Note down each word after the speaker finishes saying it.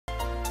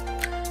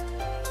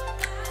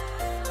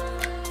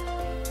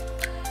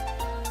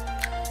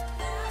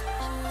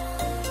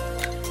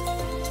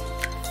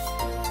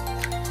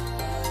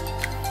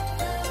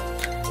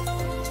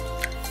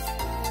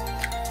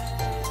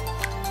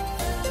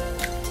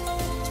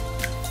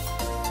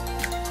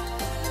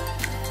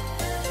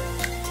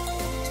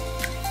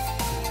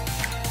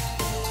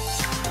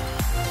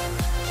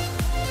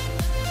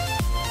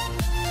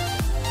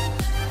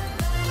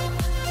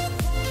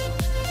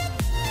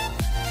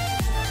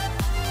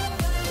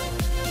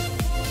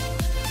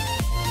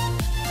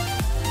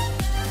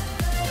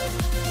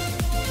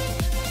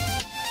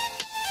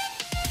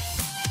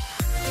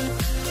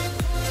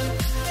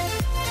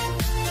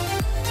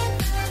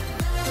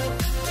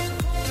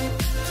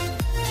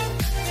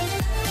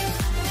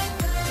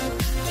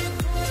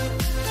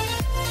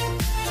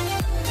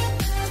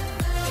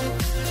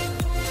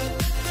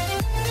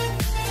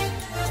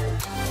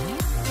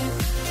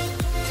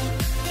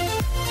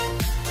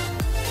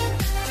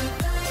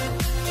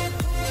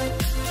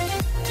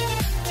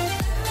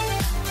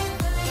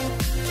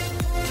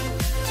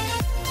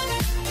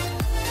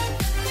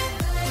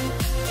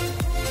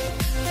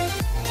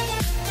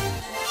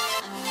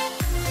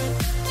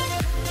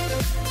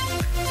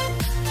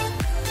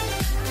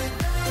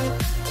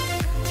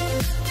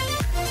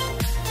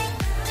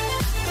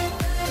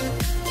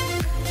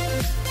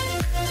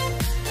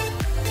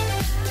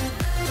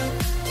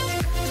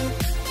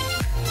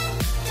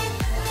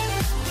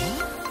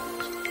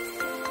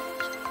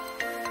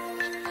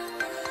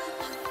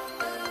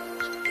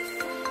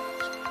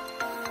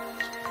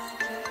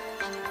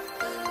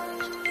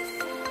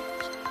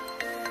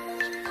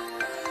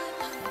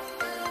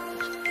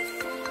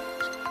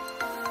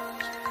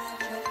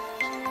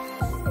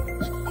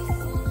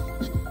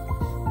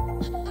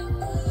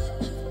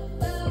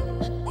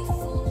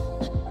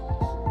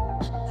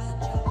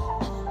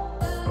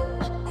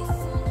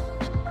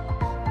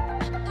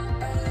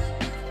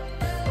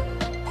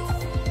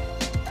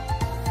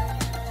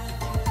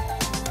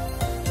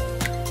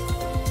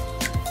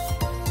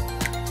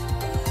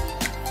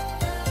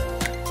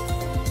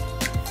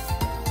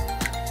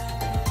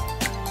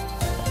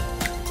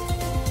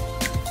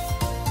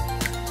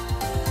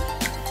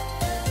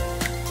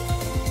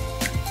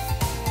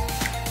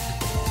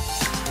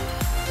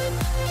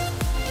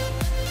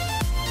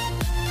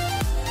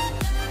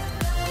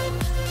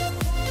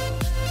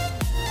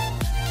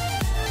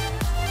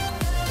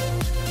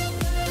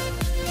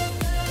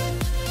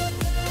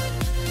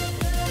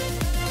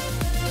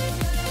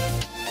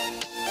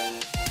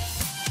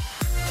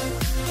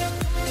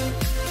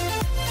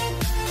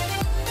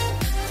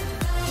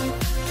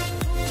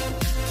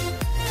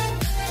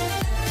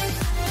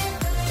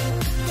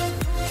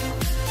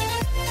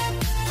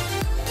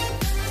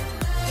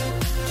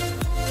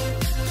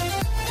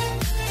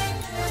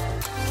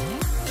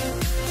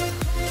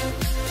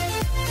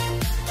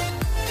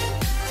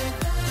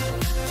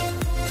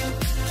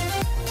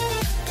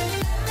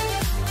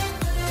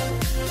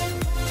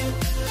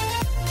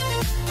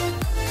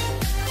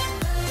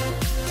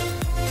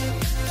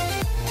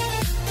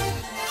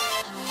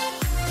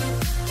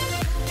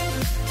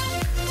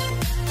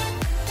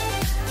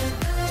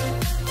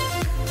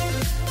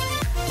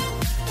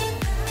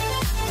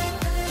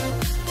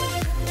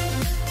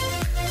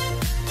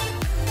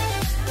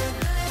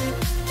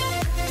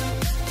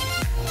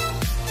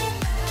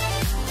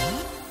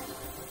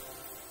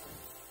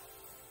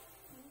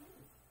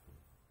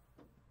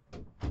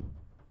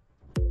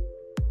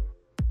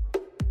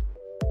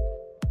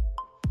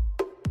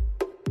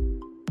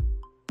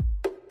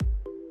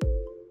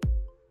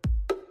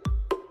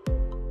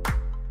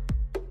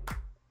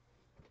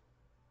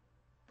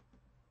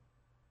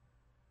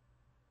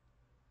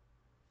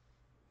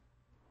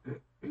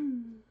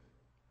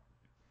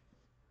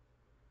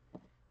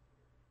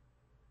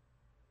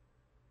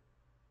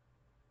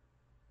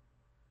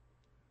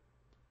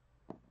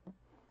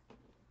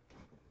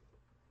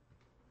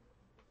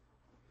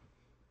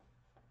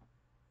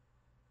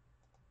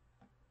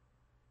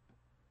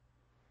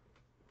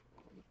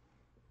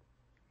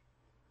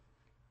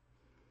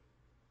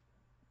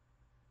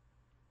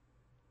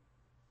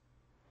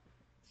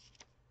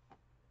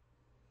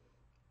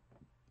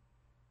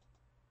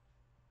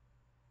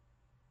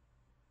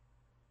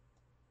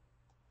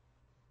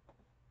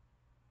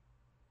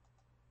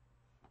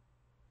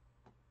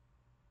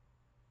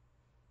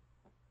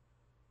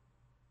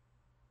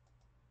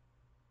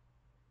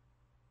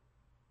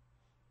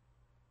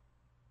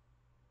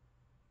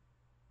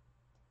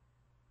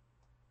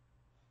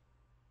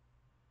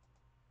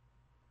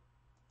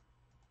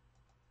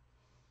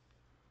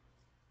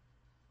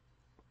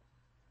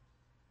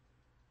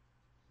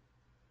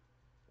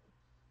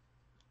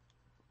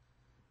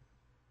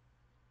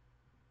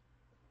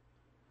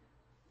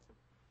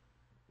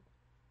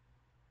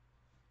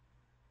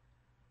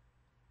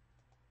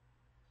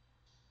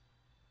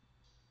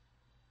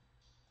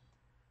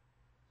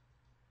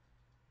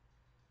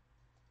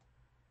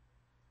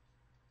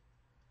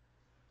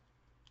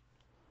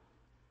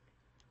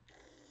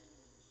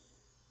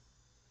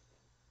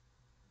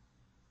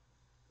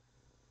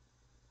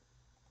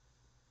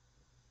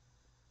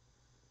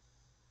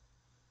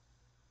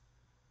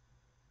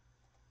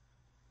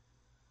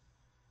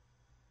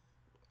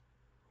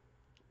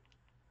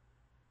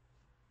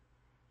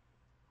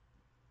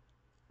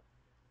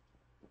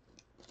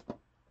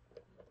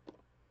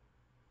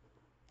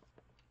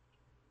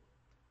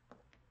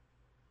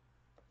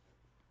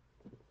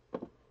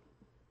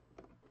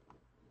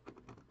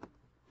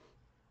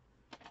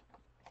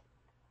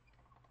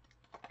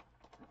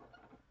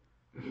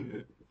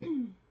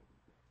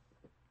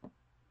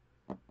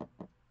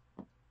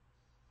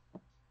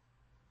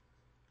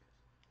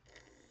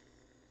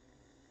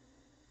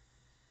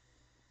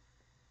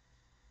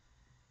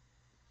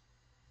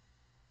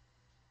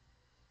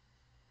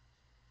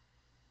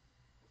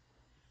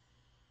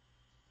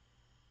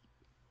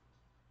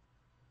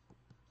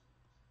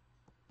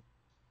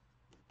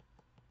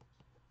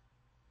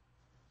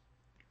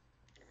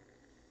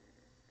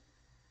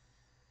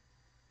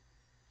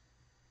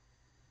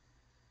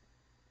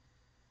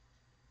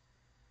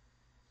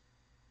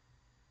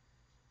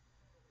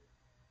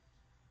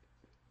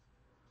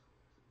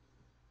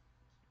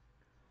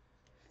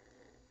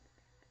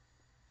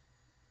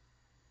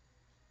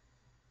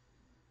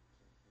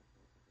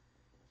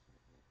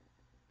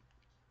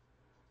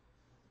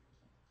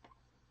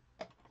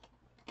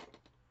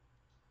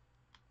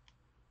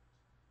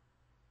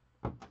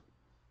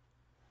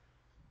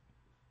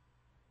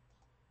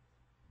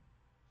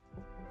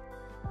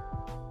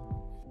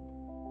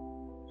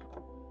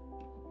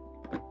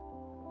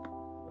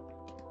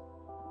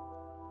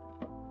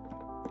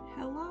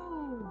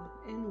Hello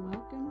and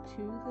welcome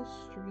to the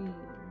stream.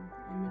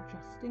 I'm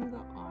adjusting the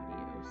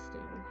audio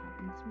still,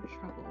 having some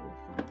trouble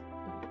with it,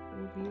 but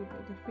we'll be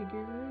able to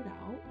figure it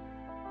out.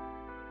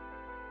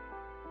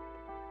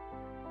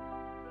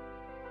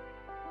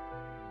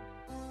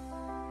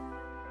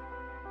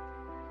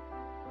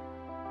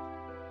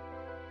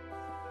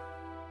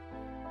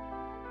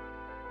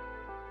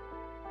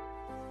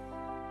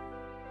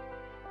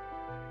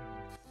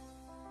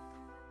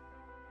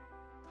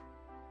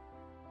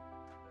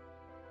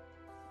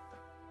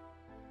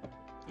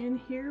 And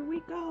here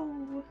we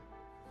go.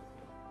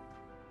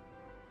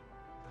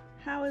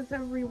 How is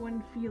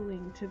everyone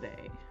feeling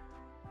today?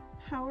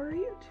 How are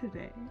you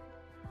today?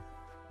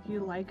 Do you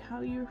like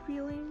how you're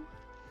feeling?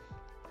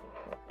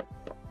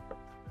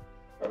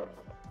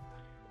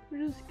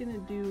 We're just gonna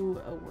do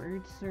a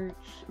word search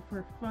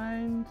for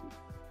fun.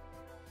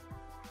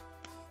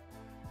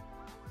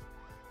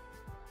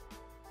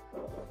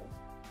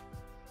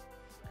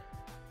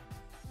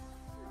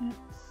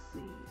 Let's see.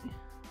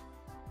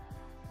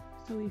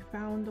 So we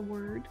found the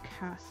word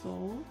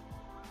castle.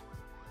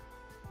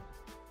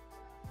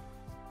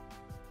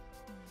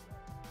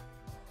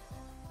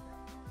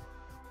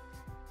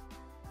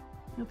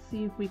 Let's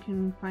see if we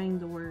can find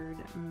the word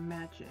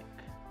magic.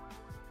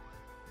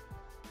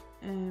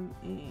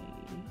 M-A.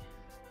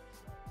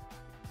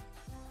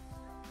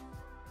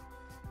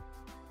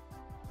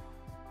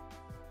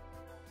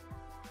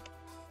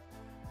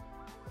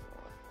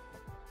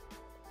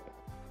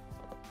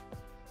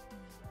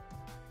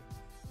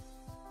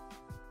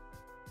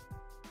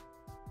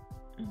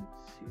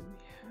 Let's see, we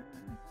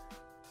have.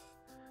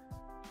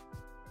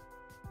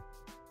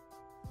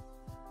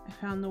 I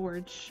found the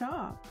word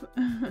shop.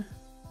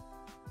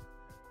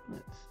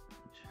 Let's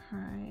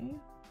try.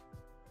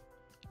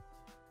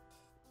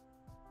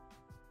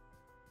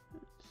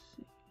 Let's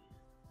see.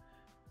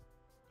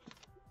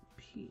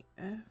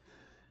 P-F.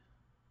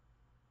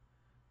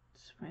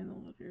 Let's find the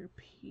letter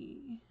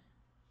P.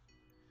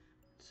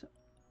 So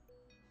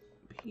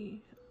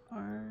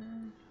P-R.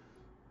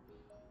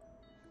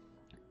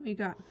 We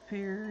got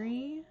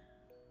fairy.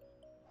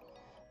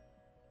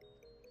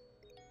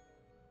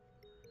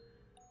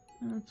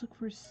 And let's look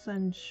for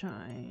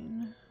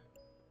sunshine.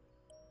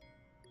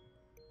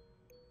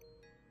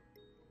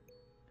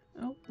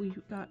 Oh, we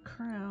got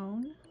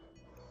crown.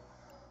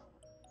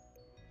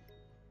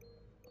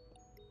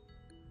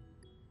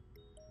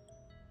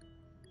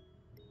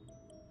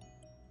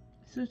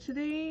 So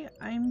today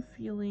I'm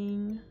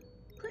feeling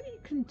pretty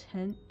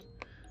content.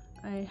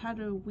 I had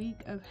a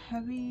week of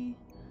heavy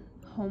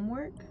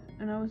homework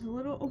and I was a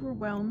little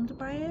overwhelmed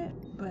by it,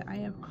 but I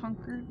have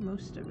conquered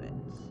most of it.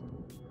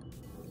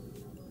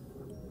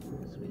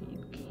 So we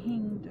need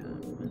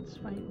kingdom. Let's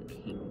find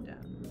kingdom.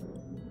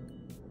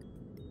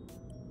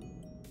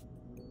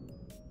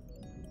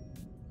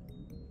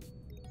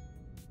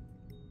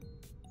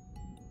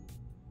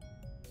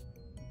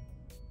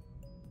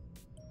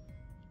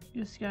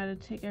 Just gotta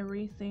take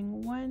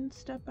everything one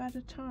step at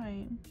a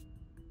time.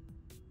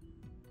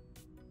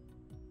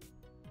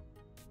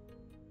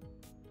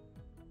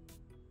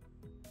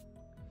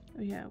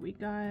 Oh yeah, we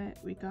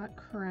got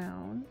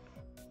crown.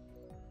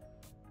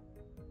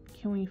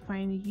 Can we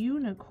find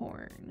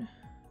unicorn?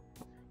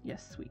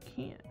 Yes, we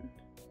can.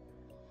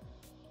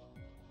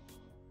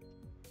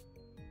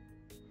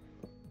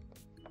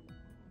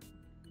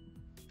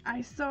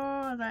 I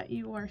saw that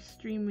you are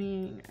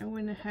streaming. I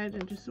went ahead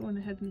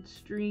and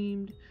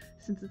streamed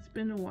since it's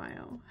been a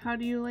while. How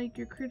do you like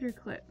your critter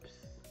clips?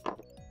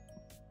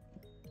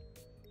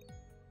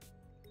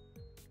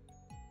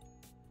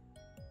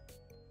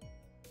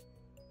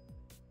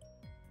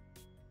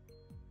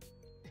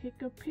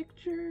 Take a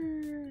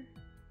picture.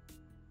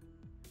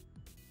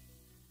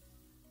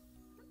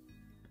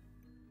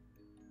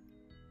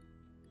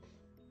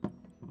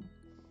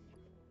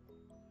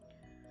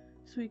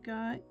 So we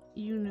got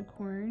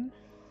unicorn.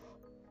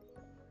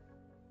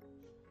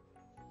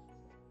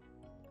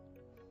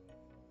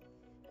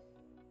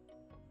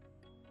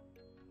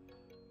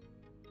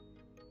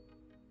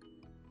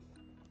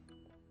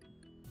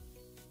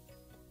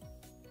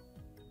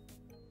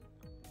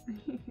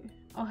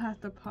 I'll have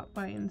to pop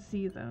by and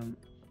see them.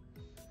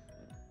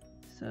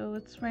 So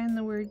let's find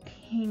the word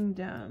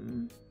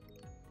kingdom.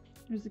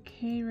 There's a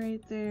K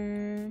right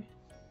there.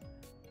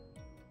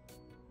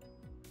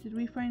 Did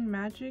we find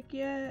magic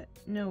yet?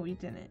 No, we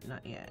didn't.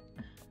 Not yet.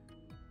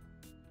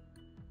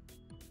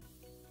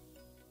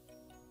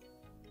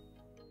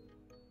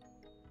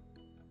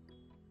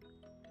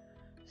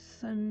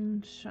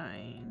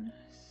 Sunshine.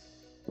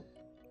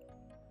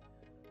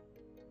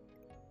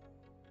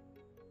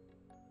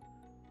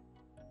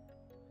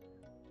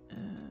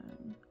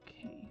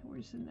 Okay,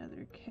 where's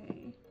another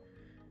K?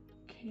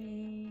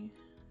 K.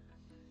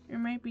 There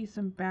might be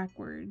some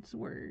backwards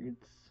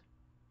words.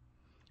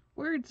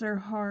 Words are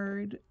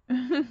hard.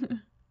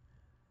 Can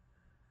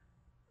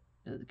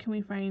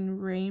we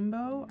find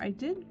rainbow? I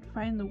did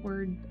find the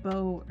word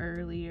bow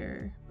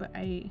earlier, but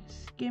I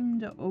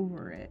skimmed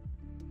over it.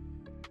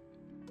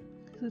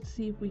 So let's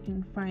see if we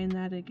can find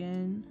that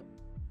again.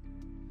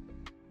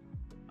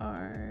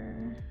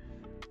 are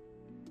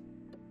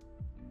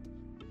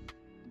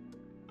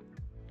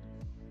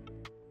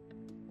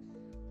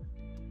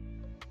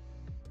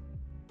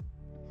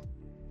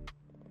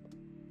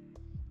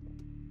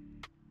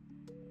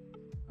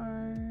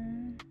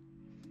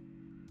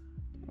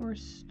or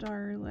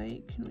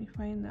starlight. Can we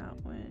find that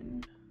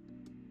one?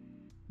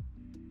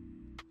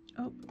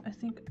 Oh, I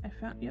think I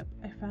found, yep,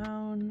 I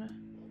found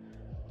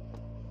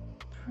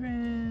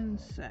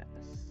princess.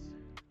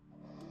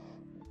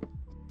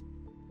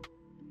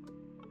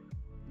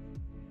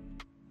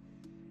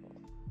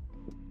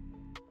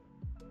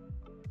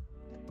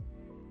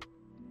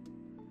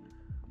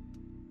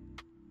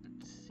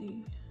 Let's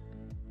see.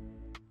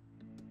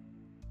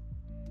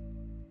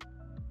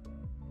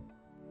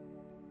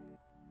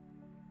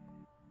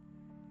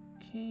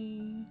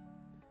 Okay.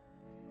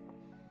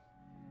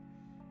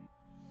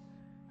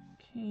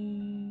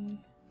 Okay.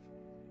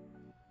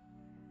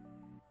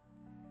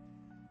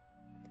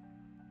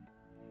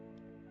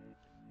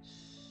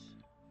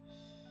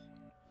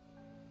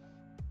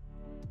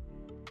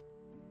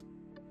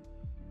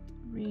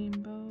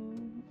 Rainbow.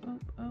 Oh,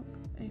 oh,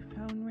 I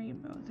found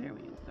rainbow. There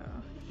we go.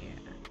 Yeah.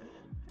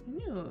 I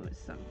knew it was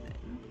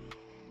something.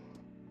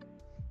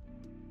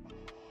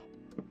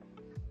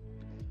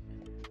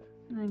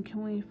 And then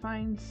can we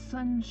find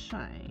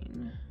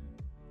sunshine?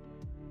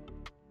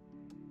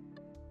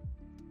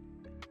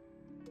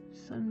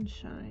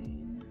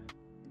 Sunshine.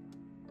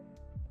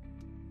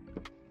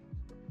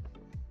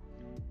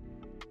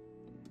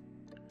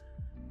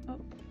 Oh,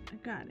 I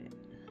got it.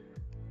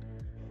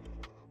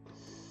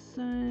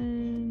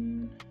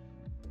 Sunshine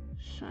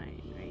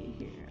right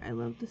here. I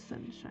love the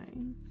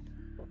sunshine.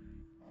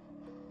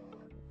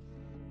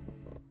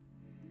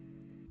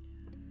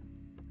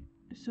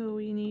 So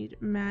we need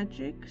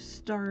magic,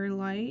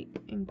 starlight,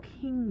 and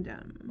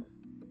kingdom.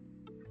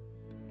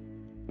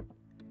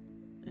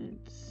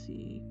 Let's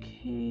see,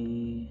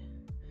 K.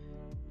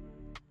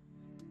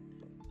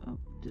 Oh,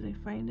 did I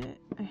find it?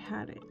 I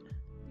had it.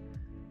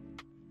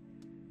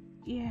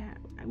 Yeah,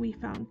 we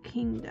found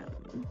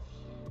kingdom.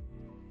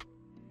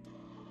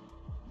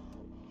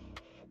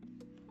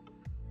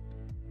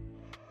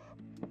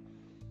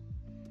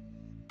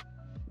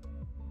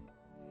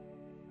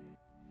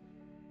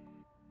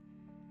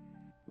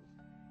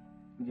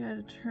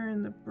 Gotta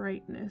turn the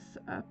brightness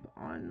up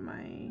on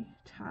my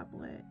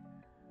tablet.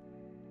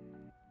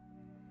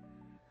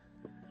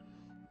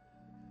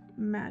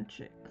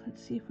 Magic.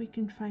 Let's see if we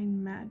can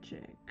find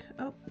magic.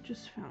 Oh,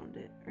 just found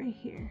it right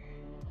here.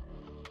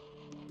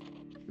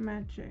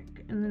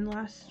 Magic. And then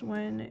last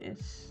one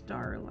is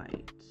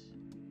starlight.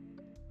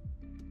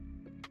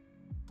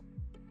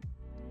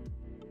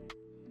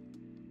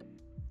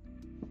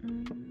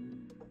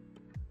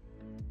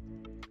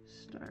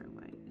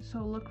 Starlight. So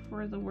look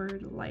for the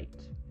word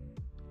light.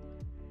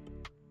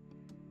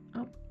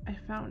 Oh, I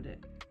found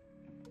it.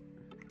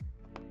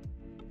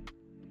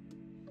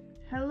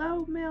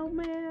 Hello,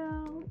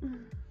 Mel.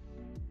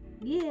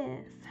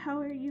 Yes, how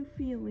are you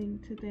feeling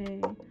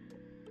today?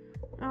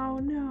 Oh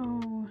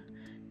no.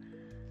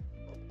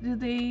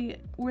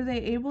 Were they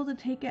able to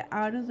take it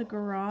out of the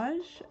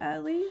garage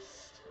at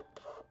least?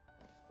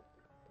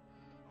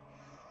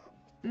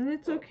 And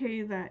it's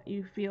okay that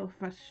you feel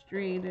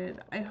frustrated.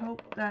 I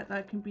hope that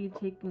that can be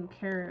taken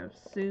care of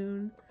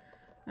soon.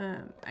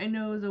 I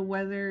know the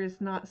weather is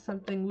not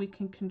something we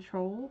can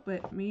control,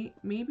 but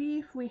maybe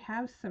if we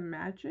have some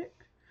magic,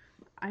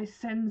 I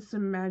send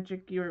some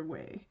magic your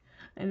way,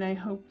 and I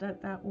hope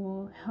that that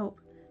will help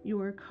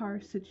your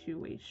car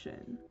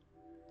situation.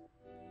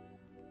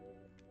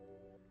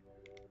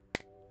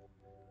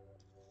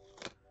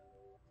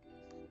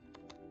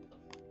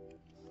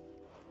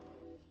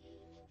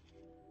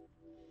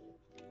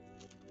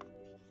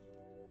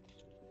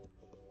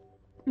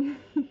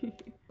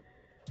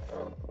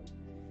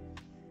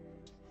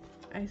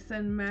 I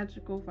send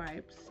magical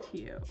vibes to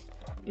you.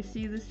 You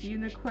see this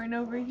unicorn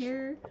over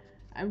here?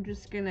 I'm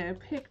just gonna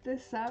pick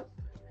this up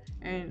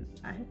and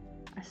I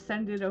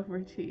send it over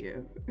to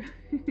you.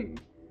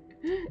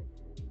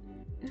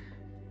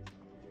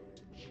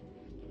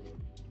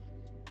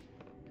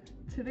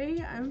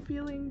 Today I'm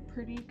feeling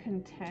pretty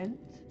content.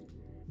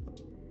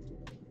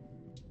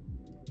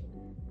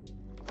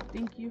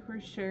 Thank you for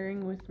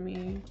sharing with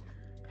me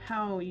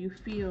how you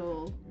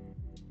feel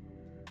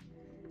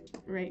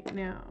right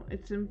now.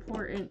 It's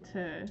important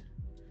to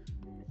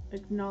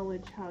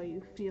acknowledge how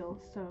you feel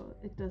so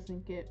it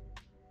doesn't get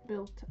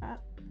built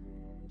up.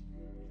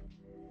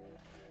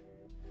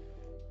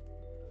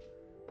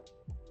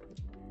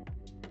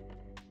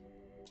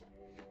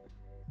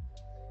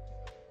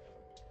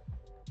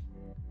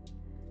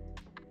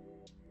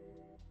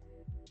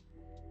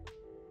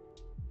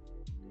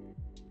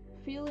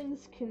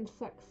 Feelings can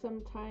suck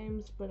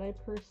sometimes, but I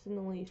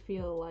personally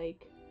feel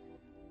like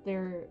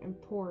they're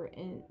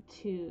important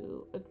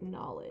to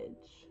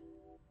acknowledge.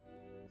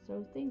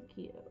 So thank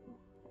you.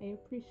 I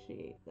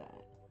appreciate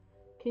that.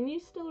 Can you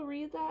still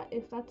read that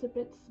if that's a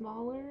bit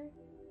smaller?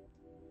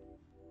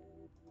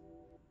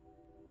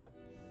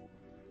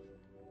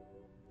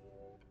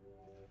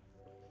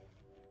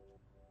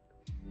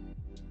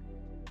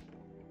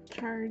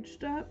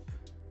 charged up.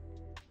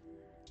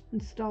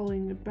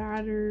 Installing the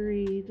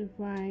battery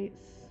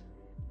device.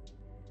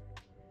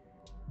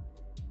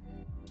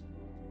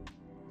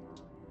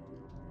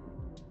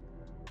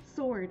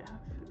 Sort of.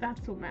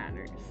 That's what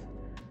matters.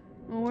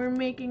 Well, we're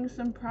making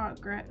some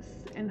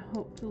progress, and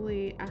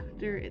hopefully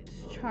after it's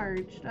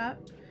charged up,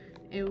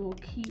 it will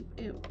keep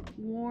it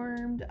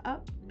warmed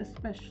up,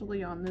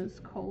 especially on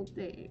those cold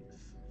days.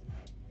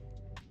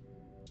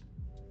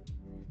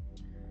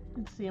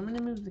 Let's see, I'm going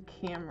to move the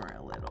camera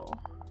a little.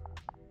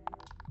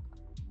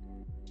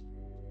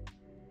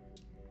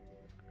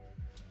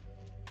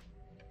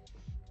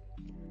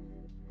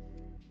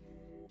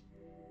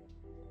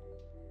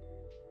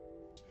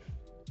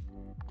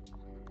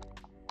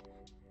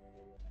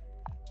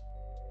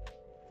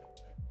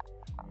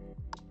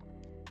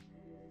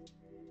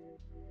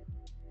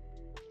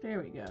 There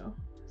we go.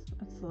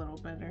 That's a little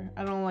better.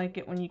 I don't like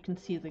it when you can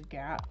see the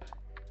gap.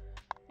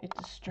 It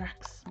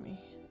distracts me.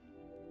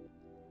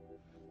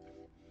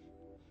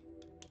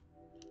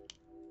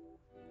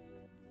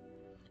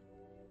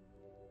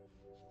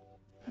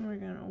 And we're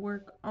gonna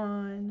work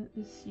on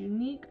this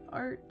Younique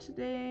Art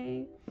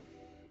today.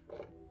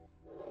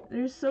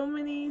 There's so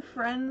many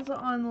friends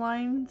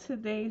online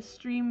today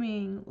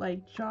streaming,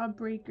 like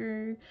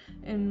Jawbreaker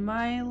and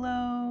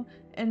Milo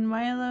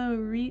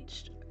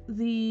reached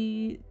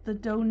the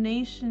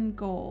donation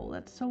goal.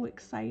 That's so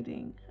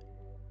exciting.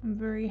 I'm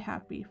very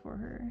happy for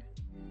her.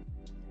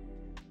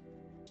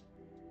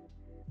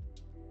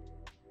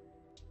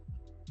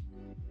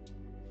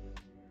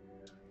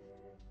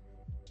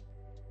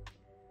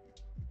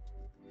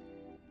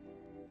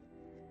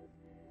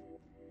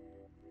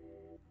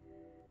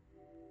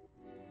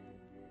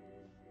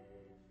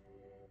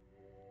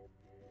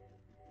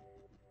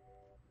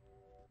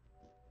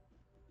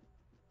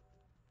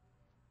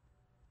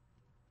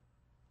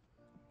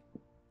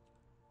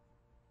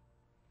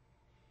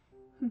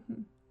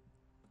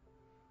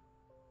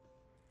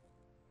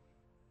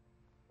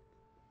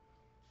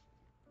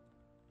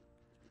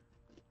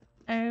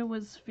 I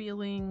was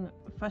feeling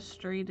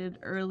frustrated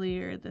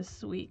earlier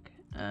this week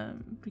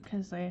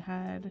because I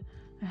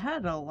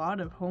had a lot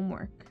of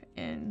homework,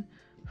 and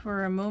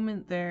for a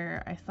moment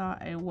there I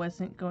thought I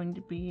wasn't going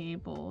to be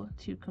able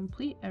to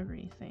complete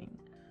everything,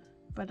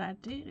 but I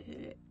did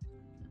it.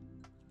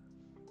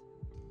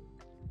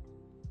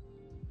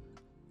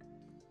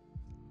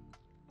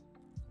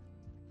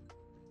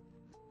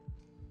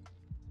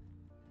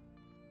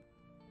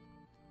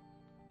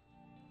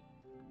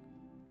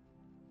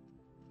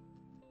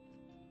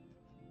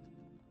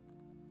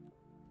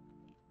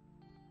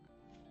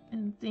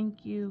 And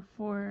thank you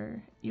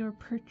for your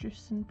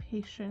purchase and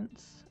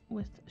patience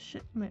with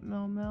shipment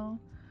Mil.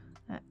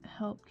 That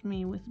helped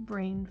me with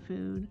brain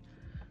food,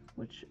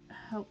 which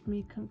helped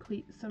me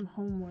complete some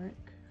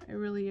homework. I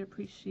really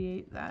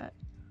appreciate that.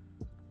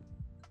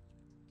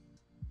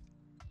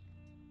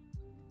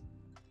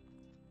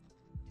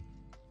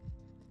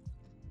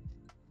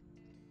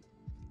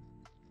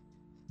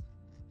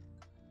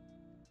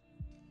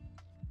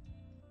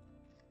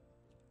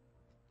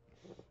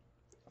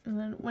 And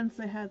then once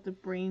I had the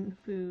brain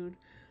food,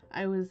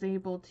 I was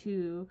able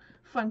to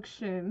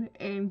function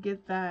and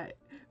get that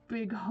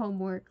big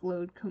homework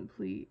load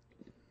complete.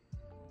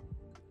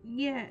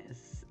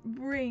 Yes,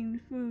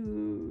 brain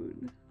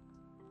food.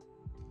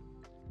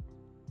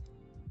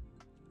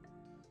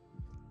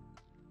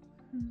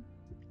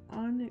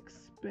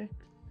 Unexpected.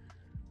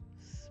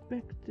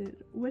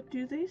 What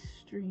do they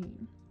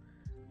stream?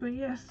 But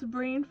yes,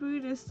 brain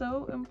food is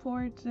so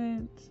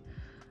important.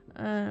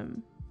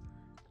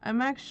 I'm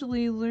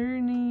actually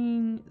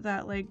learning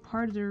that, like,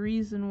 part of the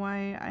reason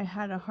why I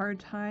had a hard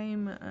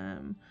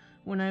time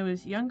when I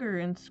was younger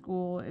in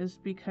school is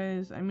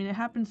because, I mean, it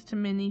happens to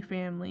many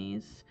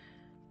families,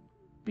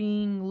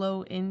 being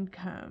low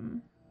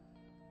income.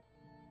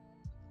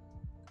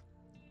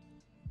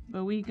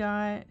 But we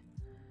got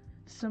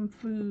some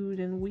food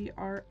and we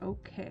are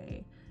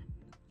okay.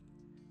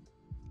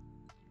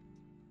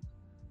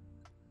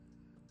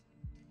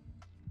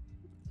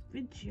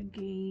 Video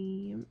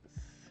games.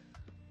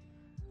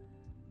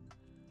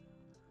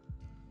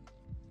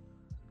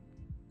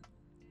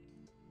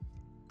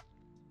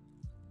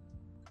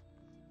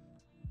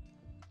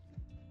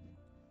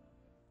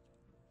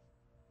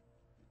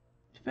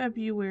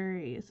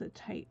 February is a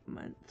tight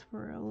month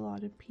for a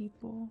lot of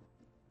people.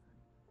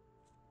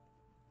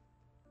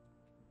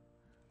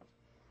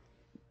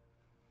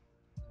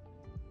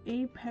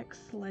 Apex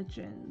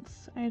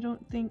Legends. I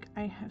don't think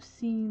I have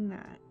seen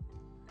that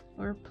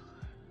or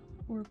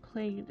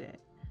played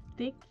it.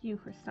 Thank you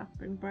for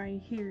stopping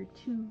by here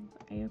too.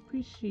 I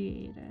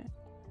appreciate it.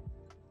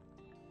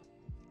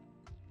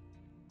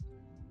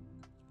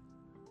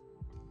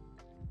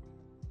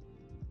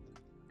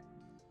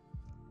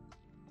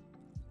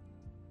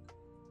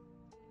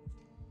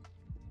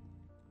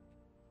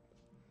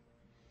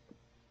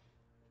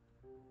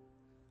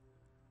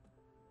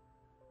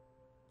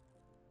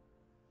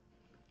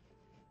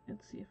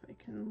 Let's see if I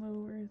can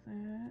lower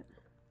that.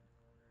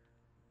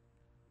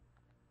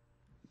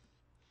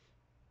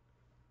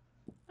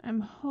 I'm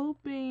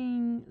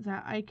hoping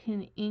that I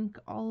can ink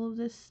all of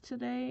this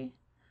today.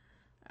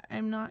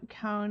 I'm not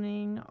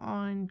counting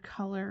on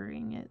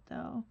coloring it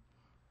though.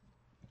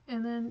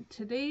 And then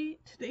today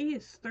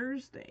is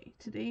Thursday.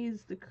 Today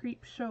is the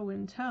creep show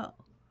and tell.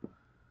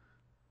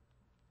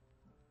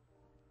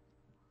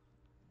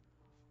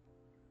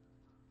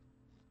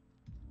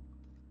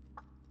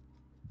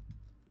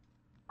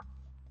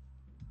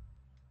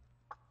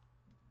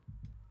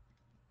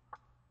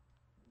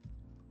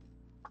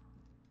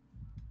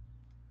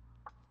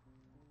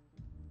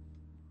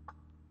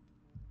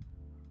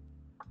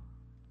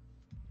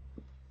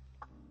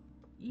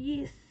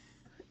 Yes!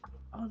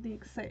 All the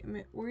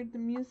excitement. Where'd the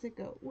music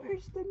go?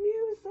 Where's the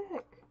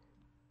music?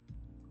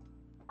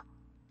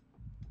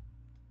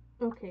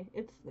 Okay,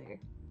 it's there.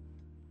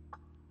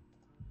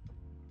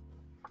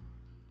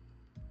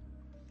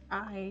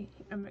 I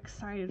am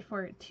excited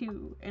for it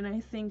too, and I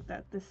think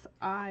that this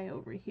eye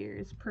over here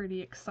is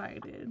pretty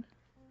excited.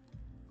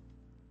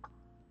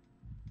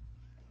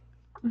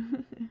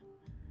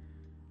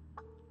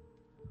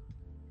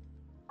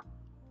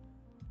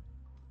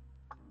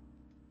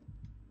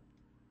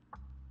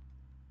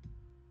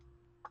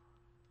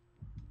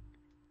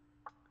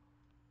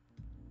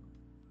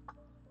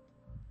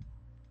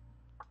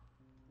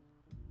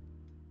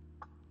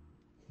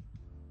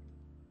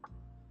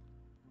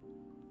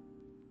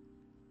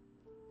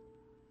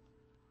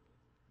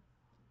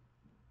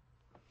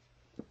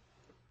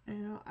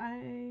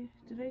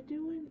 Did I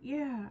do one?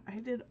 Yeah, I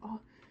did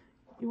all.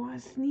 You want a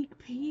sneak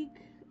peek?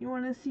 You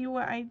want to see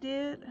what I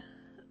did?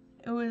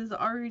 It was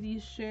already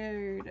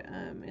shared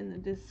in the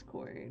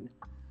Discord.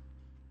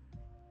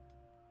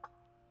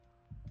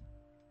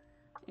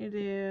 It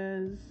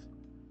is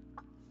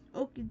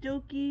okie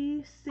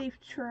dokie, safe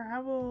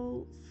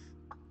travels.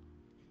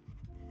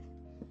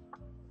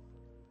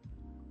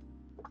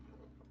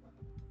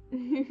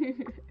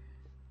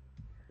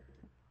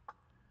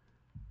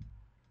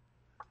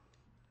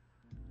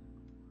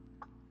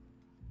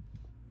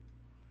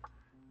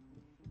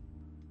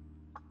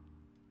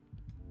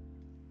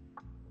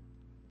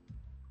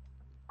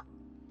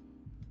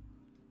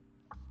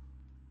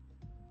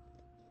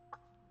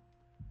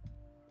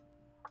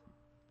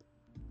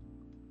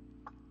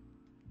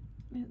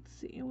 Let's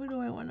see, what do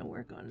I want to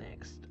work on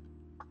next?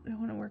 I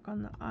want to work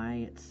on the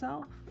eye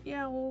itself.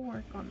 Yeah, we'll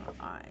work on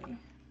the eye.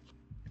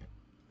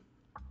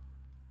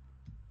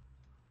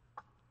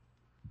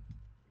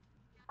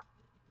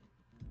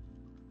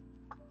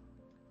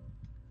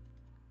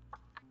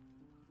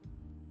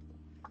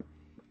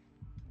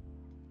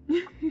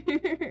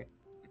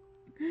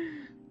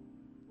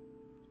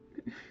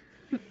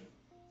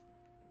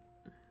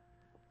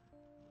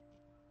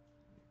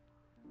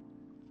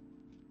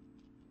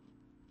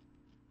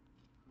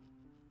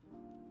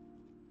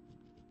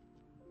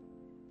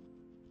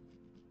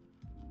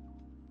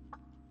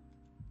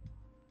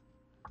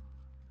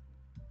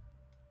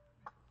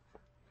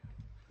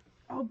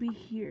 I'll be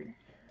here.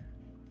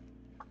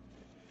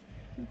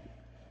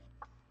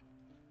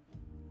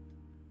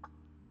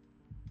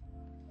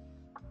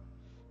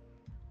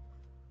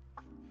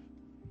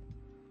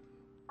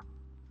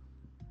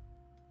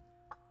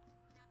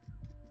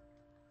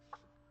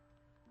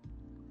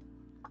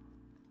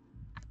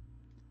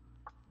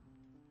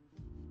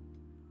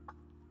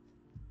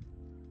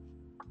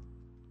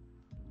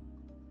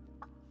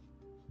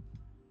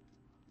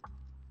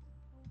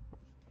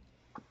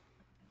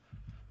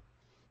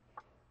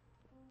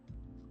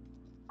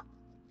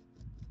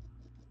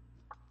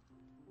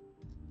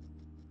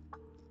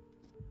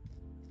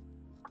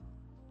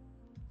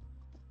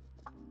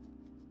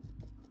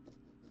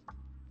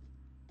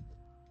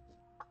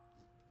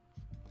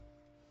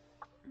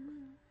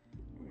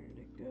 Where'd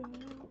it go?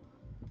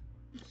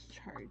 It's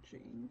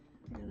charging.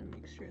 I'm gonna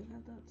make sure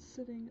that that's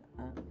sitting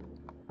up.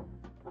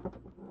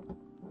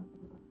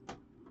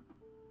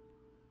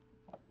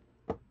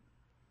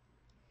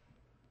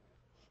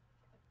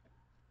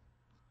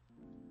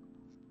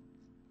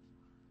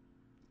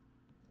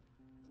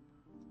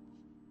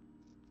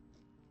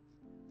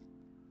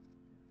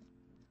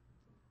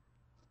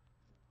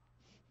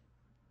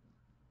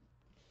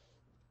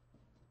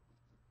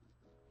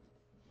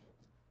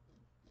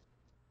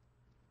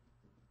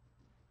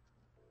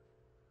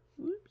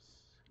 Whoops.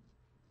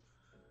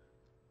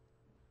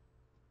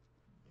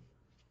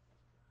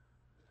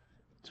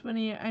 It's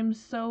funny, I'm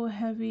so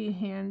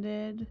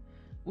heavy-handed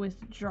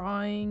with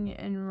drawing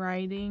and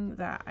writing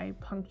that I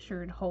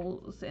punctured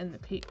holes in the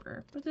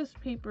paper. But this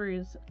paper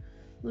is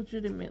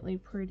legitimately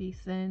pretty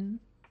thin.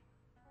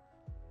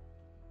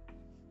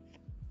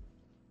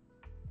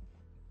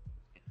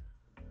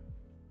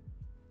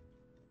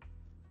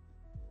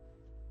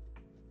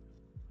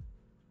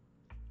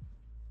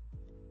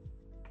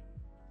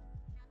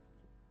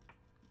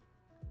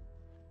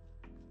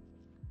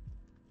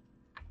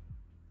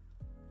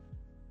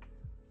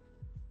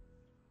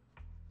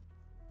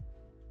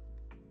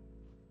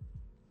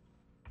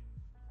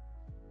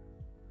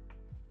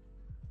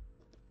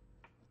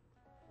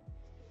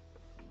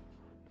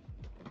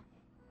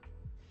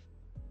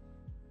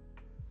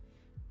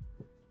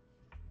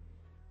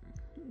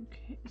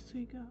 Okay, so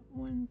we got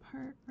one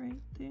part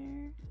right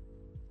there.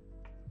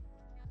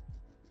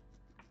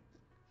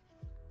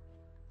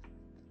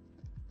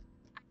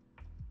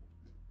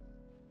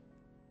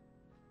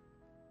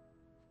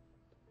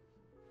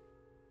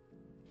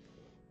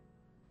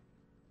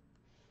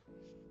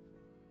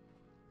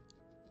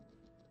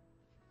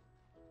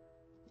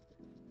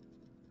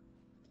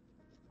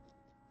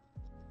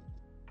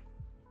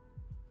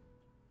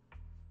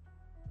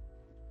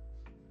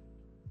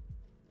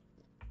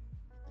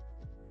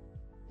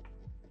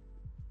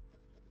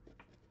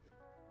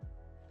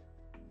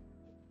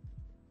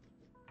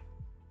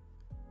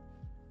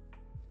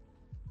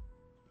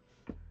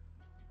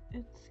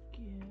 It's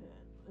good.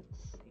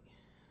 Let's see.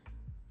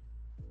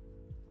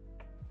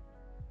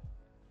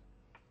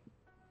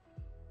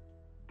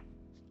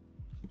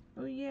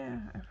 Oh yeah,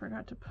 I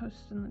forgot to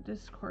post in the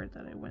Discord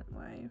that I went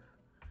live.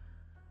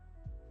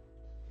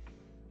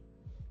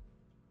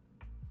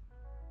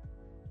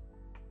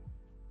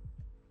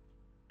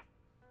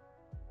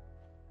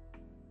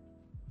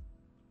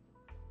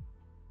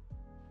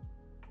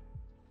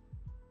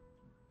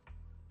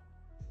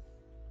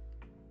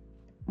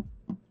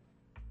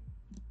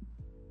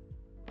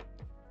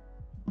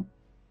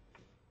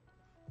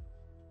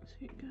 So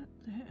you got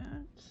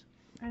that.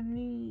 I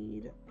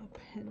need a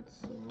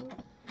pencil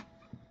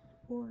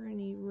or an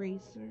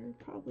eraser,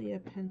 probably a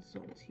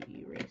pencil to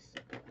erase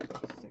this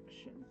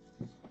section.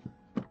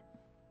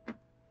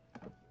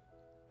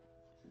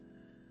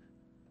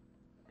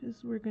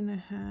 Because we're gonna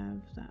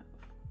have that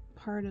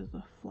part of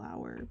the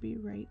flower be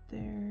right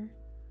there.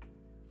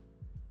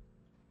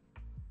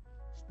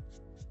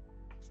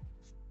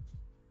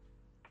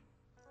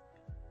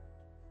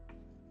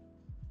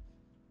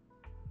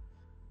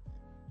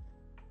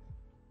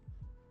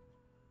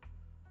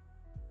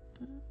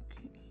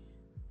 Okay.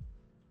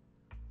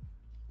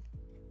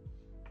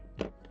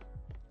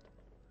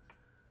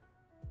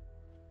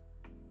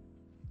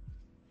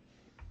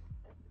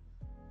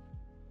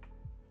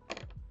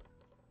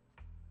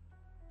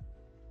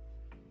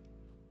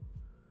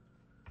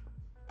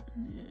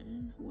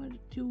 And what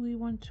do we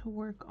want to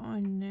work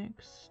on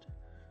next?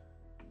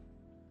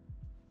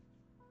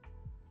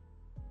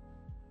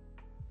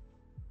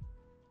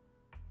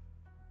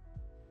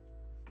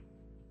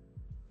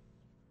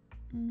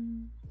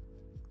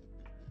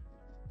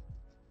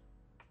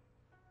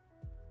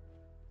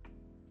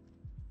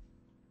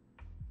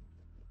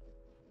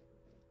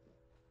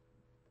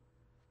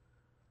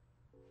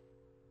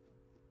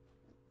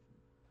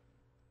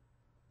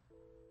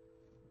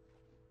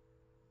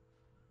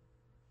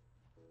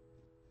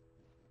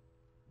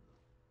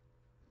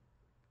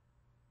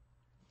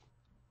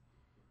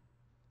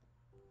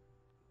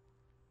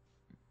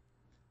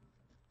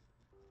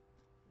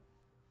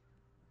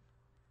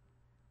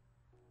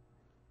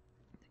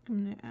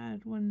 I'm gonna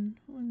add one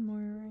more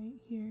right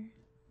here.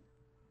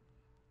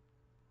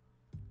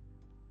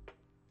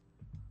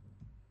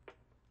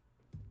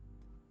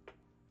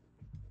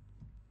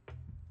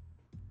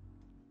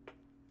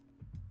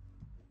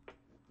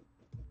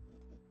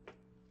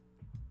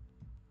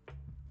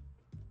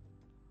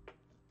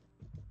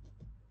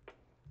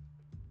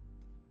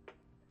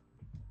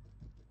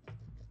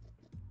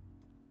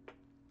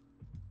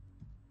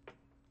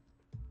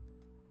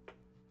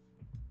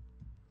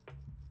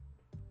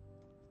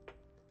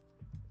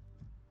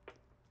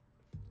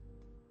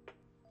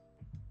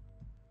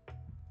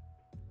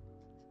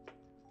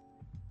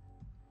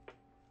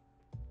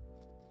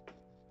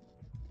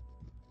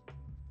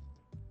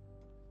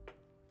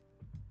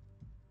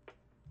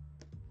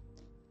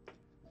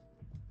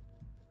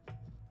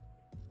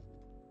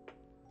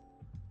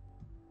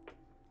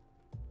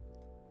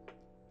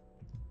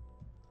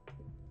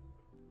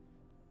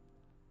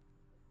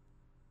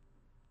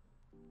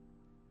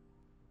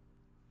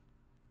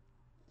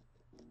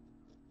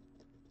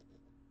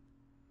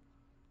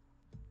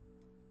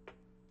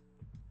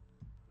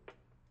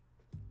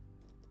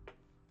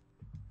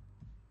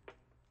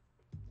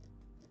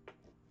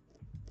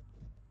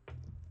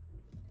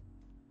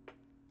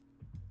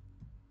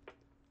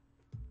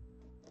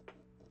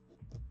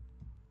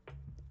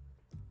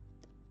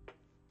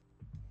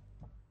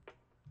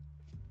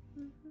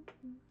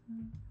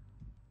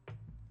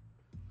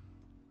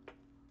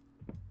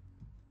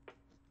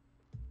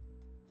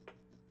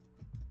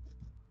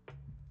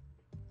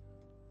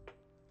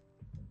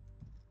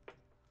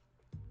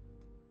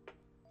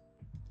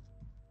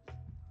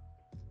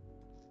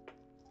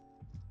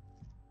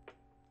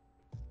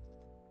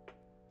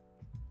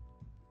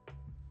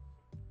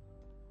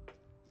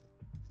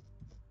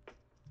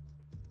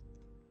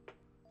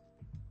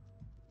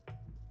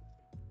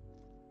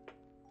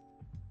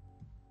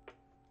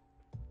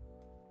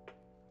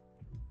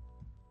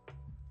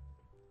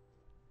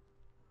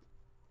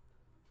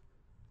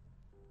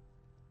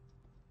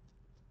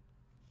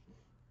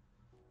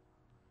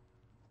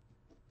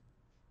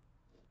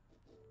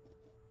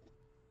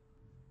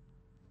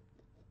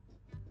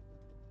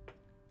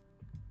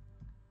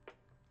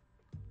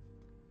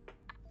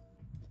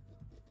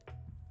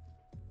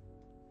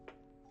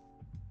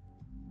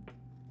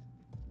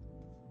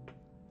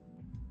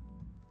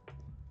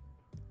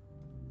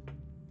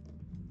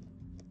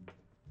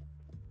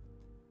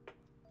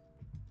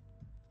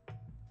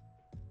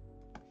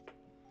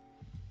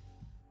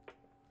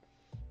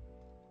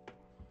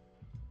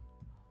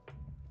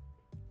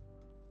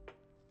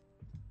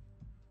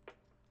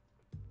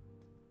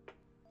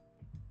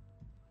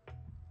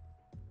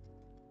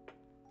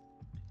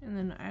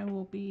 and then I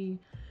will be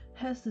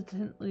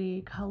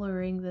hesitantly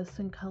coloring this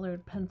in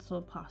colored pencil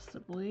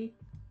possibly.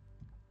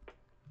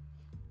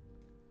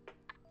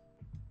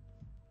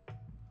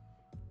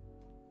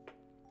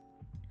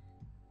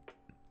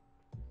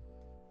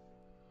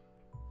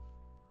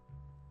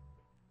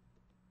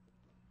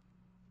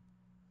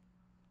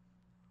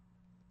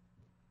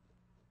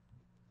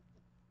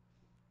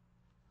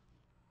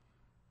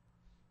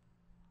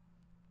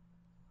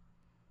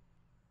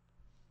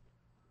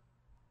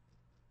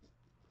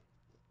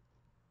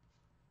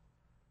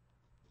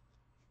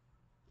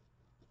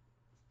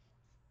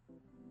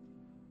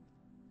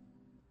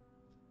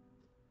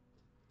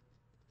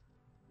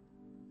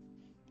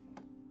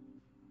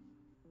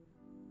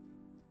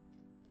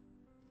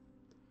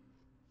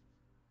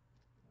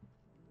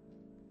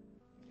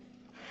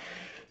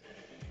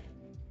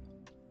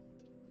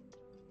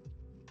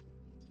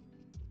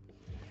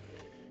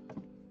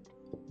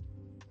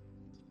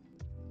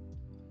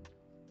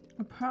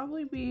 I'll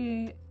probably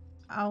be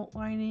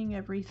outlining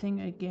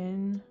everything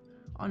again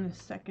on a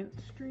second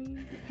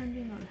stream,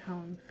 depending on how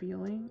I'm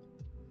feeling.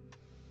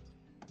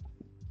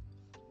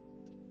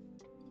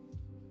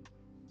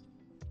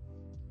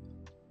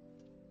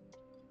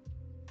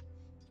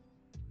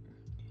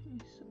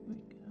 Okay, so we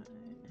got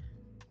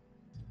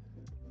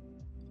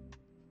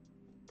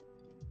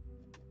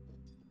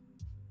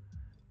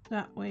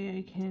that way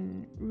I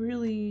can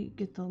really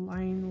get the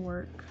line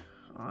work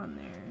on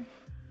there.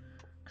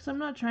 Because I'm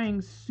not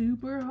trying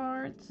super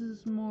hard. This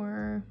is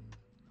more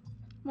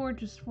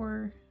just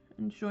for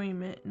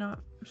enjoyment,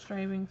 not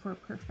striving for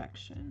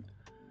perfection.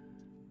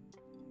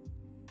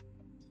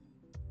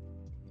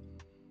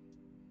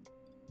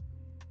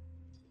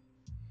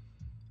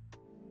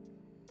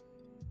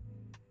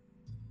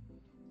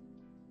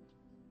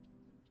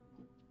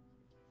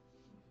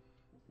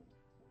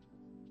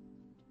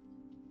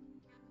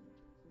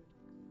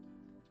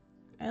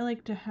 I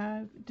like to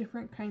have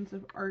different kinds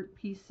of art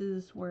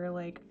pieces where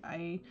like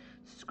I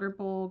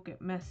scribble,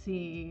 get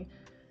messy,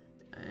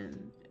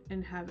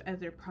 and have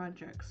other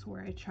projects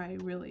where I try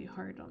really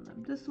hard on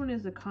them. This one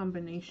is a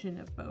combination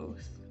of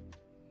both.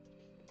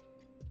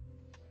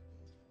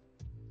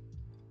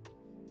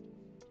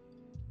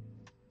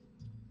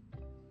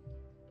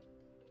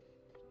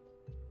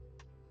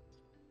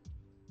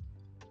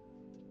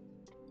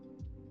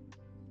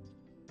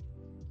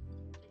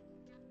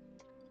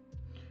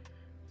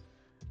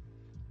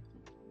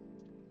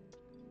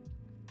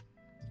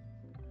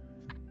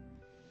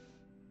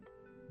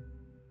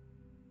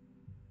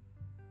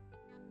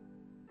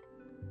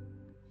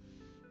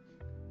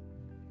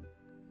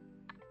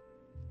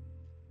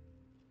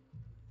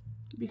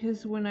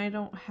 Because when I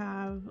don't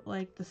have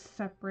like the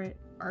separate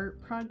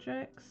art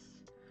projects,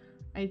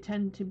 I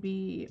tend to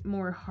be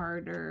more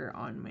harder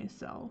on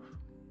myself.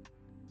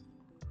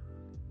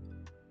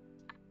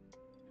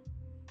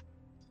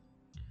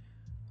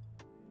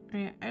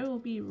 Alright, I will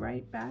be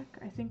right back.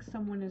 I think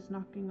someone is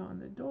knocking on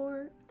the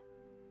door.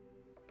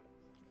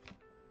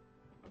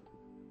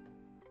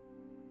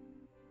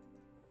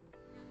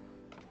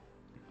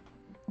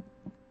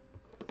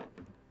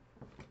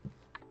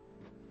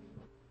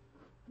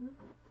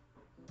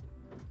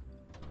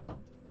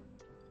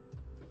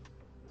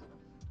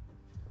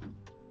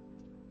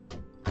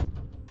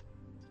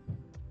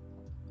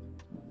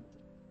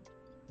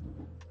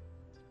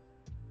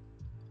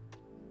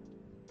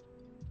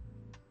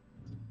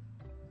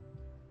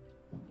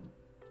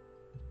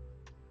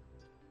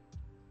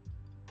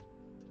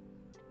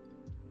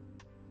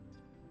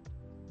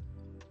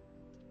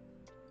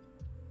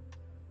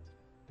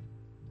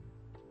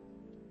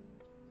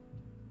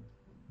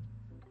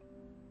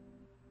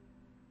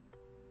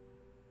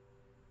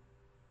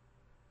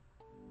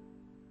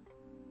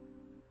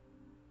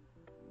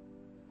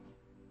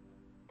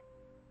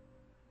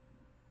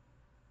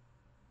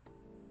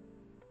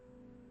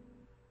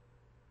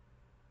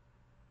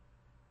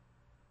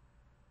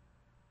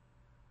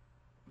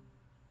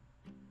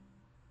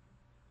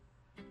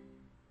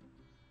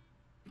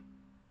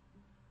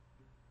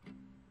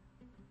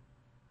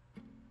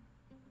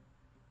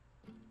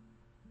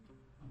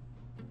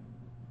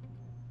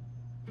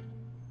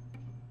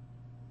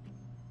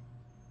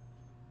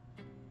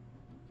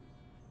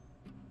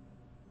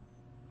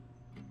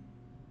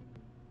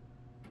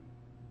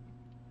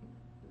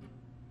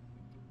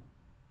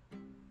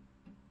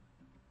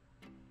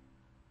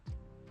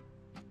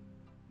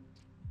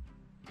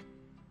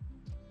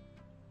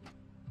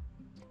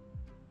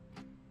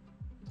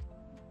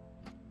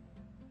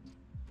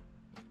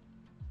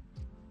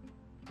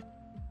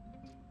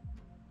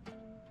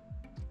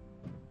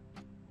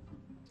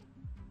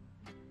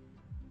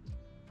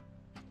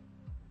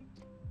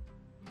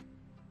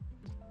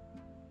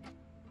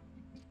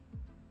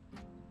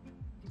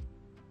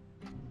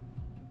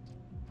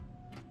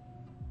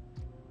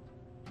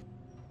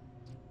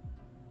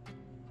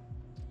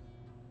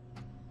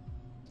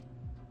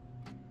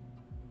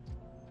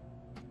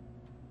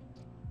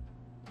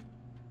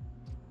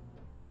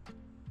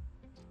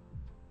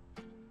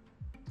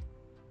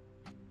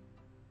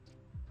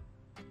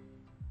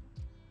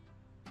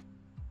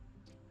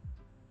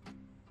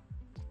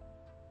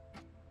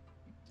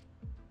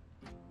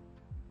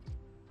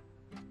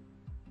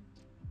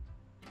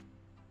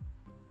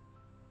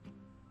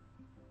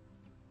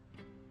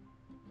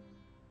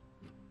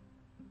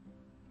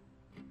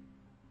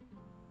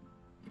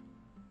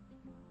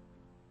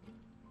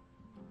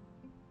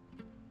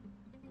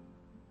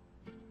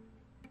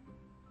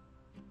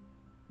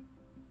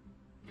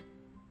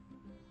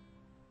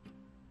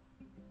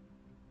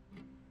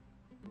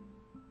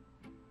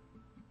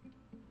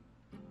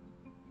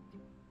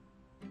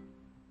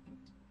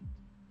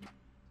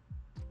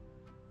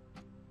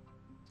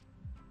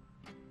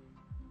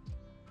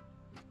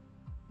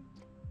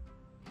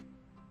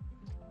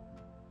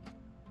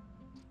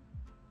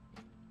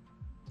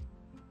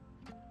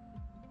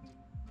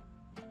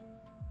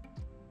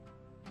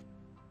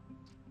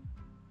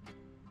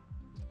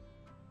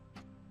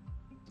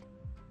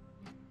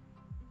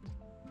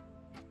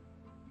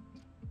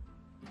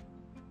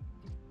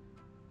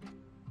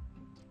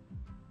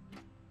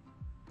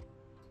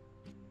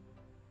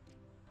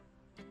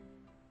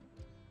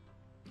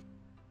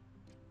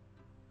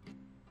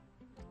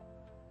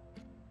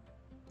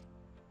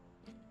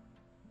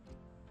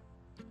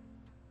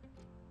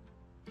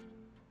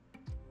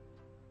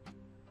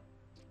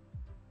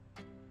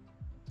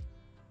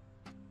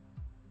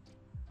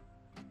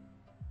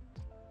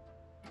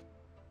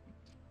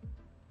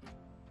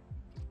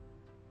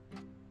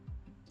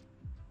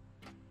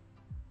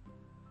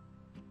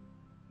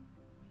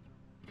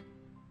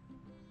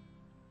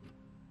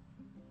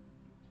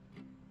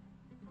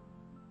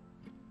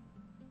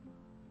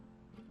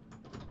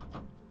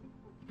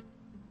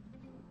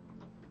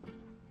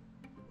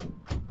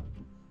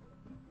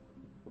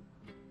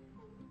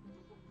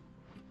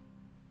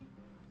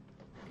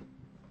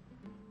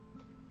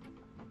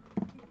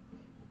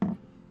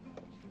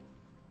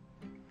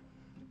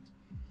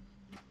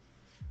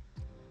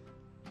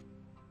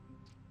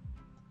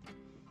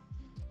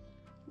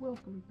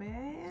 Welcome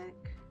back.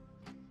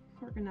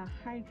 We're gonna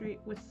hydrate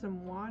with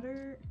some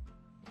water.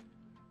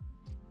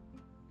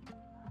 I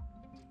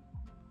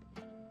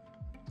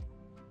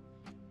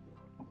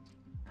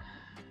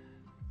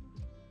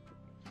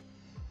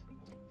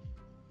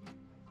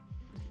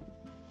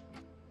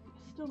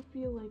still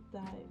feel like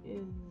that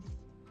is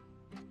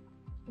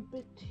a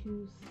bit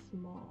too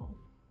small.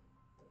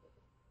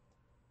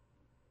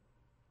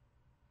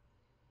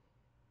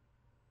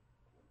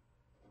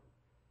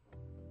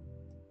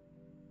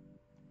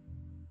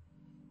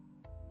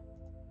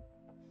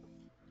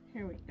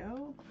 Here we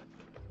go.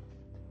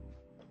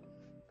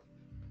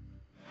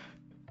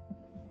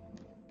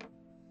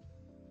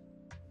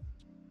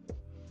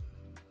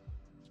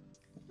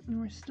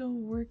 And we're still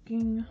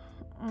working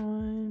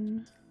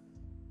on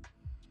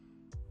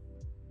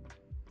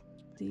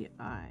the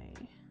eye.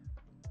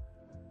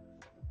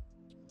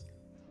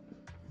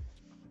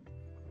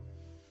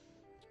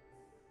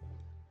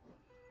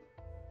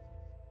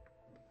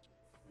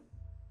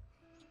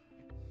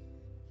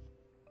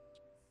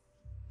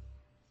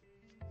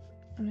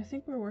 And I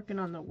think we're working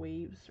on the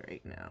waves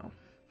right now.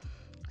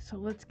 So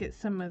let's get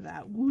some of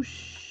that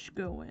whoosh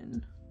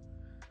going.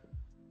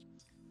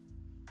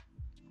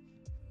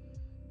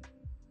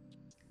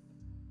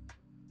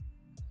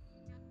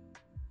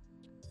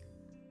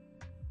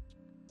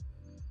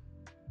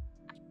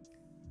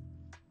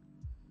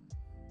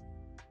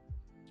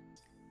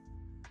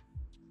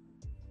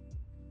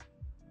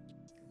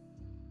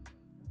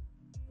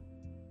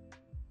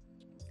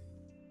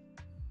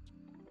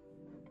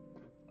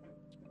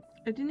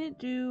 I didn't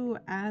do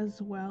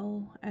as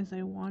well as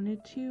I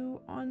wanted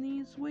to on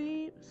these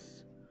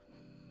waves.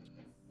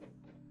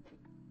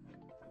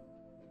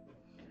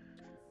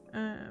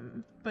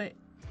 But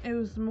it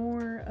was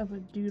more of a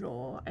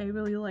doodle. I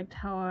really liked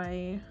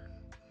how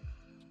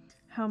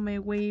my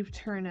wave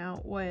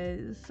turnout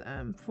was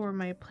for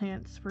my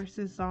Plants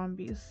vs.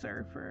 Zombies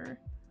surfer.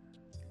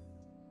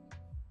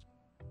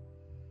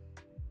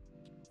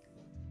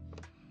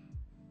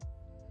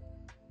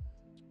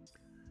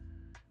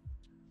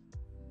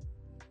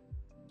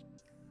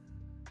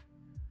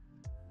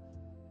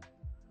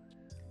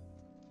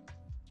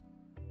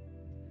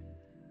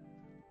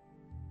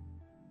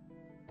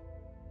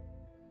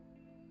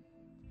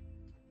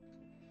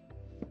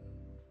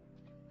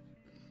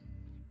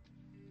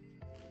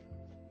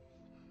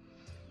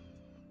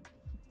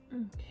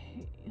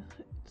 Okay,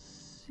 let's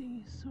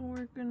see. So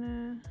we're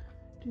gonna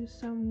do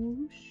some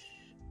whoosh.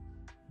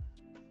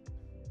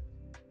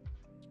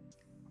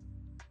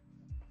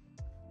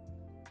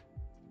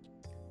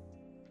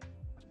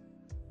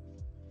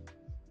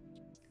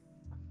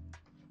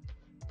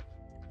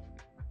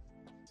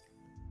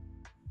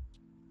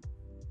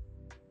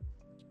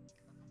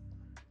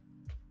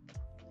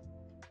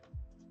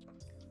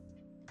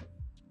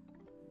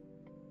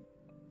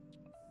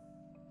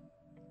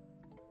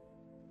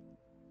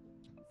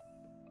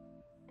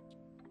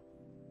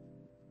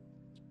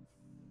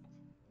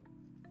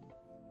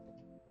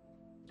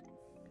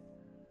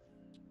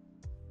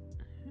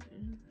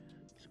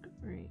 Let's go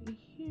right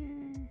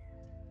here.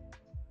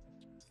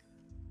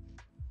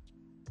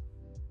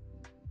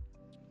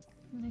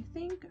 And I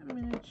think I'm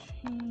gonna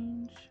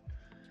change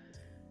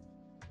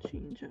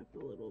up a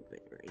little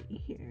bit right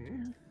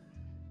here.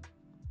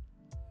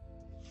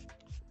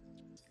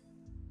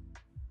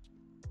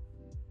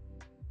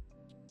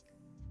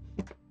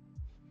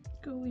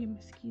 Go away,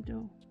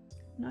 mosquito.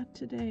 Not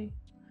today.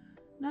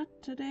 Not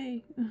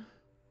today.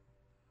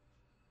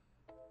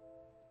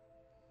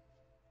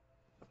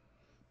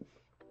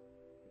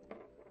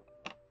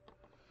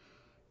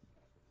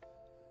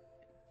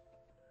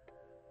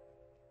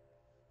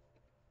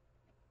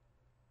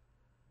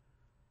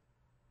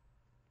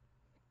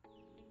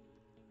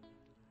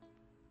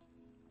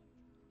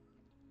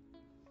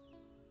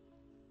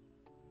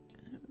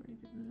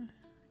 We're gonna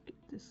get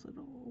this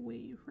little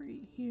wave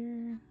right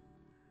here.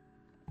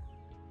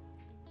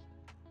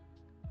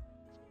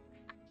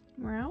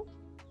 We're out.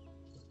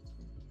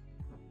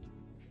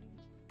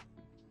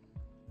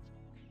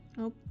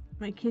 Oh,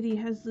 my kitty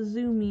has the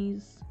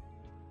zoomies.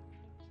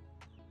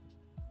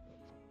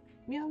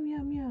 Meow,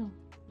 meow, meow.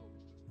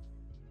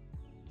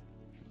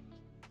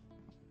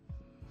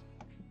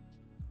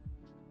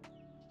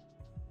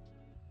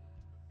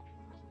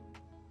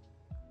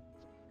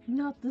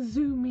 Not the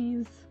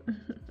zoomies.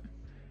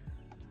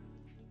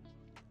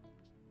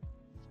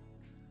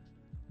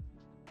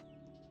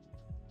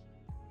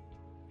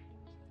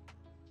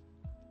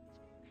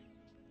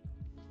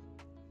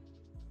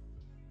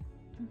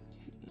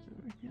 Okay,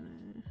 we're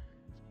gonna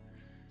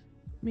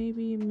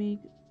maybe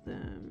make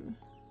them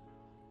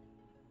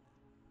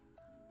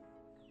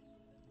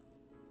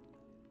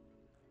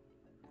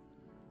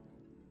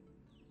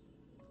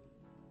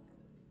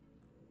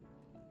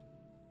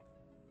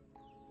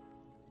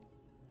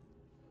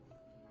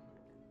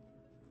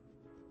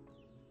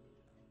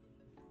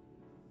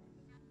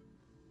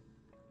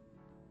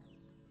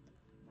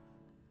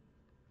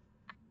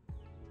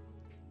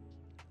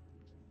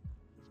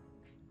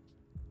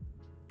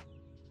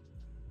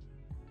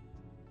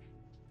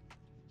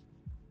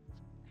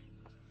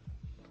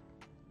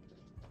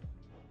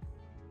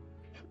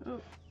Oh,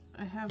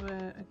 I have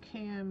a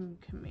cam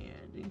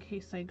command in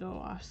case I go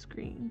off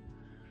screen.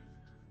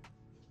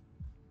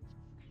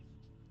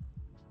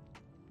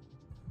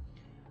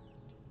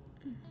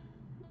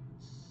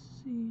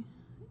 Let's see.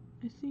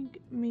 I think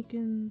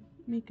making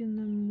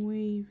them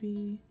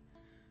wavy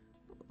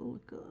will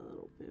look a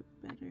little bit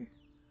better.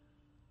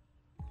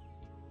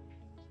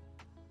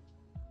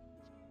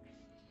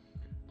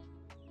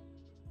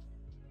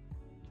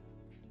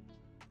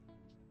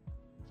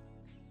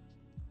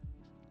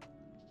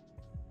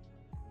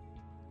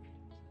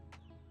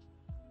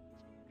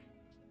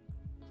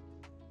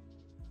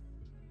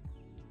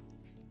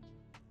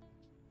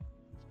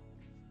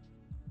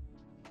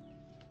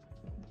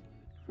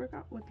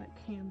 Forgot what that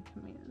cam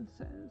command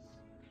says.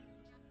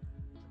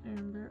 I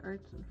remember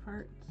arts and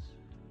farts.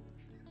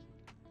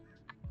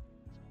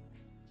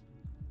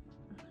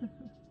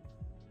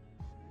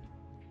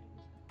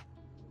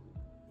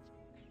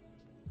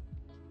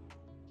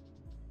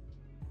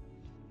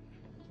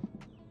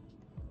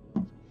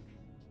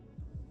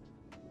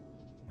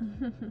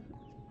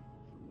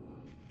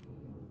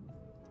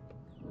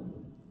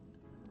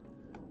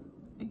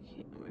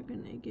 Okay, we're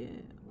gonna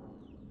get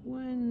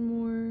one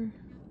more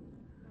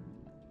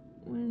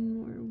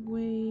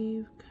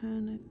wave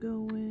kind of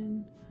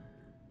going,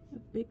 a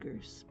bigger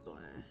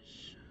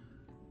splash.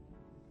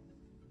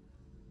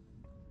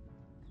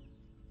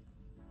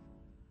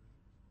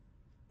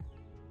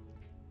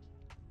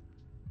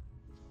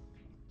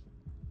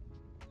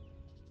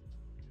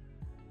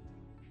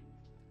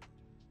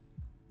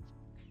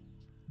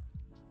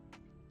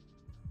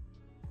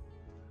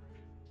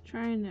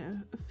 Trying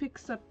to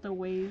fix up the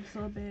waves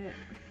a bit.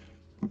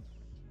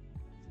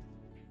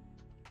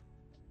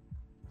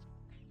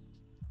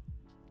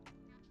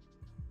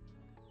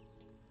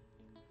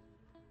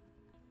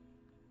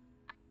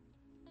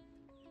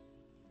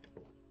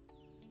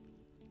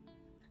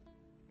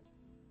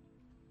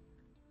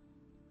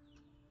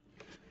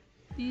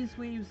 These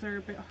waves are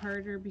a bit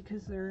harder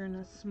because they're in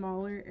a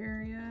smaller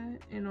area,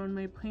 and on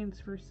my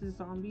Plants vs.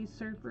 Zombies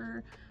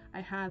server,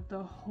 I had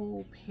the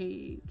whole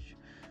page.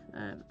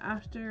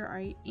 After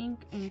I ink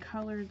and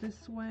color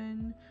this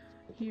one,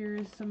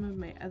 here's some of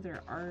my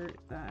other art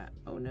that,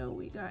 oh no,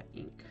 we got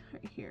ink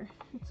right here.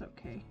 It's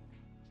okay.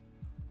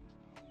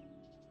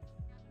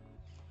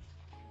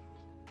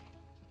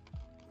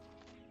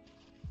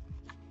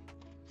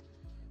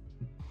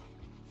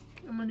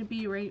 I'm gonna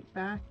be right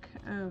back.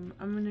 I'm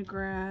gonna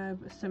grab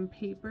some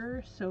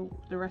paper so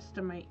the rest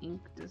of my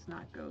ink does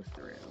not go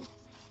through.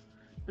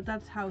 But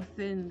that's how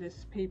thin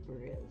this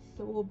paper is.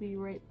 So we'll be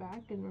right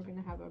back and we're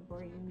gonna have a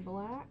brain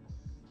blast.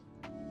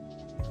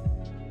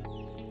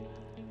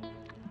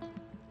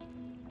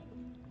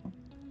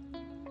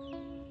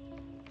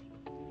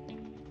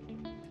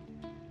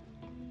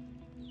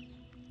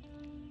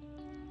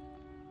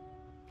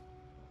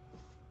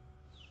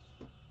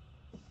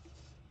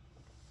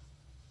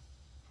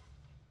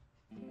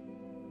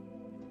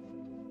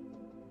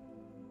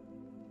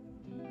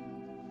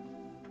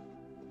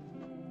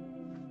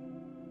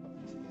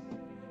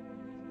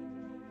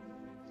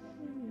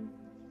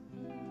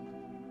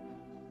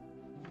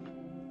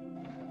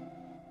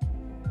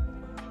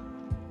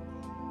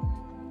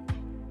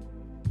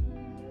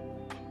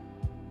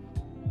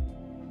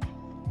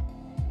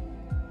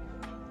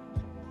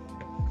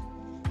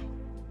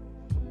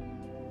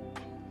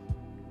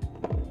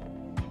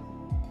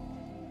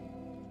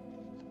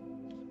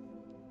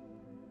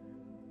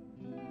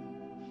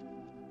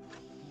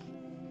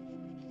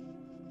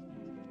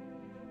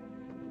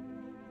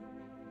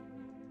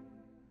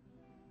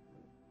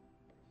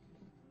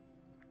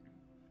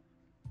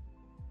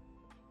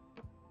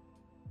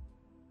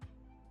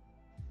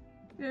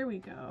 There we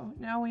go.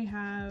 Now we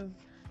have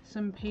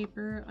some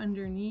paper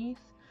underneath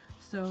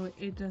so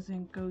it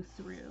doesn't go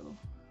through.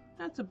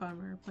 That's a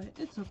bummer, but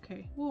it's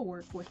okay. We'll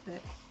work with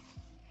it.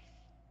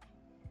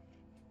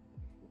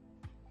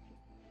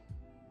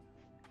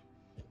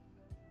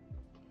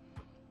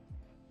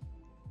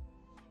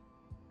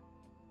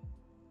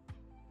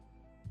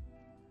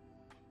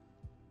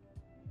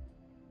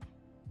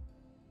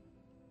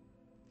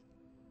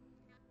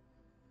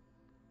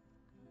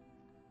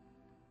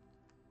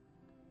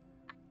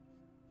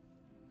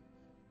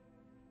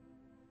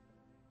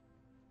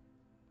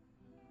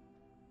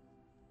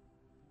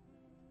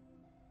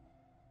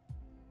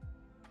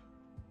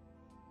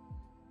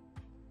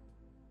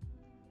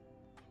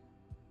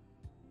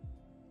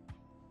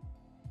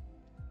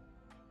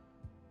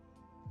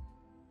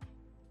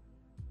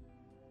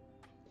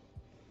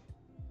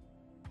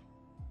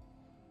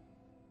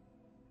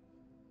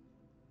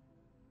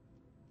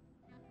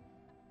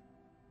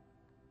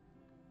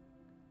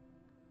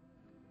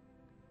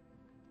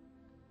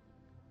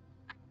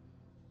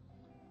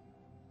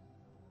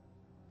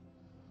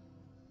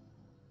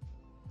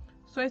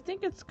 So I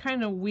think it's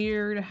kind of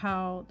weird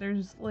how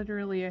there's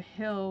literally a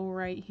hill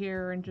right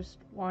here and just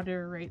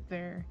water right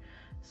there.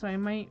 So I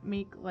might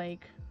make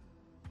like,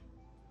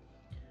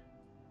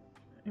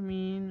 I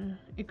mean,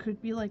 it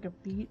could be like a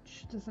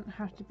beach. It doesn't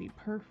have to be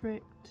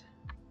perfect.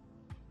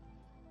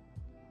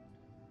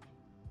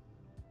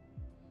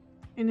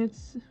 And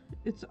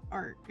it's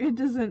art. It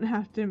doesn't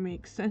have to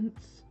make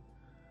sense.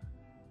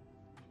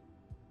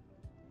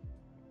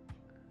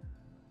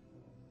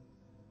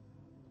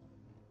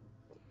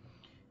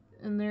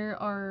 And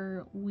there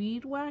are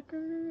weed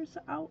whackers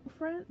out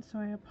front, so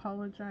I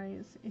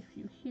apologize if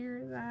you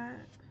hear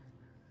that.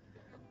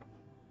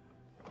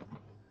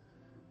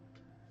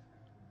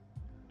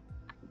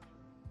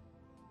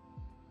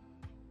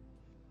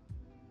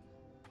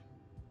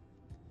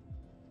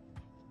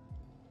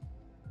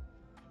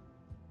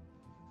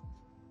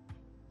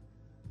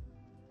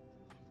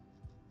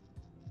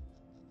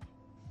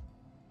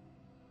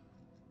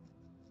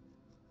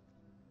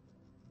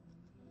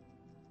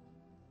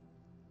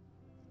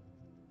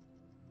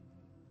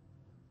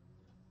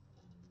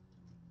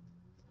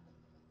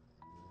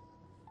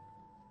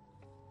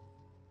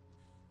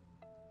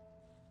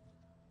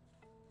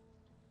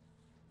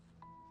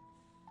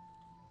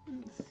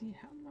 Let's see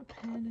how my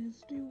pen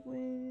is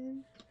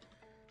doing.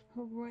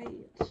 Alright,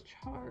 it's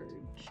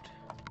charged.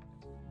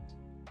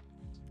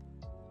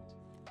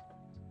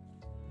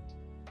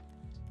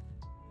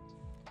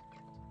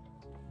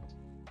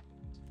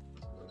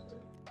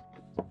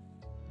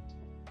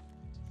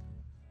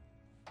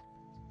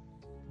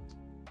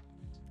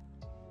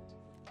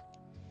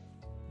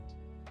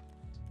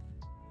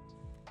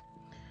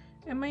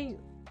 It might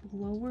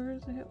lower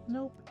the...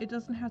 Nope, it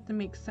doesn't have to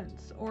make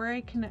sense. Or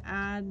I can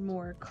add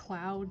more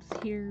clouds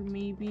here,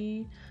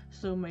 maybe,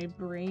 so my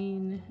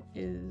brain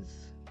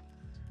is...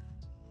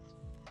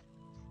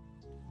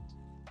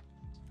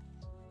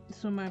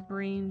 So my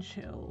brain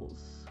chills.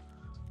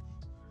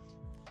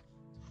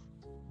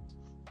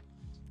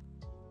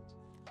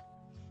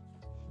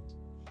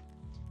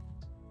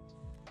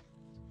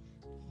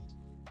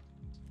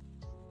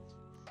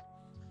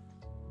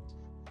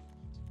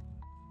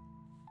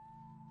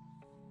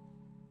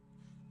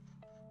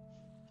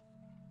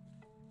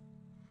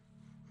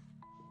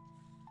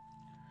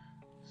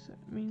 So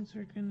it means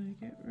we're gonna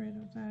get rid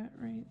of that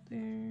right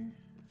there.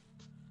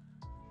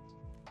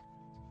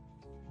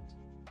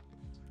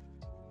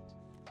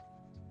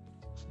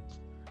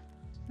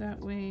 That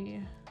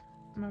way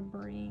my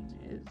brain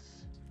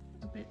is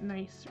a bit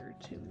nicer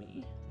to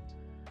me.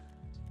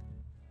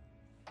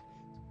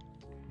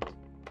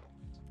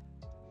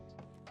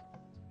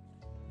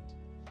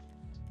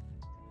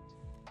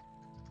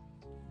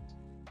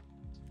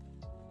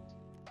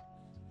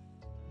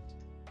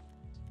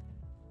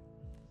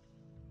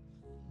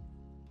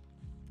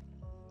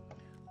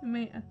 We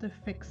might have to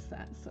fix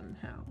that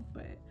somehow,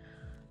 but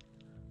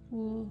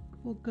we'll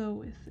go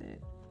with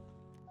it.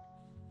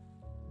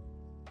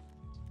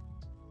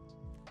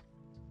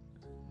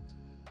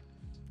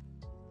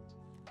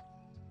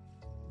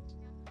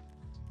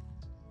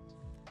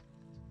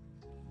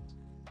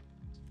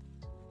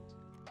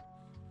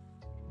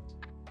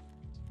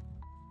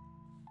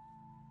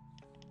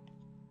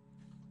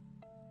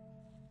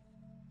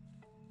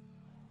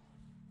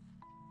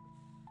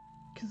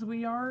 Because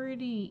we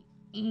already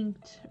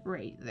inked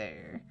right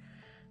there,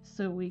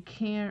 so we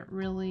can't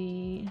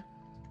really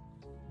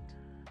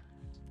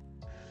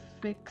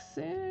fix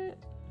it.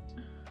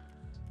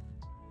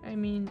 I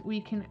mean,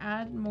 we can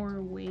add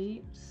more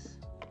waves.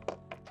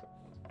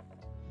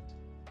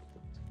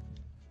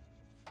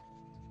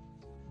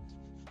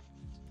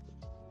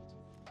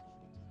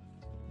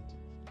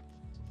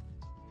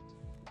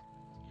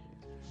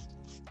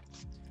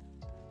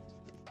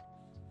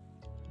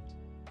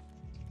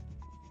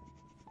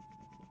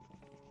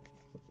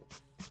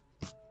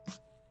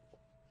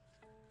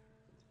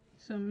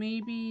 So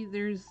maybe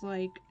there's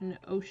like an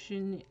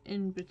ocean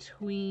in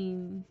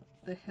between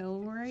the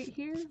hill right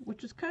here,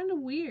 which is kind of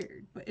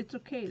weird, but it's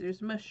okay.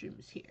 There's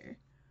mushrooms here.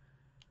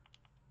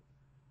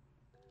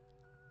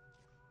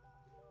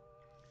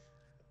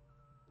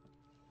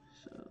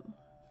 So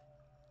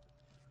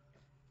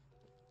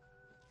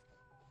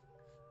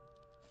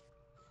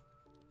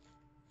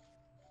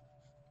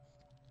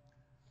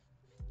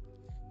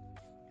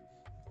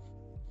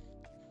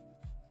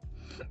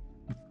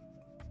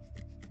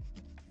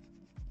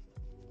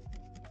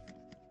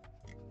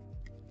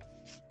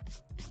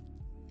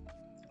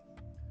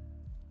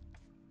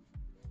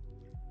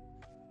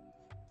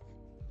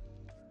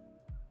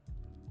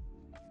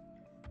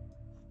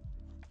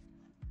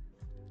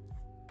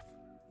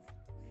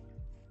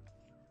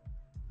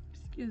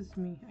excuse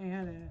me, I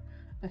had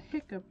a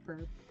hiccup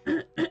burp.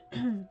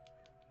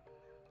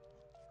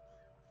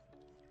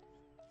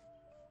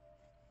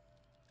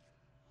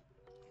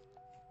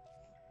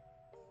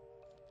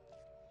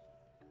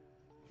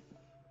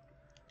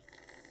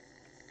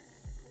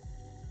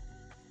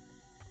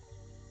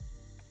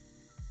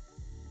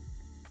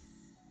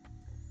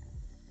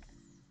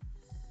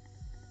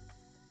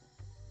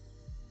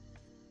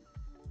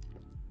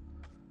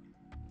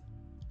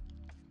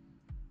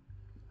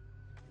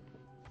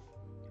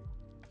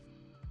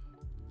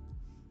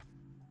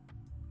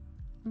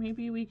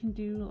 Maybe we can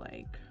do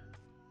like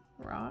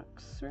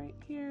rocks right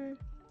here.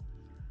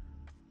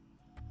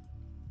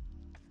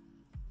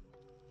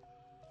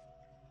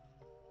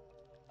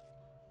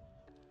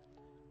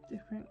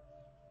 Different.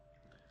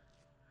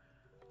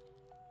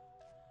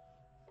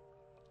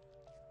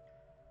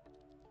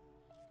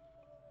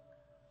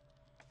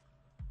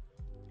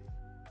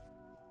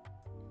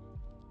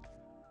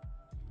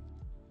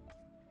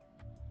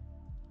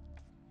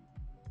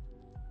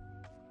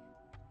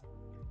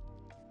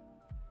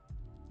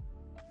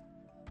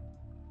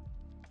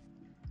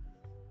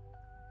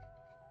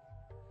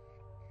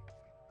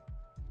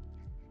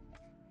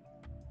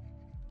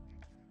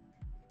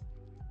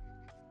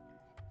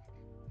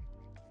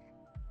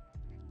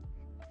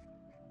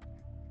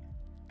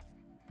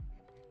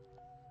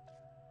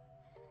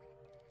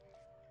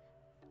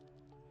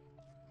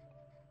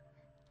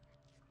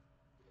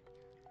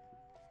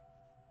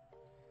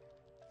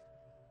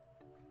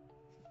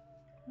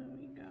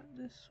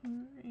 this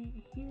one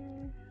right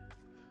here.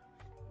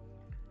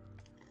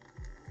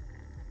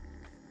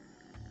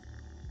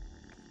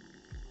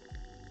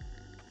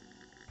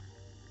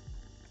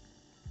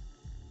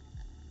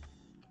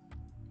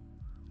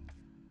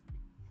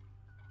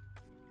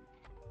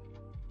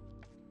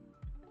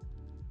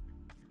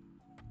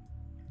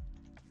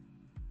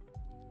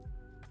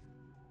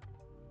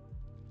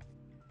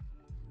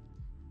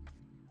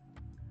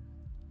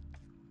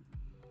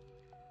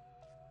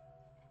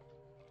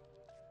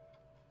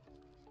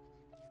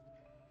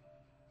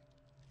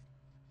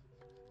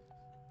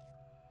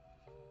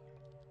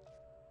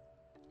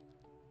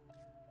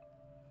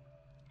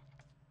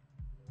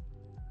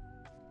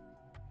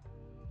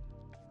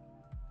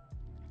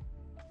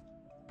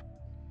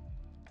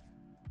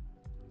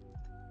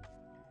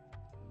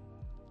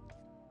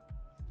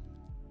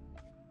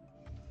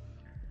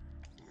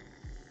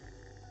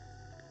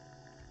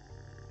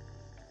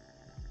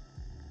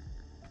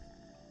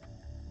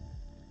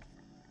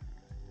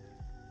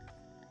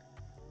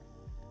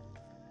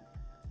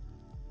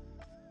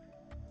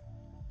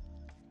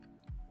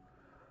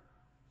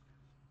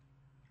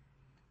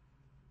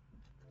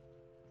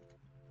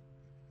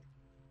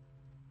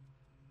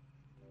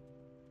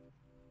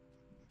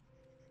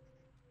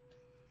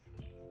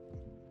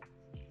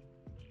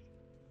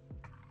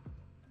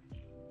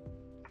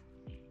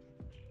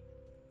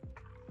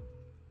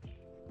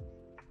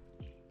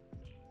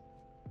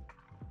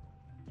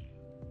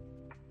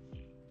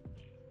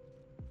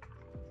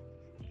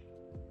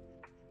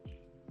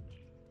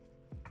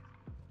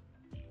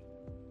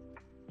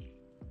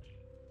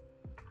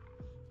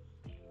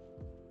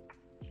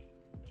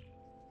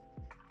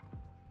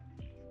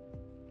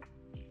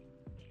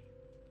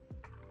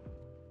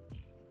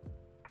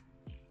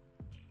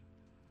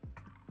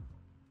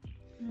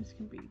 These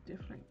can be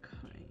different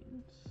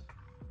kinds.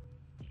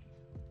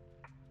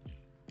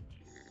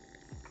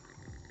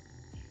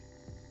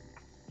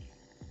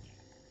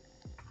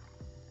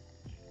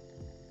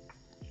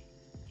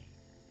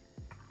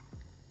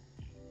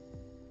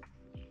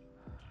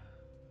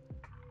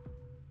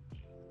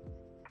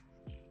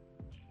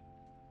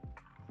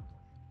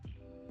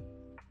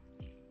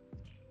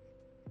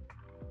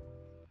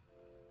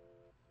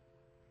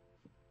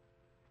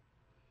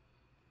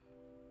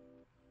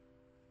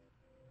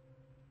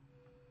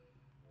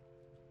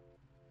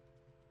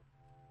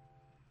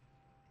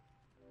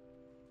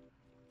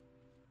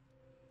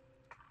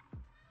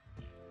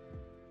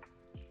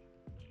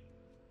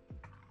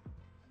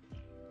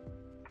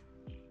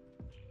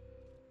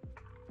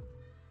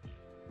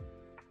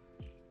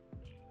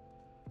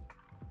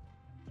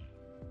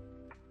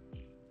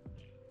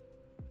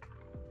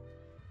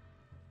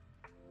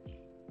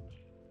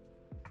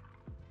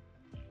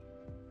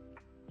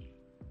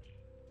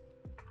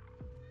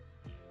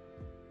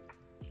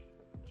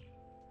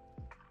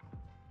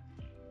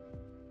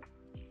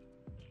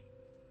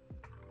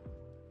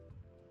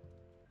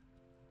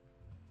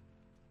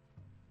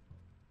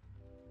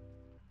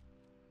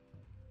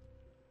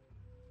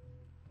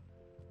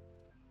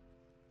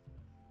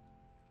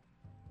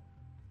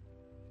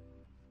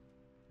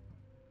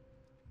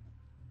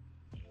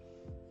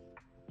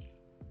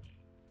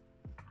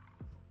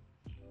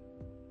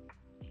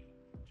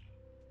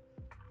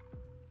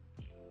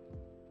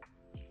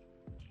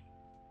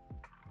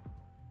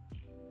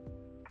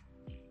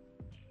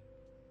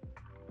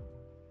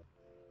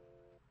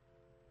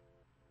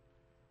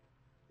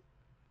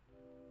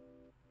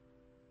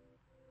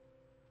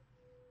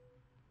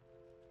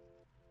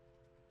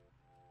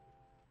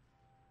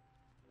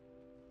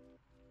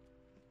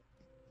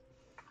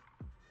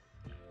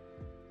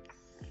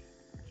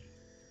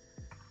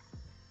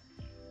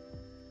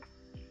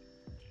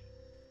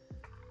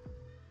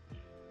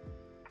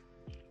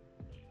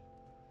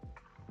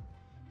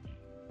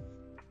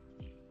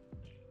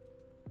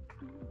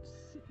 Let's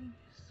see,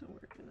 so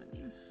we're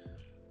gonna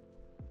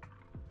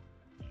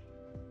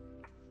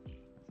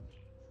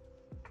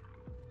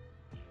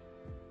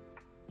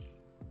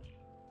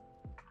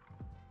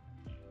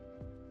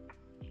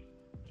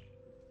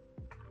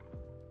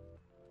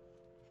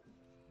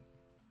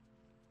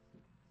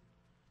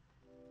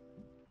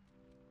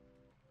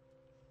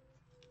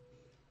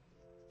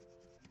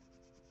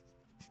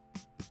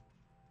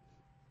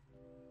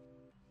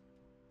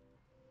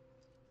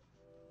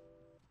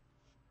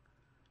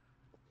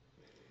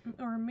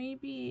or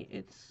maybe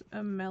it's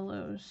a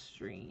mellow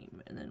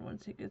stream, and then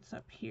once it gets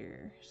up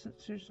here,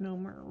 since there's no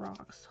more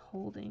rocks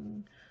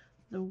holding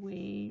the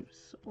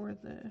waves or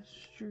the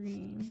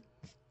stream,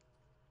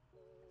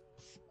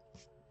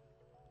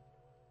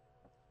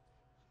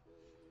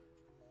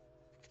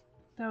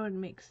 that would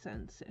make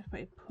sense if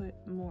I put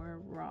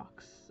more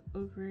rocks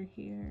over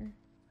here.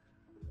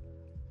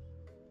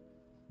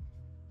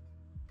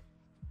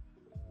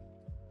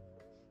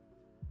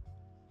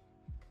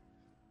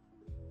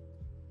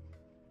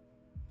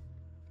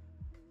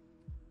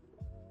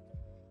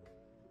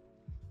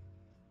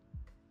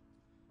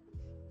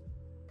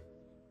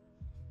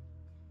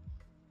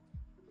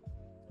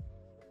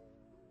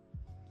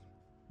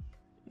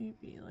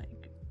 Maybe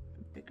like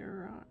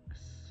bigger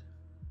rocks.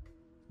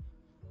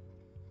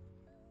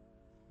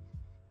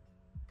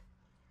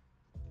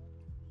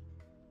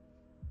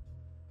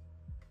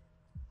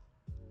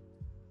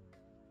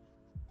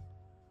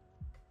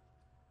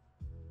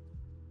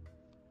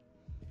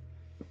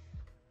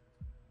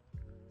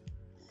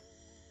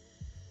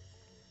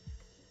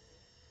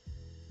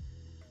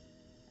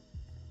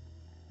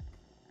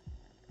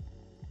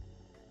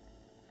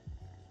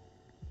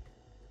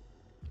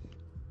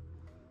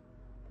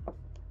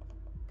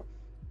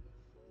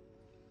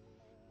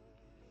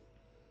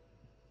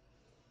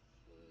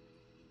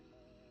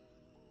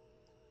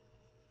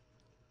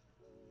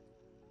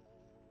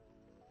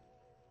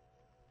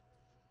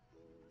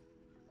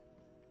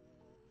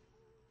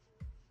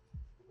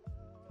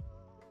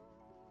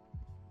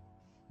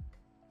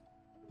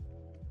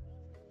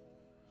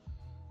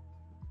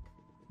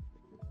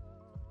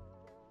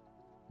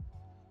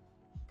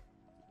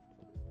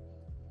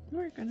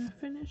 we're gonna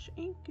finish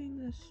inking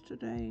this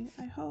today,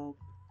 I hope.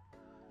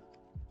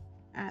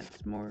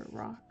 Adds more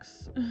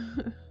rocks.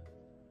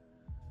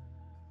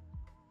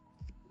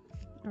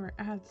 Or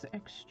adds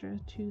extra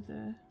to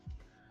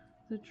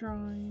the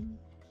drawing.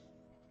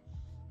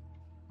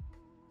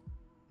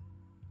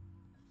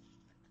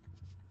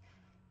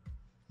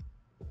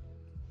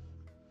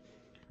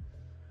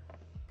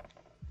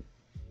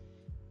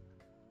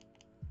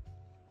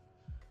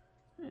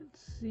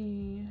 Let's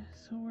see,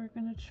 so we're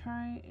gonna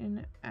try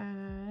and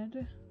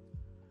add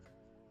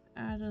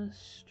a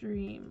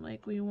stream.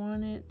 Like, we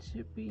want it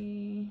to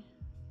be,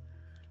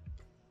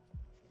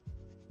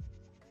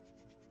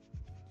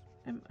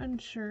 I'm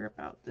unsure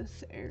about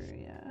this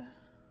area.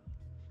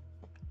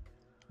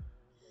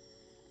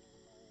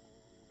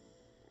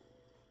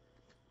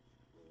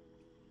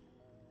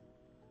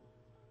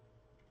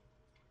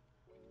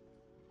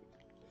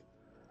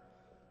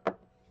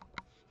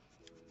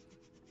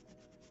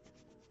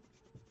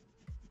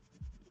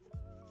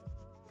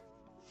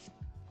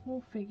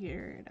 We'll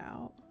figure it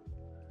out.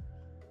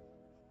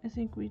 I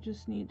think we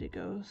just need to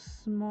go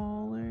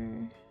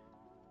smaller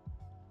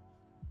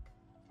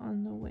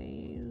on the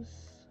waves.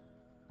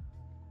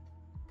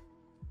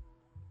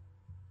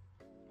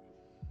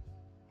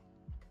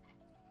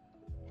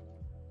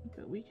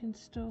 But we can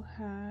still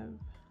have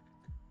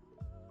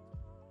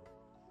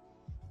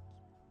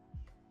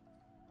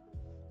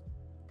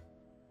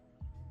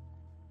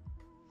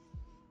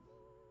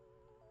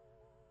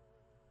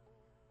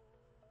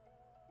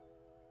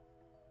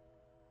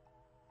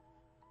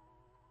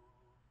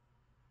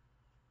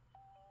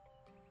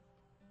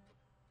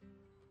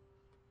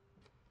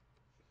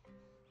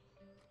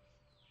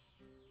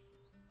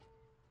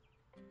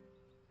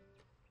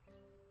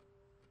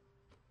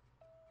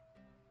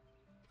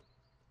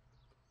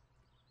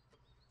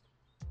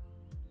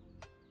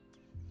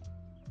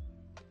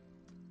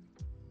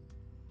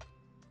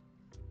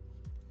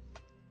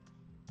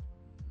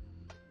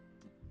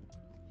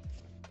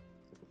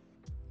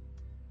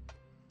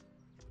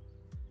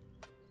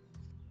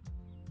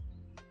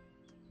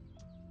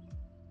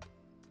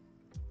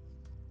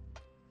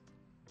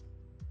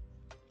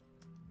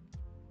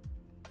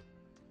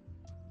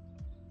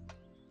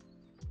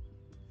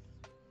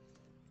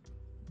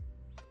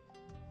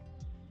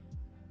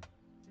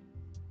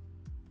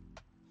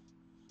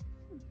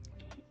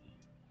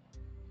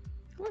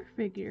we're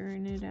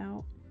figuring it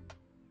out.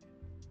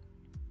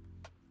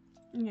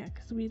 Yeah,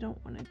 because we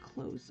don't want to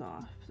close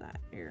off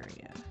that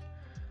area.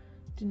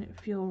 Didn't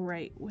feel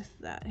right with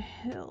that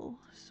hill,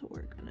 so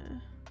we're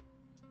gonna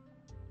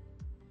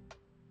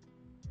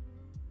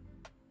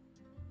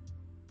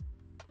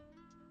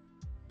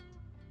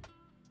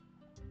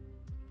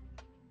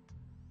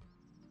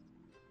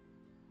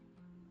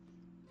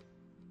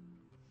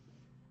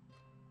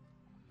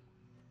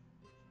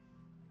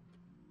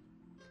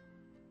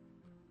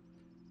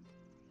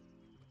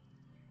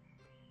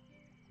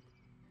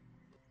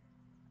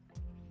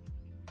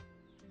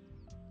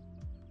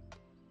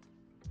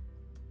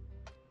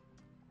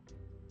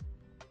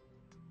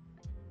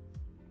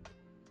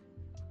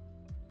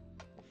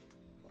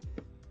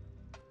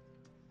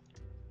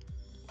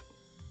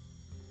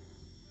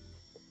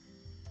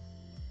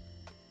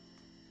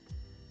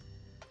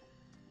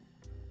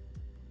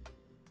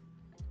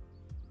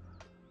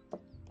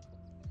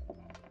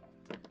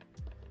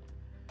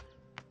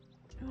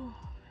oh,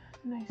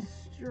 nice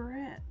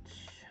stretch.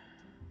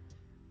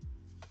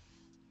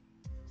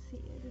 See,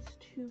 it is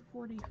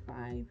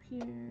 2:45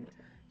 here,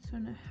 so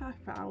in a half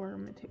hour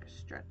I'm gonna take a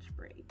stretch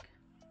break.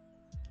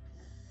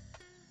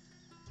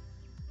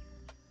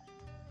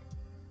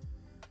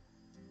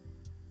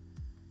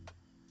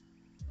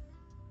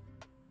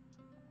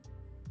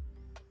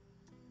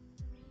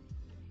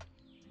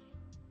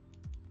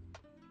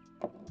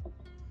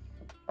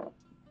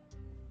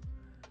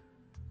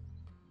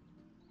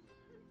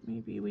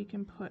 Maybe we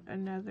can put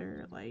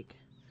another like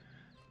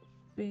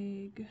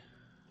big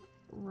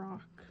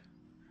rock,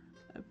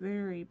 a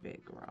very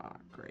big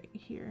rock right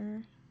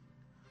here.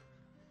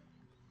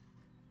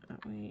 Oh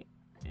wait,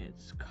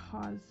 it's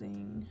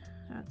causing,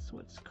 that's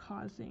what's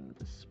causing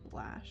the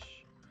splash.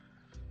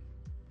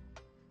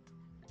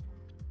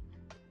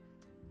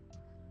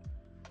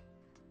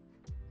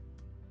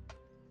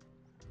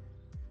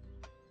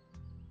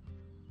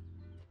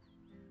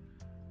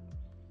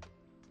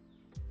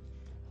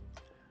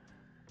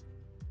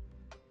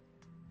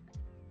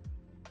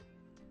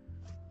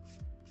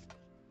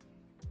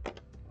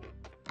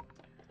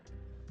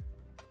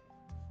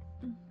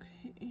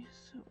 Okay,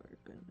 so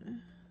we're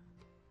gonna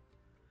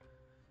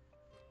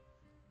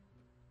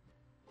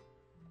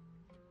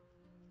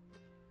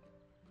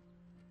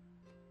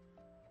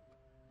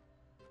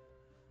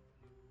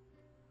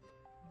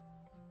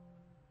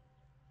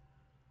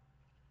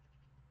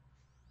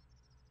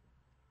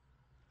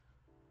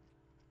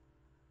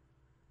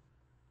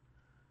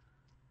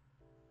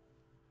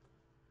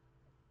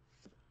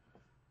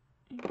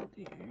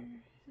right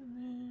there, and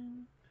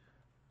then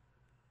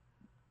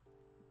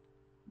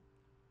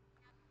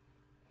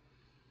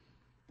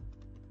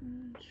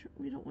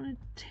we don't want to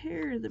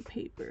tear the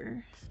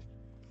paper.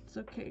 It's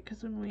okay,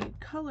 because when we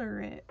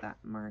color it, that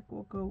mark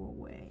will go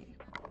away.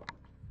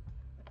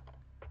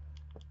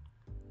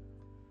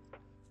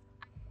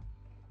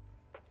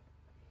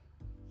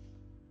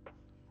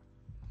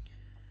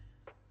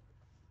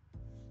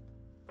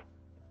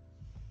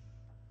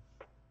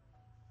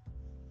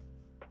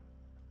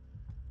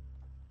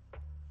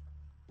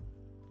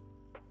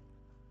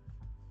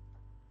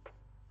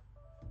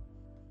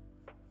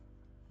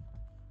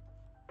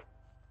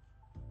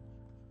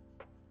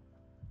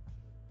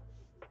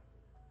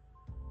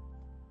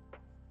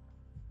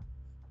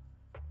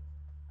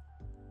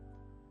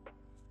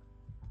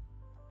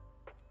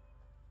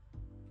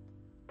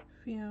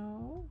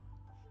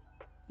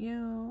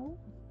 Yo.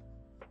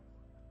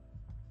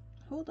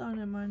 Hold on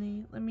a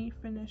minute. Let me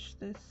finish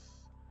this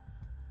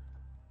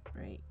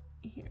right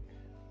here.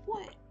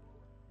 What?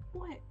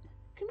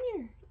 Come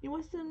here. You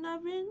want some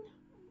nubbin?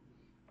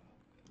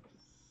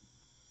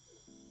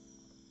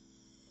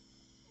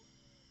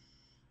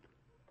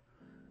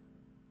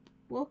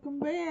 Welcome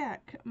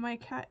back. My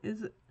cat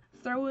is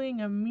throwing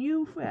a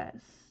mew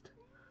fest.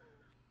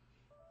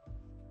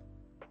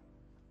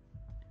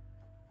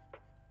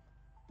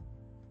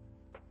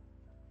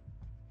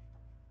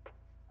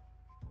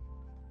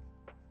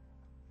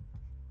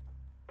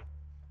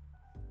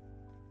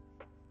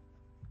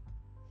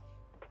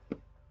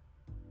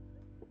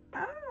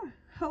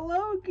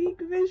 Hello,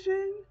 Geek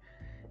Vision.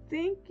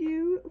 Thank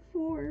you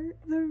for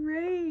the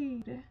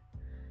raid.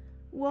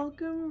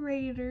 Welcome,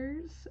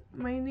 raiders.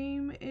 My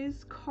name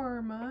is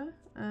Karma.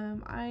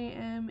 I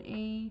am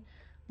a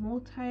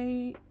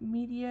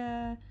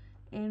multimedia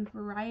and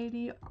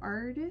variety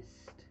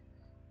artist.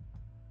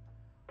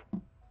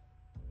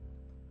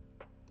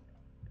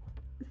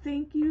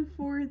 Thank you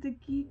for the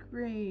Geek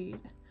Raid.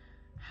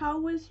 How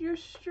was your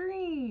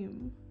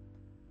stream?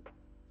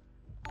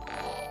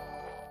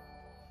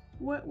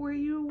 What were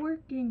you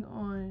working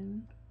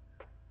on?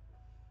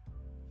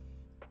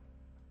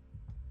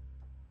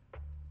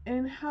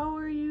 And how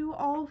are you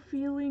all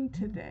feeling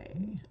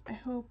today? I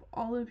hope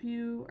all of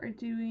you are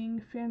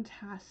doing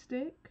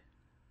fantastic.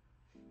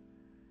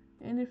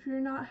 And if you're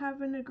not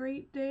having a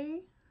great day,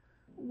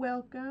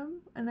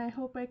 welcome, and I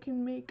hope I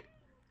can make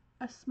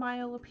a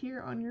smile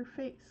appear on your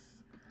face.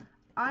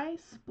 I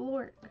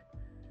Splork.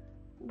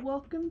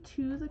 Welcome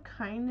to the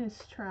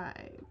Kindness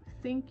Tribe.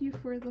 Thank you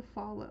for the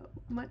follow.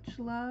 Much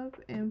love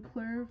and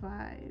plur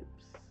vibes.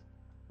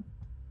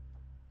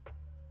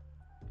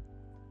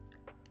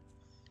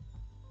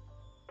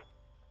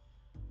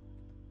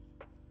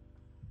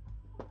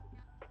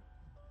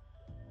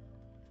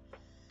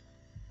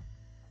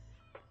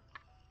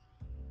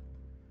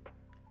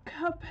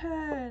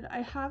 Cuphead!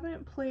 I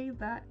haven't played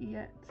that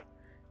yet.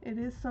 It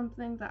is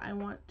something that I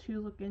want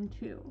to look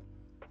into.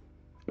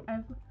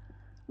 I've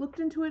looked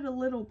into it a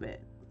little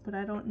bit, but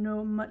I don't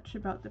know much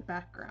about the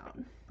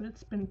background. But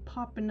it's been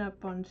popping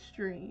up on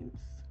streams.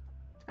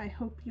 I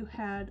hope you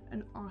had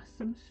an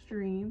awesome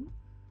stream.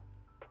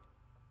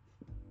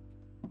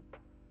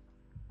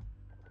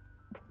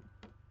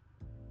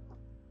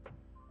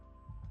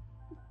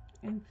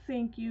 And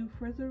thank you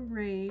for the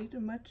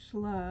raid. Much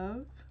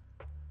love.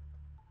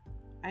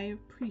 I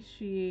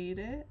appreciate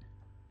it.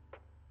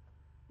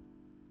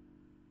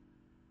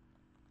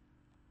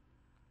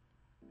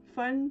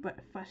 Fun but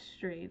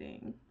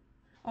frustrating.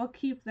 I'll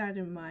keep that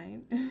in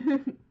mind.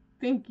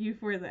 Thank you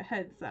for the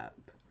heads up.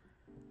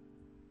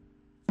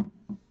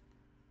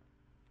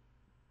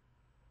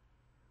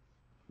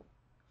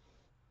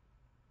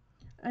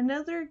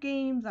 Another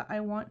game that I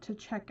want to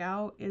check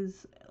out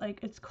is,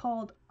 it's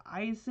called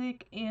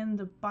Isaac and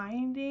the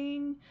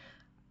Binding.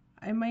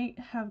 I might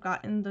have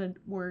gotten the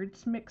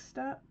words mixed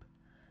up.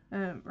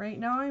 Right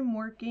now I'm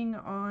working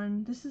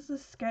on, this is a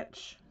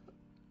sketch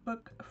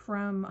book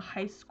from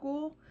high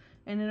school,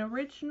 and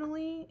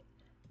originally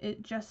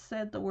it just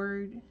said the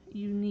word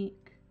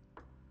unique.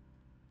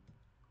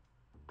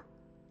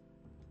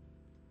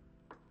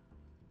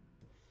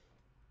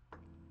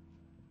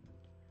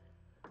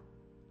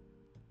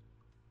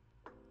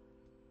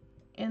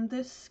 And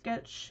this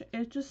sketch,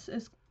 it just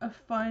is a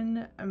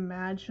fun,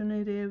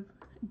 imaginative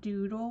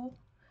doodle.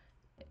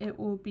 It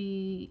will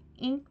be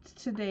inked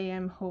today,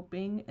 I'm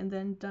hoping, and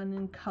then done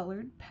in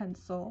colored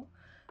pencil.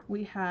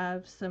 We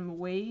have some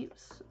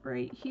waves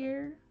right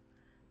here,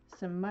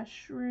 some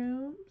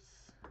mushrooms.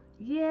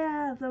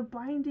 Yeah, the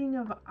Binding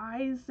of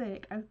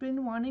Isaac. I've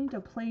been wanting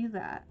to play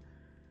that.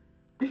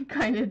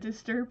 Kind of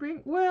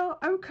disturbing? Well,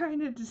 I'm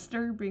kind of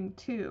disturbing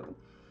too.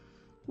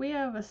 We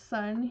have a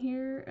sun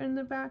here in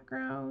the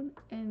background,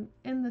 and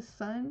in the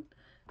sun,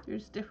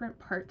 there's different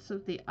parts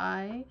of the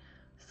eye,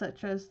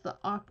 such as the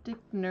optic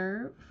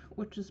nerve,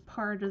 which is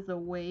part of the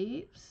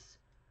waves.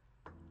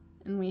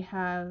 And we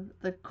have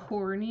the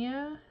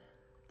cornea,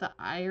 the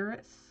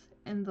iris,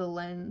 and the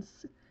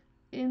lens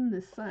in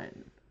the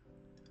sun.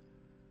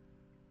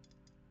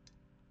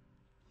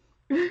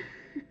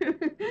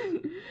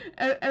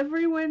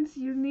 Everyone's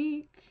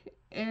unique,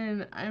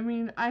 and I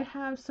mean, I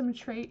have some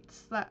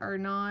traits that are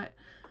not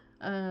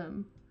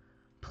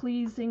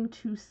pleasing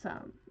to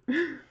some.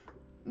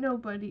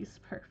 Nobody's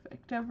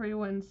perfect.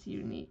 Everyone's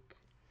unique.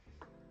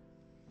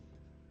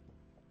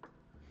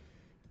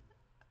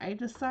 I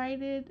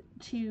decided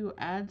to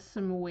add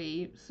some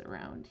waves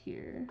around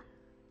here.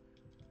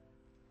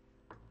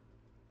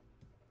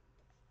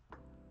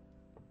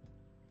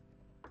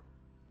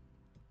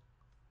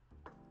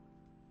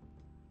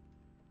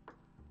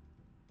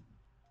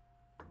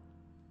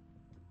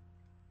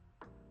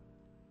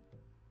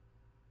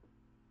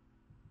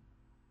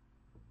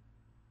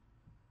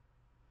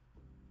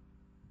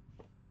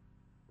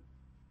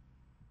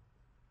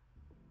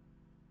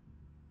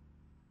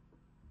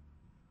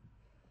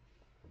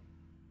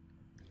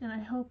 And I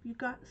hope you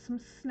got some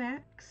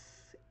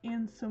snacks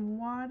and some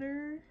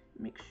water.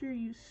 Make sure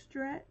you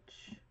stretch.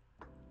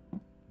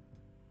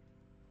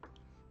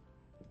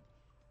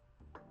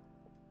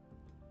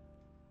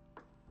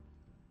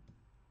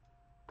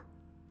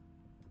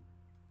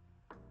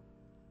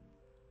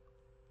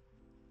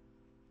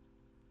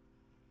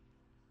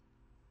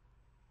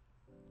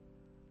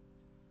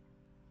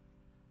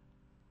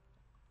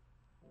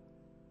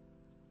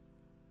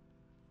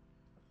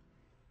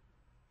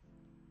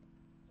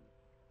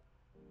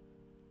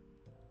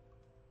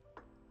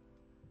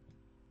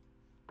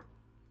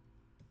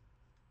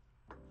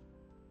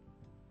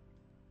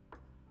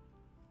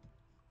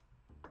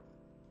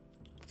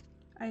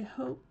 I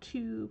hope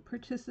to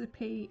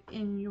participate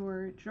in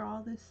your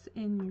draw this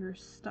in your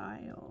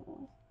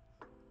style.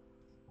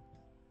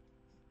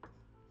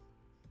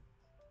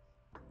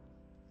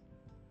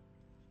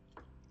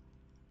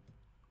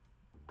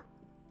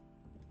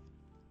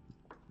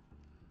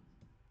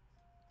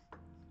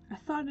 I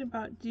thought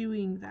about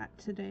doing that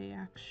today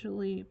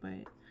actually,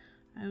 but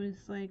I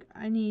was like,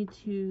 I need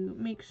to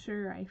make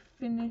sure I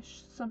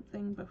finish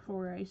something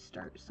before I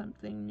start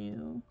something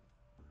new.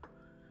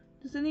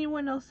 Does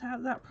anyone else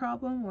have that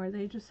problem where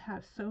they just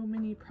have so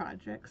many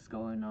projects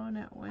going on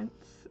at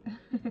once?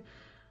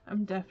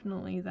 I'm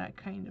definitely that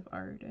kind of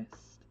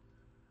artist.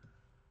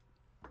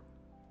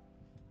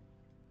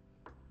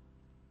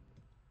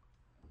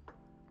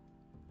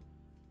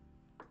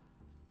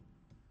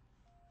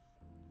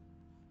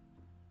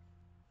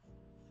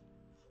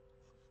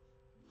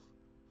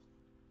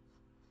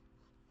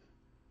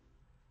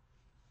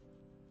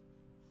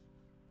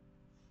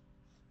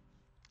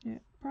 Yeah,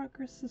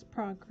 progress is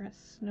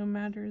progress, no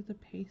matter the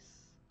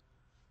pace.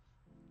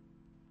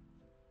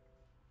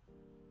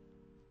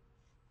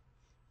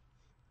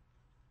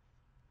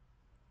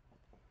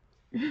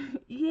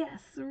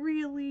 Yes,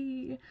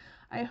 really.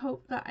 I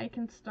hope that I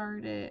can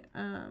start it.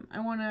 I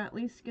want to at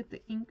least get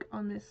the ink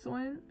on this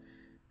one,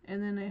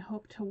 and then I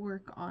hope to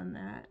work on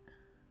that.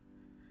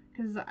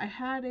 Because I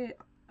had it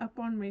up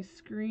on my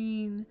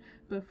screen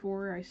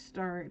before I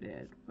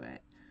started,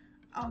 but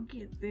I'll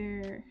get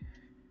there.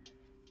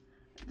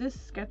 This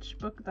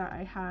sketchbook that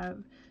I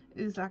have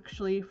is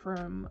actually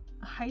from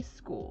high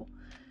school,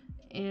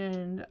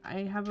 and I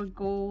have a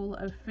goal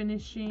of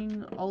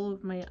finishing all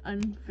of my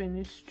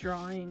unfinished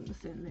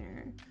drawings in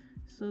there.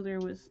 So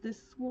there was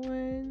this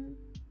one.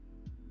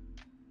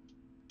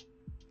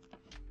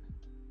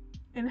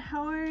 And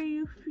how are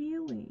you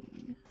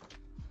feeling?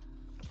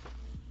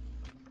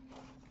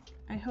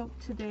 I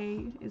hope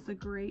today is a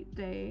great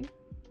day.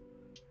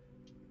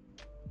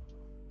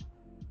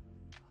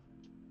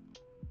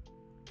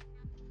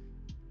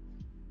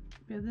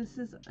 Yeah, this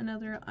is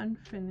another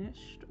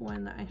unfinished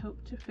one that I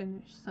hope to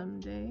finish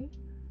someday.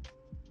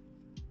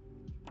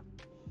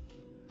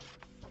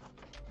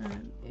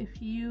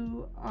 If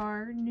you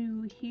are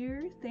new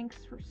here, thanks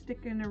for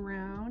sticking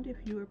around. If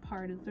you are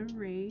part of the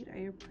raid,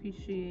 I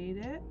appreciate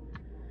it.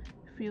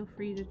 Feel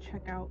free to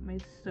check out my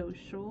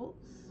socials.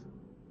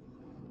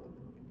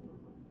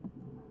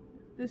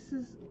 This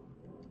is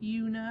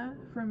Yuna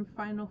from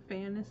Final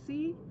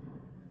Fantasy,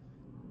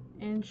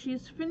 and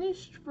she's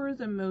finished for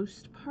the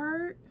most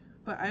part,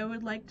 but I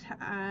would like to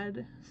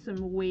add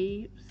some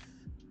waves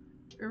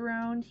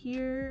around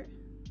here,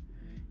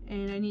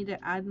 and I need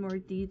to add more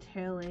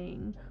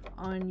detailing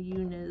on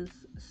Yuna's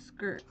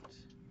skirt.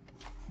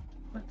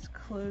 Let's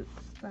close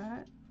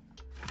that.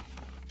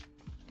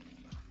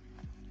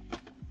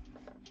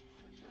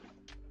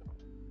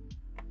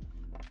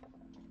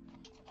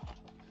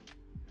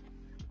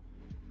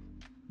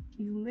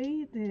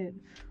 Elated.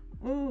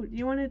 Oh, do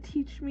you want to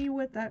teach me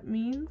what that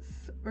means?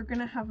 We're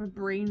gonna have a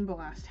brain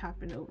blast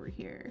happen over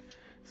here.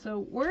 So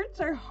words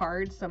are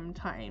hard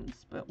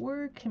sometimes, but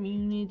we're a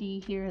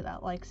community here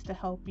that likes to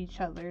help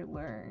each other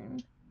learn.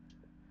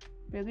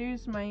 But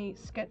there's my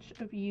sketch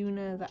of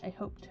Yuna that I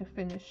hope to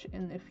finish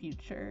in the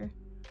future.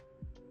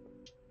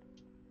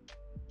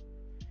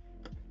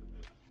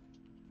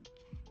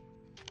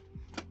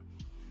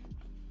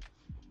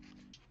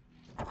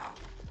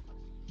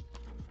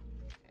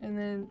 And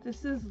then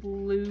this is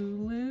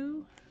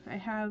Lulu. I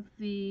have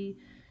the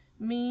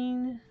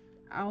main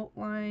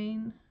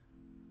outline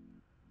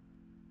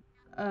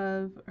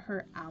of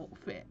her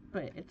outfit,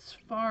 but it's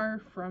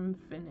far from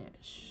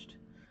finished.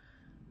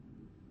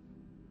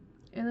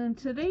 And then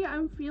today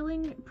I'm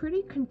feeling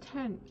pretty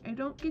content. I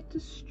don't get to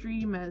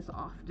stream as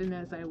often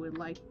as I would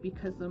like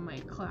because of my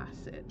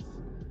classes.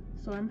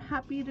 So I'm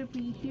happy to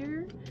be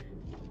here.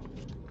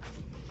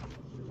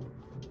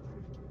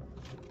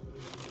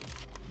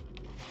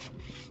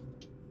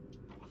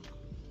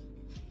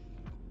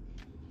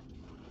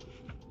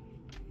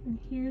 And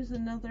here's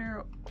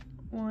another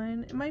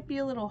one. It might be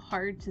a little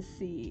hard to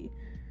see.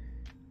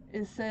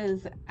 It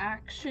says,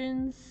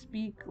 actions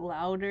speak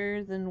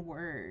louder than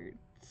words.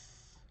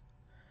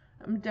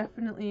 I'm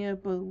definitely a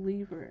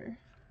believer.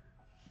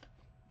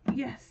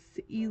 Yes,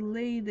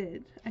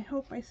 elated. I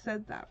hope I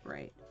said that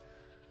right.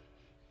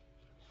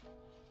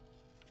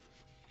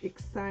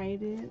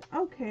 Excited.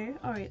 Okay,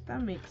 alright,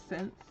 that makes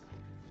sense.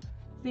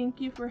 Thank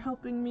you for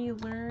helping me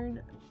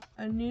learn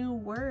a new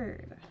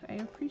word. I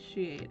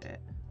appreciate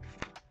it.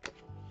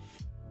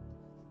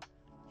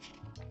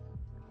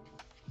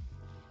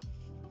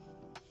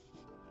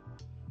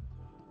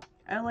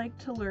 I like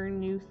to learn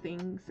new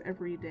things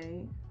every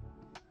day.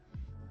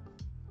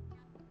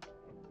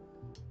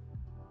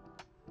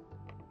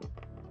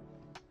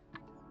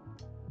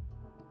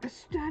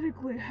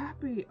 Ecstatically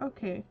happy.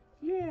 Okay,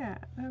 yeah,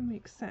 that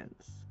makes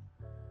sense.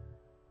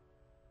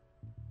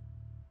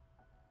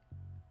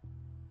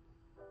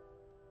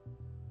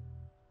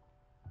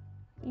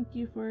 Thank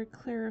you for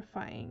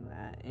clarifying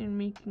that and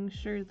making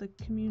sure the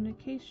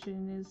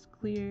communication is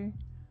clear.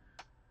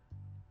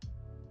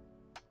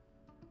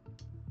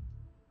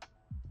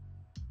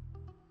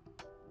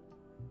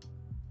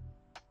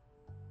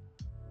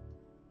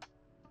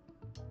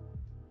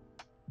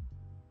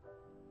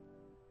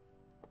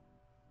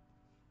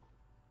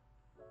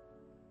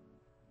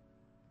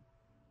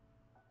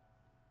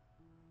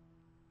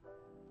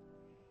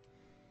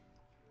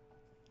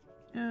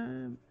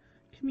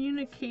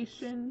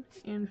 Communication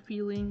and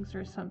feelings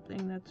are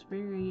something that's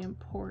very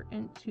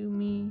important to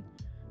me.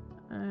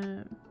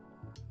 I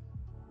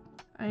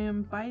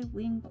am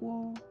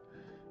bilingual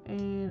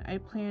and I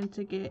plan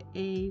to get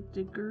a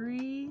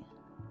degree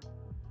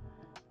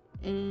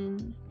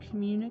in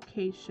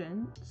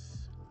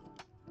communications.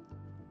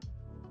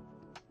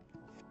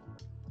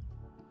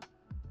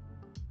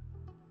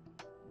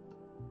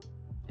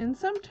 And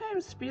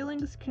sometimes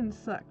feelings can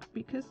suck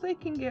because they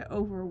can get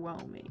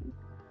overwhelming.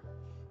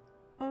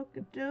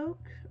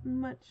 Okadoke,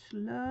 much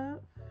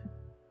love.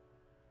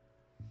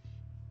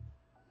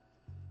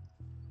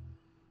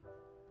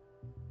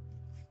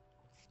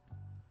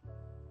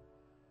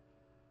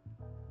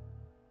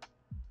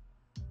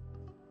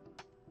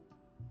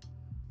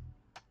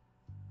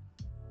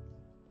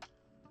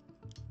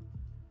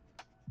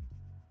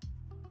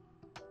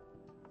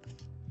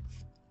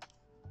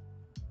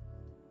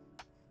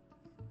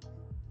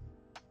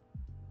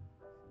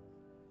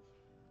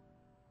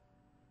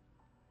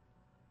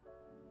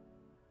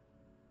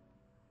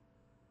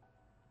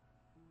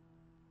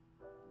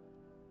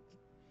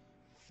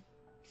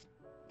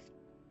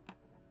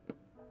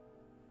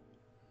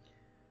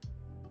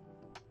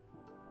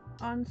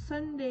 On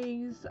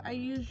Sundays, I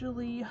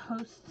usually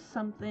host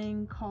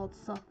something called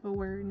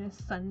Self-Awareness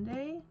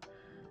Sunday,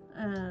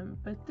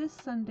 but this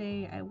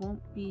Sunday I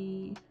won't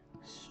be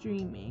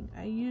streaming.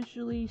 I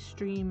usually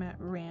stream at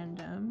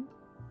random.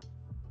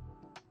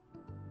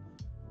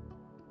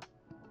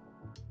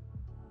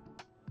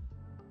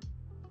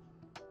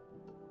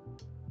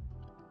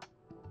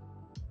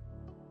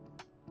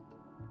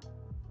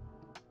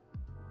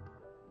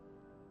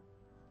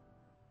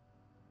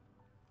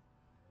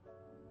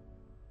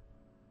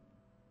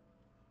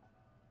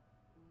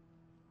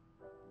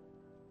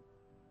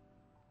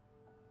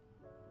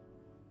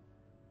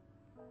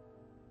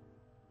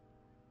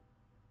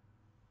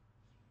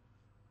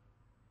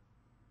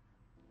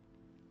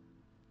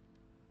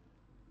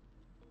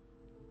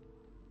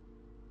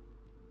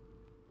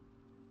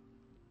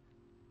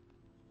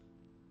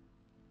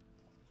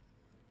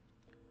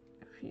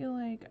 I feel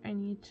like I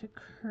need to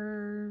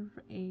curve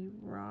a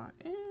rock.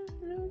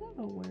 No,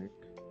 that'll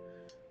work.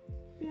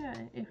 Yeah,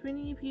 if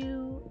any of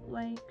you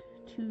like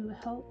to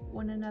help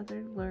one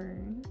another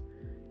learn,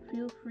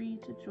 feel free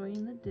to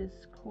join the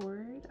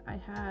Discord. I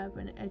have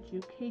an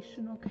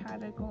educational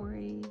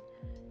category,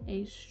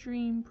 a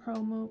stream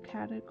promo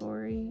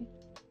category.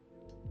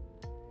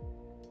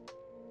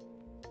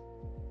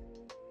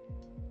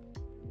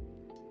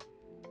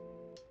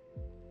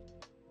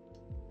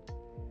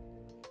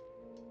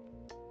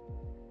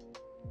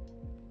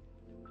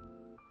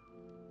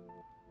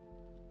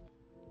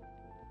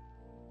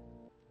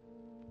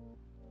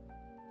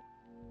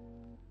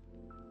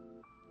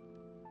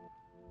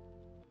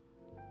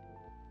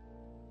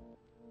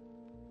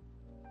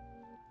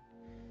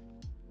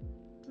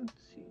 Let's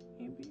see,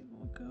 maybe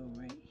we'll go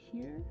right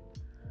here.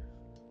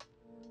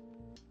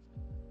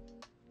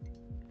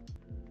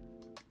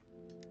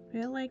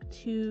 I like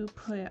to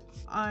put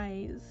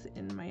eyes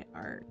in my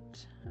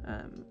art.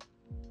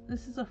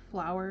 This is a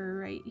flower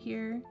right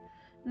here,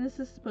 and this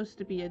is supposed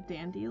to be a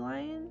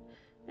dandelion,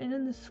 and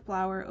in this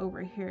flower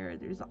over here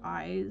there's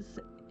eyes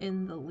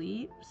in the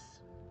leaves.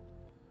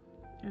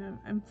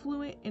 I'm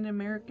fluent in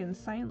American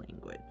Sign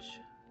Language.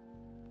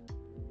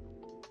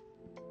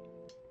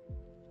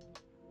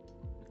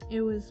 It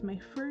was my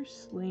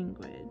first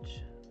language.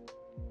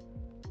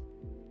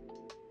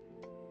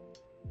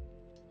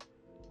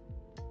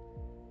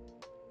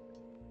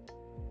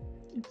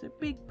 It's a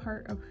big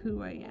part of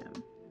who I am.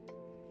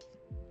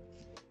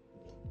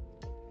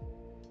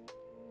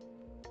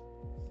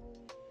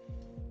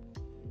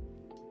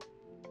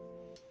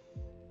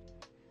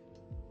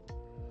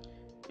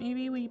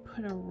 Maybe we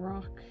put a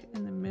rock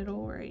in the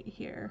middle right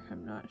here.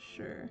 I'm not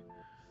sure.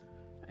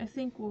 I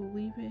think we'll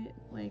leave it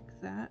like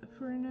that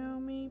for now,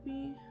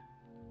 maybe.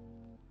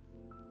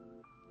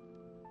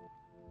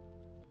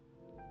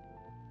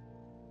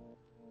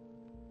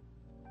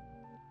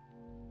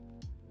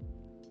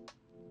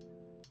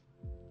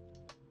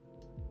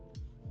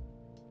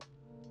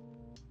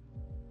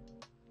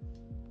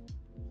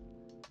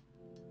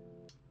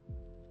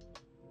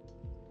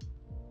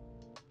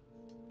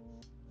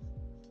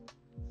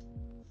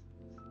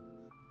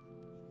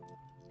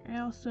 I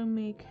also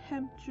make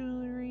hemp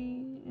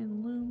jewelry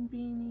and loom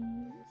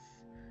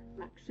beanies.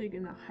 I'm actually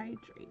gonna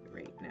hydrate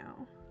right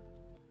now.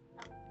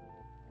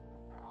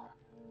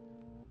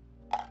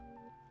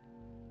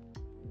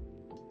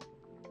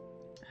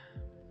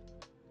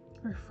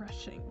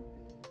 Refreshing.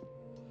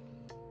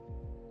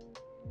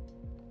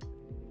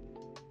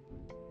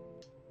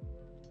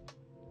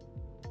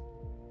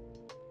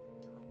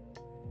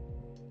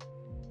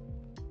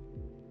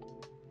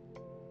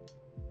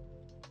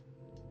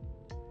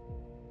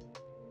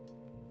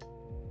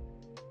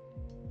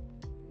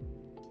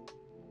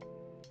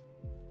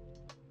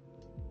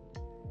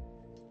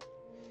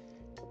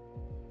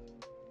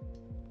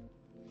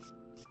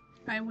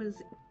 I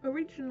was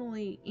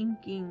originally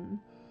inking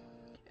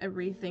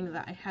everything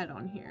that I had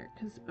on here,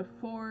 because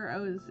before I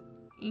was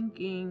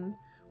inking,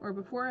 or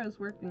before I was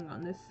working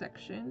on this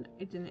section,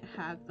 I didn't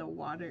have the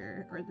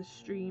water or the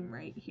stream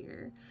right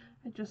here.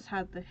 I just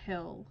had the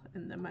hill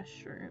and the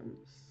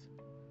mushrooms.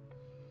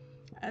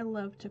 I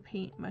love to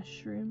paint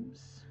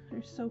mushrooms.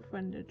 They're so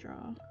fun to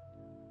draw.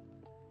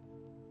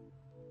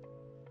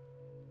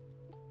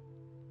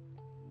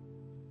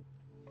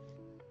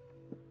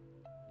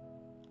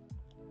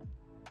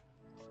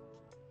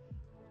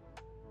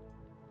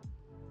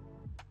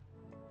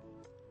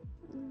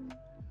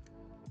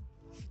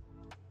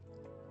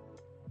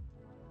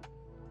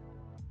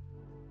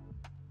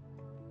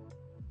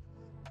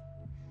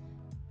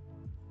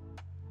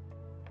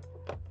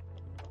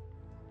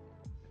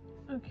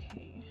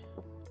 Okay,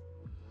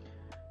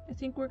 I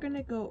think we're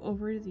gonna go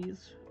over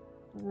these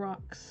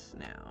rocks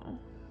now.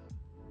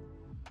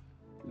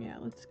 Yeah,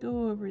 let's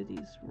go over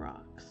these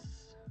rocks.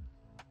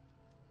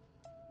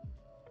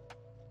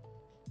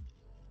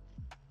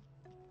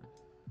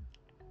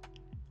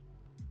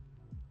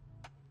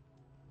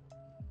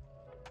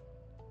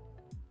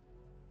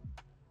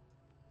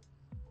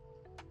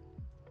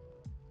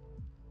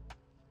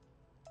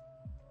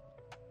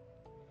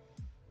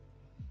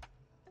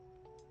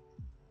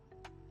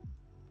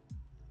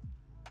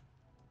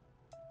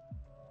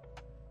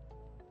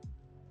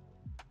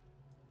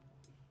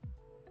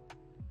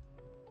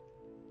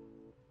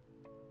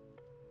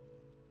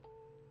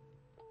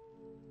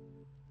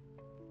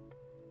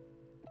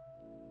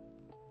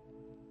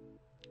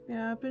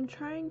 Yeah, I've been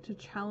trying to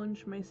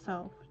challenge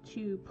myself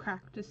to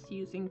practice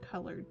using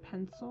colored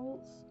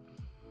pencils.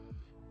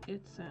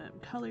 It's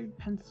colored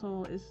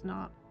pencil is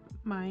not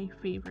my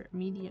favorite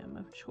medium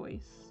of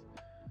choice.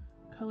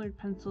 Colored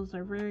pencils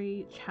are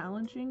very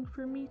challenging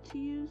for me to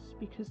use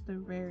because they're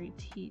very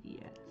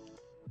tedious.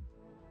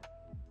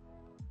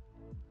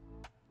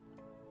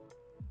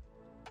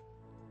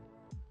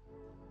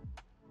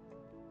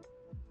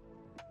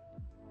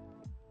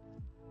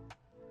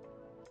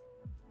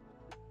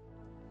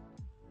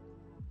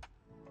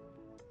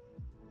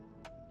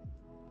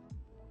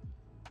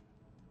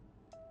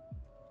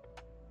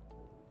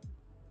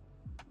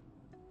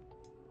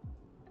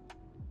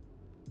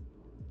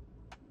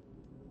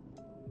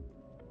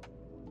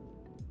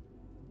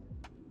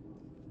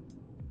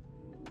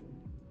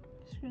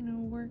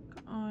 Gonna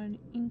work on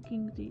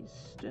inking these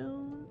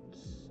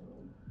stones,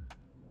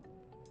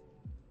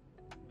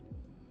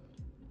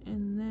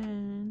 and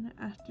then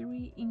after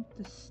we ink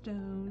the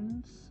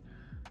stones,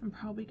 I'm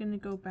probably gonna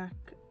go back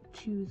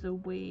to the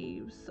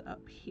waves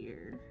up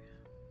here.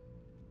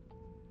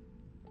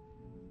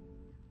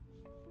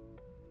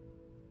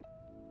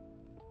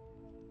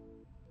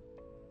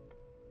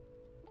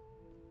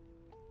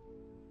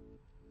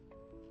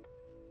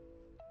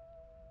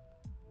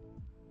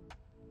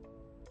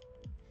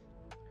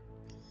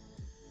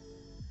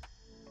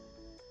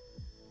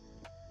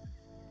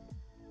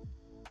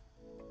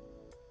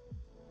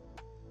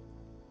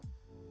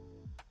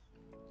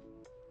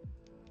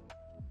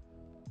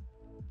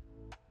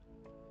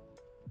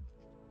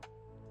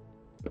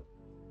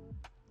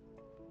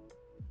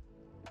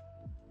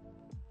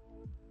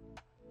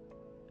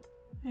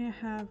 I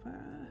have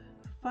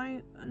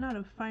not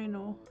a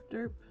final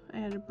derp. I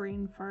had a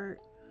brain fart.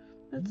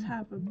 Let's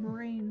have a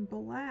brain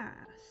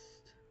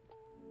blast.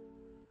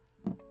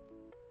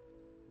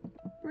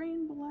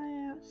 Brain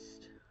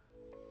blast.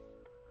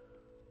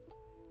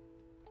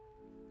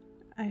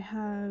 I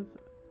have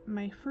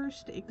my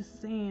first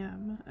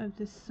exam of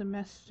this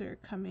semester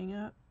coming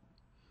up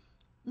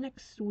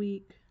next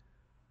week.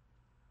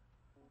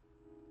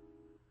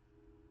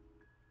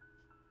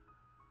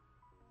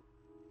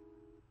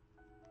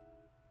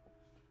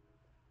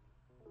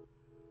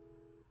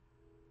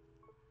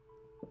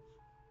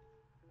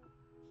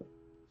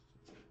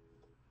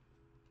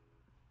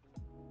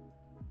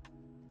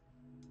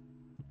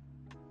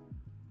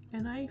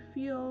 and I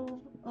feel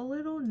a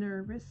little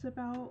nervous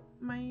about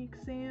my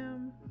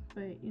exam,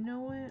 but you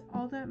know what?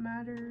 All that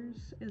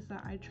matters is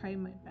that I try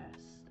my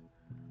best.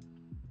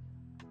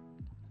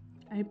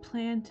 I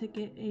plan to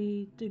get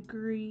a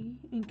degree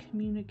in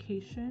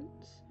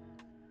communications.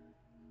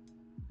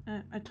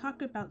 I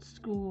talk about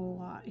school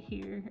a lot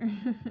here.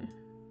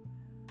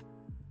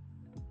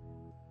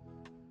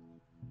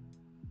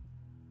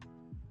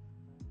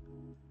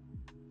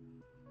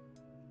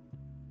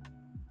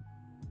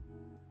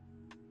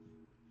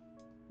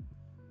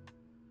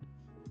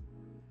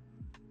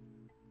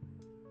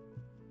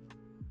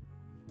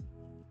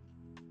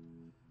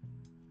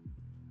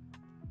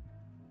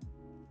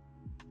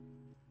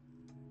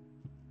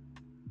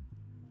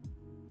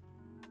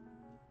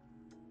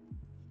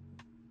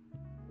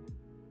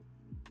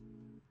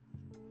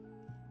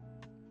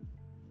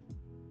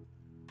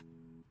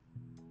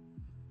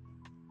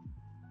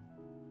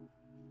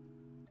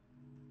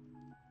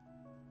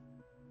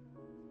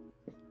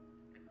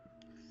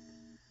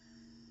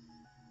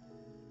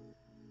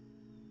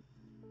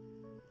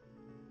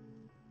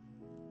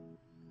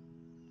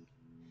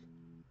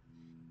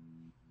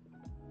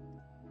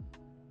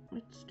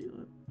 Let's do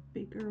a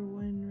bigger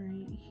one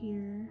right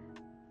here.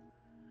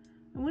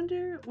 I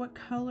wonder what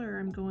color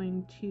I'm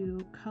going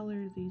to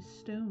color these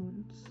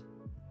stones.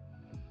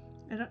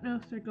 I don't know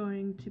if they're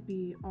going to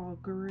be all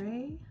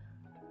gray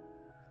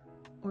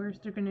or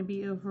if they're going to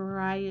be a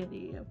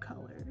variety of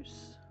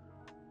colors.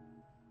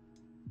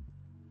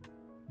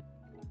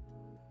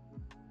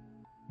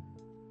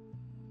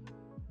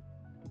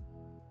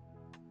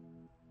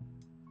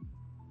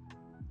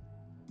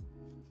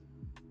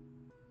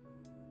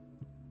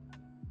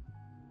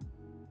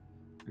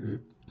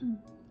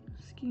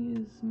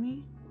 Excuse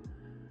me.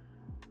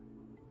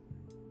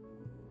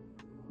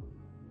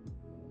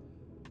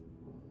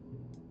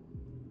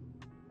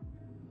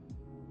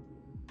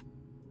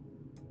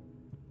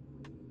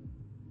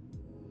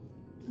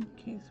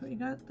 Okay, so we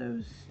got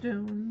those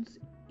stones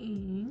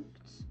inked.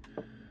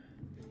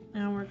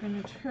 Now we're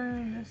going to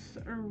turn this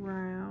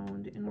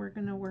around and we're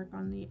going to work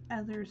on the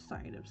other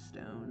side of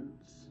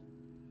stones.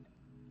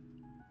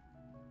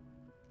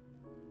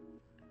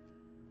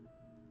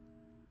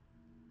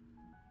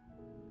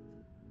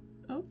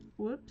 Oh,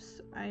 whoops,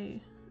 I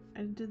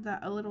did that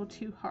a little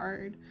too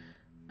hard.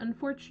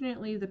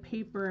 Unfortunately, the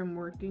paper I'm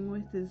working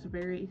with is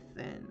very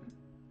thin.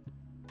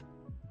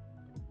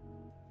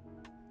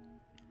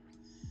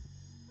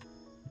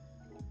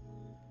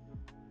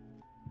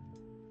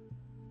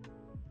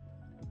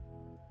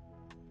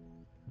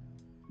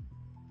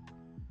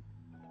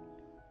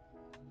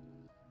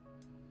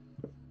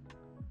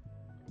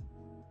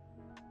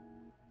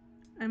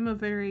 I'm a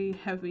very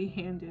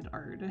heavy-handed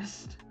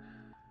artist.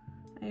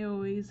 I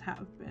always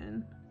have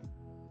been.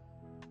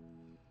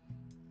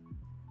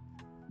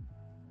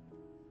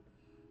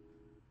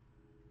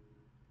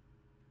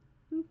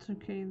 It's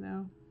okay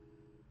though.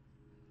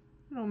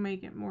 It'll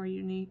make it more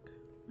unique.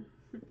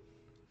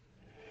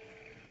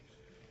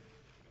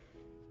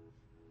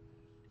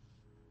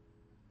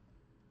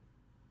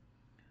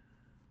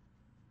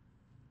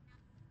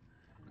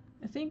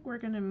 I think we're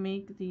gonna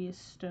make these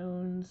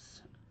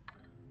stones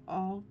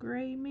all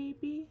gray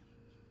maybe.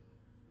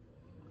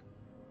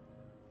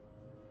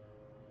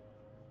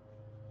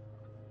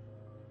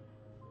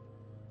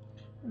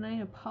 And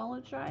I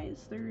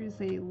apologize, there is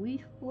a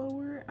leaf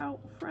blower out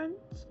front.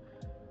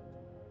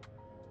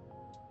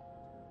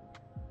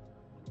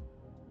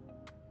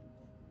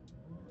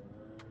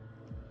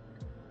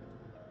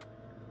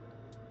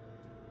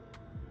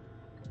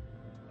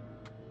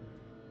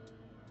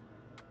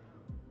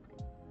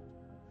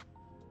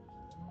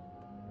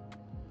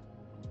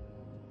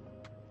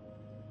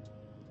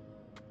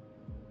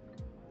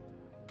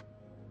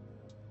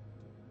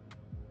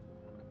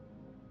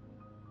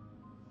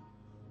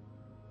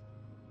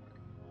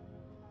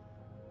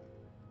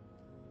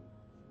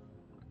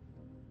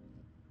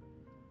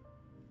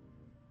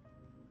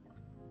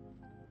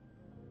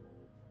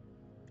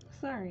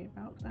 Sorry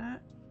about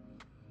that.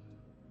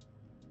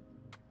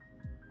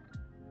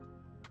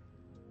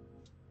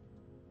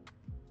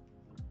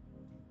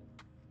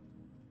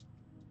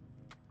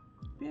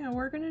 Yeah,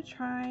 we're gonna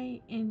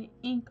try and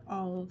ink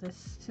all of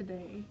this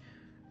today.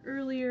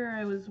 Earlier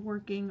I was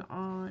working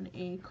on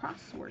a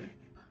crossword,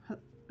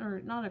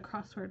 or not a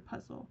crossword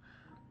puzzle,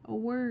 a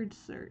word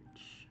search.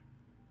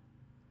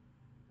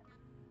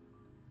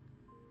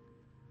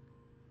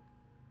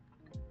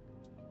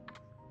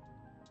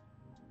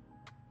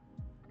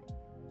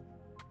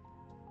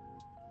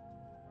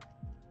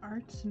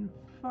 Arts and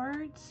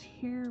farts,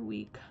 here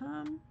we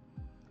come.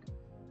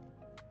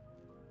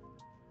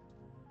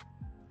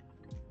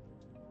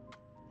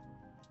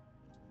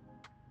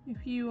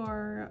 If you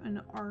are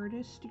an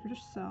artist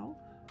yourself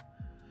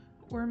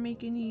or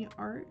make any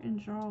art and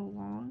draw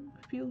along,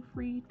 feel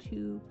free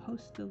to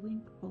post a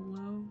link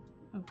below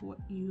of what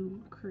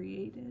you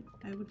created.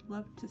 I would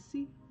love to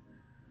see.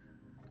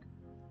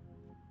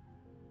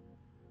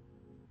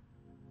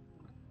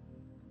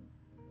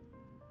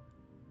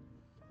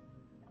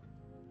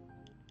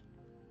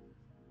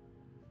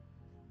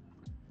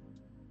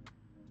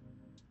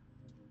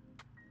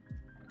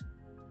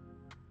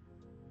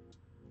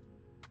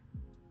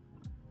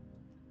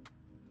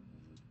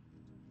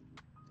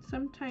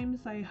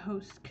 Sometimes I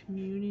host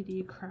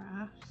community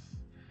crafts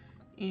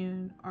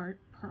and art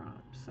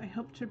prompts. I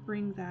hope to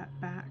bring that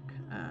back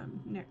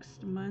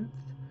next month.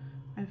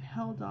 I've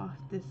held off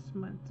this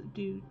month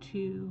due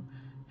to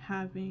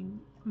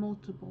having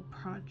multiple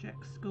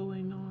projects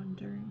going on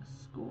during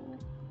school.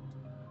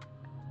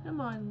 Come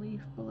on,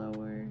 leaf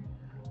blower.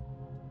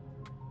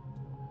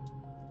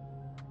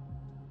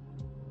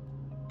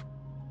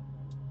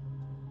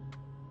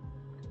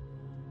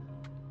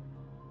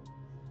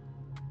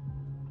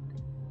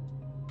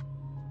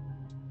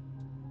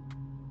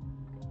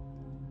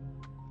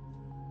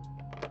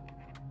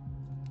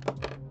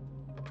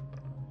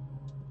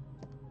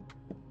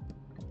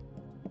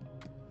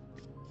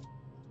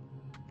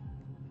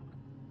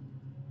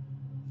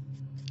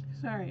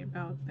 Sorry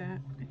about that.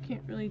 I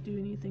can't really do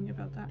anything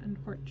about that,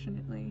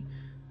 unfortunately,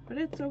 but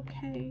it's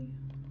okay.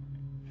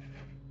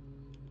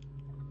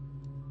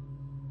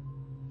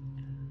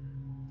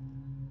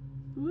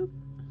 Whoop,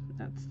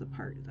 that's the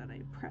part that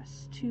I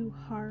pressed too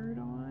hard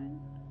on.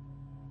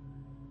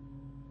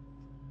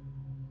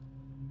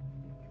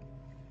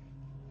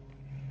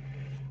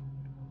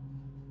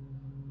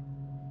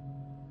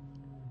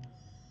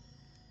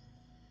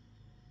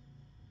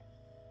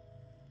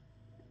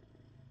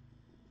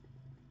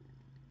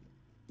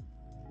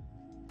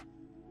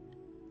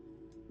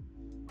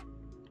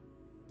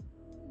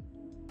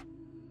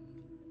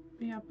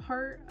 Yeah,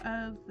 part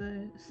of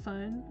the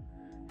sun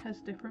has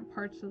different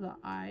parts of the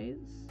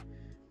eyes,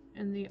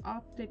 and the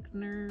optic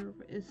nerve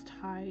is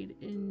tied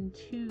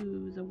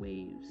into the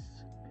waves.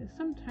 Because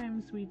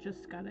sometimes we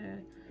just gotta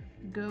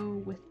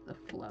go with the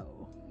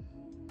flow.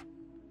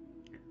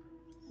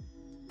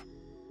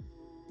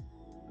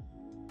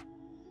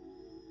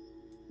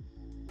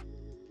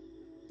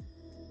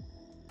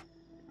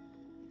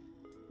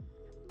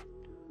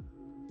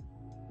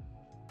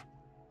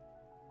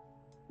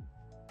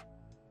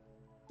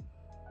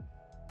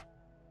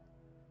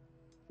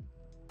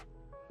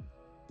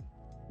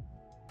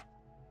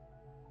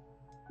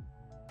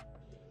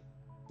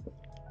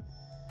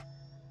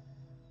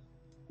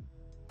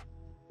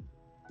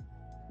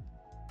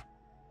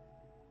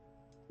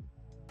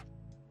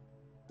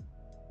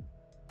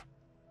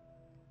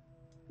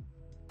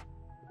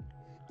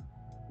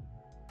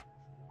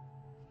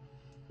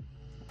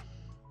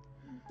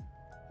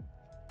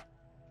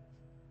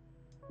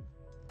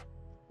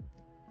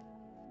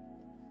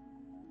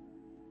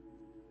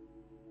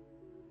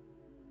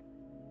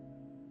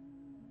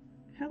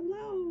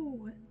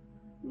 Hello,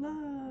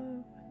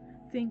 love.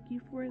 Thank you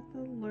for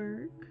the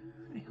lurk.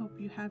 I hope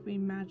you have a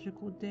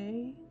magical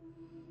day.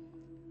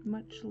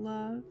 Much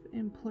love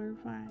and plur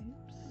vibes.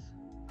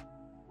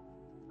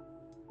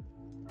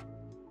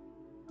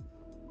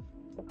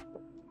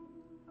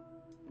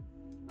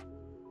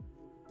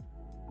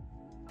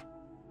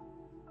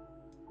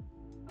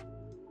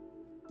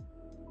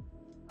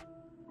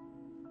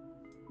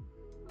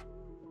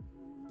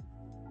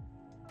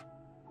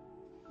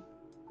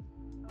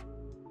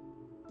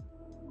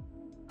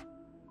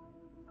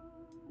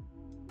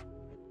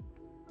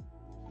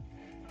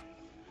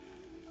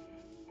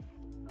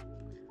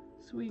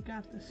 So we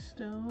got the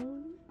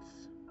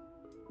stones.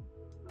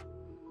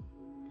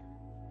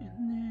 And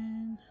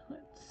then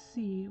let's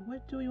see,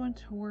 what do we want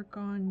to work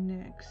on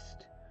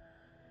next?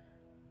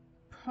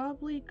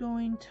 Probably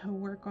going to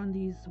work on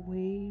these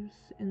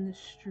waves in the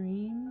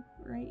stream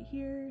right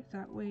here.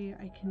 That way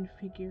I can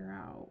figure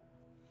out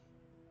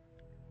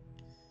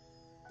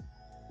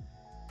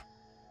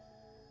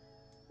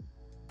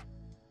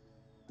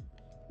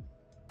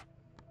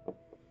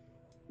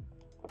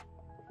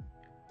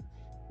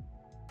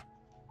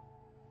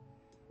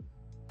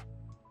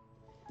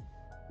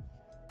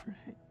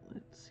right,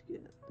 let's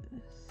get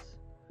this.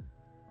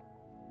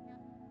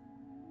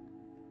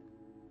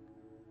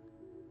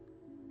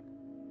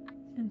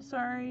 And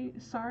sorry,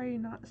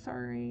 not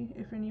sorry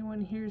if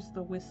anyone hears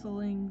the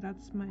whistling.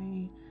 That's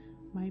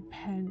my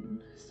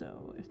pen.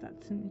 So if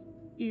that's an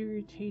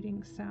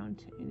irritating sound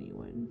to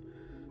anyone,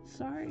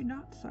 sorry,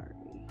 not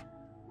sorry.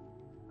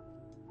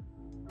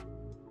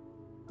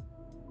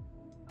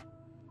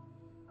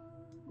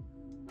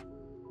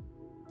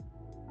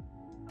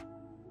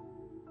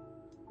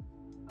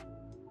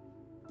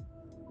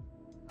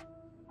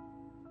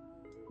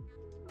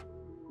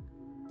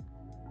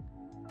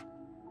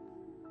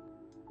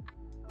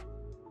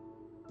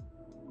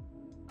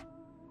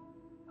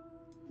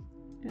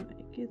 Gonna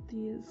get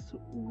these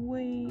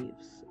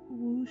waves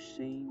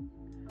whooshing.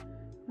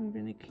 I'm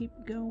gonna keep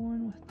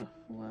going with the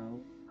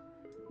flow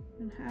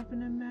and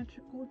having a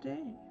magical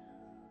day.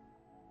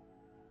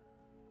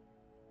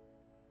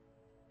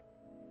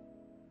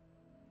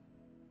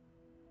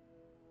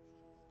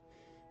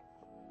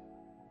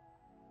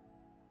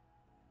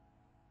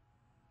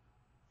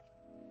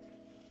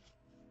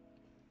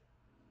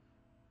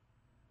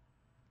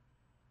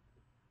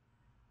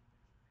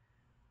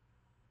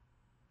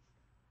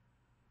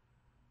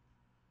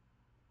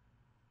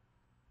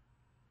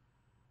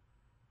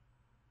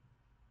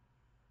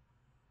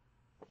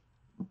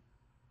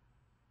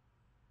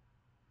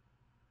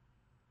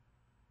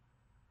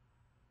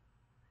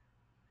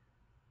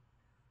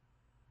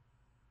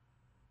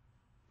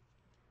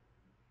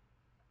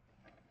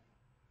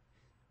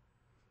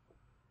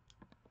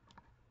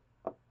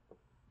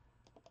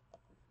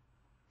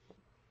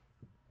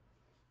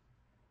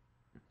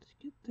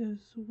 Get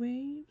those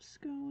waves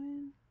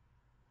going.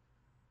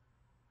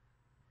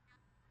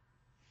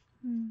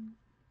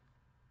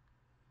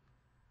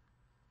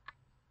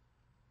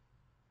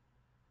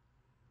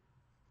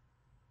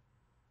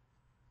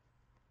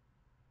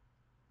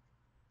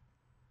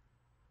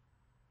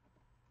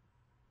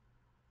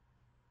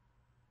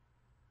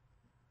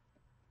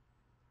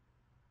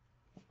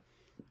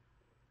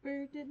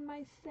 Where did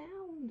my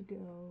sound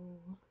go?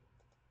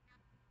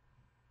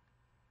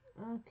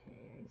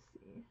 Okay, I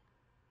see.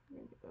 I'm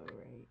gonna go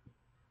right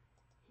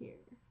here.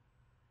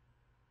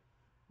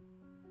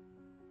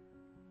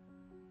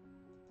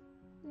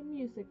 The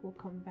music will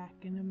come back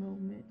in a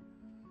moment.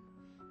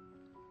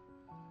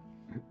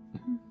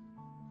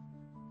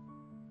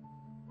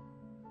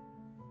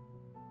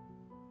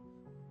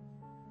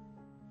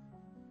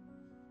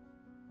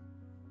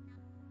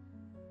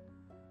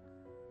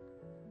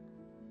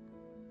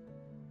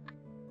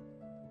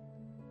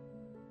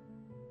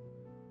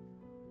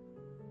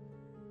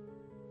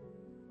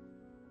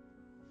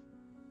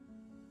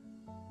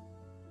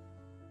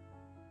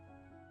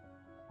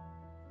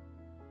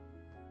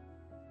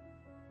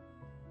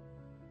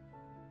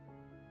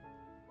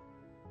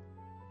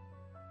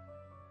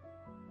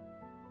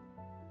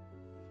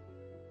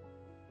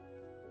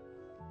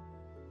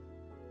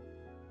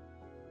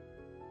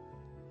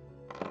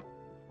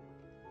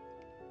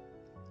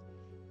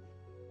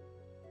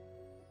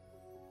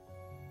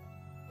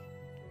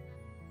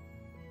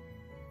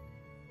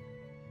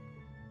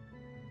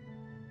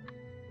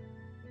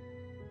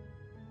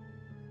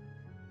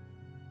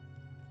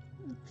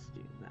 Let's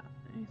do that.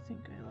 I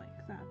think I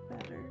like that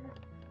better.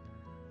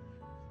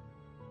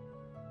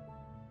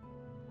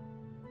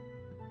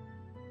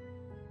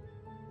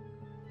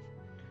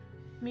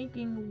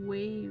 Making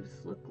waves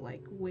look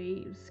like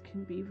waves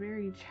can be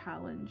very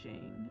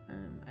challenging.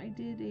 I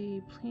did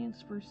a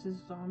Plants vs.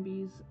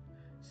 Zombies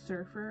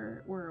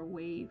surfer where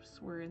waves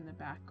were in the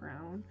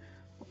background.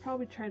 I'll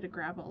probably try to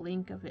grab a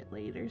link of it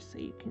later so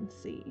you can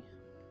see.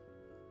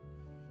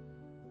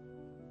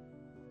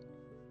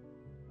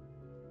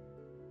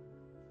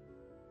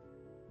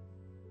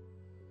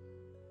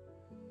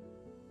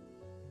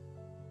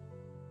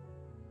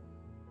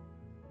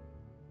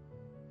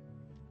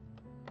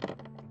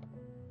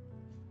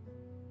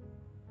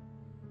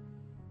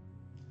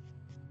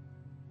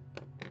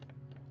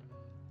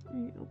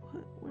 I'll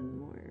put one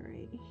more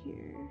right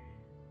here.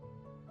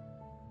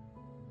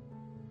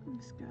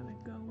 Just gotta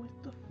go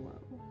with the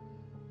flow.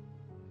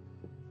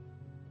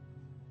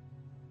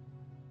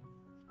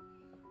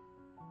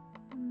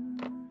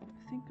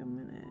 I think I'm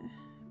gonna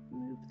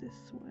move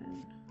this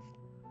one.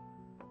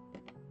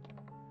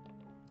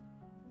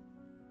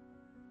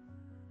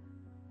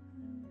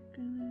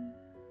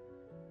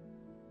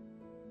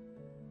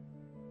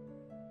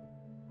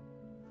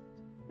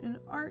 And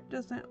art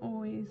doesn't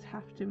always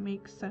have to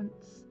make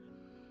sense.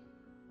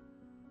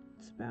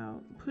 It's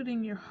about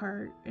putting your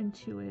heart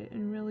into it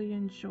and really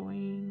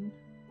enjoying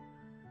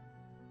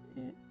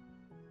it.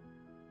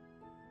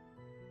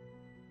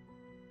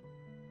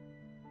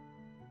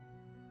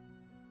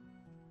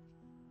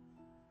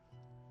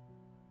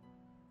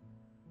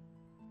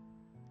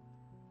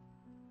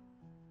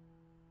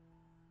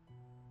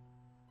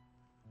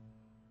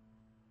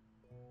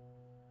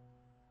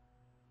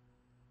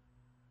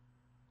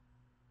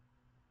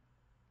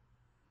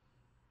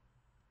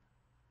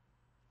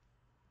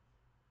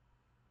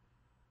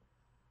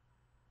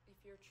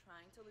 If you're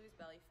trying to lose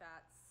belly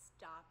fat,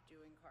 stop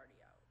doing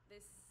cardio.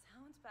 This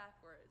sounds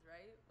backwards,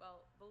 right?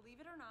 Well,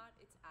 believe it or not,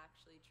 it's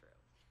actually true.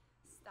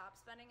 Stop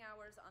spending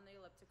hours on the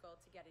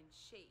elliptical to get in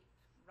shape.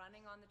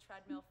 Running on the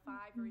treadmill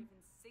 5 or even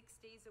 6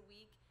 days a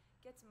week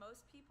gets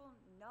most people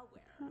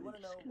nowhere. You want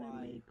to know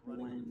why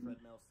running on the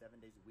treadmill 7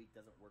 days a week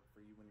doesn't work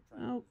for you when you're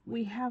trying to lose weight?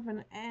 We have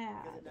an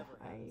ad. Because it never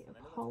has. I And I know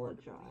that's hard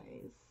to apologize.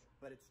 believe,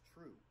 but it's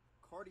true.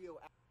 Cardio.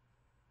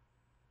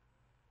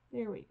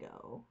 There we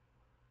go.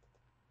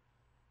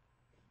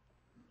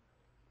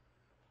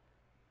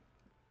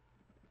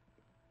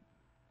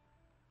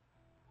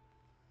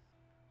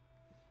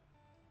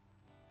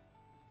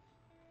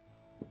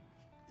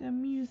 The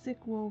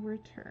music will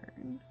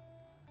return.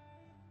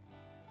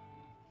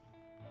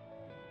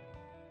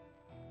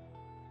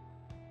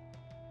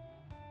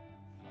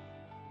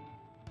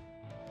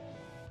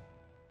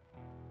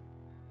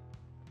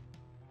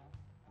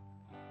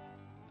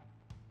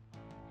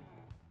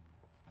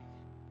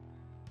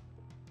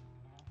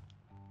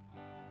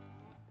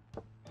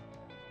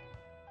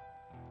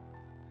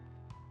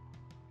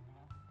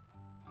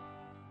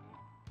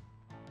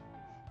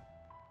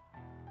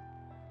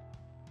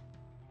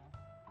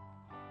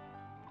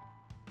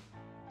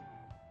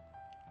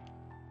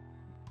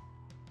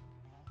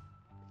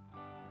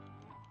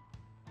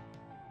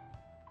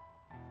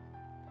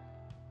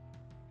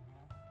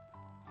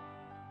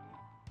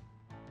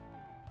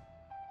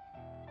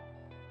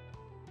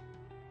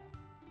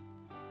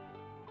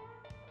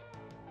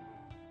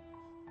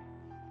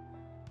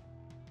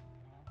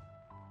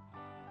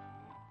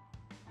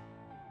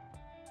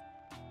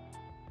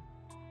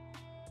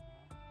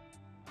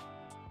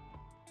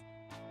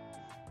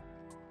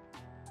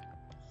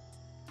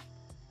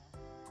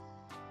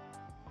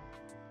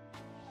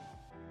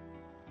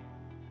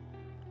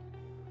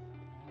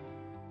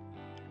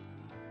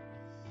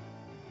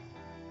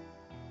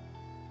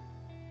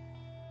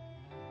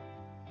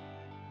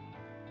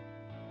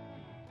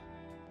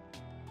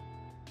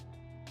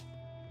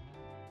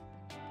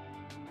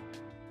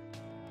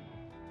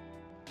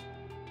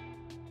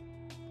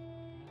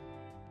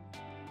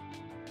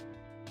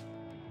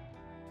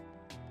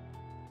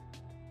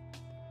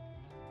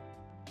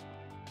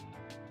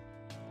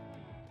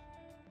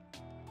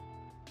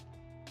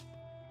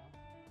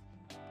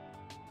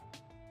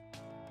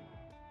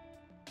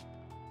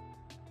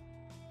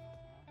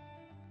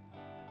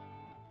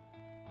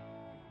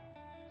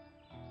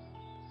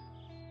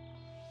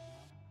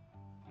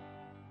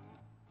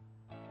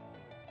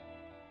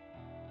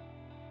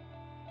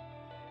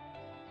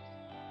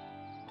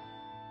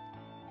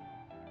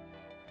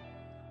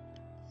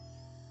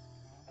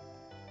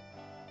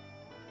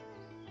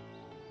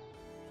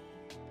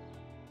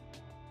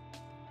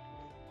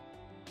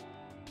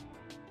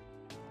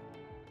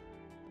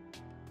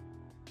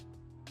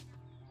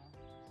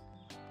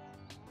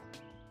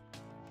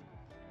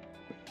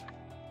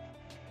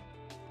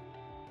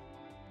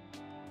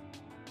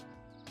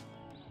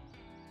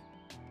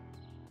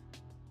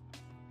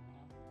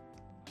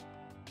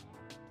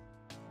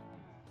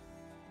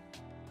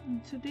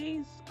 And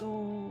today's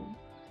goal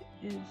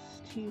is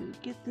to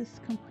get this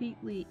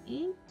completely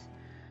inked,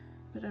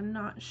 but I'm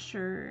not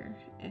sure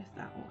if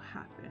that will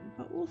happen,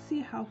 but we'll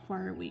see how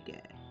far we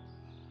get.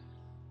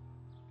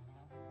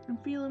 I'm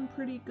feeling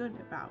pretty good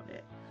about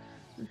it.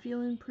 I'm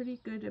feeling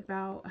pretty good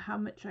about how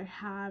much I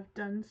have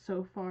done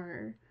so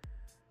far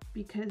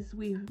because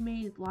we've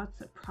made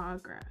lots of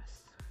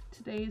progress.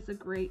 Today is a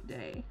great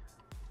day.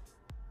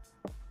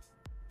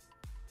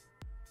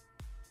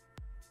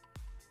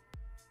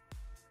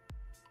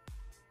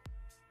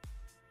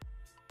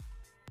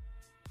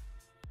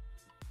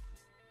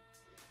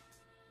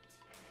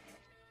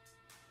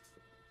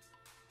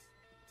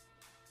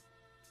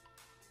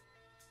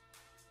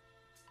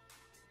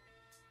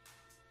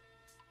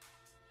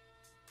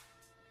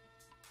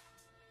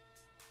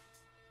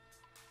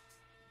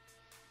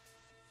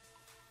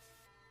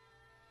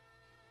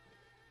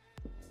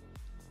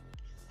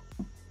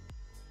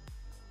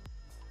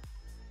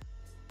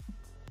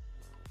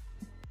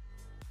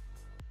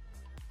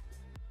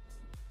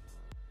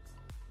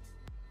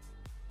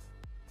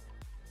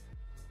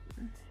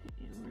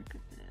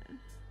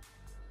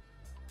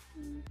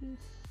 We're gonna do this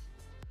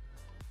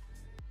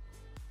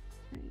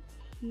right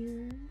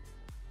here.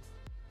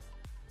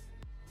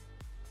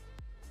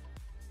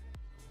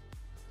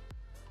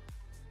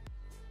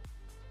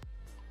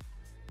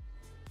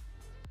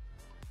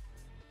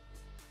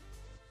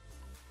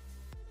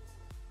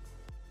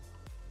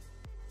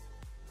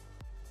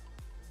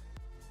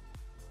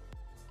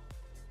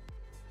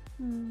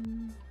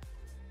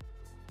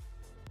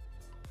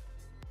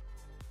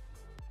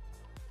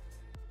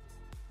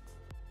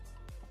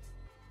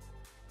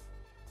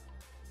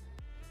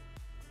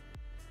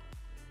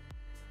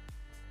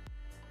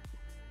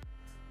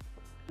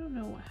 I don't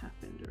know what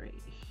happened right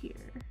here.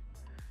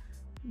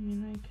 I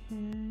mean, I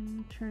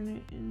can turn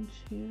it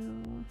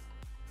into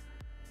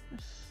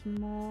a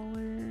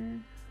smaller.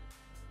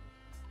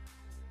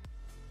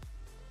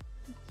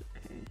 It's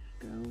okay,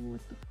 go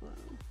with the flow.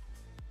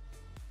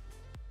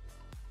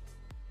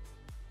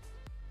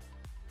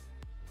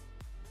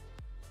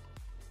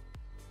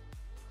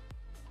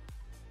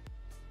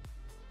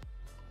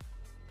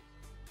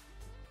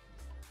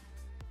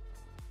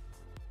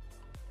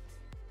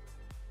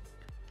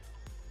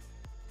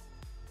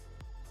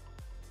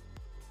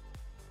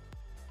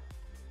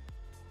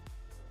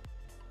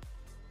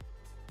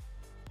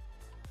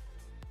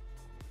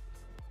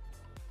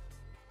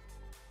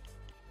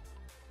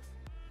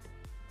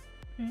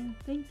 And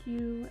thank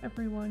you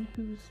everyone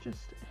who's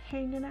just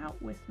hanging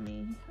out with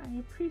me. I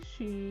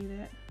appreciate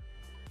it.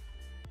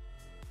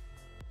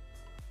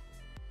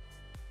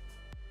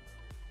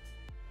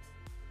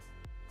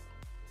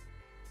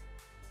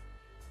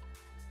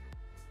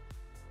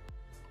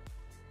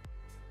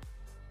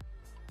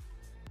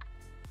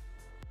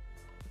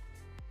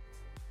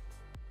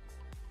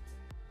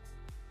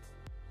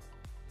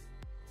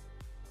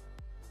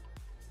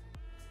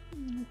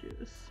 I'm gonna do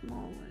a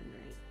small one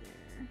right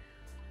there.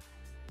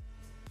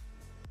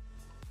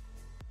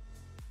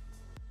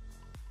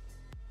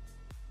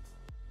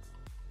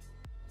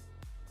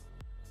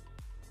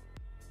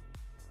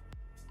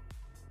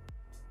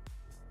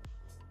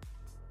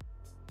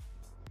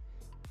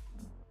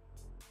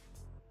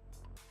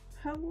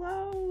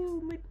 Hello,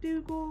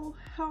 McDougal.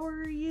 How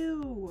are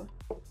you?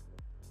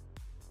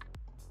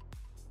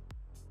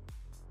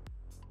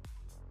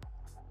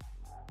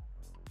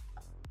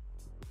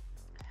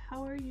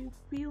 How are you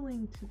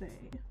feeling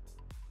today?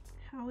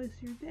 How is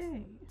your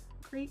day?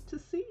 Great to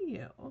see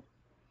you.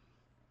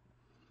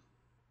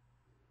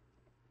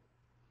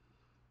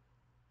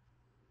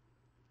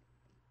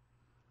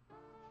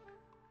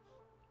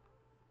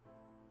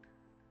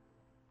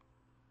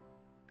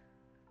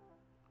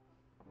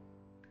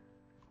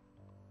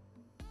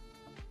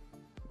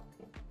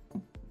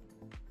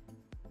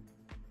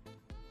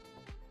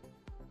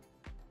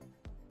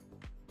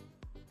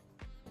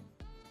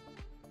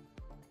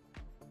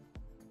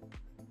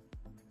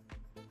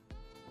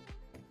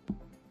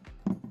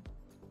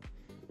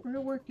 We're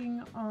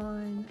working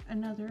on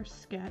another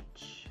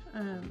sketch.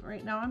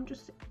 Right now I'm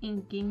just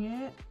inking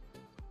it.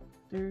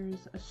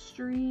 There's a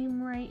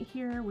stream right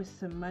here with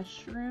some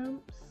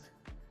mushrooms,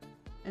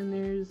 and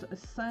there's a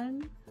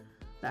sun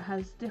that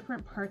has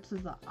different parts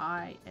of the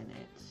eye in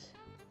it,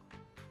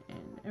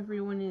 and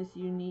everyone is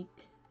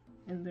unique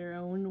in their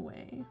own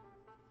way.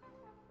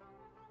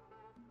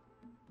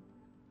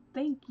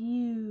 Thank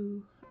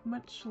you.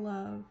 Much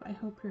love. I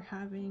hope you're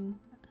having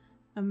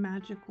a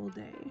magical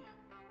day.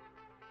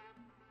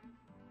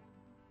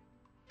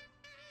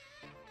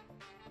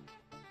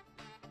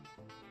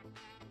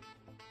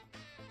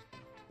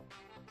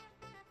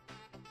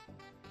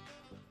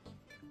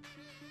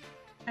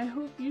 I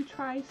hope you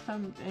try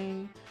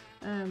someday.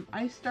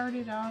 I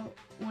started out,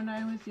 when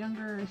I was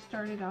younger, I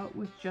started out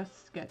with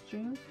just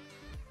sketching.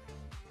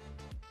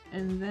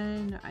 And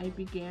then I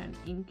began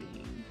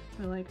inking.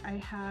 So like I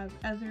have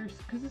others,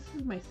 because this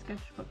is my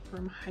sketchbook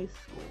from high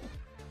school.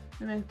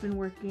 And I've been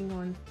working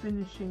on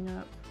finishing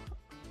up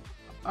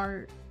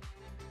art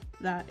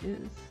that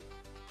is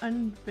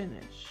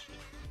unfinished.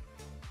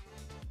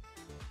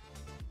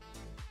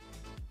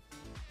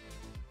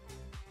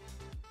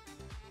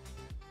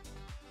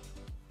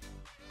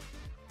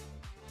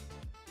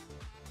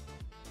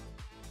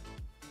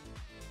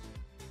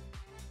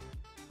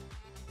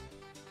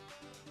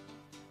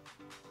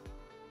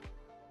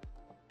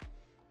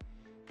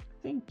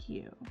 thank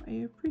you. I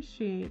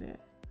appreciate it.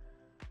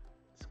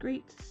 It's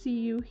great to see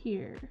you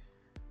here.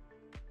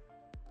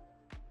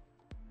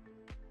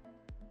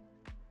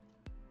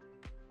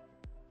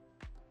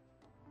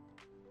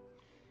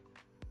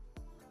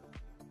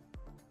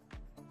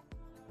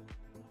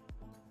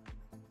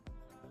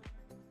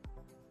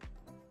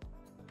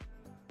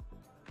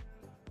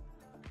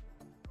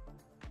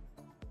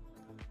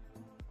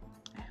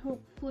 I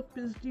hope Flip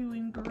is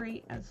doing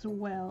great as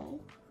well.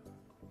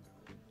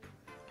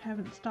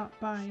 Haven't stopped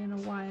by in a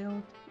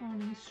while on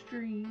these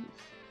streams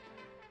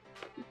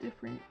with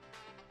different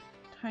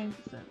time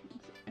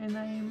zones, and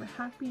I am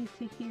happy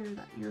to hear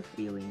that you're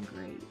feeling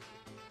great.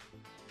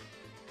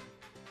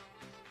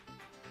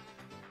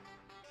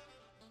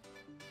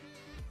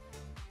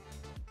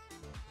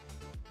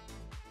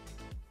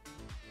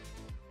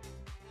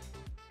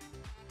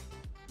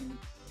 Let's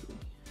see,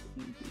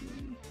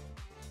 maybe.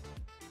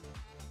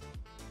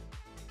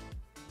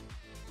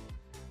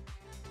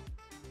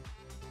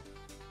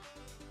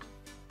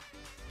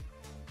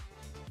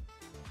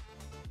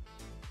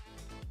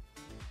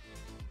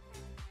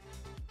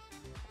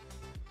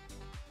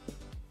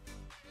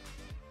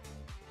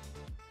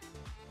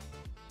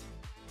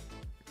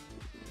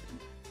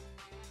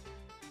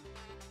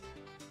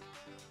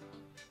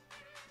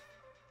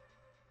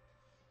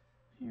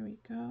 Here we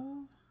go.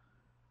 I'm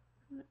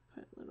gonna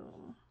put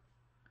little.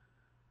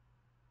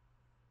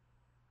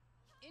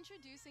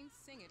 Introducing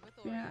Sing It with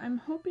Yeah, Oreo, I'm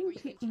hoping where you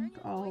to can turn ink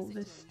your all voice into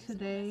a this musical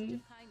today, message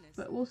of kindness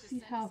but we'll to see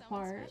send how to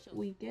someone far special.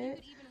 we You get.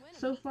 could even win a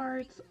So meet and far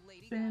greet it's with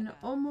Lady been Gaga.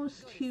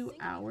 almost Go to 2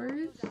 hours,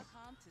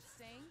 singwithoreo.com to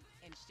sing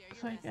and share your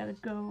so I gotta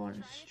message. go on a Try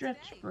it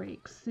stretch today.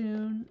 break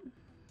soon.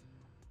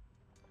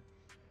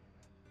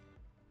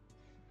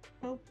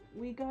 Oh,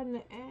 we got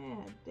an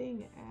ad.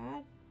 Dang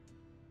ad.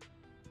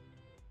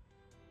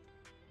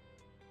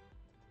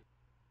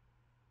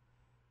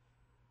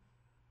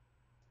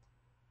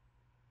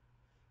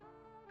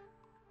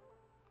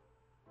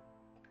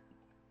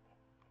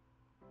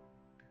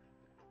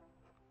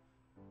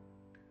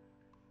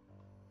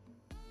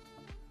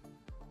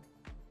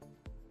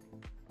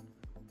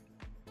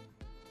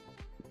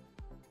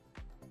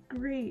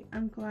 Great,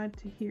 I'm glad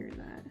to hear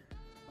that.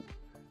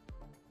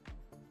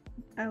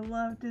 I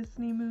love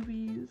Disney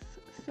movies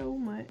so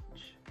much.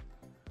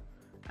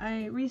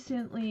 I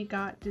recently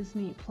got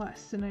Disney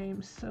Plus and I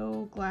am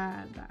so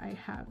glad that I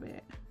have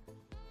it.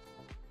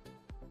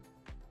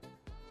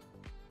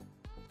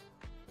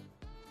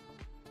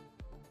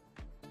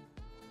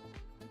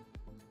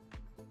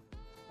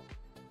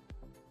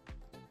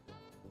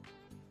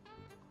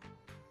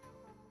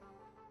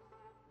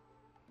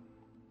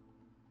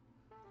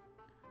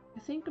 I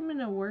think I'm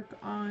gonna work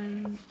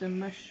on the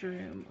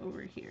mushroom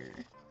over here.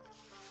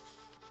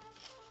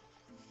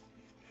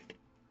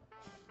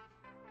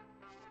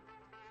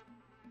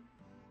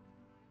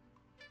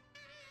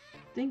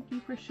 Thank you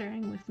for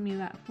sharing with me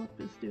that Flip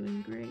is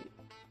doing great.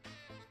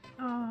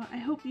 I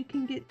hope you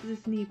can get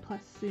Disney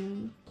Plus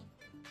soon.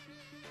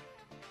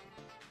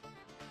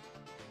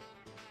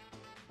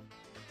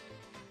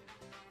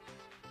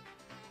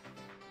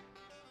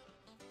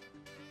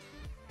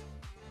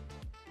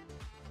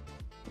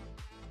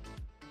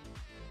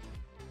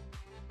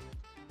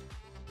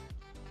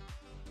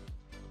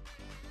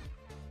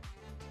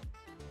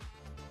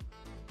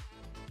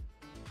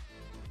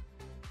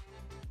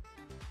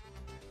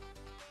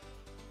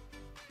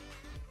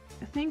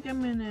 I think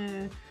I'm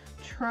gonna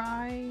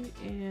try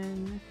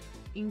and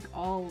ink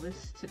all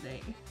this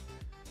today.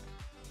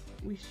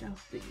 We shall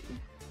see.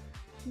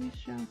 We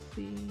shall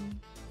see.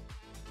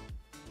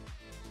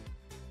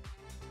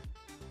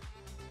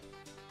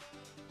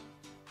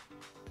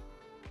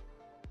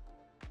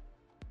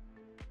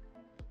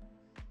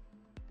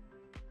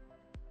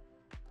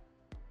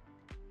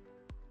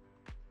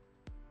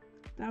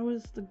 That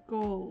was the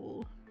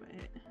goal, but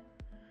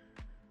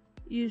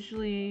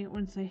usually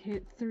once I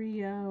hit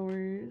 3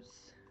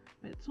 hours,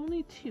 but it's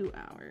only 2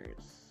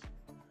 hours.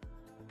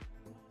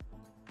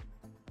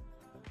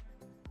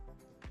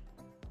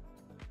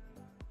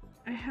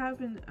 I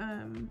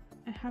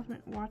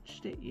haven't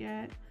watched it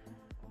yet.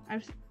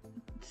 I've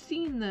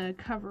seen the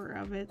cover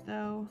of it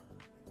though.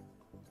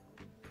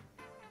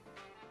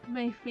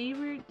 My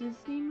favorite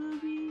Disney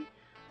movie?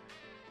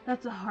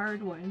 That's a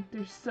hard one.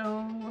 There's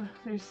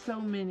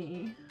so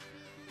many.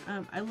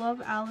 I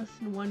love Alice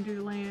in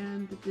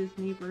Wonderland, the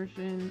Disney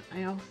version.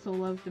 I also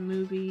love the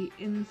movie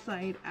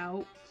Inside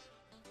Out.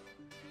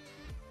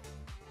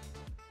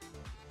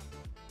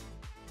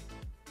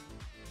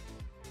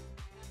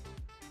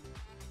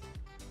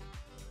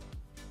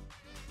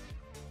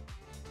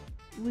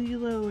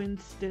 Lilo and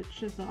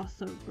Stitch is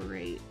also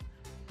great.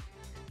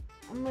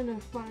 I'm gonna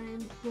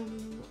find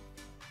some.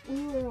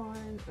 We were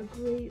on a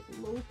great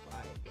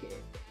lo-fi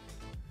kick.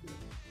 Let's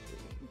see.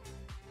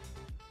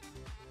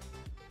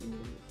 I'm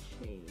gonna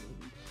change.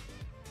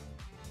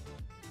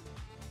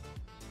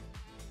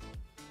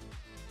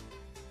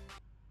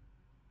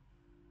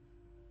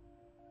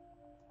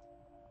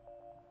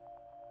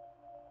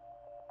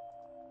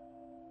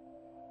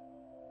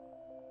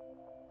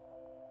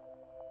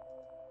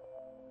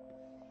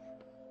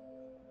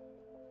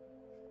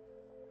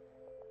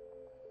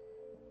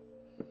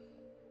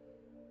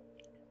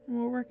 And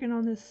we're working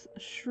on this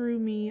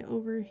shroomy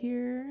over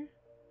here.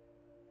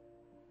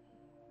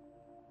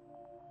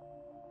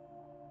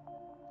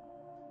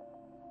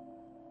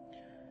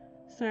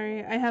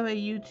 Sorry, I have a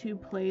YouTube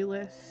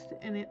playlist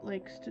and it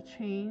likes to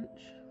change.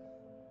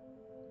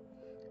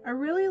 I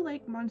really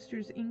like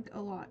Monsters Inc.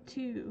 a lot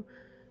too.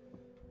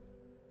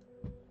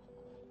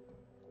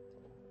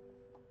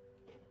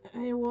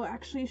 I will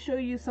actually show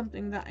you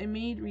something that I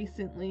made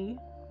recently.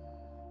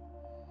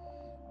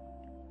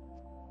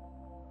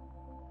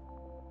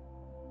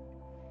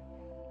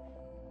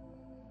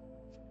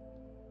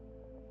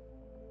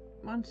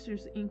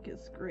 Monsters Inc.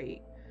 is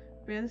great.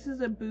 But yeah, this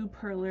is a boo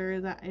perler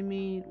that I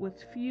made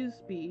with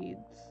fuse beads.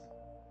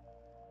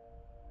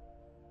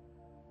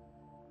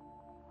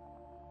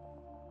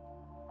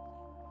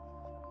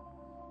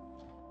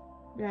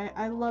 Yeah,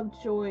 I love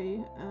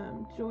joy.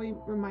 Joy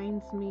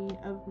reminds me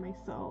of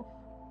myself.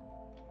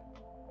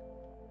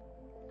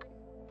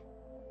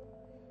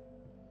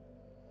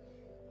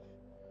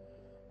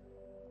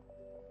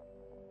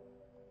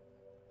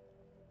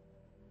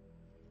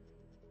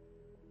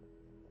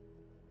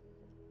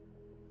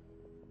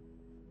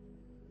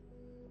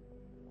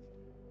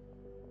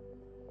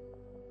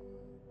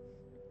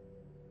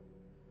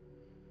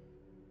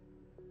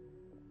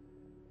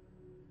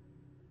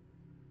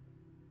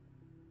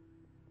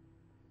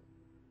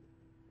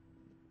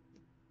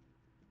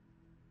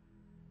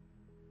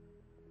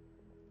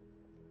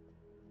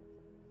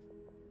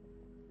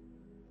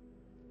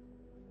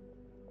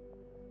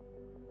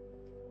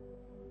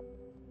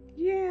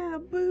 Yeah,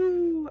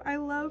 Boo! I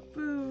love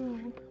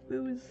Boo!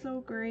 Boo is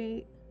so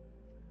great.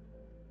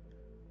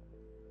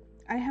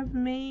 I have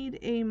made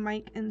a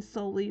Mike and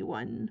Sully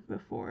one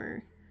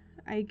before.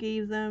 I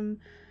gave them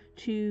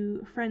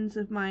to friends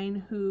of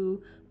mine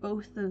who,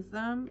 both of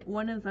them,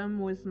 one of them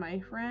was my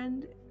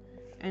friend,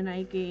 and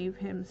I gave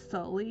him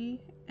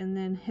Sully, and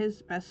then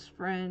his best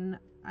friend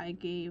I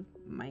gave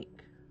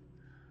Mike.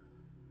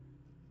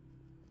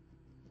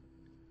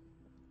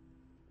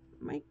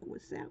 Mike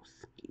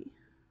Wazowski.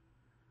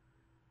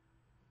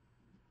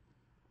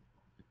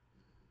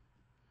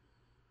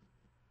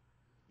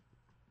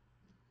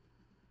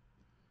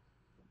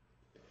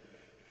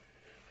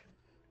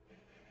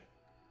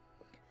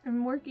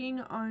 I'm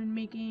working on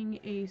making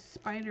a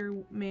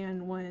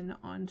Spider-Man one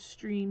on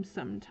stream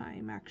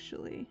sometime,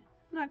 actually.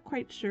 Not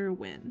quite sure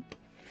when.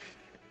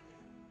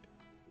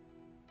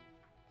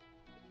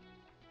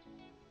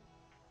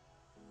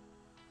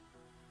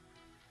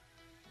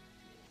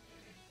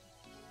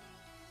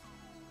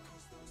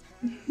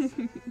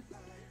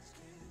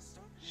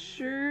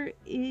 Sure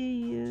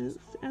is.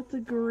 That's a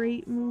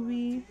great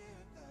movie.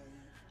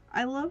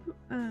 I love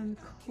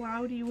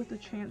Cloudy with a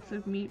Chance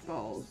of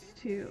Meatballs,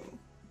 too.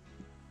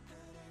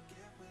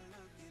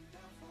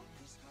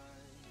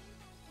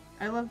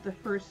 I love the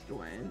first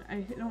one.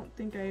 I don't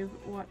think I've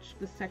watched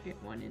the second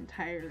one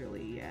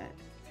entirely yet.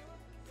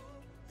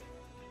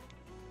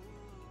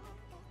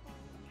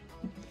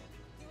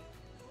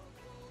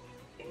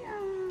 Yeah.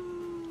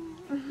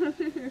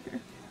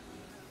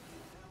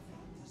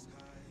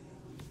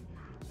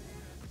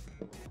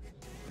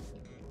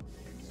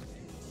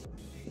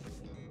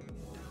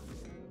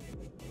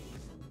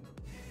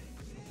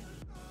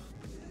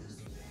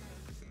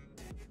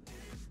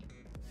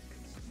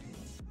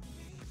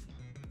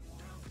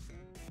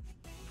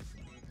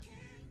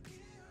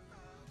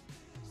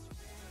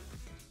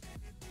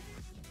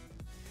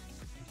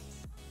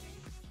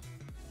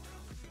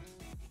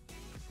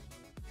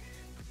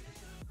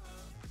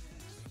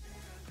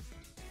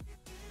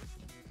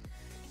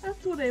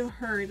 That's what I've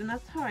heard, and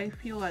that's how I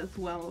feel as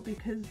well,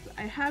 because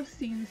I have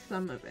seen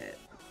some of it.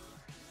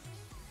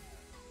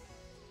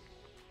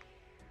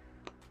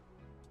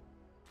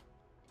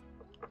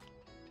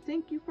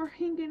 Thank you for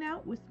hanging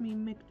out with me,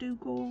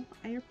 McDougal.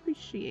 I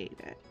appreciate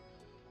it.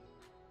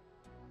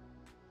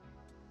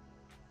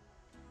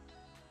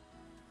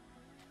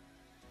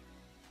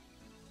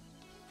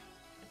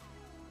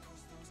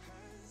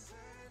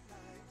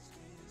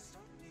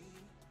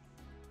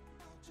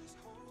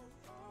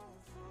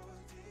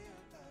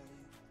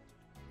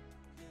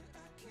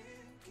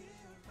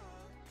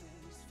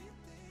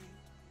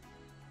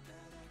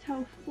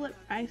 Tell Flip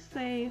I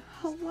say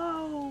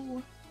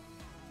hello.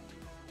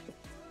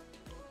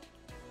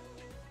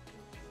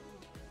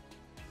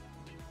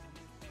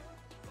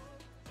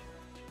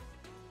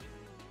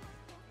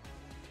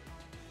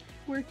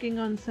 Working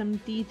on some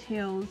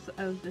details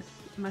of this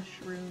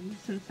mushroom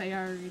since I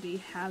already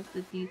have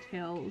the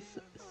details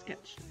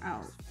sketched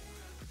out.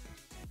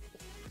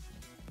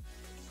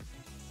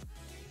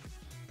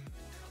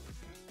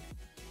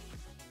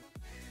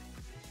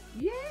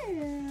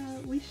 Yeah,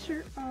 we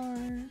sure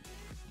are.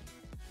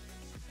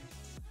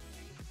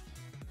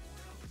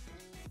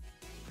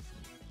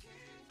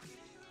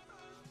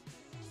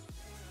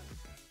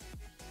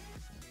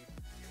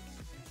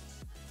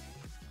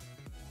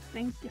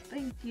 Thank you,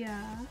 thank ya.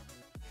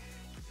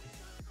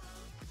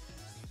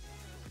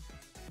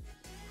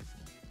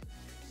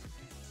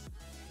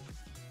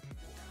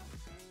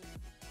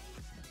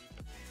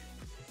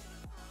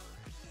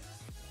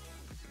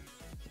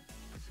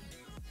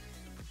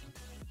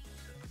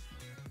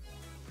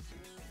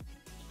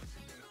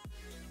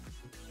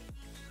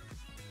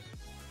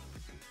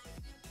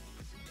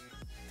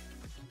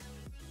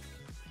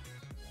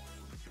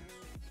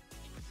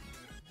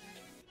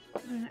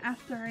 And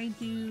after I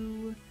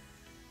do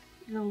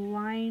the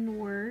line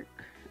work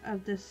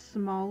of this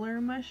smaller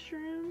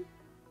mushroom,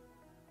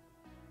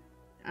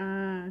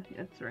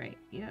 that's right,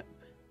 yep.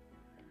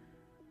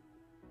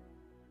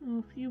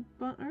 Well, if you,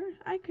 or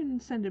I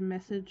can send a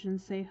message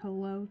and say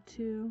hello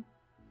too.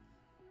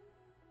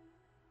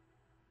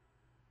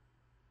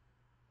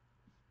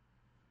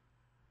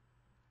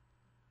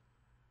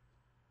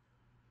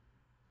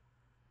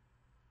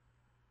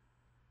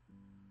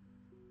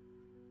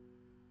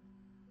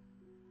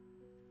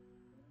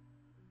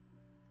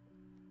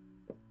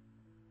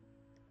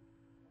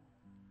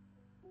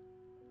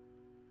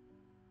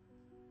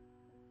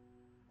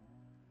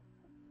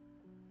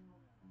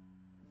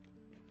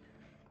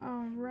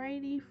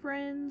 Alrighty,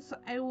 friends,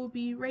 I will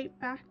be right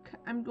back.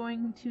 I'm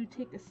going to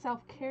take a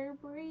self-care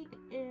break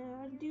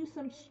and do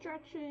some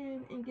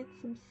stretching and get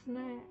some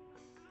snacks.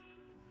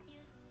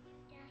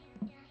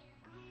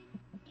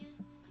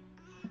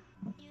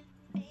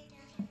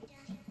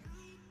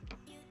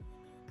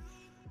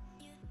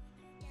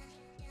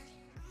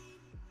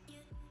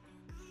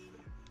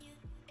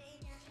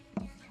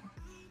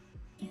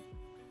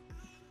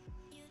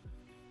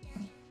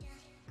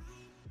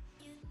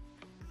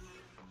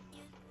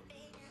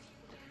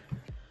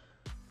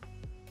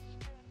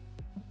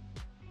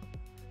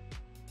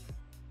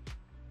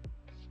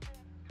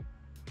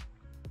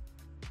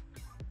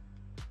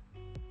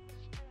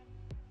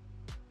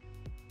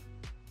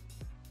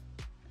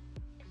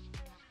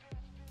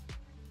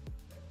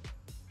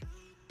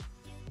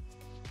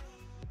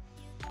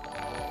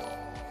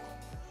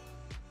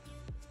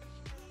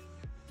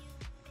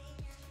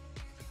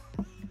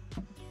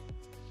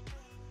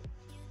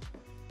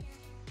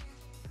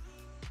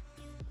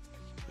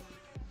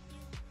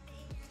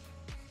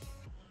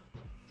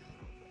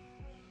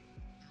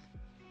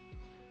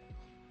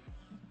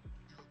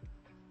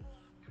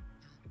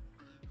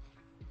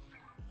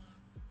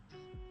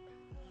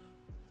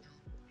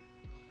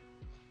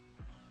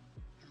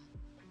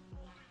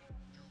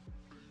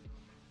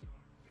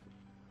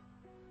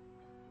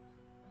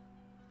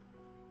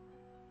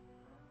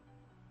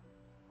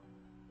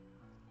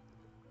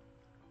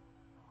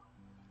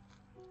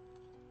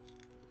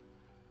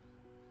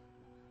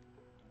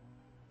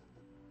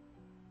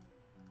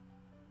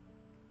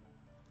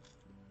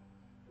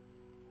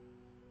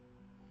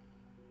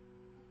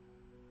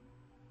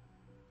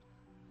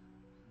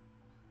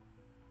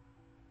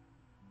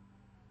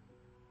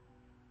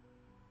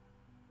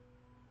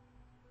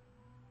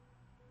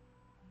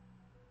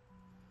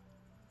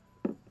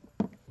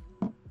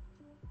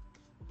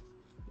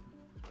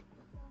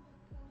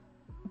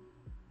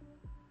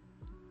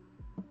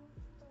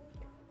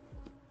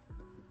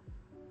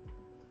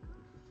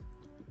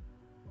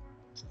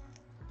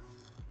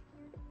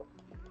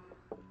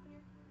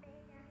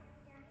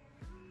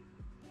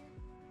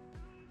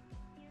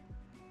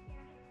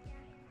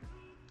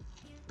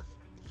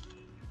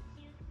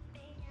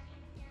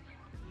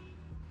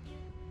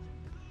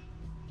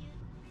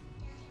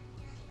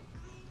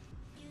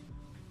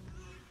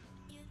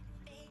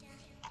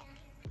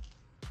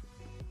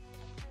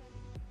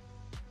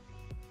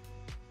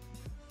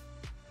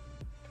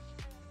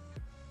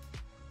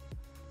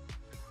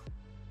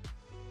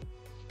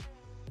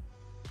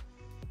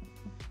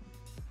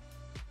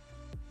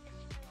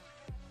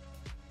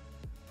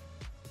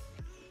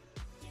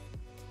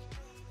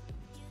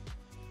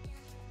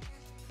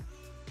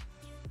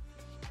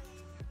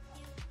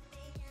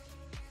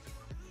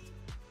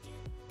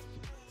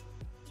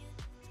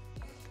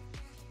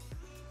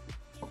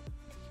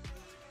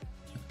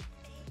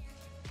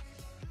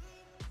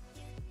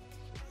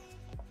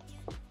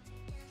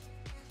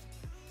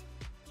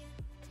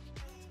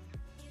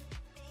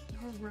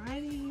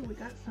 Alrighty, we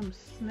got some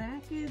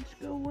snackage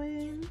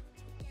going.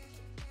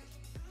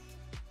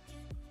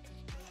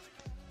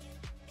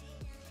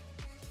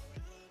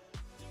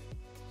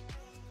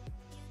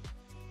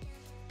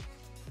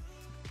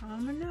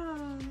 Coming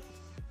on.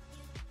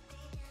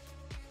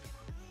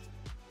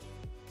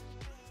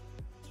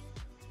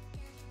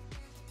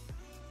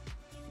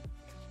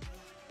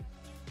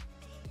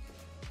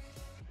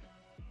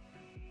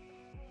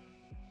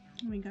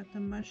 We got the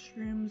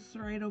mushrooms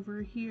right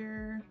over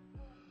here.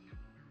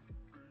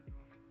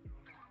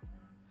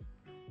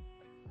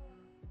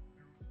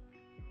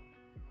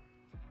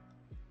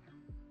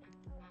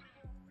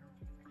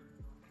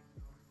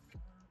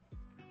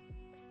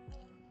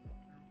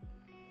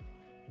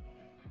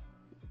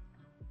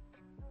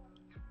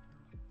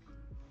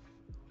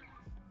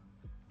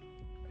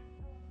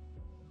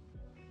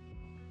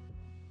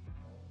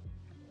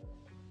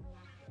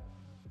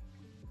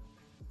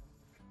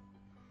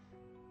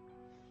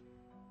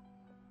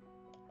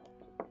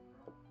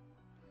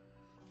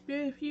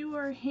 If you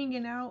are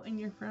hanging out and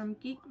you're from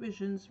Geek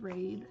Visions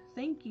Raid,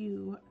 thank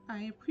you.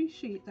 I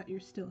appreciate that you're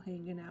still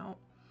hanging out.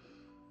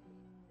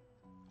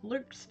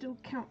 Lurks still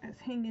count as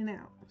hanging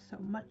out, so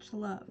much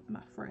love,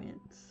 my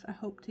friends. I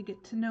hope to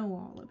get to know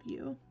all of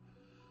you.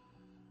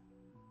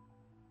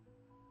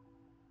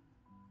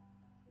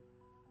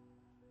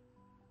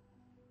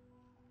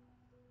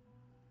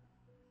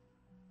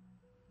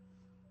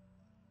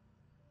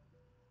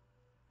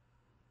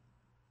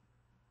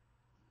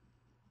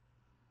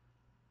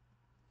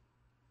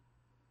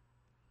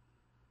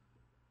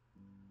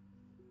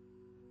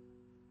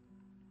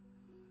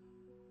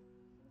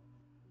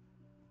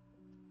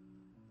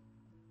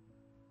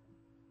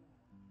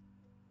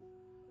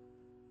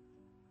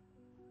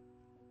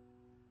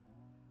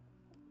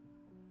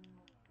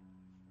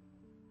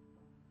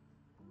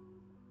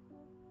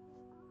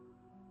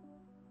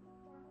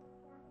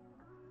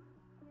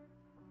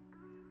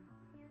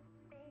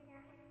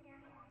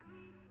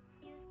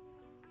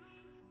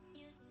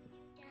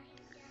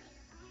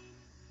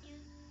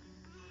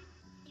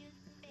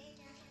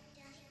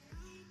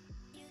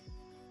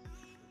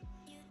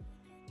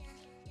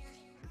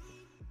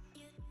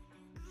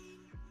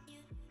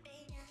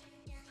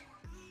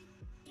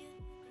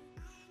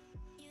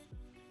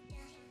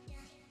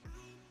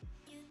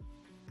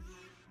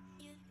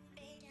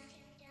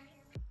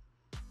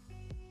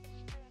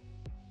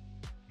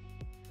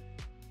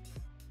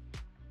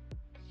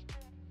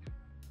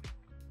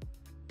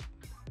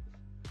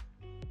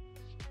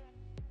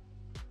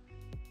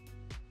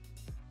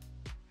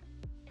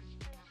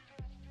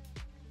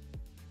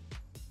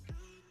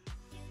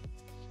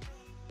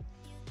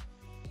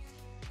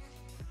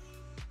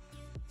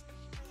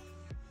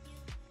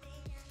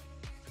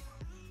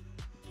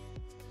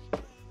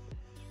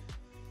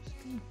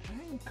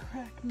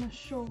 crack my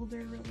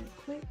shoulder really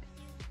quick.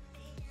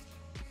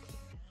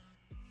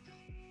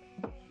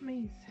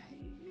 Maze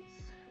haze.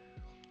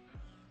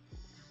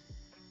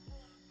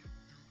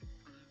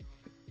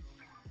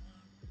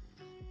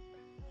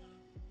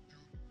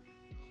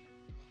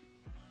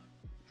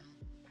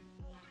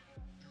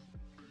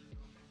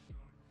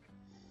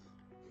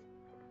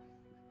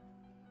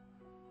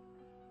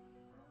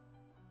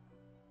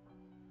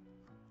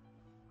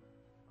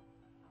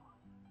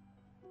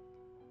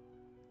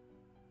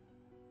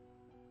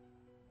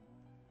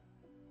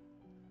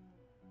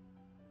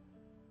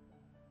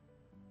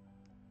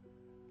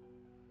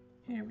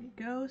 Here we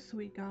go. So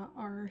we got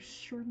our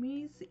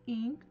shroomies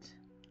inked.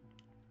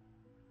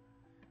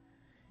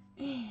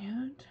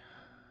 And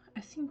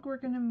I think we're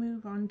going to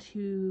move on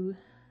to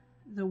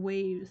the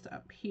waves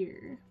up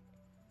here.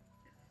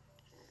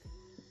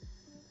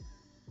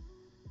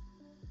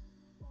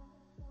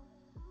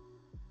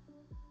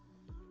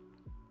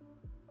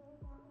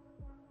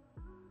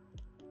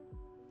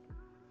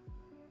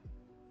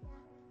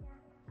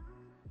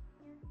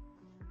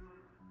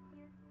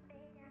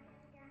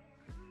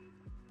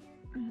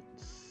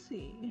 Let's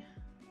see.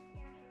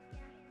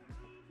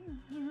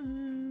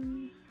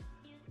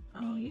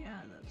 Oh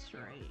yeah, that's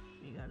right.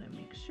 We gotta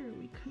make sure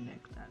we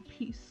connect that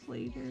piece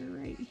later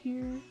right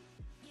here.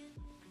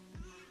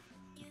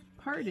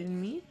 Pardon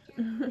me.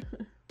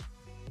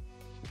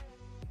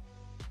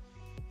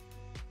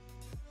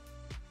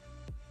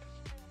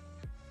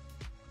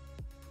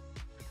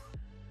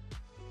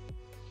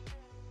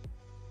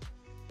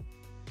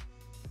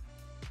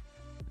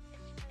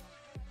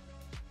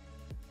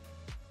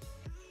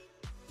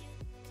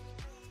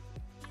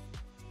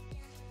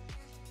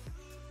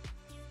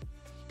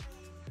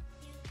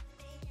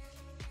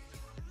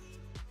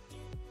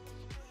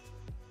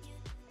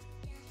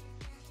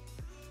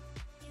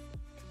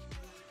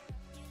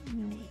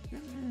 And we're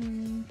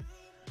gonna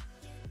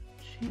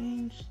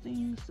change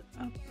things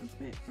up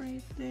a bit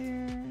right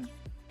there.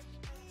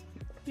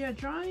 Yeah,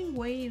 drawing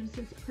waves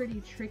is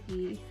pretty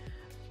tricky,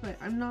 but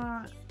I'm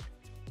not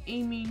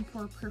aiming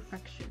for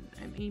perfection.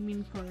 I'm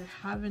aiming for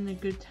having a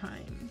good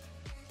time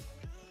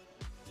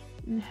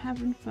and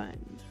having fun.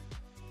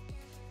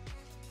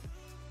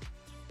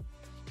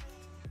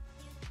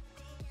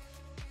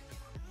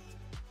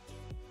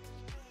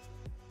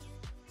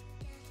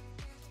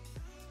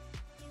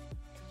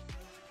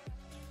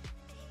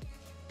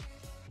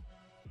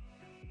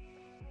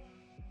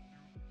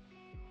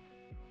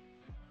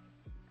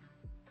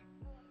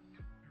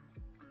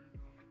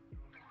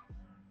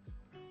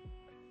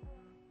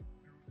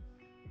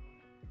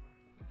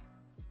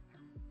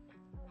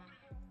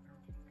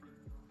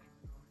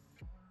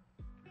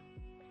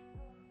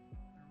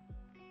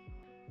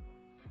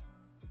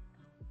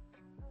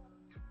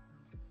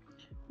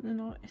 And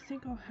then I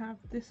think I'll have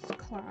this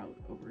cloud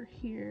over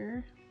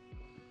here.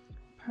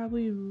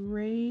 Probably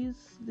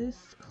raise this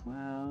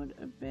cloud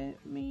a bit,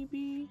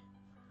 maybe.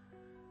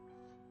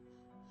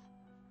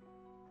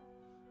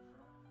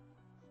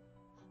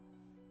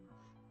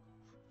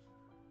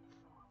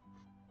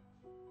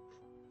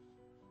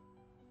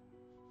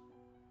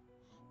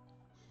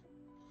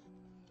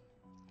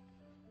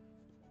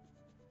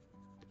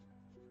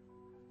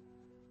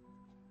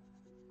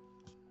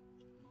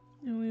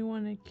 And we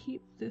want to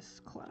keep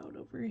this cloud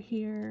over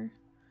here.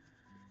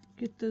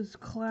 Get those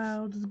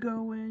clouds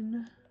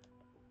going.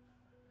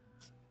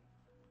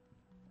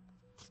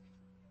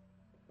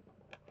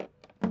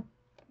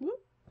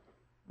 Whoop.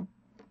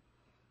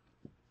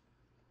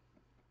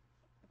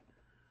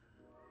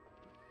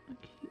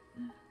 Okay,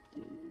 there.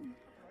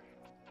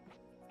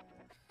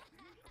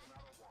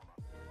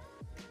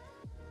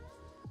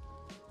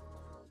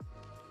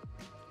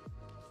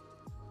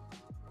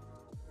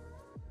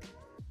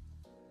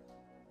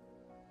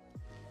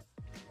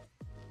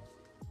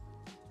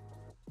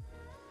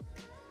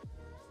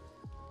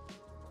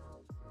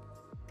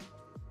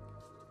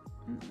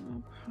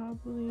 I'll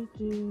probably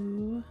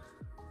do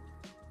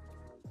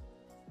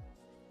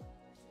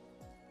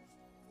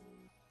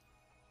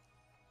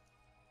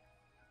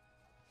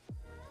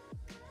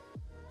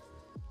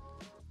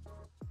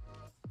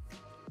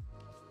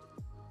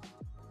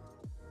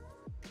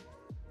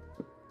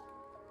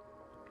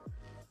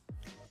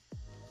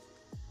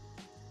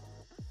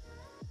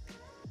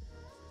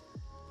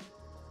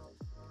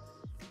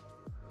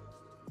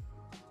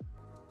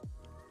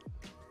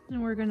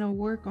and we're gonna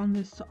work on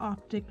this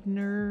optic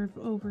nerve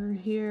over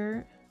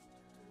here.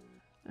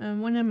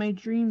 One of my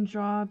dream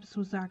jobs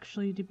was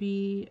actually to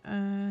be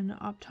an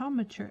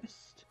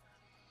optometrist.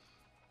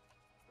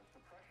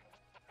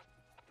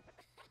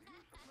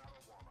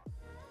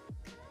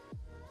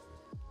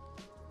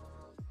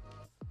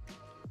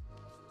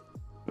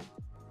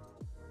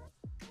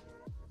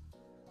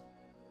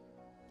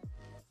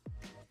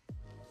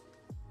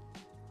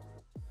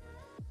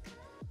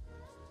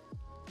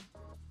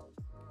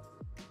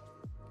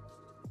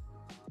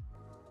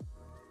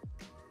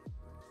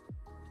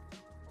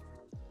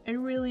 I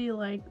really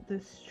like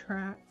this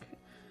track.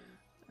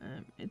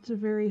 It's a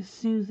very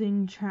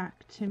soothing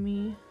track to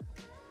me.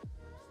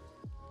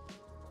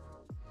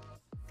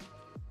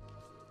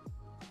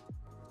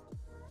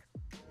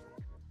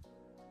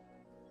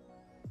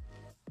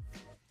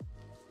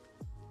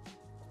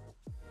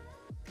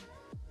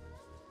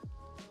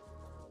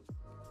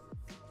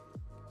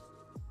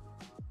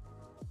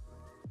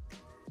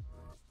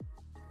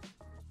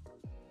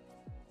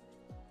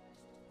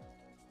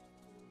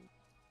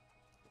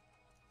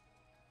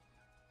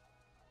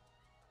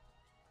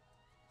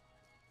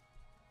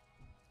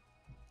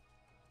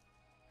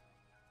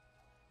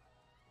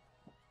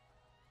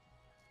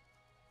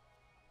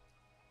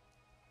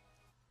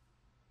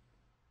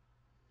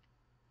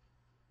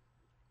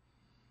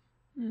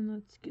 And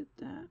let's get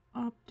that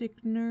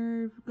optic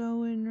nerve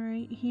going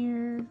right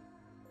here.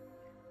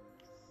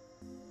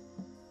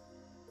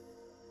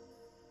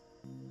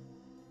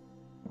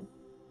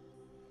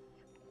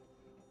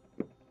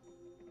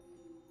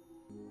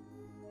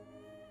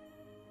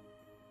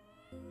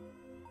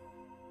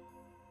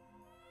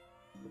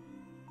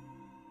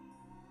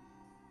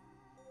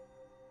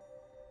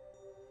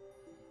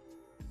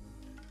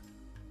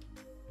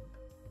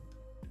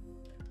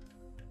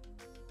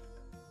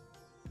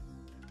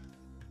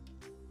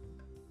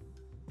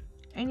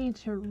 I need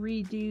to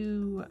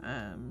redo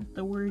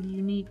the word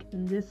unique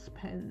in this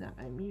pen that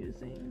I'm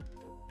using.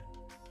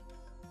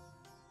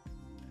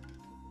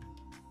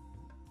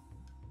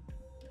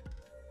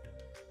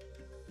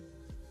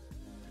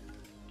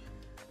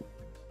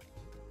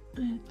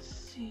 Let's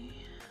see.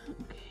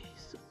 Okay,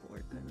 so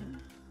we're gonna...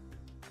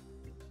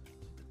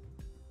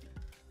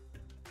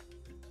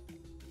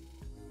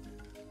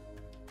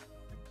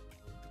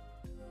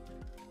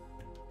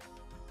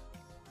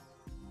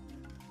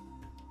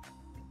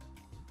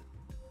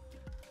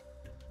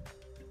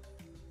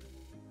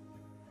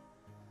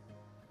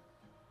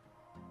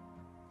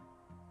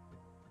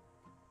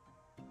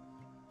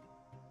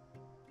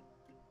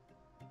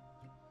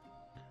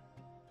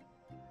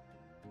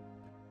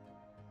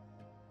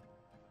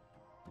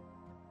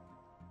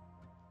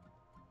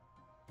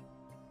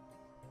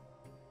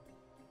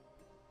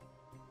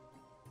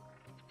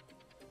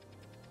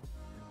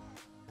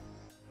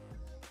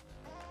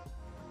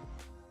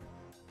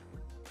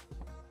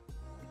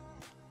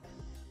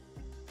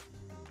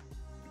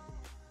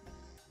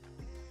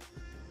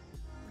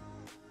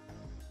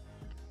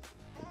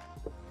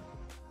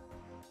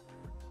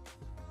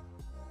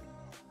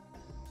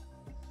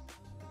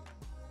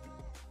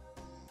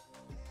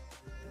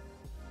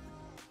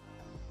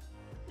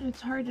 It's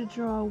hard to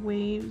draw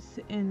waves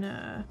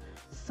in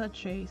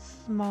such a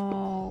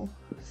small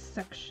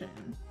section.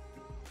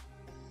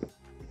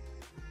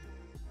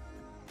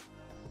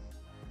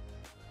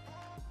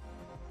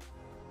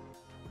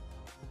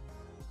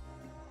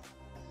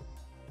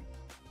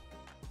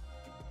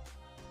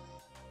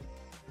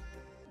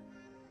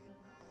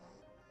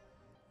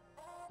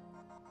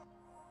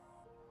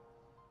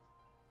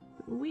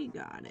 We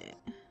got it.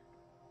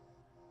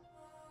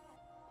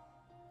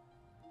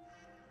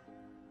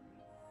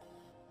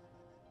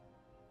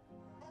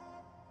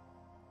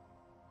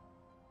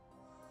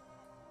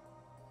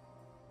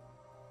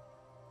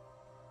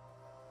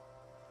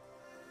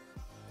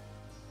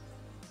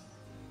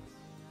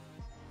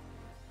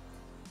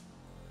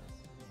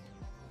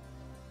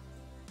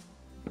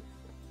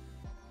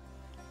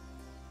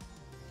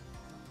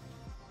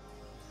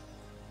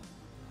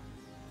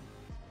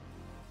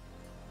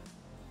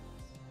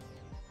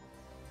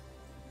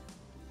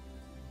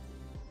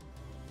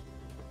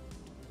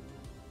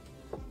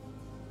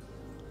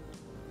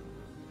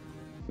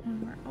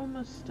 And we're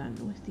almost done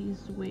with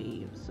these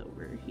waves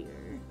over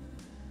here.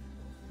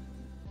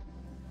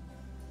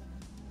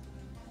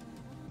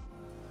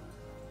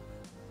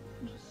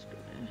 I'm just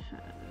gonna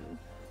have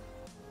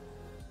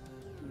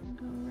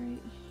go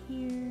right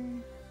here.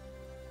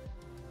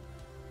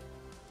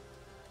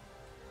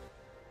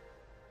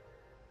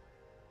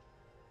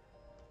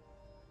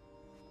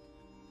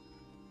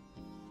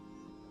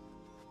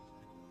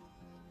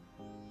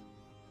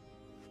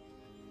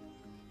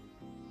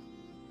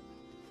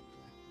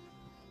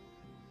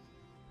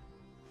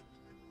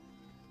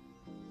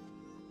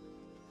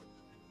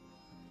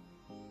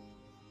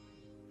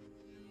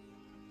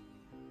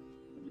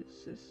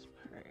 This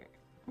part,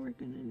 we're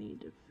gonna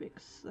need to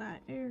fix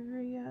that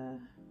area.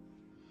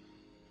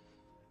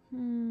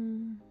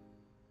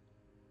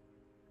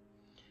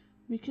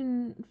 We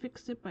can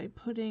fix it by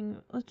putting,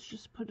 let's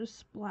just put a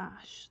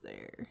splash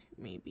there.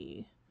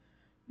 Maybe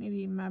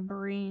my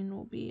brain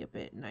will be a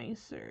bit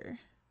nicer.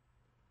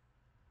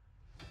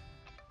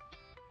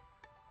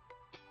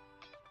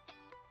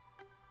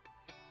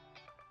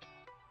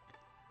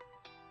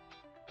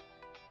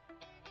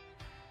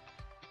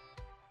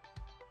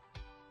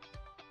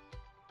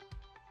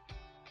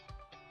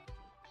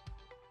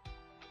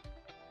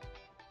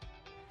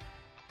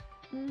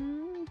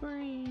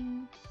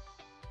 Brains.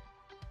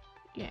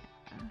 Yeah.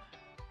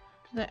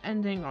 The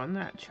ending on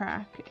that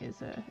track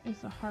is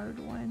a hard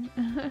one.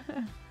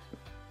 I'm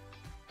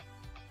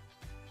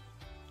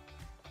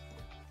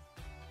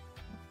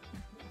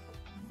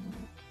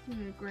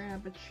gonna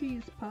grab a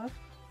cheese puff.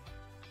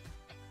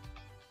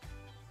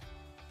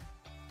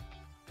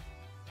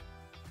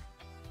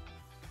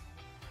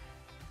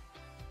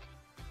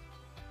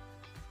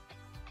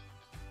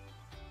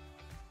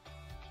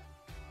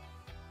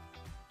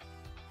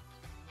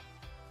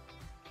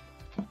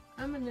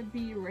 I'm gonna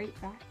be right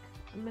back.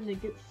 I'm gonna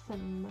get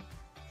some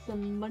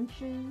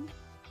munches.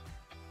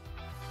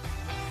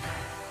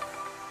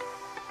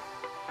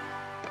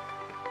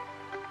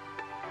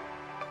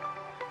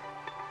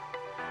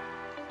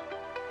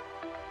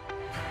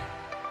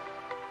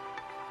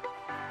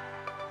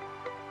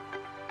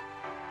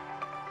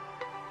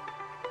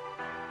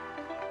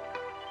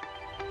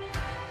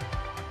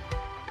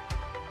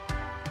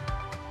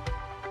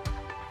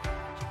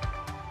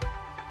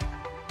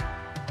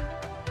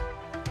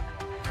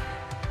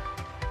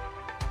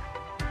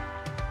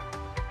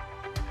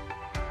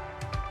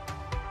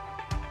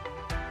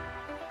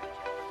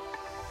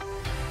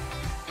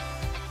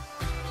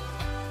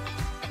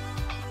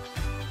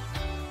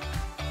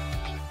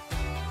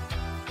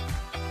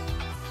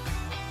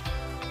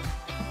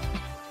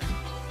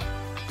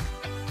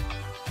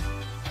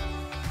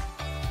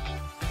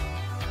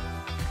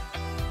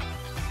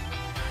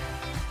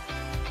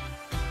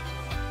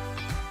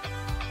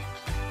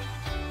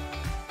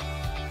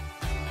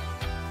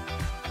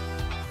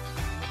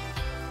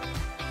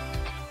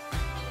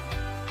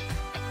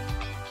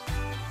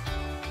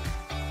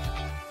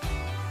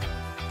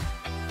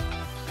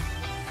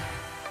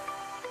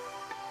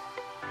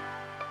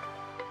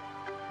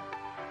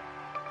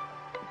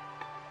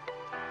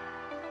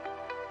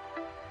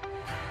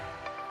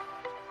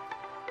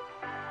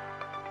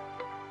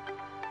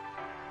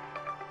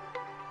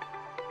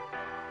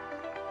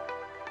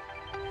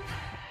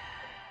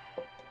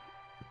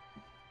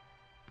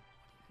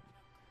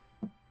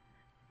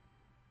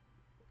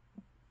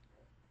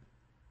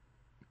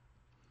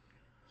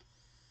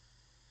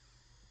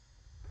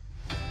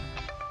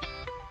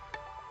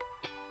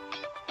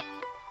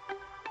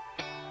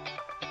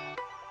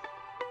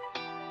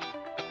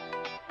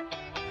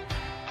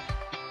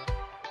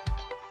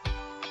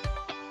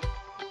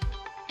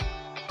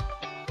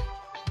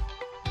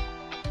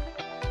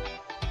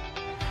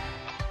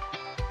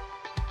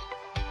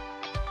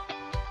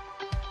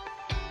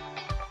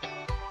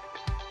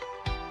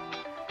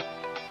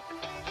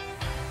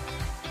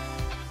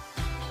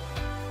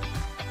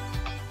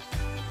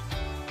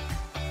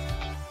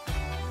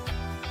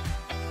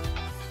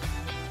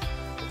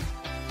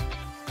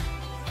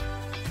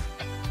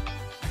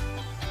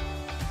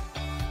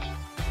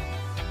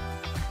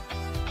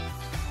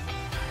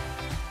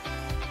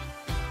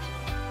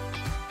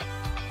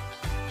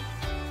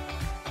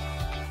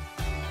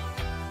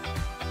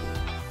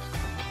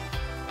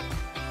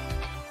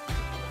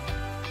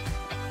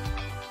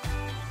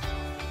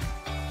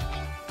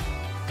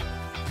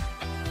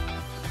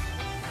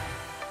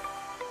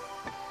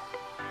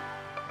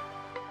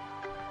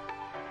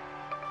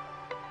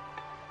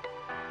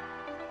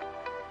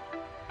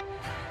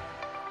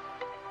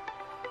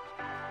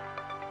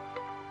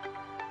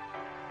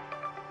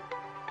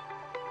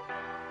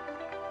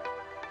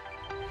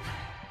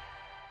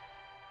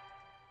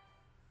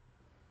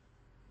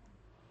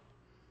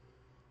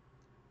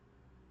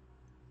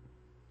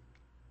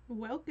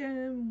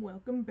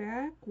 Welcome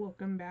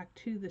back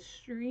to the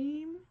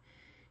stream.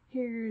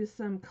 Here's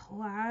some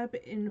collab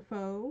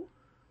info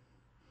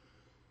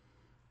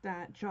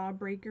that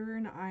Jawbreaker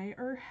and I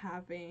are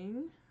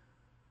having.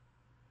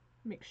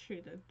 Make sure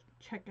to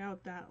check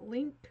out that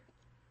link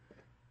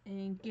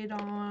and get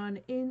on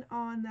in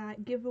on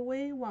that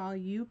giveaway while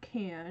you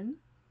can.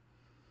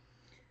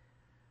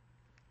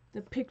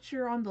 The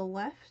picture on the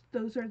left,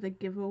 those are the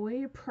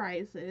giveaway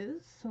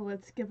prizes. So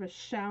let's give a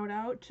shout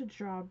out to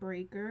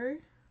Jawbreaker.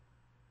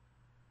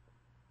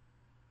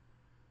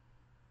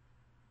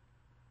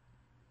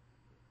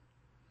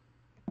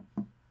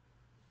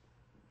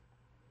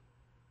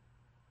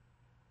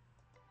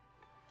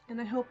 And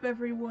I hope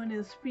everyone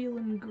is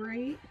feeling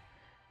great.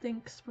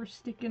 Thanks for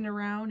sticking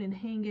around and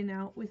hanging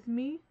out with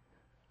me.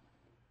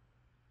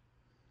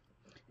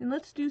 And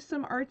let's do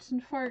some arts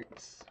and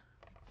farts.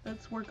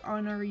 Let's work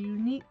on our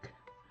unique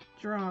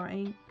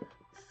drawing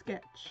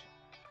sketch.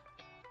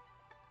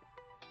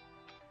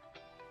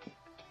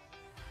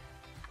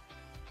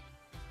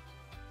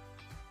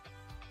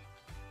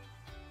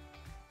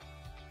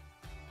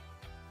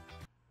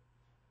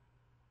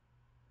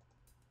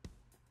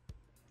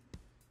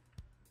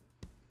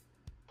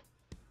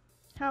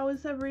 How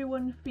is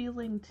everyone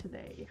feeling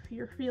today? If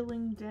you're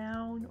feeling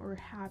down or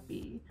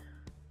happy,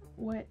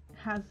 what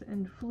has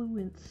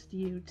influenced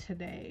you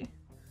today?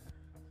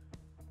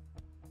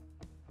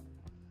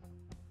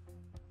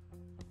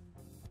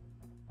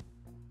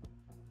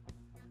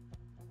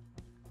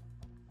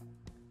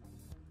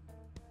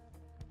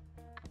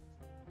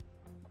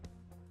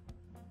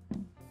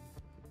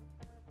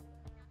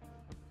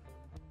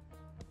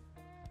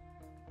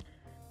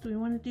 Do we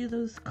want to do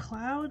those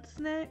clouds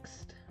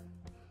next?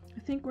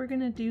 I think we're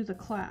gonna do the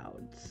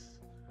clouds.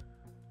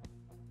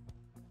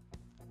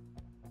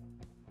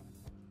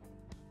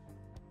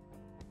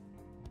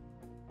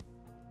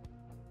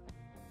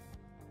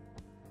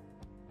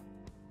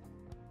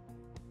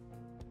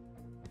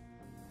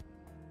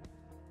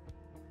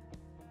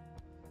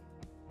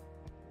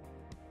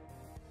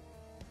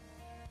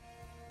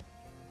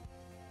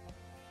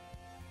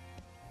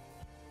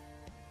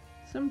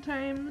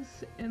 Sometimes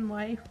in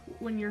life,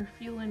 when you're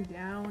feeling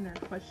down or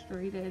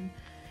frustrated,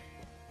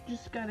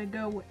 just gotta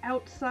go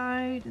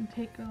outside and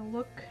take a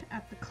look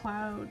at the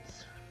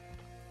clouds.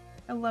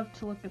 I love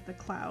to look at the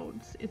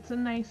clouds. It's a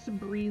nice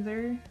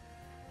breather,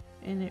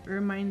 and it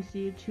reminds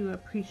you to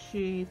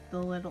appreciate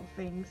the little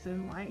things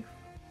in life.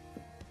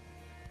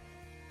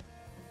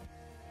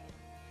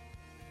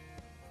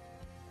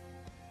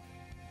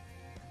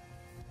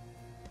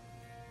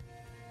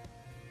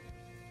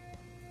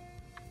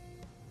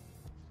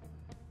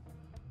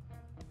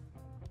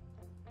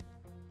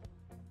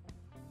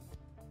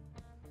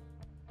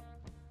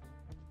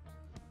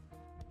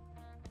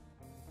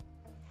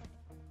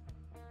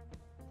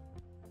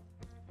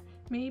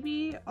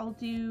 Maybe I'll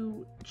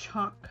do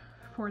chalk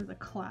for the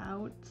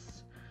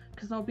clouds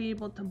because I'll be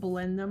able to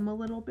blend them a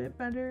little bit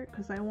better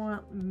because I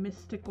want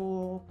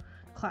mystical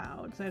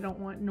clouds. I don't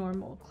want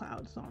normal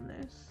clouds on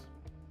this.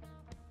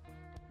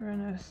 We're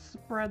gonna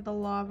spread the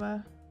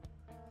lava.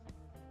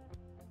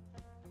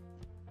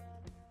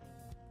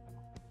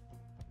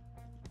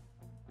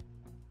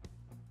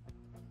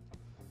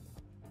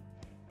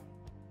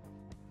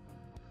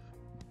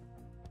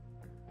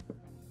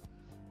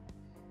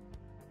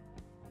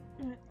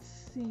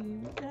 Let's see,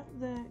 we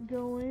got that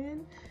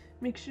going.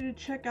 Make sure to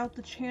check out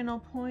the channel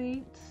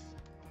points.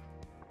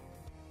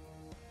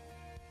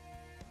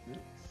 Let's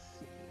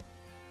see.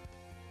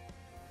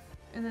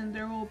 And then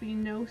there will be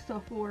no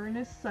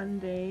self-awareness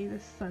Sunday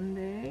this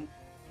Sunday.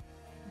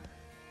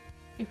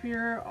 If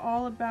you're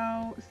all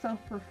about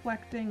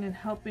self-reflecting and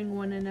helping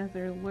one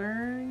another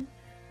learn,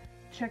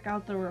 check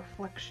out the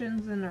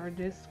reflections in our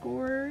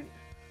Discord.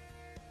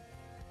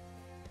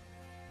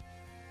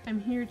 I'm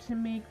here to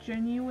make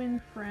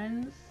genuine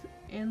friends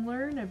and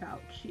learn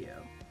about you.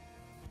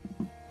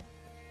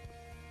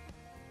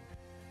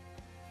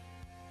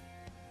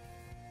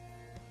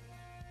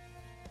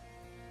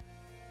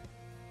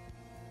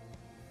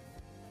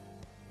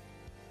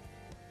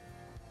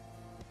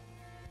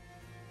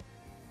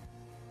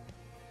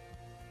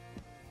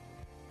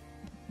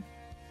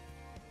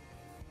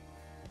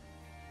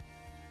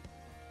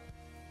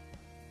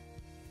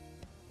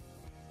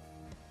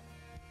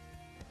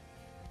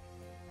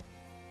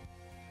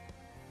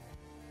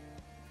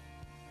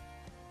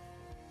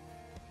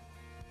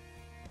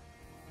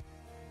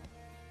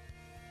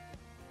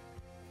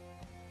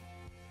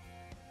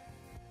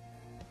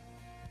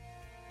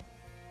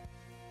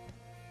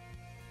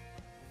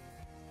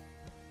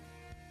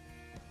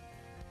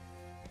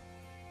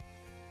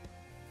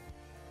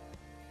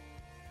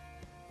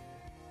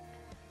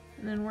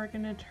 And then we're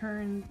gonna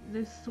turn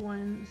this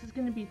one, this is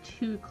gonna be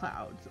two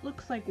clouds. It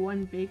looks like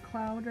one big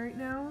cloud right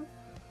now,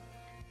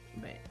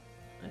 but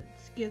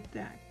let's get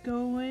that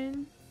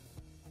going.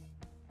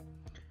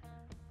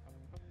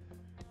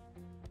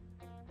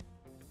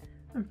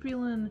 I'm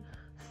feeling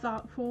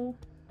thoughtful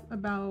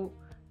about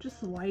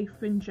just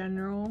life in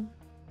general,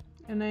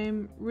 and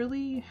I'm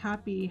really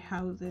happy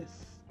how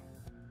this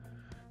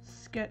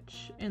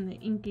sketch and the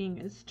inking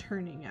is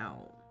turning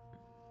out.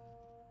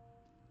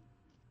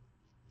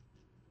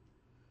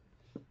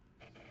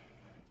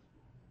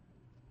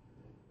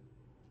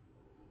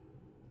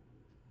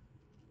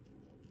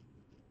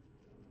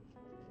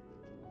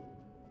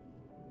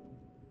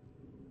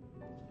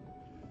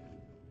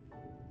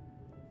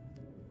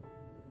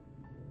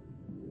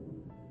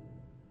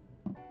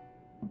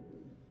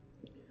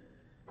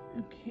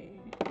 Okay,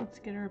 let's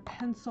get our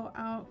pencil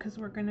out because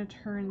we're going to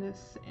turn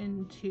this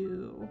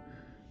into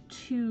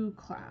 2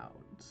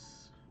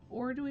 clouds.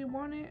 Or do we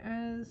want it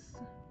as...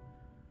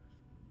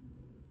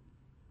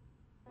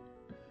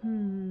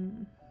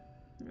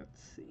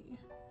 let's see.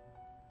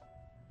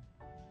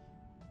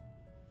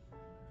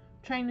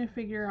 Trying to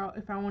figure out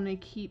if I want to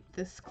keep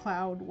this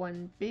cloud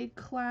one big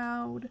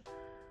cloud.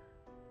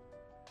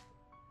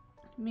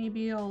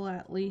 Maybe I'll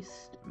at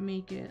least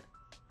make it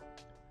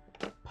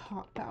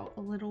pop out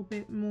a little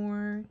bit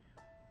more.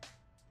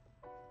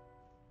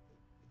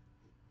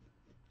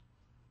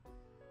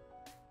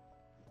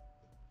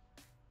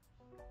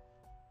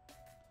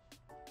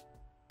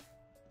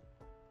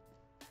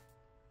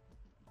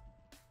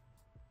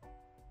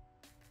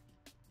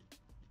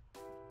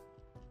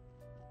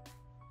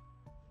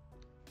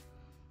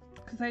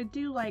 Because I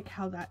do like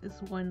how that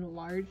is one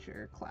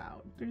larger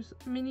cloud. There's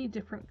many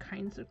different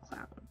kinds of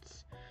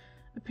clouds.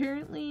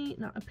 Apparently,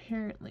 not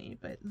apparently,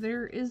 but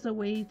there is a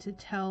way to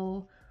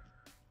tell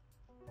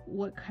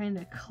what kind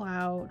of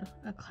cloud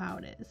a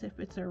cloud is. If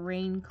it's a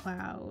rain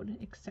cloud,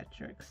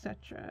 etc.,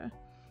 etc.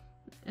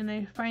 And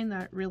I find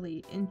that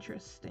really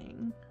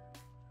interesting.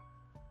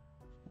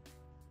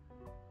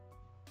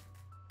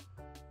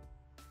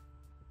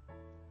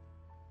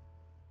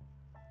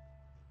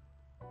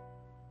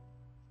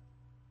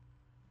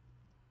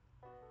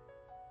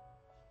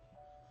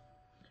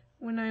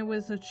 When I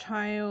was a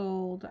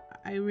child,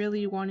 I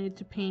really wanted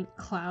to paint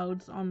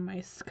clouds on my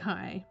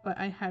sky, but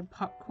I had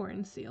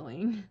popcorn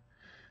ceiling,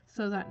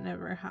 so that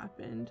never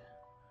happened.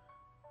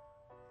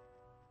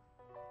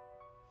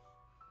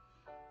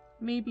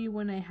 Maybe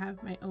when I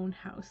have my own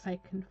house, I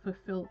can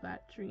fulfill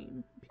that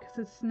dream, because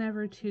it's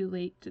never too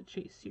late to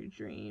chase your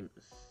dreams.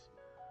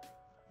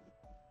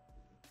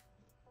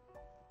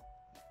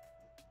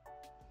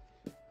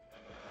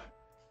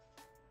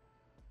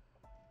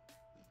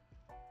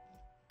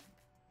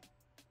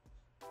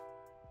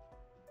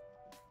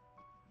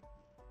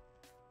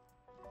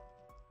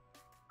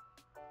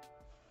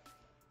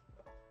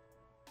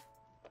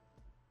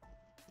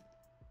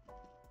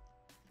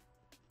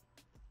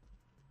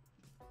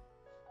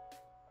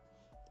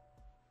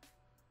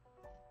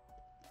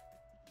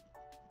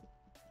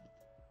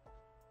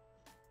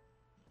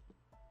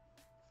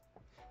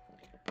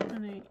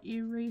 I'm going to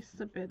erase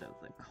a bit of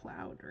the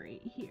cloud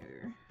right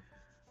here.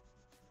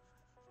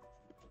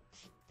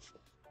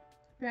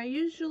 But I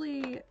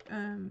usually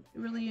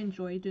really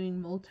enjoy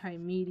doing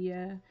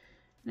multimedia,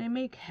 and I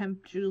make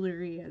hemp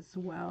jewelry as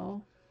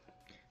well.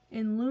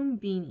 In Loom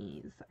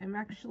Beanies, I'm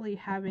actually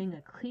having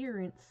a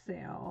clearance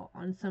sale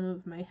on some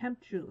of my hemp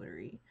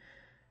jewelry.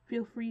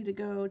 Feel free to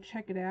go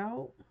check it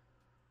out.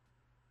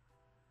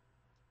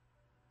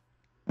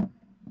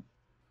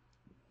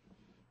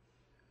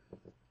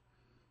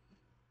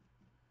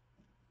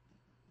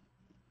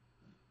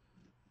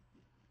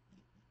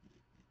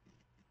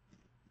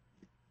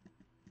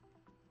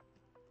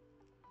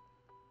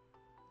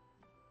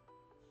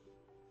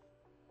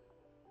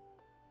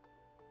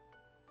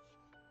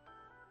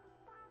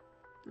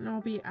 And I'll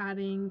be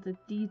adding the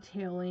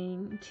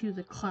detailing to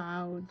the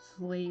clouds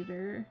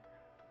later.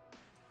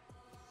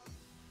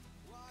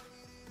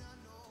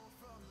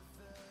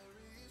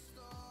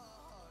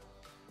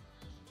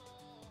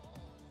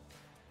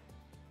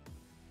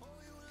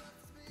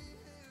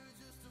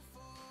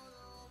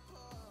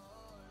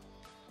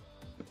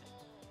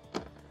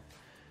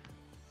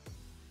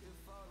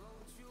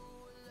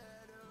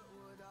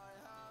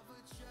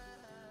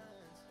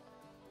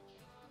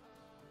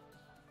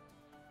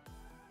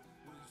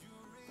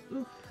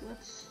 Oof,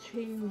 let's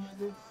change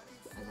this.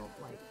 I don't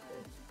like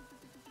this.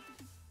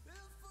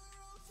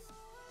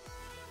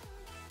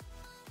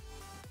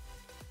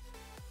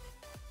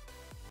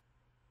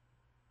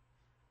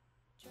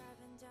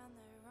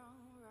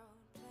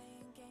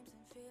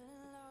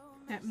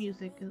 That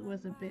music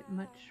was a bit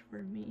much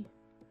for me.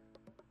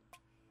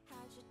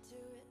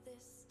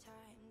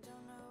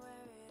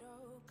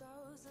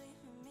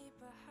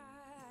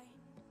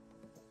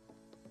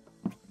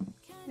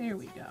 There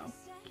we go.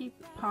 Keep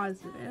it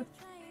positive.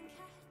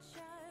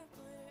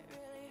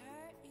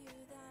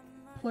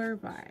 Plur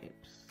vibes.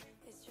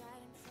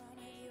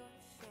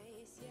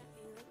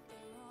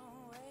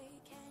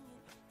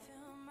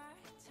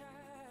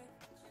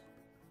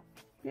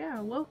 Yeah,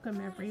 welcome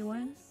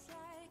everyone.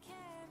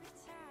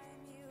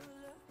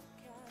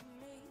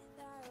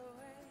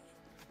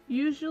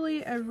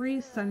 Usually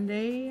every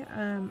Sunday,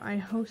 I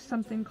host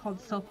something called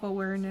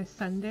Self-Awareness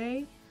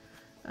Sunday,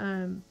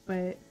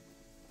 but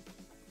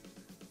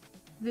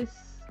this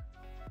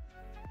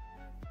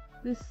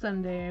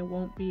Sunday I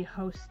won't be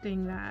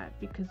hosting that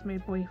because my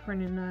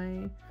boyfriend and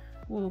I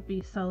we'll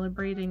be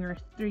celebrating our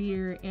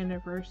 3-year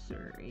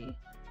anniversary.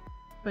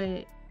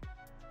 But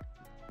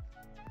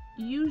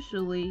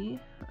usually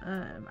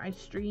I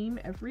stream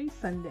every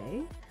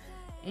Sunday,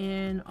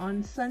 and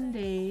on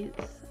Sundays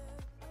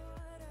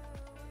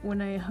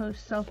when I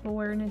host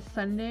Self-Awareness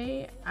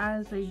Sunday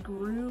as a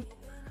group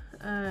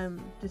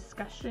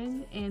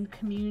discussion and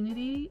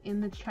community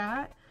in the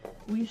chat,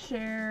 we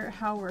share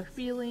how we're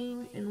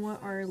feeling and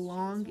what our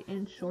long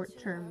and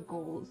short-term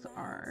goals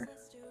are.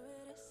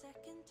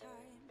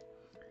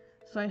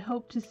 So I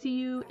hope to see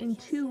you in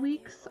 2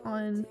 weeks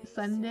on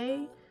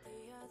Sunday.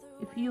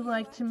 If you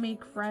like to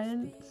make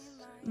friends,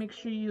 make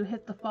sure you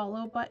hit the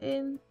follow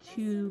button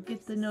to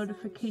get the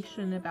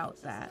notification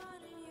about that.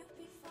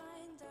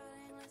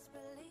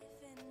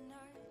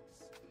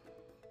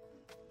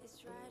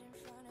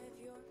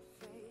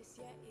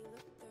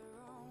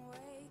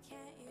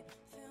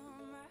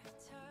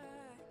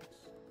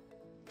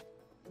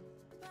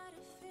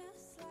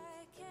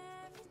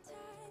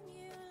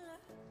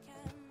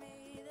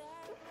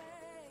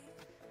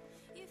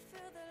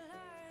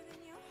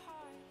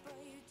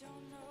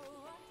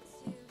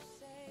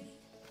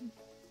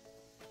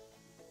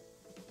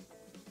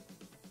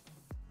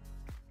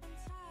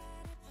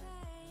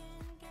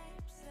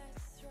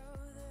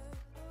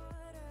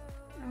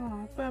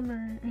 Oh,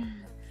 bummer.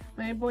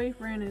 My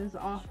boyfriend is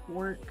off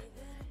work,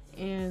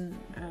 and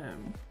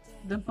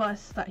the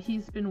bus that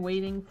he's been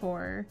waiting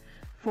for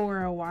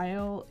a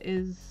while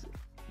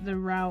the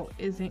route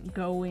isn't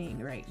going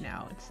right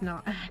now. It's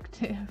not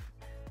active.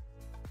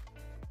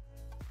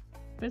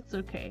 But it's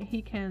okay.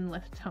 He can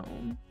lift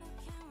home.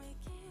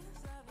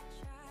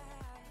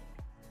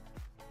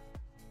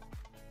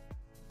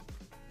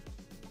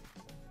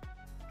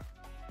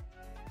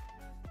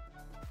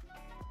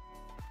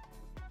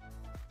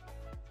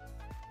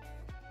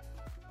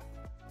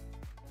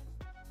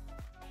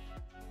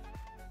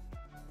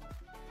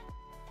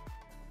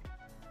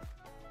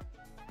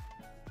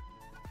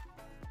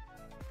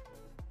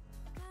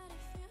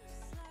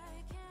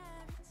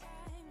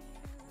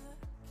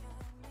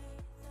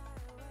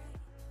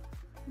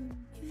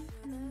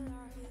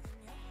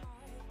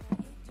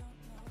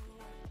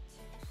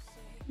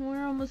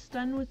 We're almost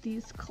done with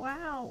these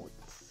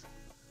clouds.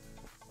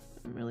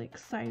 I'm really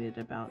excited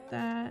about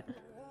that.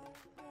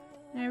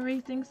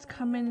 Everything's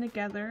coming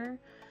together.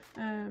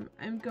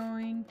 I'm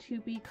going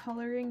to be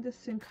coloring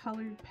this in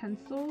colored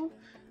pencil.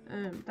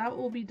 That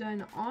will be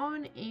done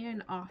on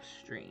and off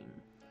stream.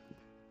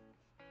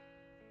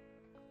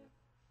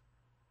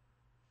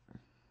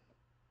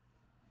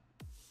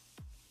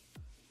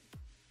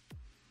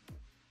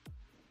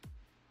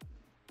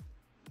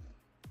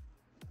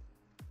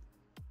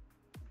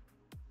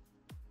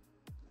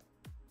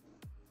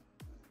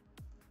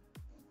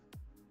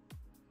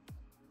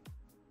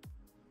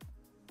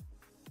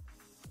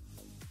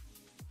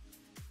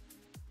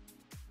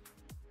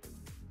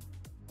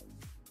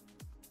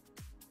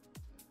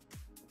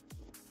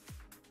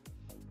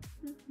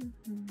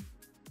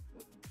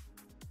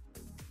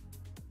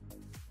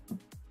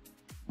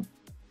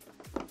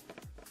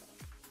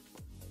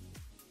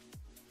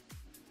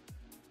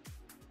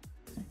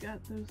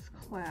 Got those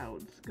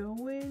clouds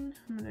going.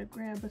 I'm gonna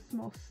grab a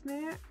small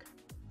snack.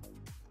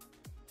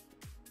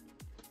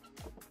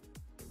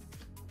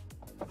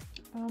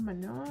 Oh, my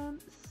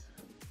noms.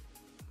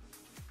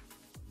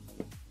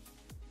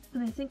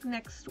 And I think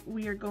next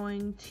we are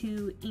going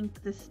to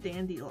ink this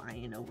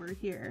dandelion over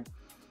here.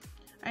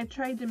 I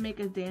tried to make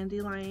a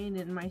dandelion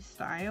in my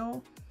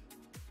style.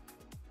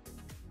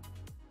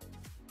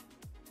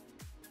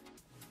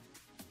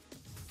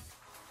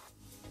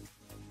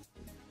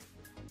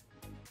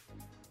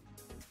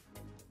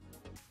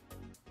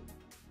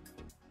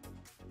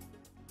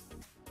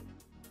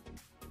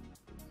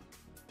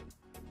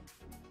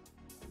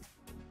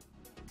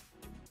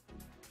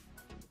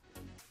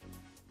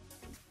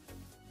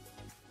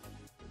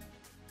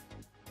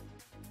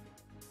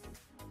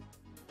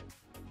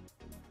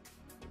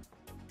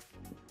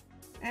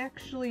 I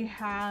actually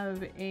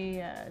have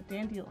a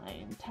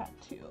dandelion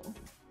tattoo.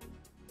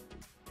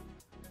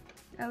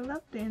 I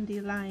love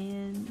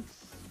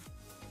dandelions.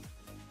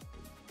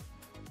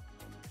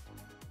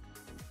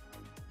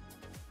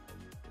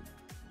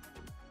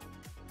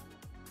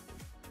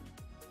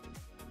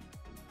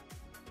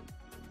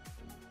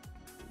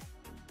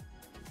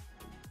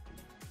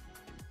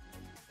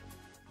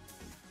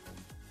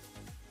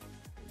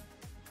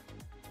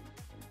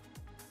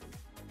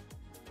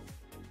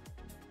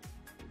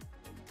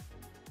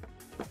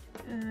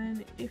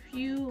 And if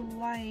you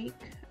like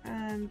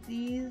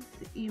these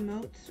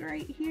emotes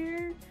right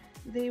here,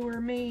 they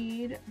were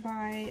made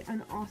by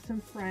an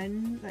awesome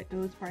friend that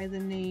goes by the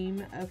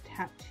name of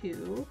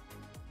Tattoo.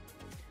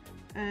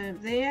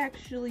 They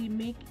actually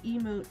make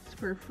emotes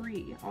for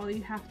free. All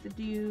you have to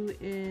do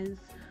is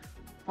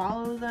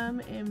follow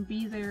them and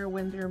be there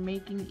when they're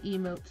making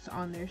emotes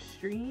on their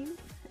stream.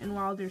 And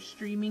while they're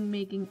streaming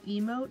making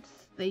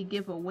emotes, they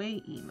give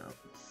away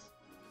emotes.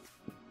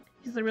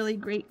 He's a really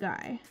great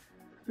guy.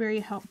 Very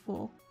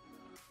helpful.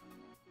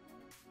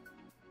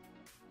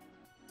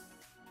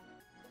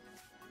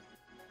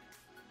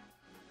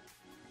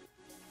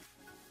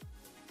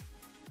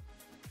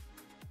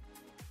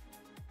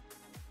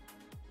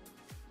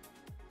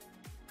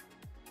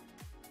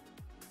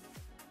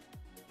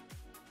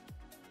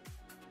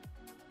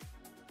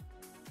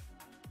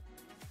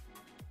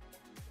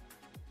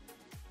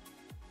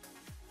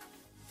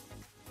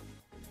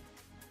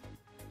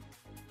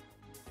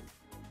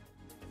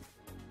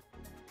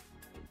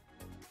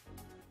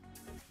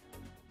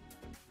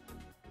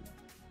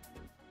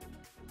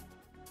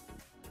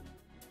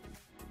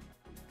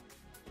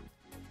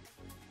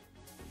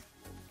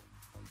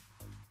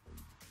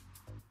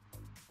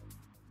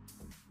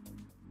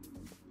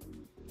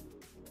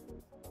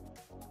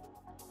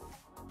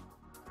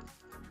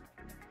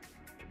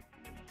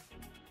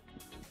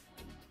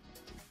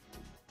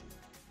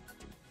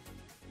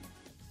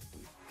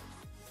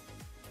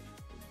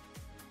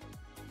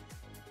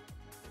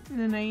 And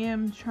then I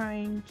am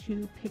trying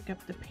to pick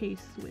up the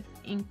pace with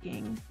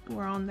inking.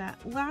 We're on that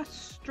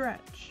last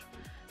stretch,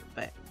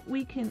 but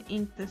we can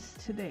ink this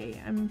today.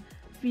 I'm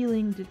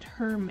feeling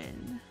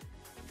determined.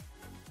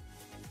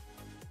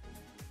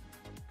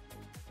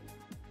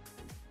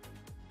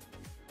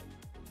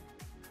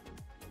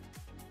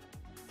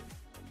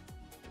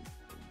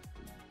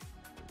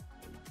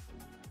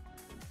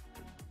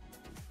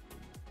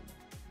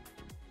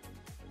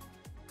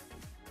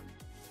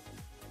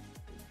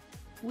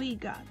 We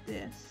got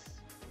this.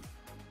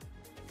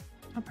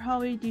 I'll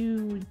probably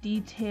do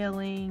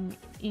detailing,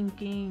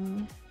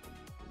 inking,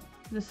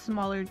 the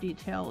smaller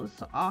details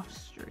off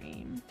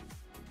stream.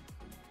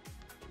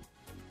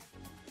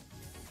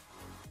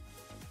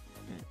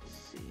 Let's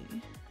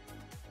see.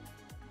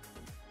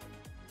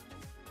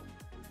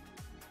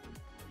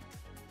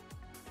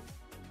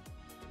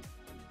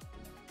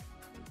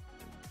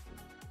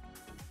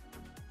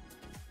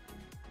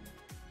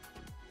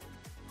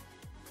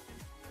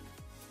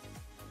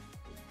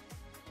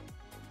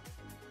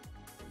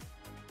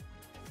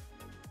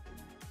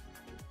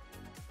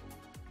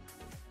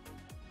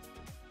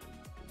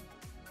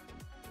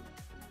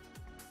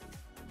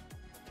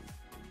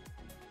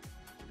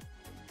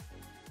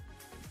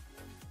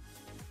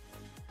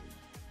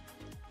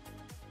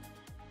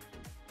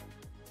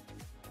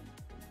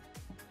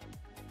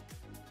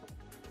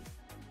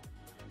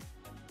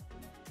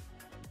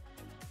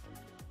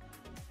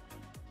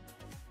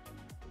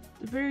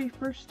 The very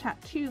first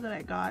tattoo that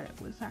I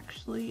got was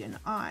actually an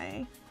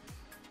eye.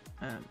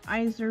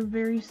 Eyes are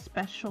very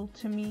special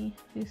to me.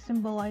 They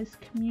symbolize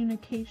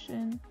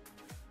communication.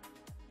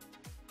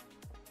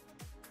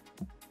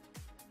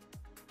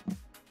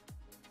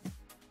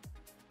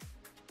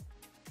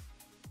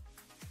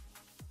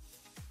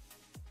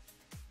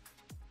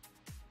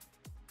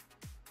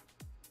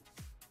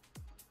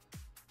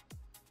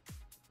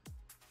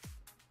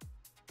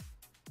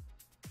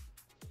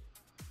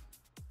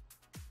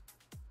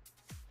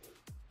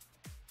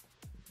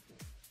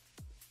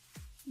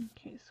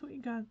 Okay, so we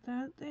got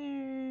that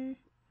there.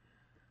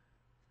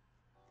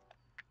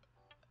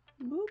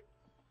 Boop.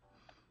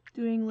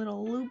 Doing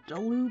little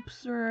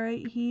loop-de-loops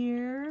right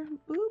here.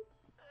 Boop.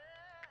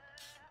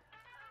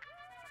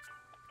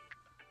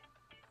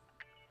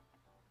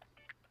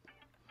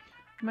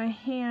 My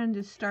hand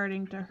is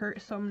starting to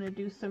hurt, so I'm going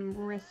to do some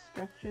wrist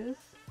stretches.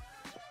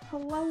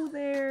 Hello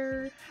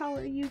there. How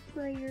are you,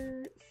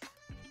 players?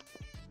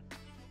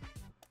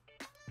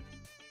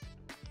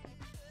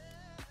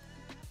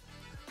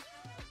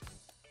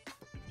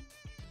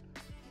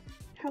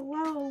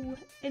 Hello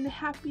and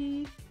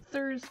happy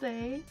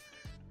Thursday.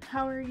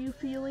 How are you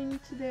feeling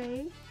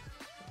today?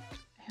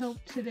 I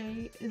hope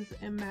today is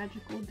a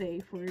magical day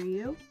for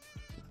you.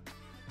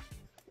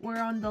 We're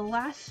on the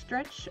last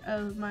stretch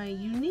of my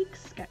Younique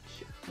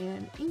sketch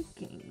and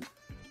inking.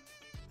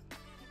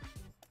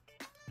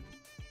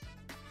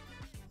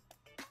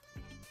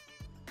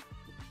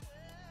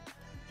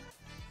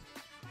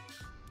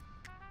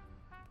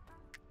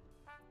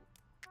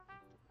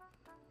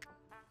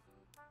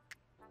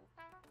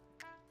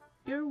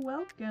 You're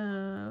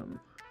welcome.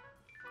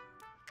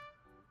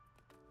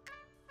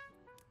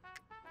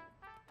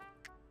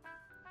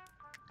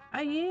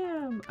 I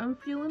am. I'm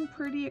feeling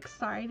pretty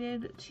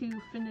excited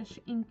to finish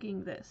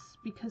inking this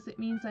because it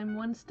means I'm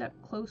one step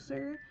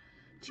closer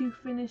to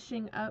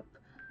finishing up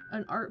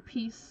an art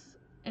piece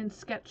and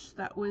sketch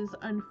that was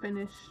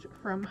unfinished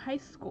from high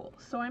school.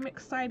 So I'm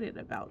excited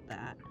about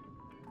that.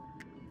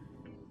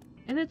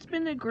 And it's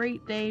been a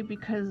great day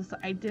because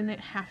I didn't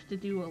have to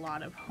do a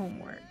lot of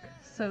homework.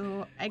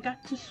 So I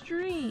got to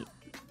stream.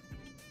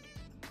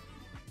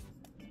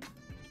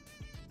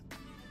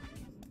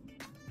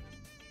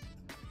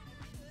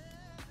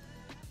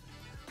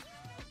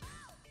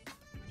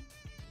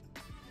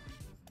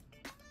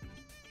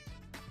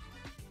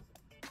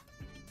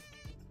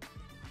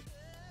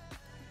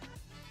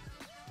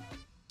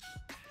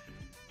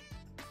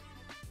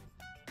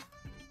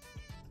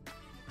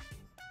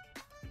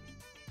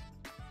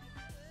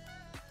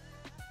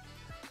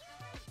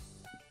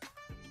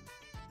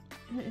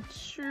 It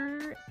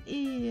sure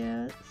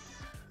is.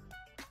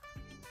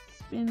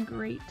 It's been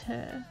great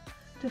to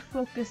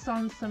focus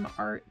on some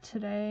art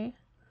today.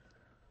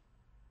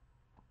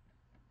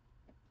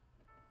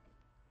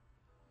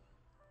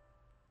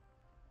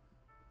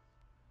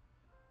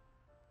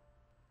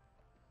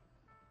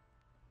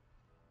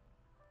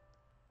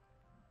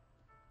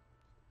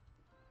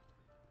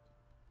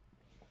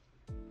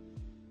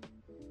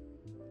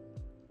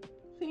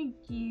 Thank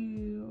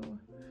you.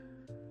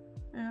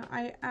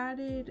 I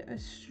added a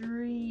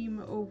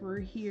stream over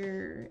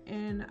here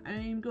and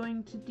I'm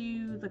going to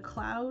do the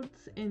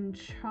clouds in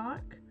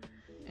chalk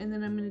and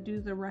then I'm going to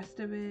do the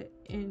rest of it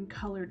in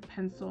colored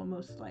pencil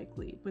most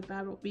likely, but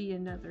that'll be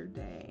another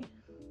day.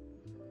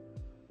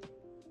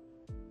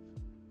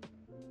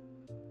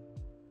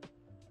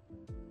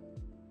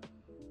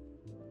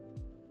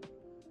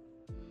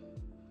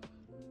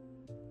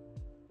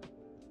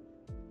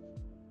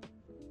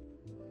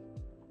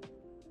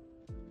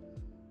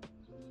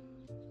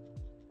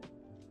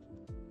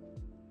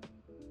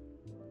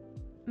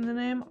 And then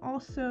I am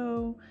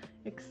also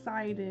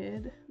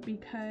excited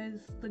because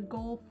the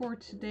goal for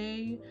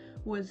today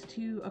was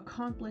to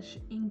accomplish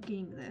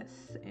inking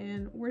this,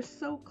 and we're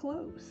so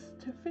close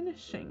to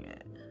finishing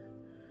it.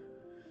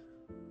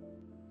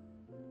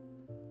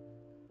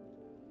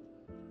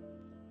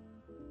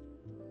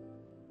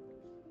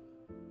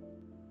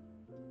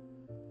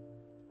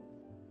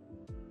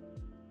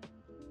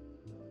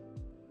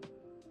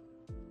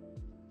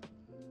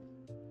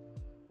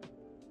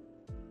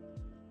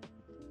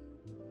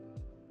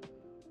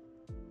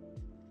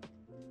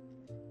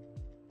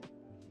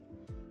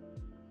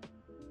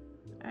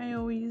 I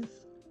always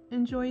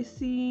enjoy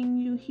seeing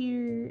you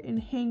here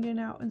and hanging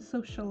out and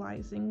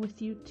socializing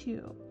with you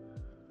too.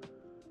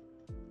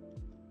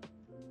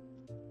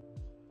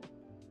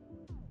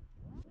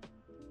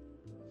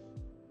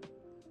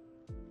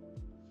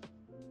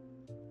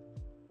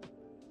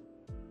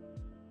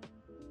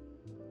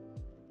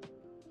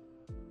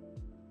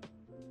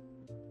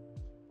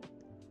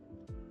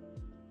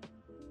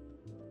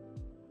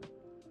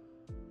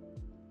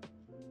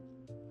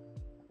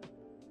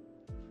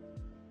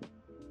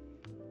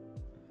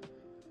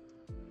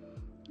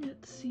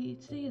 Let's see,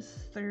 today is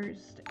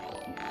Thursday,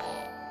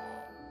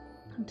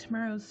 and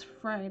tomorrow's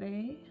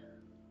Friday,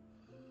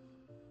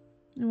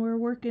 and we're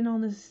working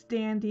on this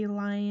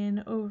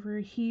dandelion over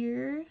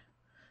here.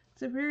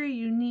 It's a very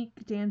unique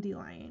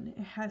dandelion.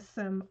 It has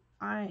some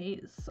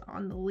eyes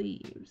on the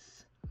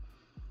leaves.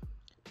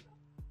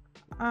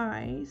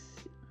 Eyes.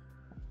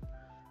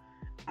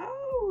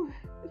 Oh,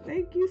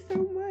 thank you so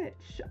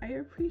much. I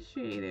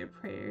appreciate it,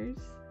 Prayers.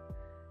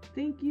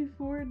 Thank you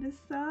for the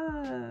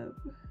sub.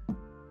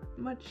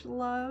 Much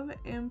love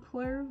and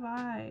plur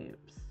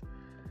vibes.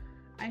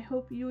 I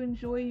hope you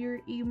enjoy your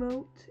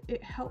emote.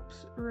 It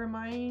helps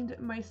remind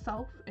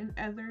myself and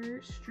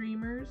other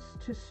streamers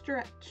to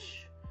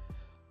stretch.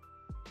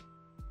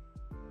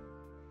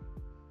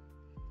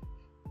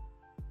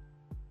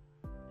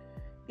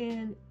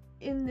 And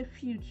in the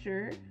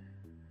future,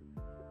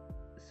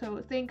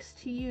 so thanks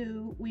to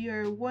you, we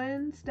are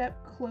one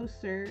step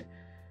closer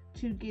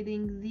to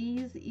getting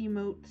these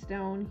emotes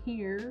down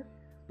here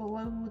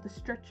below the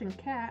stretching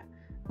cat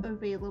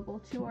available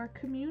to our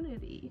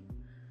community.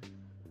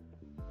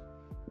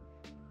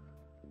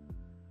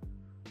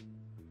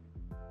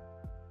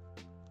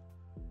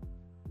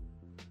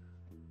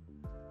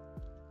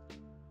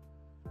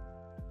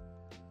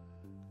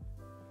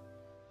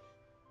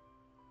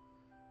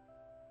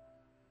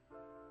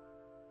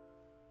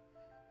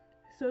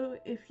 So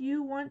if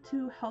you want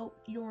to help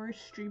your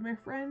streamer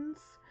friends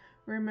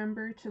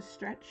remember to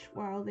stretch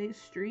while they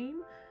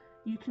stream,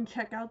 you can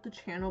check out the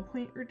channel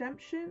point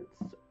redemptions,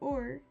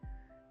 or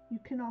you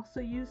can also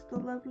use the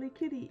lovely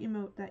kitty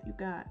emote that you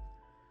got.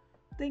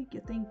 Thank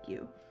you, thank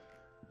you.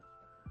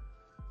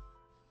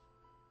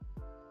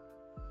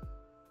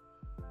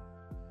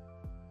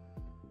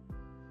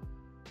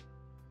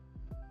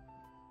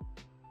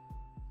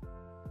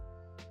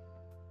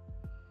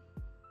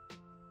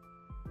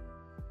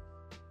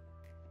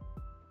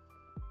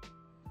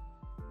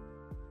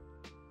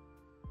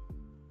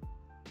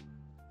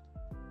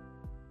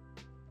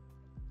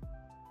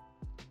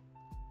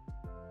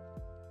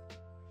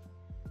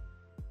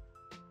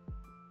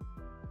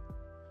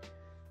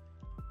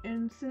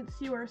 And since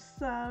you are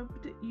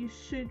subbed, you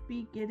should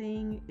be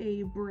getting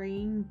a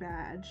brain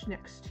badge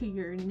next to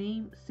your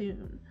name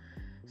soon.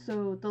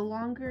 So the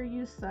longer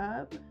you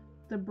sub,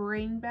 the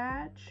brain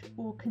badge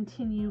will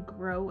continue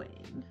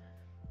growing.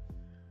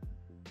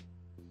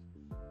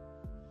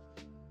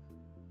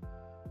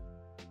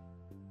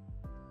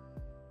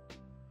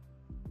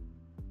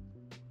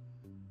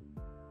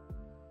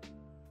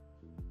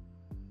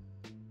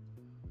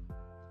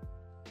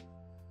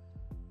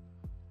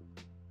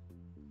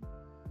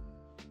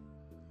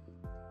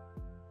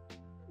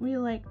 We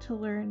like to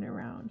learn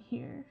around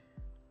here.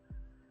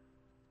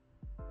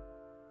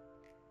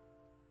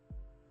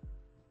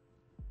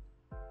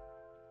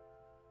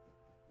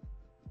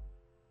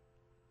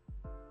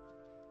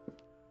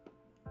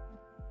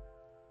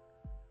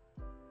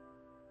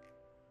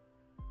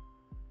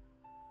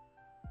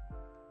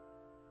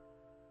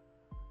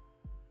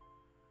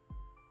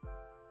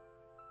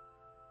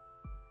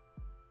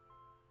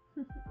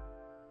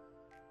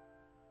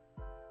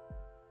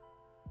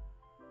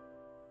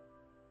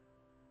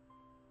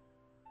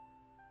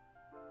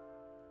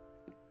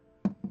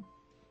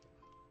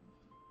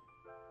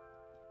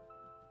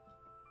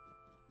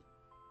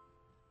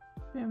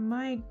 And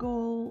my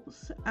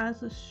goals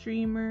as a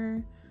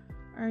streamer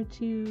are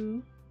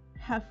to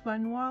have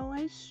fun while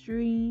I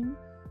stream,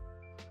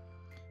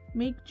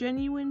 make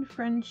genuine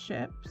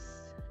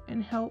friendships,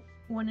 and help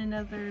one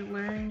another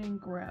learn and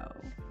grow.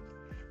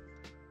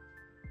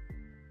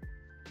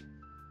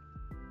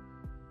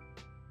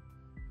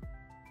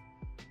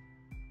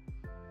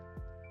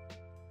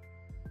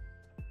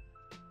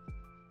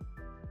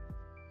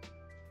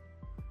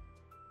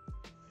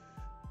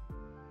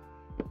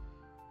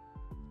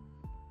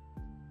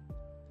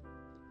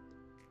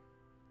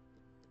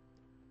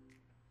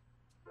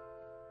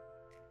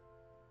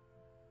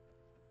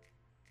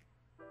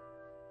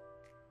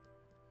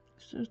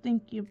 So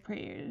thank you,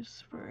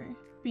 prayers, for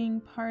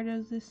being part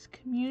of this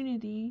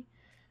community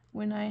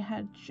when I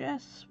had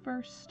just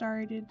first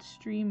started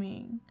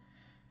streaming.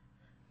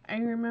 I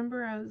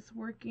remember I was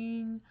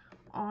working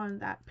on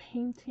that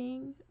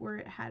painting where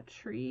it had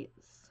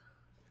trees.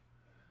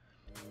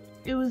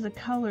 It was a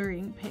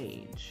coloring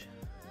page,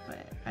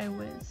 but I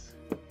was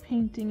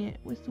painting it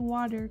with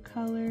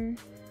watercolor.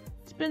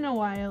 It's been a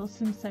while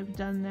since I've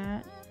done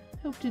that.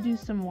 Hope to do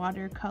some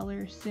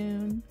watercolor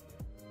soon.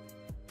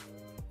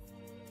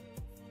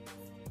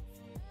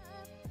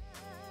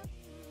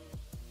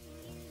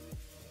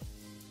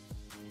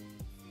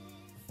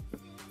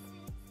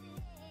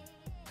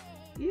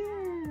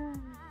 Yeah.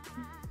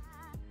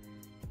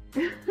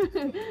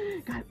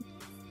 God,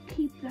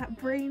 keep that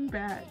brain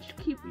batch.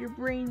 Keep your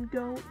brain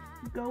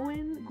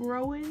going,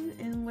 growing,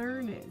 and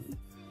learning.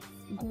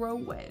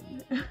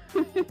 Growing.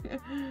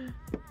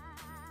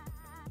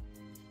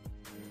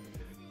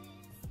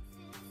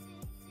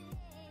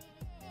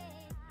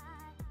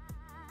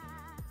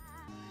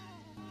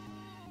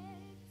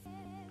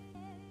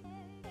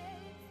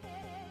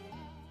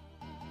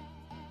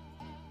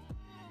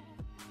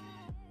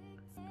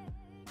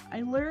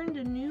 I learned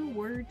a new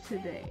word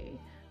today.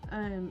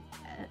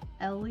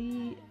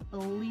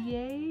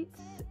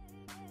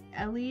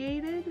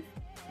 Eleated.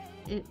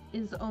 It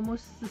is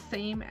almost the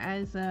same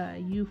as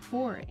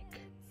euphoric.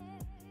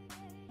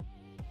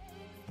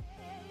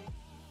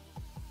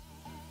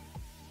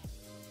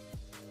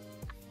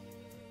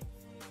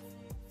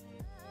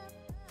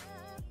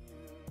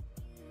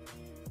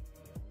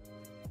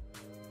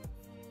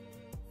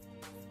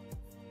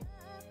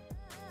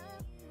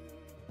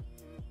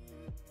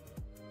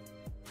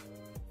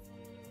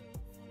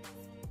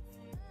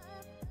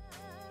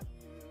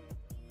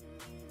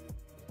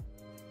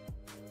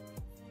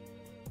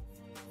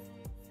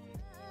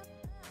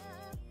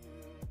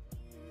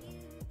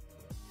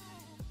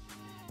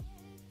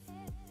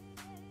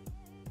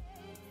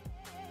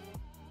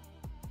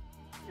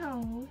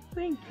 Oh,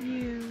 thank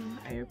you.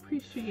 I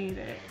appreciate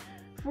it.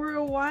 For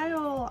a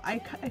while, I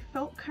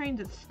felt kind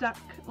of stuck,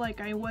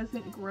 like I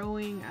wasn't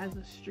growing as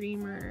a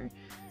streamer,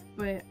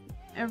 but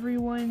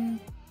everyone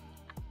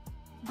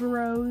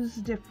grows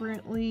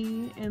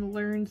differently and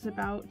learns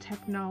about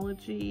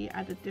technology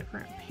at a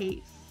different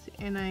pace,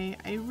 and I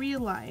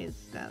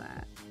realized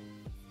that.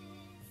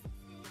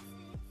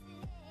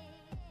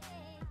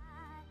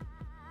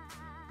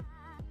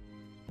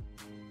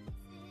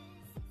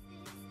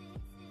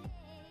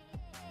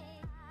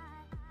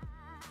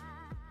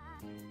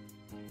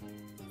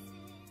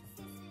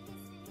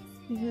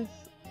 Because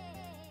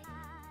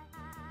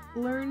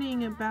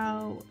learning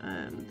about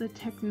the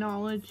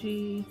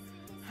technology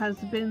has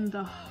been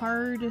the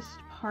hardest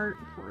part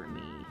for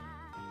me.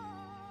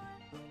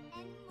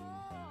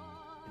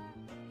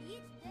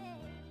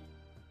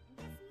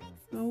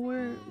 But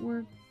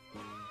we're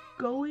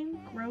going,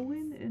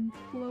 growing, and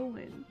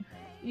flowing.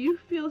 You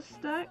feel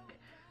stuck,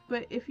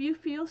 but if you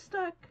feel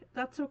stuck,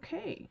 that's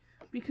okay,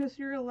 because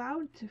you're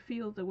allowed to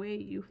feel the way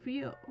you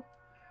feel.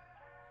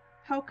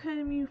 How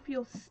come you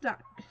feel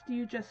stuck? Do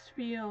you just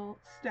feel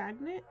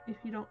stagnant, if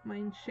you don't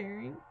mind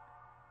sharing?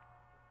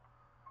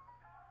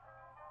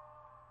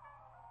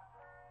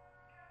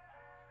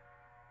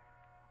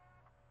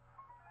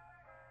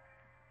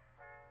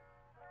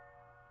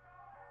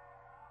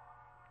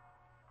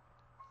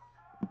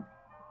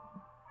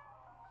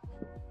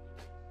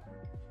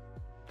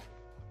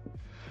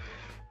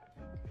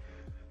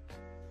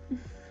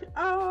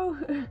 Oh,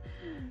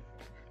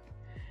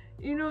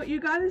 you know,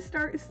 you gotta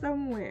start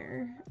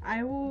somewhere.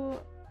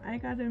 I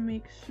gotta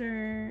make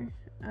sure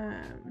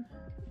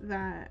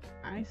that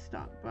I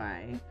stop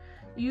by.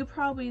 You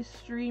probably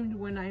streamed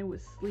when I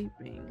was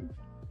sleeping.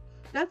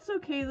 That's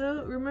okay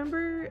though.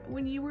 Remember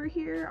when you were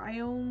here, I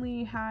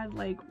only had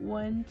like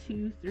 1,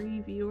 2, 3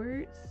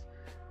 viewers.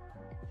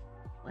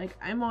 Like,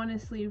 I'm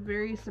honestly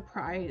very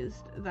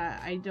surprised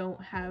that I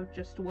don't have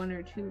just 1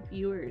 or 2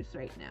 viewers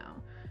right now.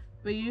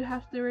 But you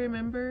have to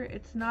remember,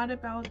 it's not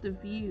about the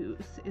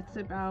views, it's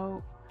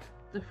about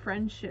the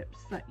friendships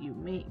that you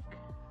make.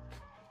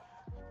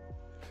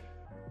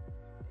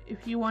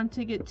 If you want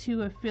to get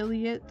to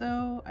affiliate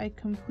though, I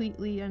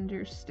completely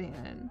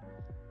understand.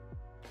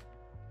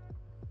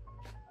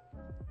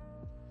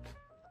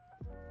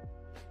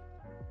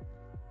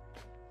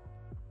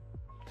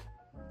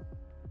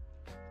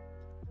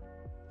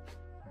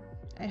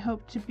 I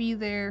hope to be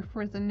there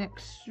for the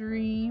next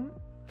stream.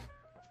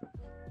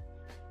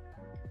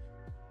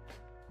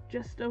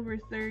 Just over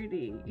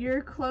 30.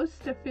 You're close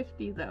to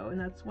 50 though, and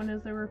that's one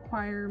of the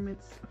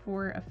requirements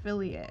for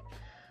affiliate.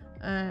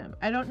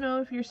 I don't know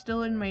if you're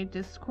still in my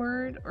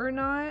Discord or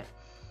not,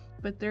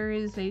 but there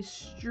is a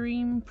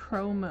stream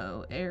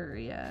promo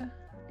area.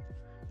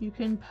 You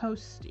can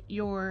post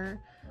your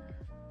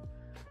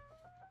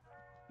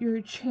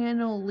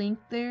channel link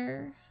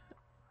there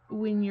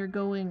when you're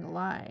going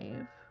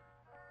live.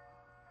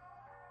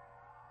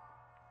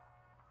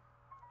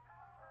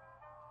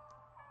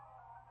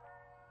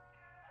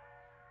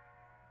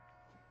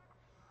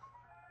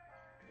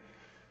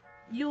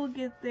 You'll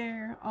get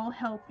there. I'll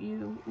help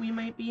you. We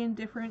might be in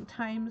different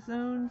time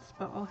zones,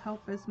 but I'll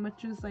help as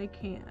much as I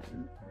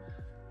can.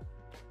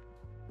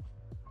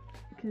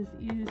 Because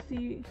you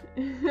see,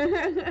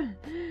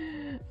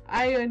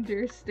 I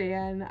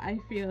understand. I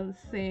feel the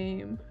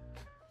same.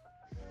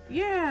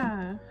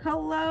 Yeah.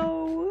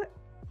 Hello,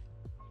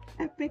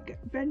 Epic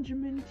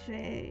Benjamin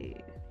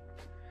J.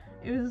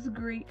 It was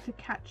great to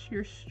catch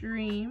your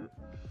stream.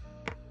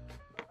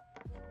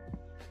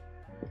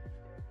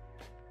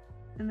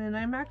 And then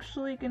I'm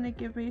actually going to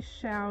give a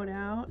shout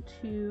out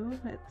to,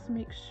 let's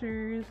make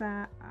sure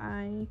that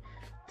I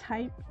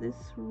type this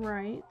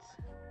right.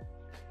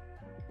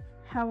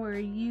 How are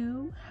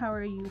you? How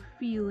are you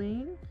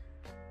feeling?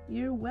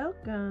 You're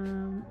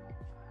welcome.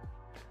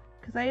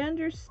 Because I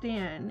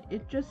understand,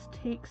 it just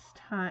takes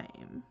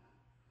time.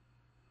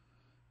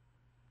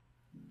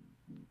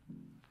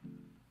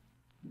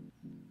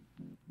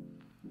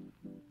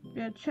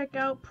 Yeah, check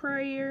out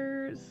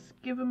Prayers,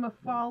 give them a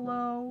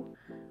follow.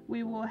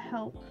 We will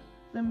help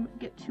them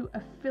get to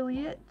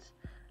affiliate,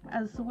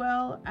 as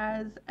well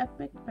as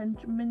Epic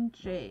Benjamin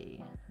J.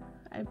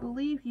 I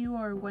believe you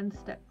are one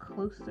step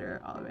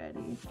closer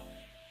already.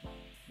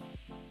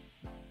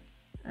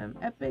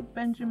 Epic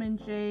Benjamin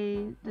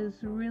J does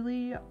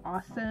really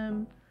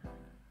awesome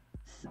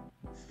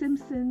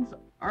Simpsons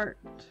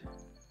art,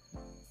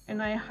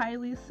 and I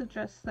highly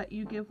suggest that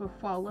you give a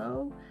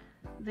follow.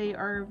 They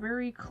are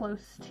very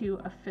close to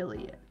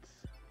affiliates.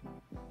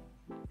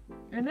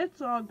 And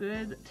it's all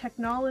good.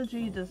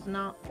 Technology does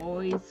not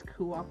always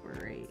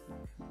cooperate.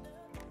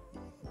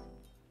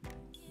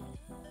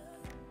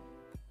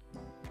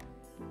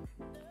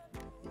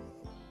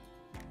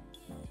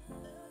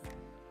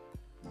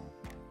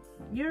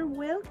 You're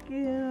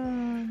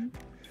welcome.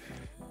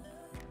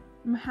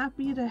 I'm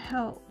happy to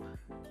help.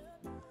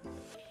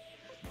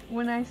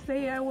 When I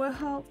say I will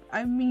help,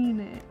 I mean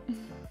it.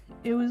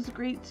 It was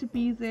great to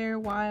be there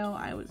while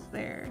I was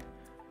there.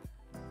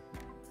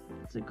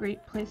 It's a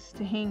great place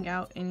to hang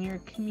out in your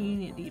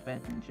community,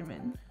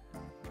 Benjamin.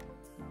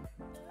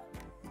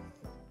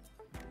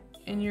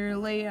 And your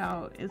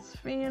layout is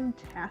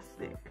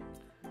fantastic.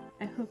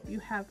 I hope you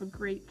have a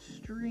great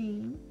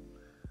stream.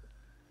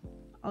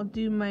 I'll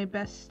do my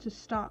best to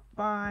stop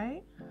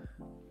by.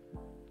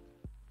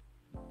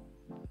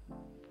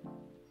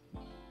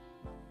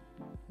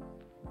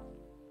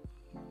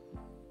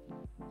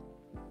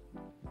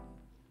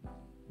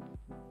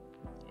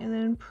 And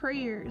then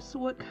Prayers,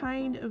 what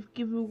kind of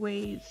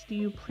giveaways do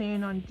you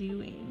plan on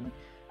doing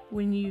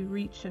when you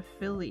reach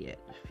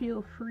affiliate?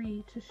 Feel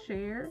free to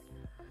share.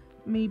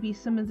 Maybe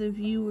some of the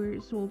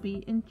viewers will be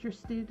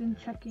interested in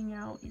checking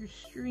out your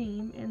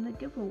stream and the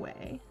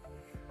giveaway.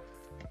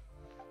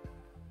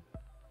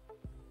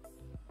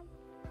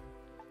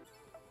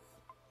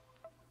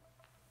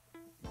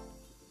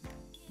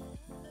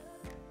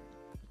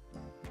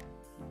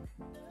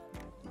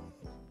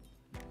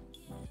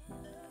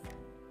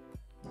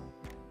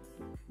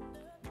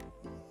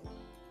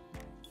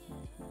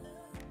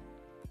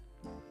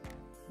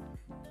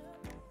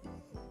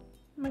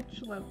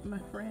 Much love, my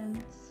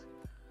friends.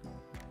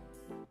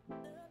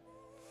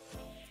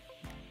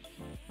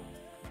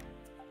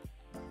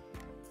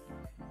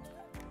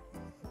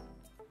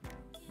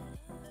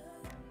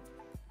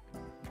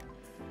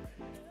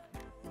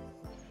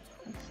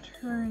 Let's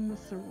turn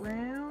this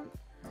around.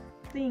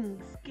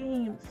 Things,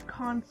 games,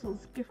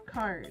 consoles, gift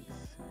cards.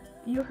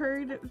 You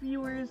heard,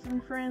 viewers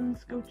and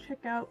friends, go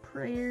check out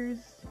Prayers.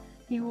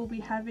 He will be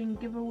having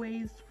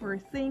giveaways for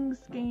things,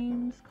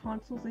 games,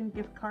 consoles, and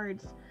gift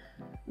cards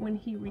when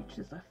he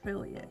reaches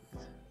affiliate.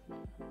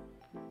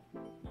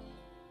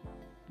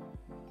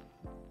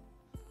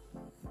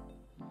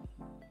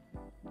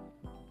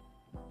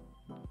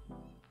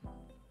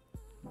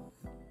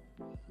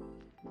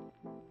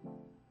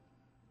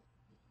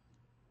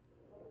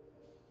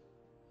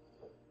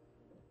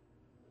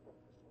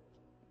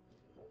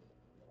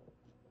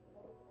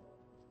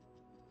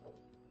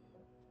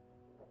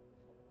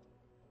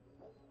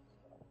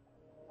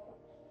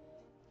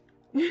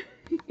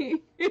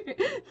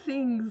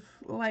 Things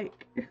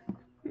like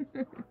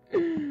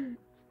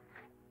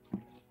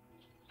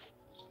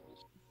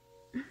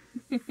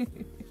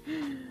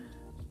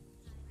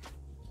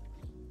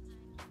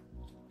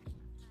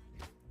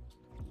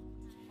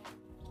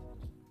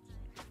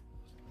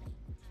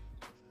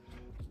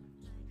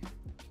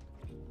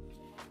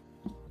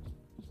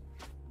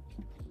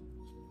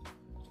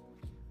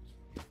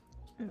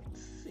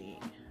let's see.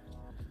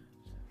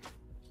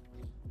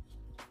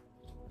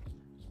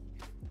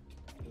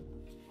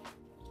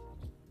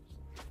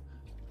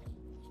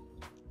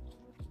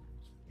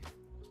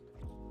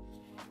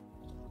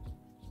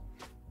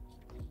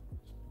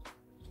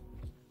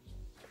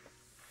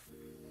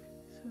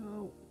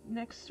 So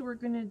next we're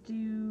gonna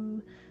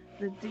do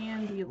the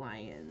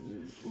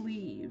dandelion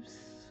leaves.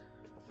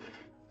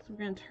 So we're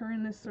gonna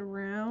turn this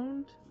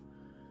around.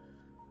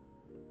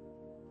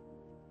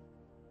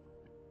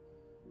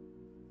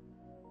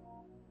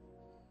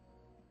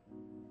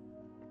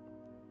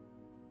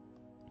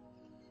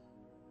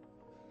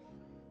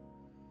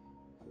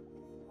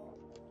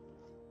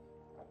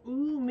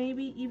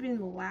 maybe even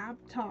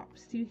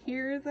laptops. Do you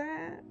hear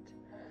that?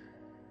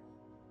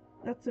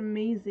 That's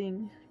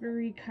amazing.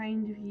 Very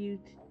kind of you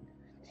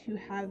to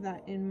have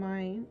that in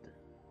mind.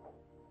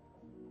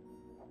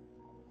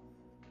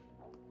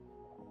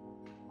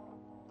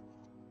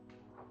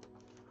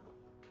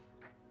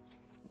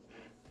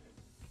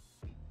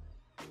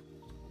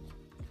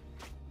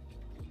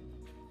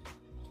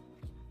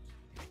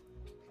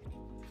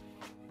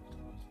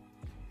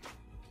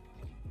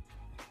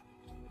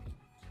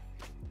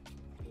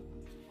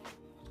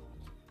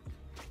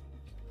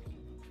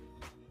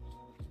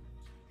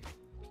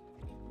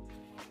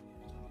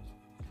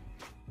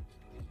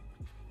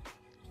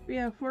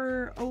 Yeah,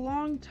 for a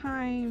long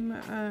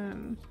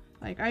time,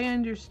 like, I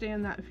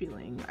understand that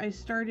feeling. I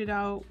started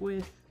out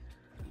with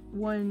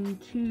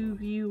 1-2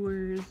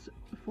 viewers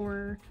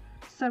for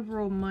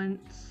several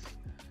months.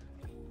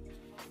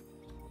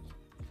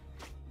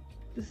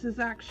 This is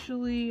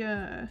actually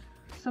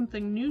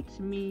something new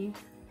to me,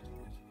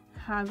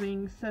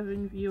 having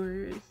 7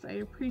 viewers. I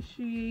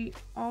appreciate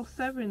all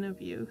 7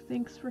 of you.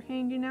 Thanks for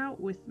hanging out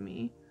with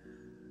me.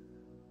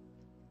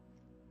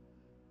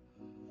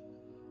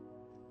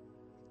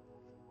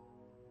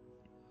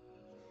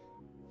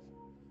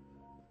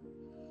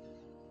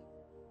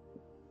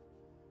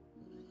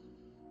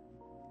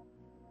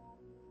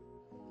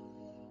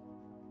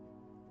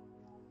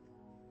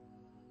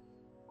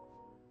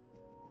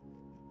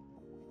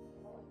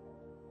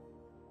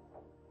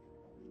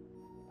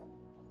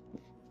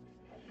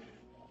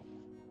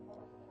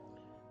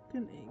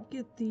 Gonna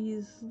get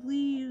these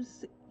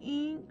leaves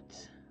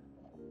inked.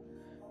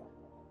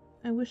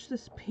 I wish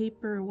this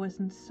paper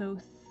wasn't so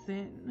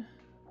thin.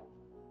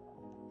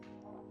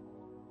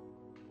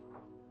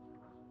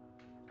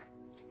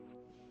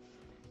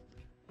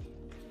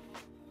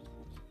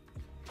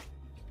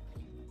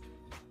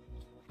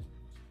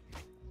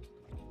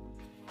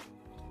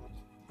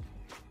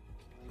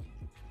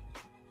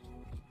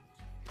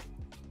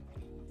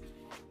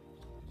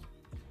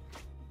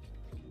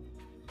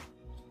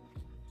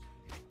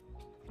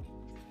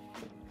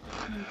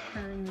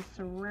 Turn this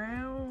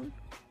around.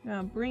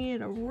 Now bring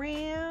it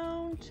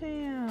around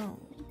town.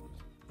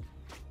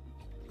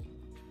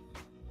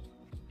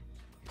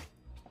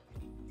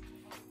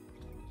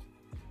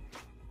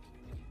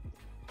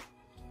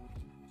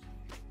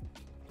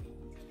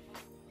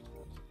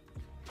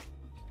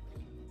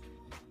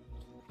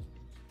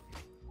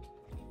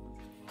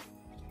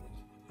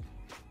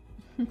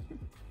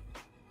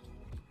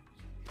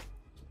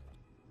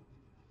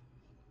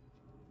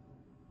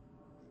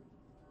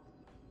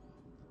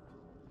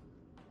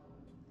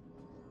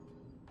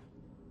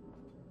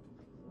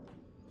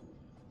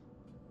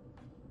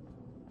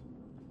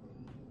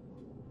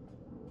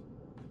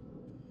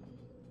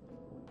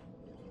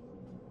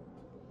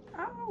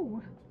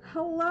 Oh,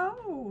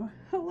 hello.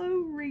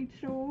 Hello,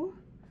 Rachel.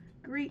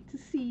 Great to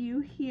see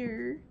you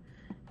here.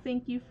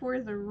 Thank you for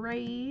the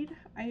raid.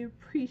 I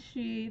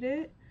appreciate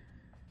it.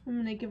 I'm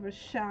gonna give a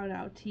shout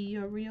out to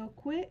you real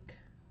quick.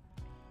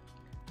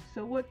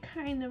 So what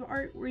kind of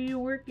art were you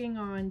working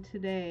on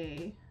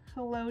today?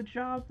 Hello,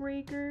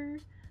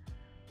 Jawbreaker.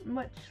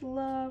 Much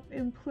love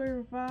and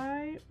plur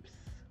vibes.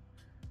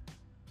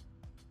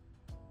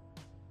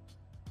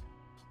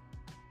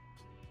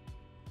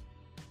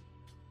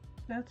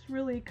 That's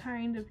really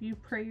kind of you,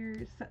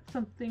 Prayers. That's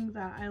something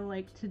that I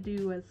like to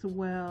do as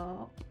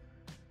well.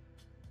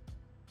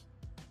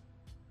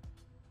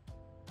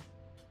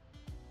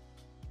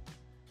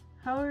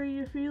 How are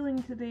you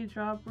feeling today,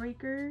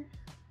 Jawbreaker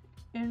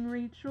and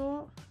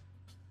Rachel?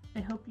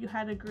 I hope you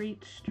had a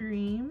great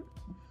stream.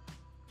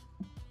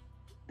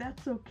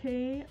 That's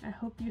okay. I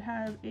hope you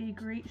have a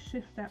great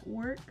shift at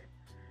work.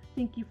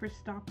 Thank you for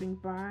stopping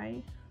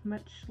by.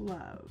 Much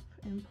love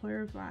and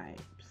plur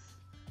vibes.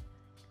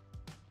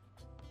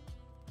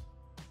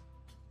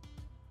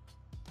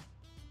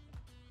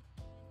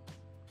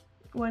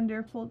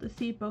 Wonderful to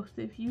see both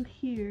of you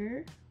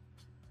here.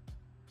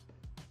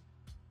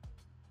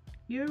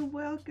 You're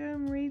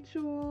welcome,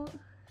 Rachel.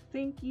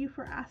 Thank you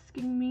for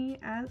asking me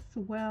as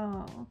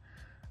well.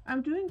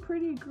 I'm doing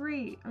pretty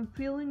great. I'm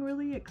feeling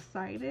really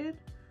excited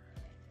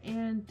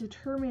and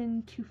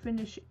determined to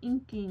finish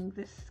inking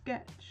this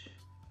sketch.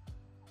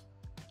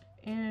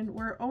 And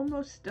we're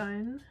almost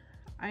done.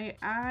 I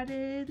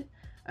added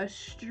a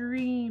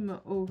stream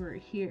over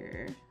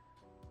here.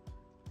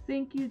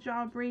 Thank you,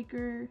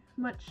 Jawbreaker.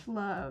 Much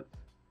love.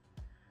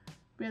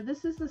 But yeah,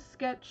 this is a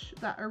sketch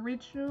that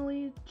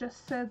originally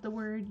just said the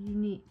word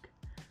unique.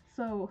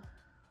 So,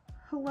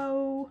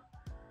 hello,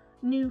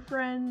 new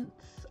friends.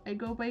 I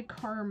go by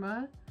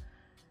Karma.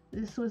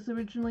 This was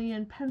originally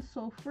in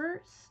pencil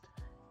first,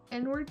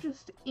 and we're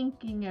just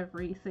inking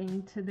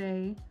everything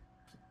today.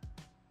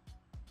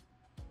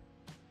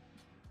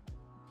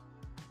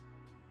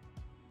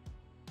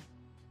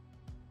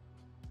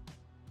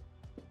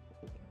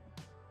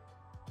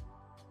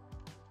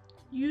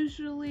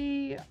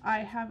 Usually I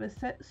have a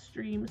set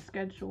stream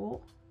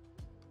schedule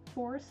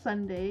for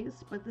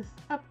Sundays, but this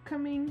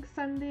upcoming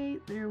Sunday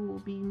there will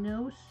be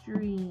no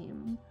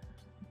stream.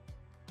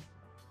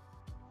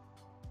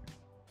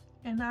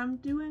 And I'm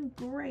doing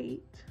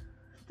great.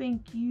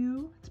 Thank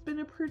you. It's been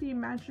a pretty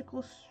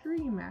magical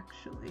stream,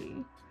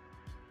 actually.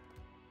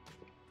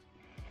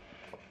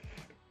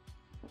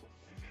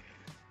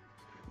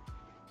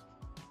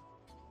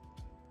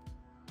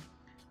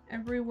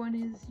 Everyone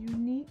is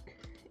unique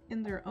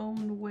in their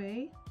own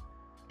way.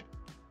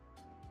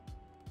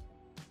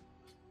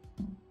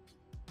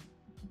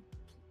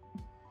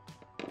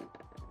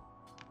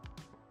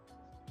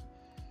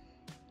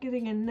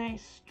 Getting a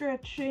nice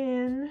stretch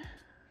in.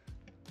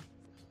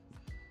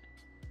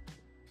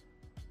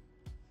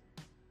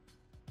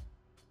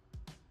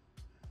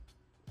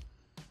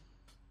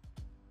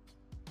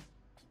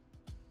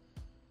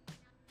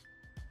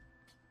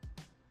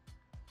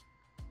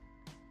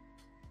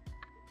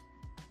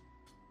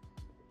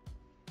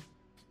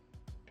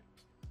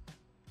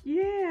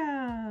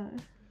 Yeah,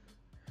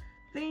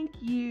 thank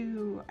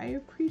you. I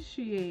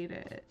appreciate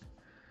it.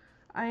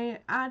 I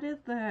added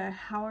the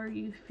 "how are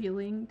you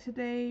feeling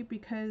today"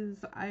 because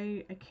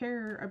I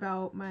care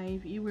about my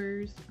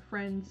viewers,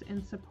 friends,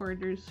 and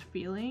supporters'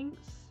 feelings.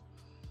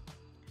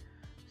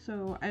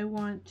 So I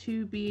want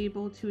to be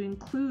able to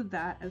include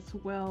that as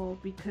well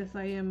because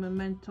I am a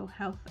mental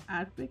health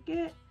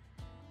advocate.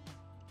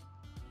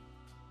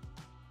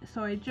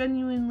 So I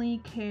genuinely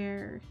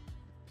care.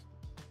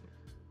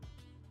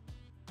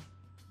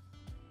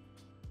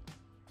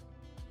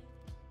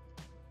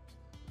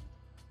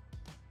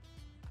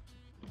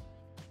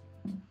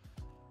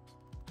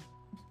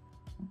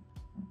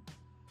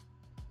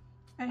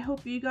 I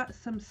hope you got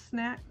some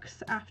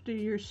snacks after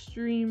your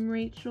stream,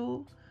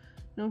 Rachel.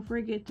 Don't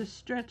forget to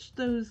stretch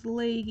those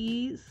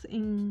leggies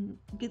and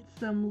get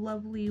some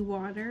lovely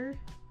water.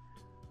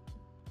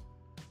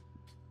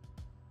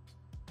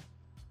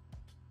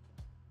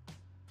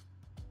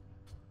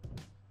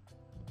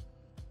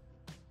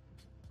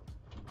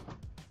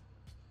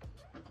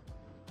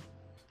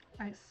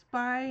 I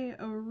spy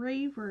a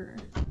raver.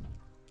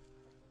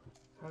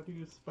 How do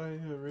you spy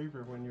a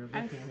raver when you're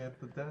looking at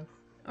the desk?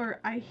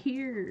 Or I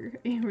hear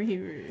a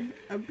raver.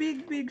 A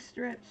big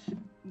stretch.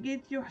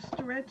 Get your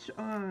stretch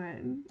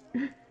on.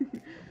 That's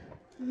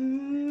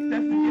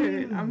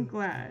good. I'm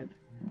glad.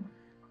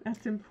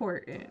 That's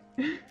important.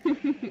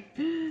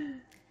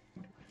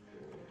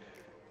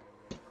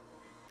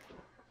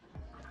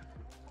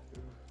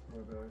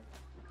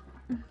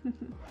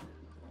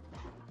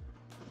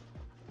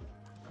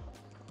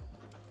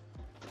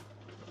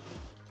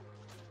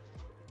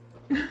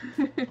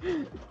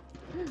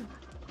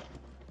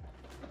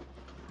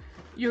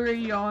 Your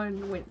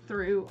yawn went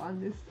through on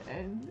this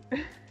end.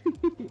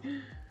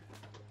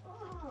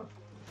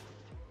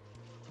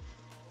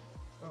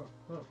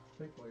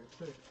 Thankfully it's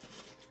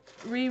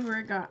safe.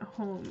 Reaver got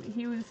home.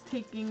 He was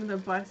taking the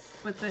bus,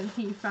 but then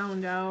he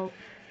found out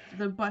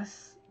the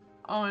bus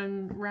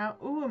on route.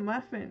 Ooh, a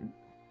muffin.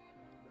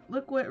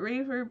 Look what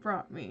Raver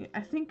brought me.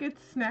 I think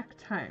it's snack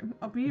time.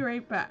 I'll be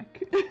right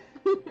back.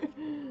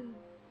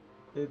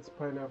 It's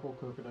pineapple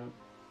coconut.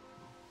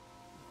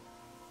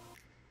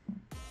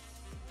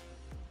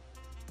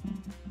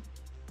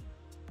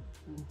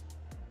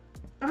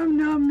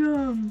 Nom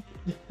nom.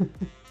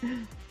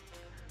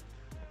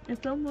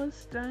 It's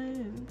almost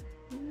done.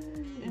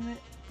 And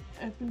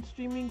I've been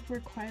streaming for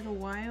quite a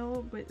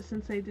while, but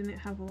since I didn't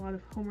have a lot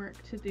of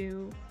homework to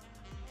do,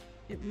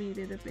 it made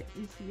it a bit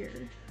easier.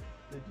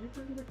 Did you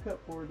bring the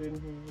cupboard in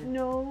here?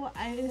 No,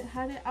 I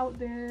had it out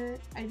there.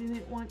 I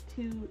didn't want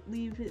to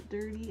leave it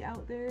dirty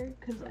out there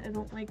because I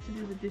don't like to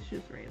do the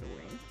dishes right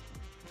away.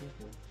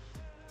 Okay.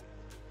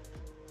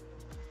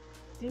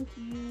 Thank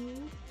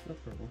you. No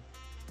problem.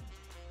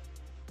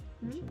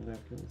 There's some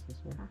napkins as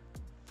well.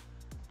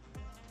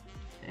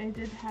 I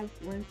did have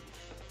lunch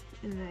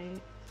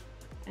and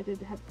I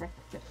did have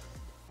breakfast.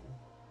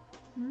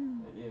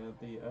 Yeah,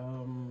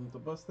 the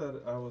bus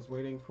that I was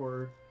waiting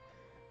for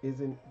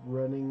isn't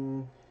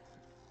running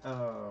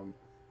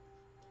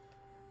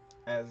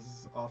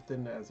as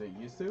often as it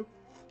used to.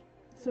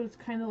 So it's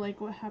kind of like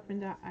what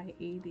happened at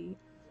I-80.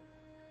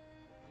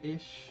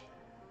 Ish.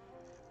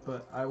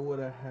 But I would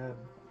have had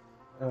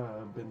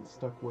been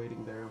stuck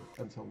waiting there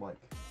until like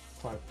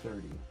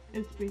 5:30.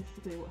 It's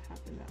basically what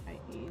happened at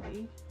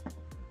I-80.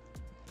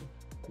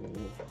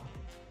 Yeah.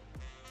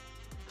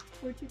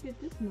 Where'd you get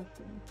this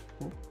muffin?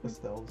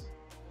 Estelle's.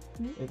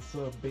 It's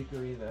a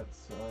bakery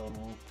that's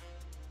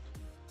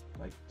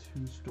like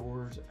 2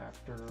 stores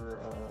after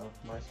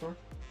my store.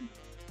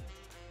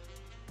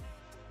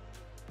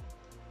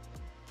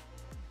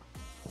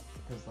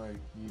 Because like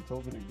you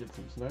told me to get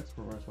some snacks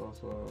for myself,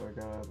 so I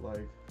got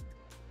like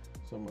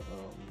some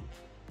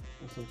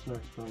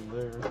snacks from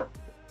there.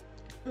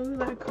 Ooh,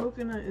 that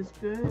coconut is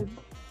good.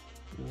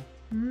 Yeah.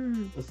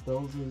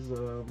 Estelle's is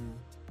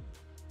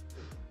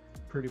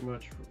pretty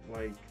much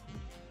like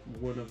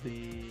one of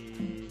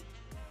the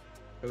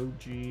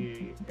OG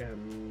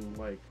and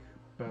like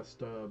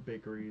best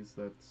bakeries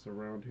that's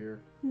around here.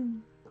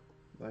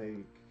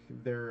 Like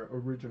their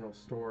original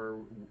store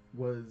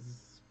was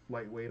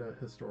lightweight a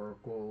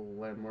historical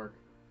landmark.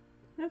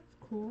 That's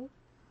cool.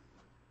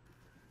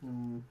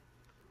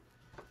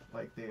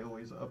 like they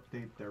always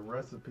update their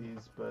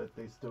recipes, but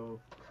they still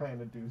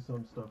kind of do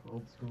some stuff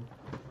old school.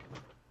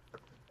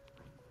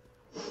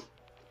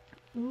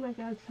 Ooh, I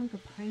got a chunk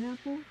of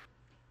pineapple.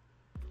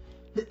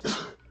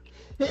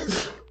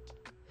 Bless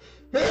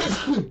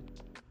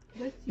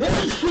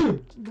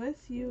you.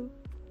 Bless you.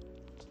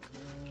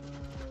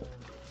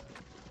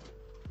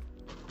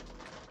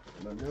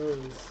 My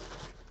nose.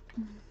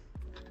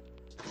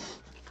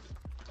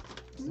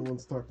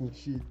 Someone's talking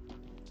shit.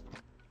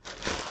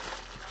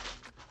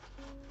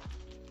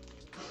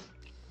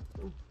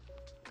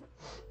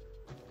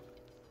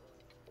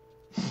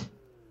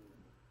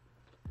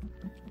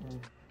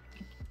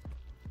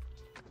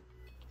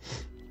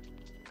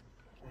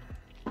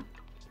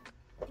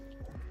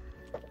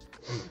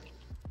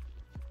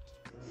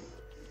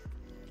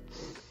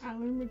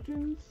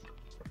 Allergens.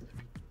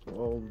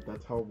 Well,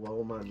 that's how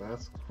well my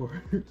mask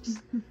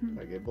works.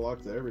 Like, it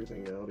blocks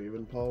everything out,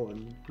 even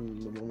pollen.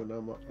 And the moment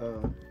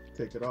I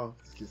take it off,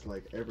 it's just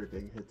like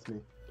everything hits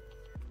me.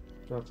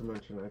 Not to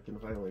mention, I can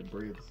finally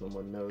breathe, so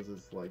my nose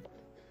is like,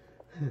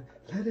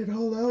 let it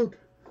all out!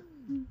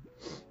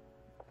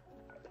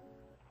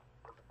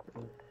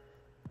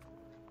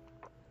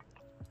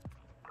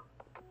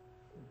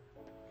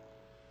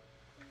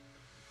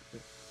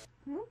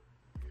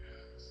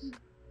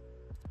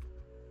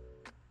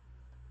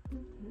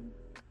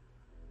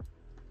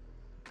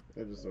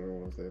 I just don't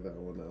want to say that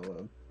one out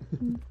loud.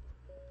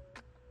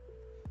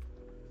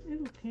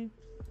 It's okay.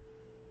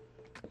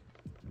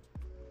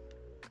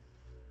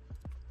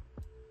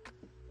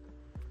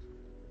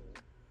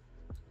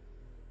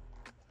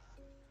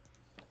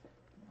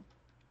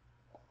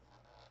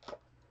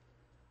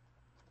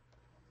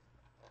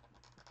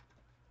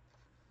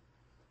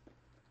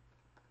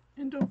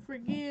 And don't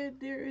forget,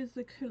 there is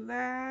a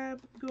collab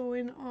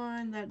going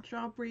on that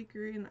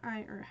Jawbreaker and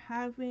I are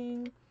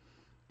having.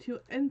 To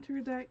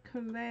enter that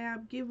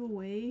collab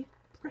giveaway,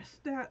 press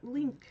that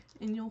link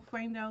and you'll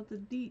find out the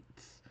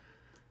deets.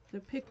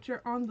 The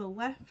picture on the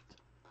left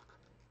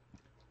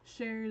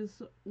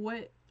shares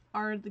what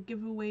are the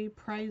giveaway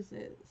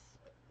prizes.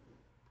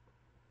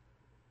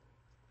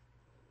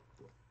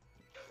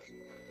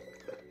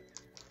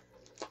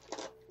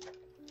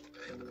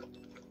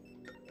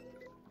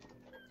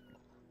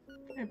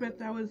 I bet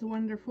that was a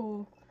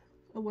wonderful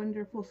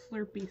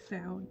Slurpee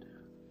sound.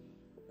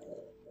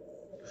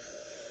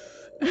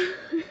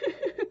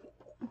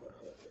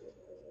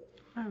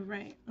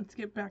 Alright, let's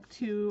get back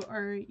to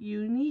our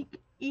Younique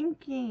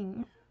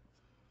inking.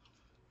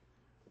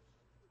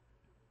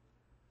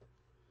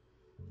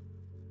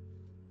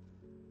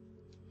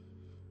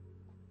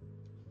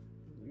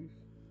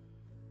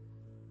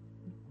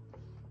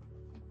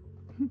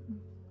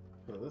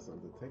 Oh, this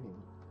one's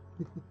entertaining.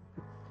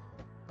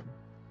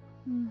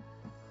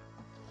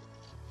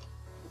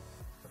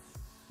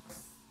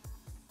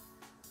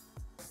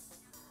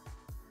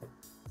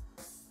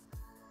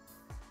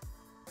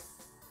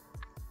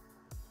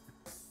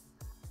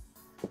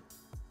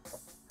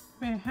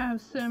 I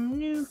have some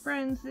new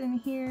friends in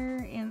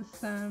here and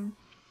some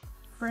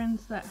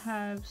friends that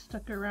have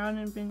stuck around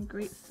and been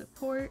great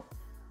support.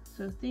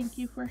 So thank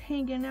you for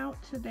hanging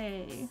out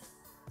today.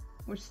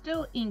 We're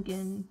still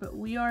inking, but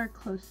we are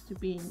close to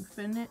being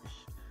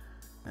finished.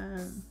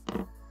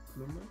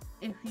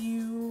 If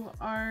you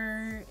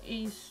are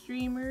a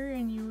streamer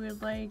and you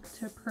would like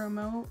to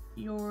promote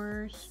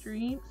your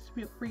streams,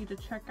 feel free to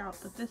check out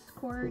the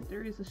Discord.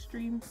 There is a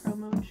stream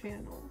promo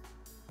channel.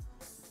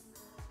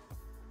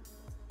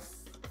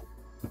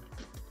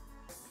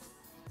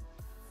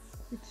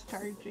 It's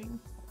charging.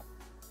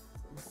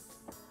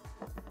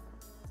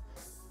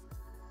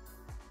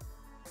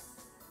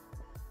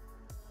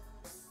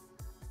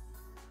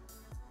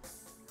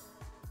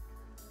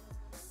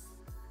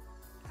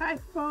 Hi,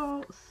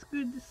 False.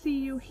 Good to see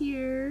you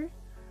here.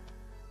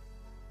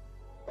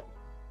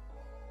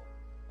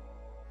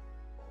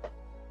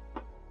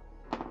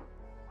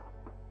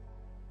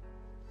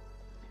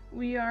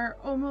 We are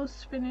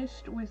almost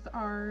finished with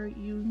our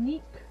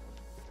Younique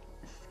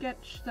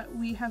sketch that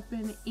we have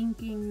been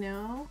inking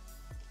now.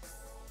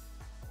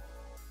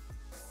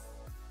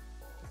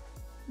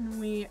 And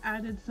we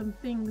added some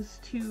things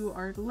to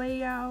our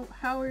layout.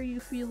 How are you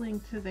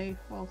feeling today,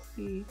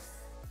 Falsey?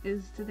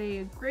 Is today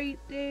a great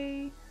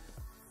day?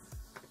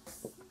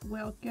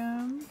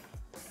 Welcome.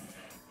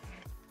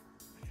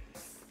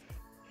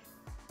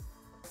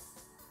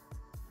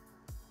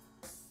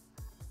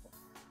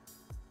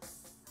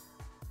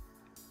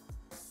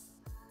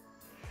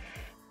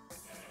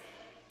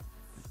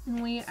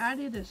 And we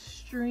added a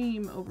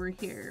stream over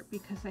here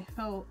because I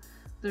felt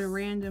the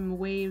random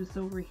waves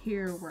over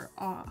here were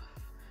off.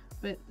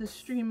 But the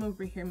stream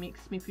over here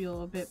makes me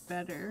feel a bit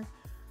better.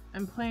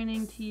 I'm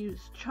planning to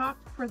use chalk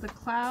for the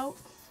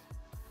clouds,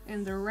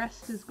 and the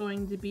rest is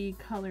going to be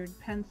colored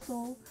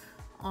pencil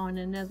on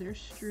another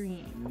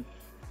stream.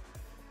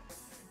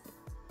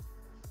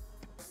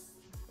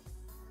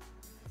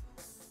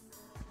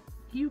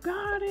 You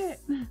got it!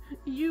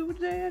 You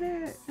did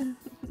it!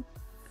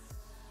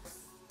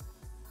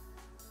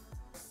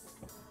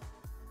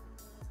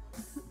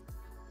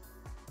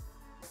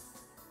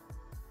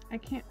 I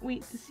can't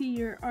wait to see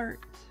your art.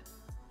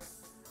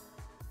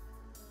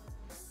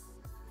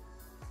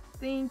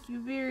 Thank you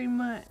very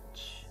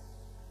much.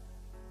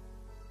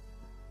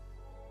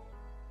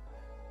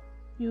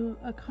 You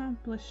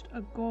accomplished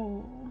a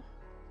goal.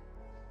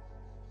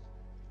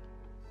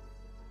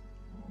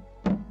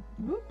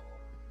 Whoop.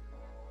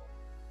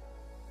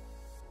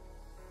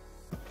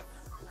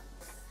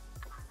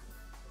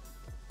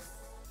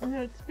 You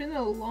know, it's been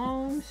a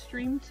long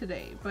stream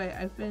today, but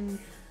I've been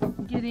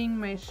getting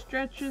my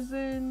stretches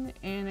in,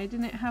 and I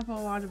didn't have a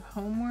lot of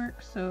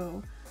homework,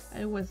 so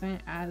I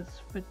wasn't as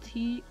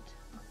fatigued.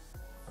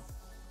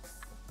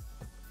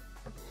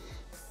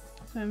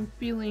 So I'm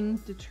feeling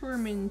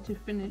determined to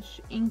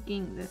finish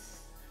inking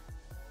this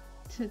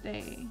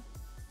today.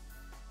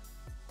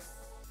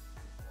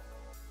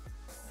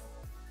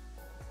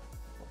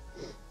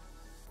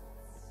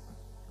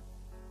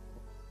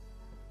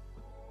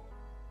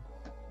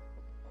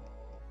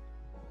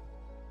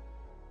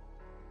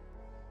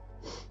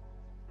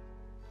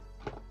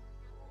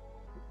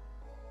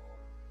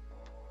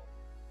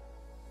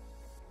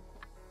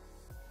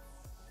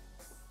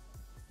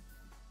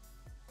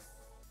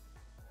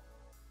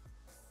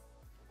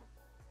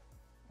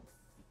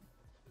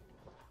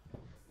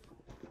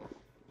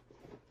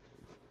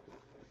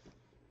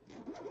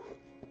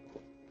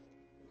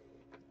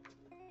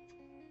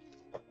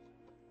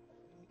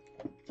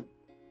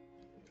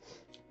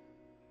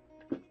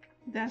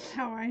 That's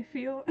how I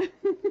feel.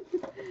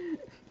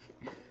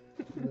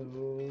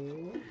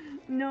 No.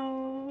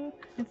 No,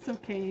 it's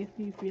okay if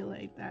you feel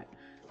like that.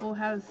 We'll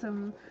have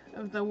some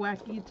of the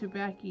wacky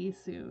tobacco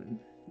soon,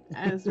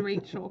 as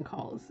Rachel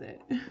calls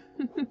it.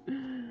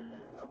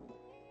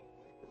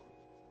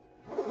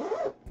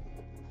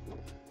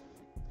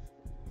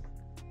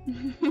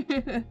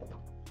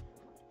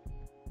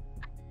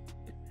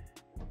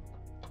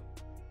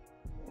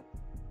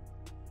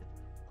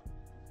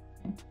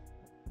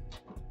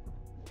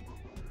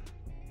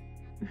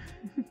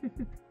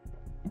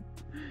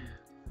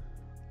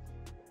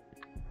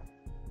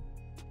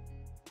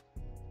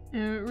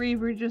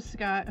 Reaver just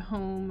got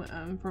home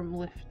from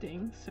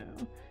lifting, so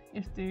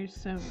if there's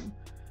some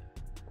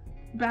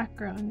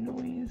background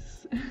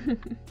noise.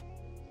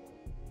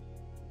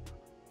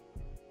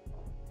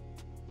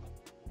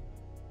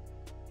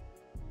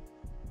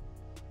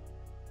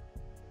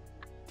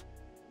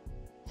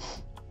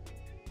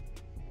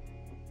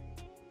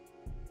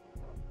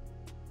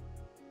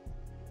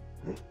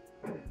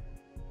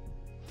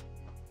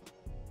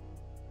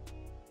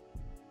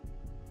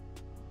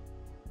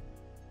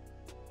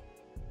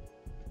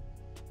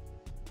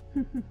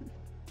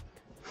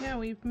 Yeah,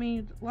 we've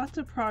made lots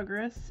of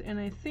progress, and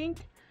I think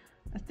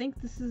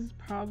this is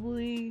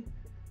probably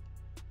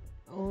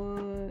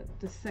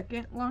the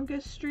second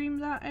longest stream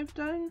that I've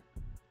done.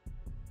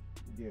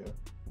 Yeah.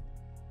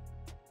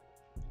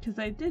 Because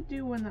I did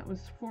do one that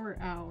was 4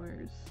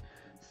 hours.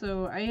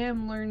 So I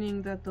am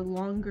learning that the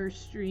longer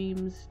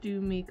streams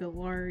do make a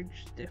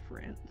large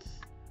difference.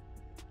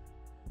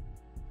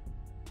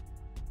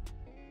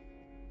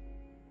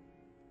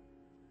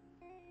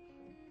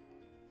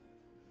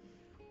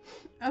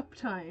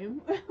 Uptime?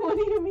 What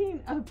do you mean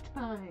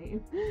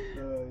uptime?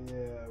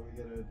 Yeah,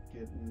 we gotta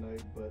get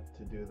Nightbutt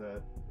to do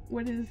that.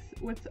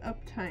 What's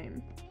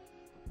uptime?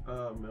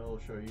 It'll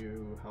show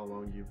you how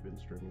long you've been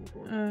streaming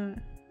for.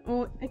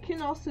 Well, I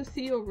can also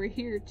see over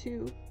here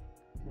too.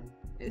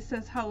 It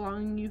says how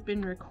long you've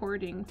been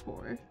recording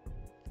for.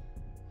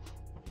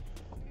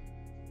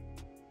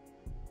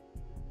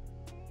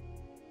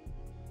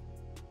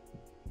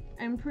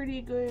 I'm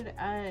pretty good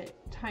at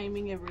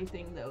timing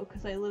everything though,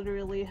 because I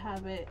literally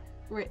have it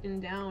written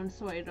down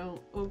so I don't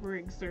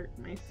overexert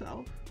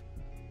myself.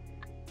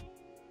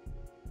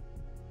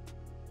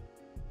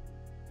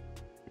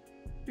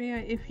 But yeah,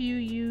 if you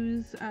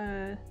use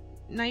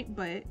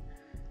Nightbutt,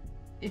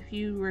 if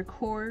you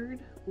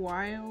record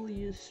while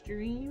you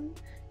stream,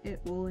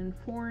 it will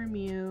inform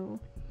you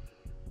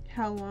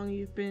how long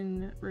you've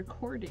been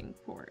recording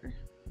for,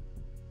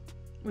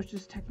 which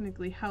is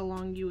technically how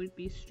long you would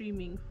be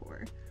streaming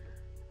for.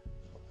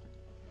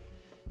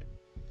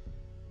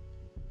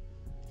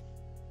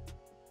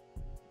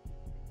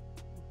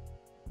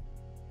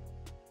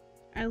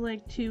 I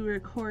like to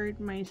record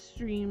my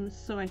streams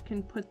so I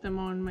can put them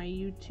on my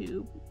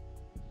YouTube.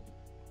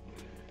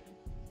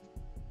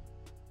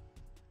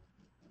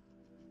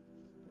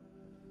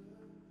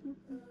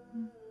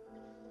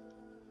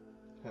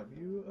 Have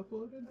you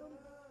uploaded them?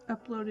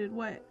 Uploaded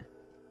what?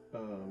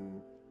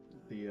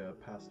 The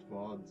past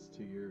VODs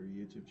to your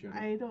YouTube channel.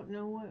 I don't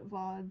know what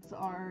VODs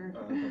are.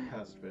 The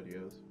past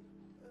videos.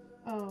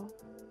 Oh.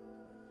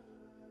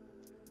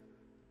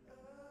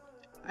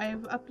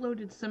 I've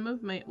uploaded some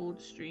of my old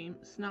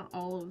streams, not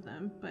all of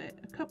them, but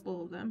a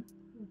couple of them.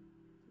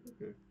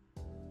 Okay.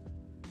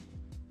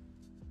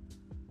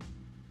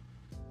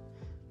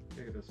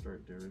 I gotta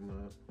start doing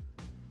that.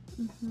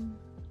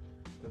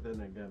 But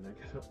then again, I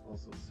gotta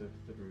also sift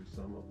through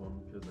some of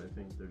them because I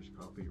think there's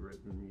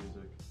copywritten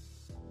music.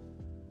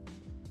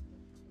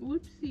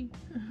 Whoopsie.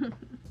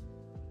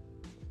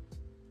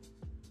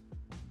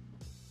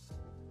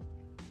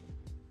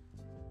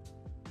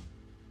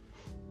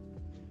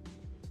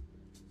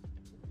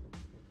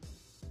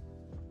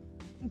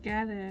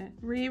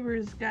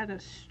 Raver's gotta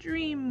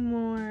stream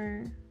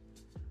more.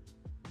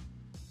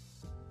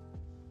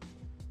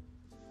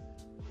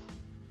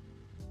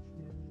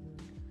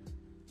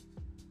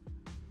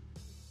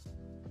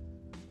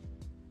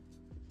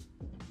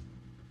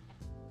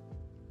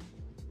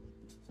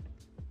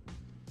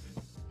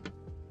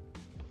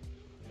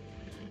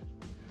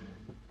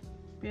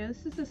 Yeah,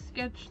 this is a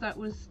sketch that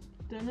was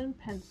done in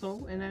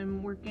pencil, and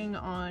I'm working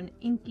on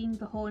inking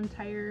the whole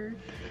entire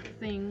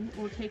thing.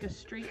 We'll take a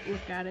straight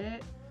look at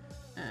it.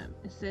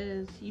 It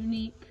says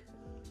Younique,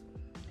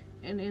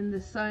 and in the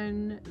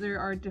sun there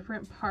are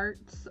different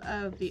parts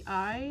of the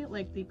eye,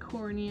 like the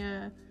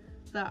cornea,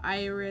 the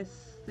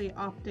iris, the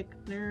optic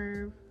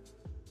nerve.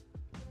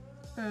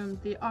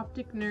 The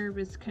optic nerve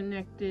is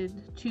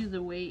connected to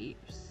the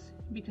waves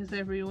because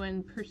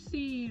everyone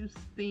perceives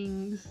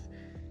things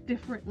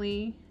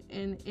differently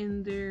and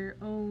in their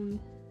own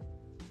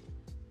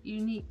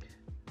unique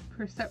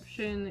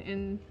perception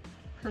and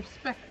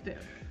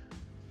perspective.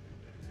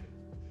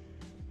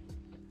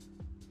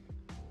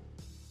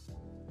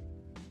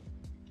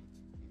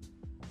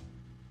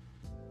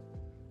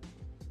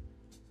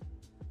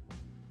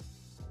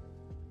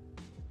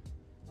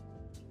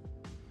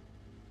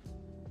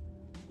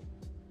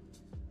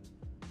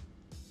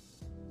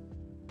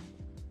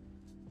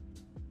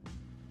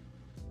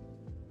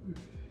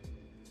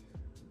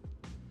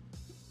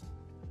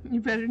 You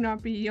better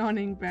not be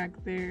yawning back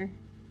there.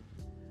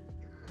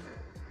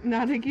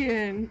 Not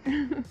again.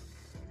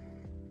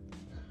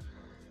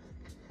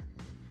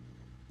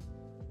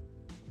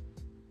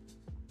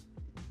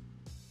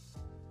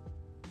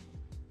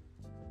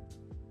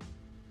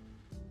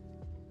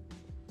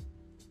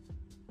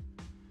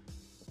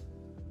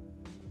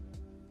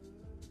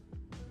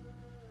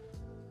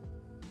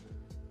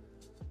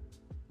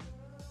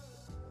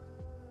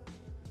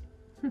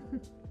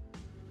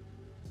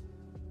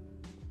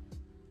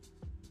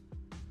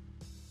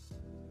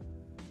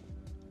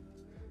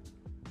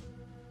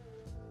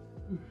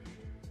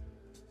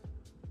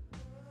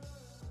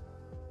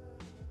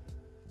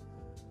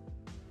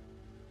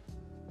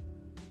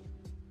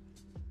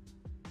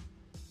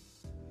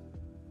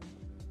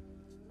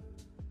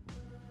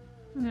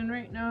 And then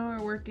right now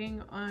we're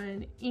working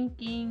on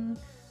inking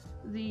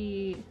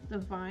the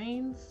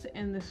vines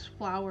and this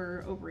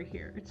flower over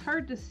here. It's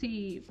hard to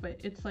see, but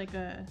it's like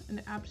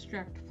an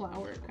abstract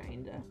flower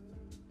kinda.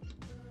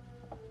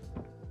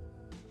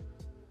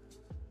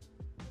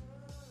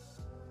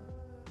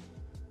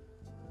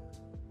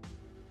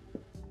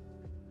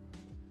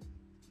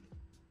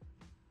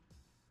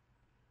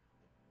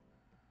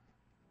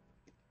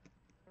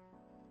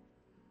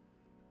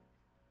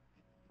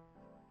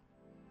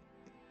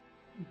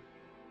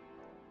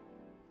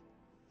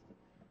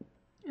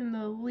 And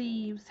the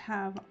leaves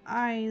have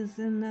eyes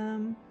in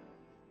them.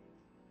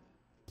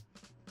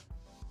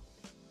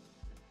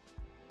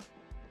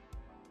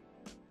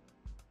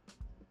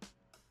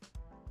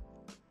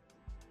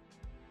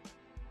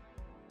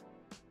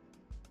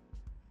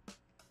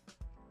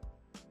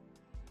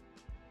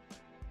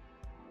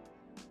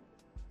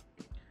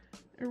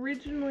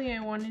 Originally,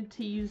 I wanted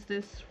to use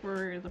this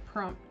for the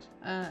prompt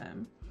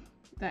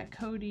that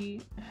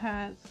Cody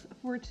has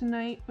for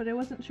tonight, but I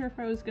wasn't sure if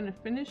I was going to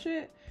finish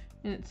it.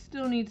 And it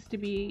still needs to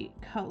be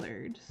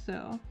colored,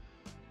 so.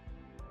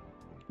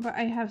 But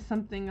I have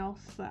something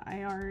else that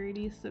I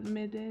already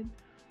submitted.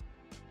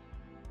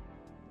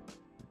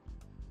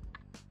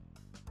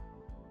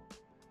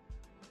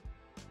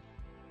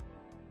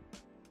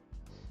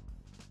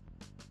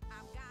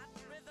 I've got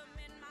rhythm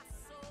in my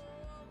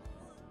soul.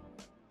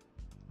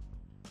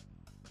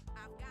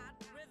 I've got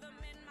rhythm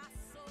in my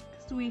soul.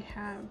 So we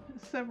have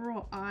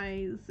several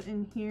eyes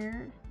in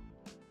here.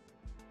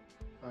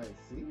 I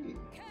see.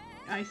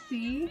 I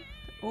see.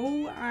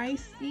 Oh, I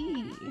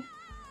see.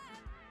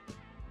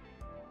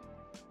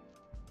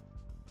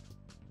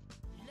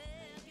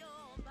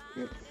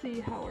 Let's see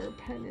how our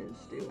pen is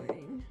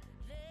doing.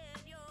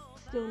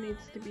 Still needs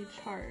to be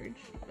charged,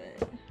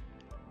 but...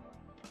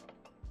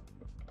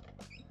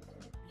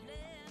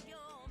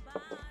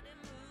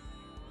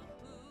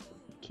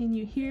 Can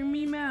you hear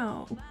me,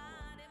 Mel?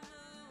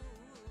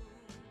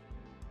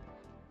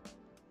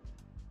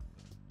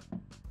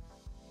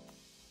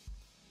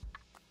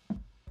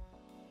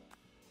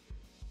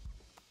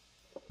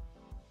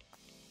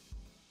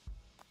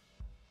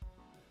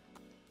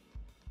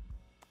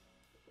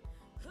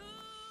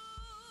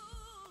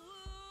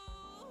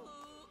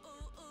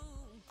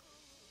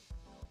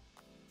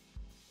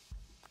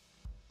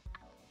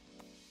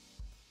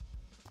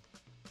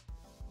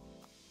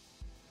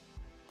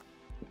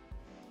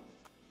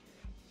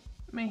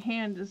 My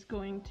hand is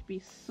going to be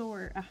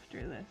sore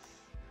after this.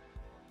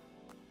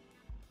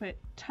 But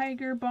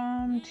Tiger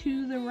Bomb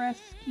to the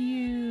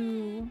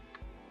rescue!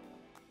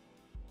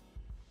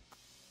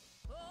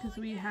 Because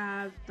we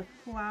have the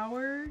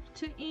flower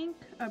to ink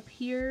up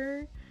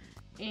here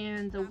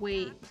and the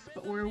waves,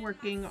 but we're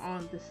working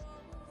on this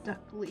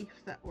duck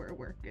leaf that we're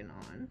working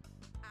on.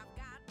 I've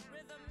got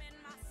rhythm in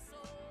my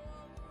soul.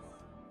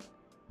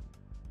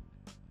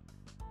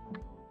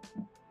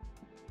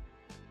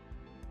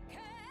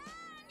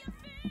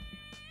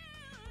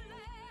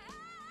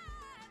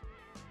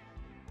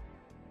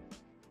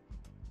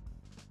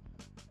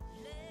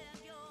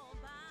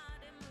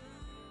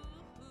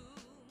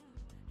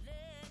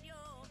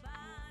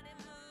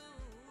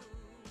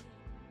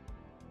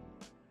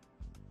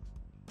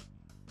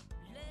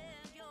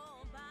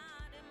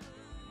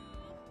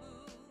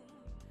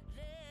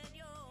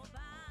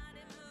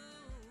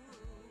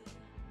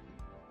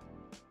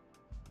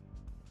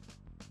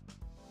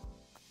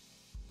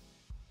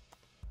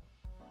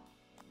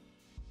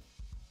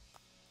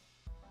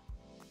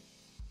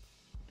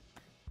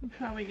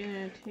 probably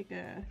gonna take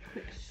a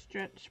quick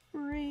stretch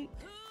break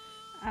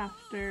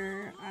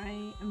after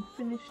I am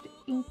finished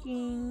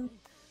inking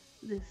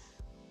this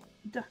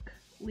duck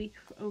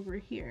leaf over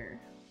here.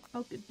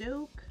 Okie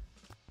doke.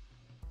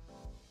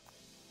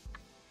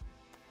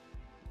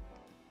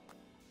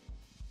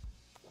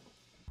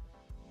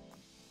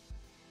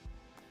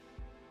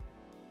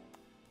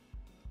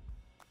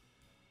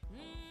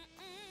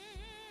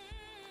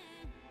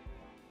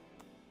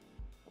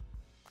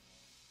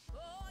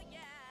 Oh yeah.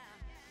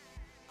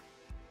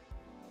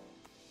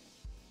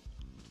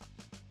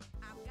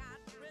 I've got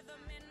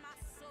rhythm in my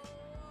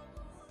soul.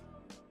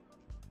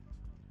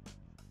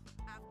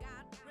 I've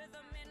got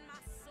rhythm in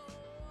my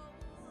soul.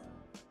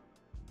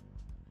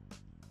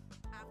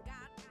 I've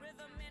got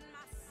rhythm in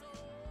my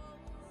soul.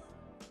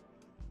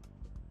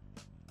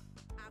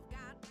 I've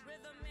got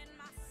rhythm in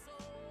my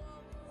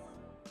soul.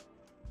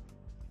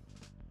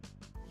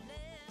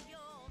 Let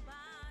your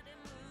body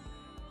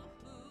move.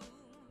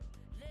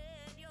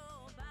 Let your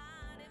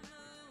body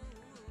move.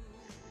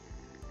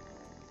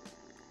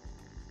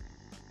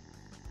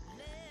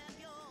 Let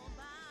your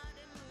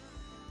body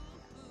move.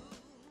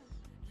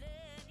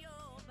 Let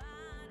your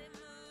body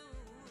move.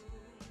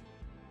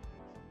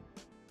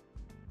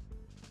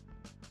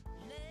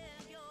 Let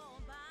your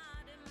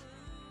body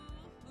move.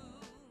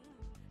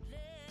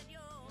 Let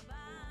your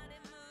body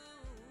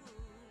move.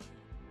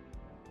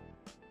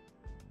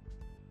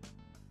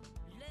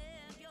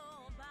 Let your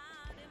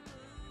body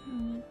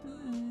move.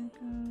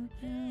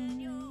 Let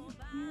your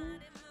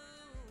body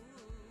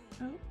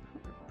move. Oh,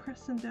 we're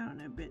pressing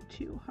down a bit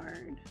too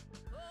hard.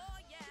 Oh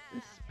yeah.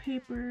 This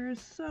paper is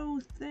so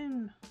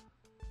thin.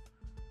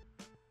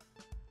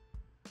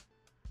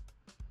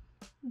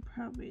 I'll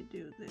probably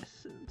do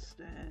this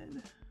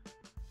instead.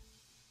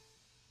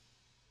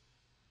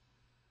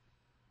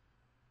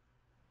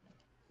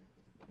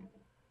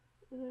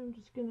 And I'm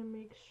just gonna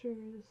make sure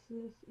this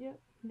is, yep,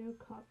 no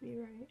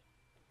copyright.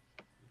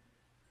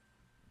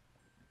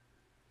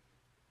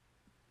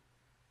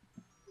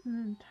 And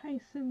then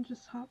Tyson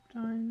just hopped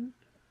on.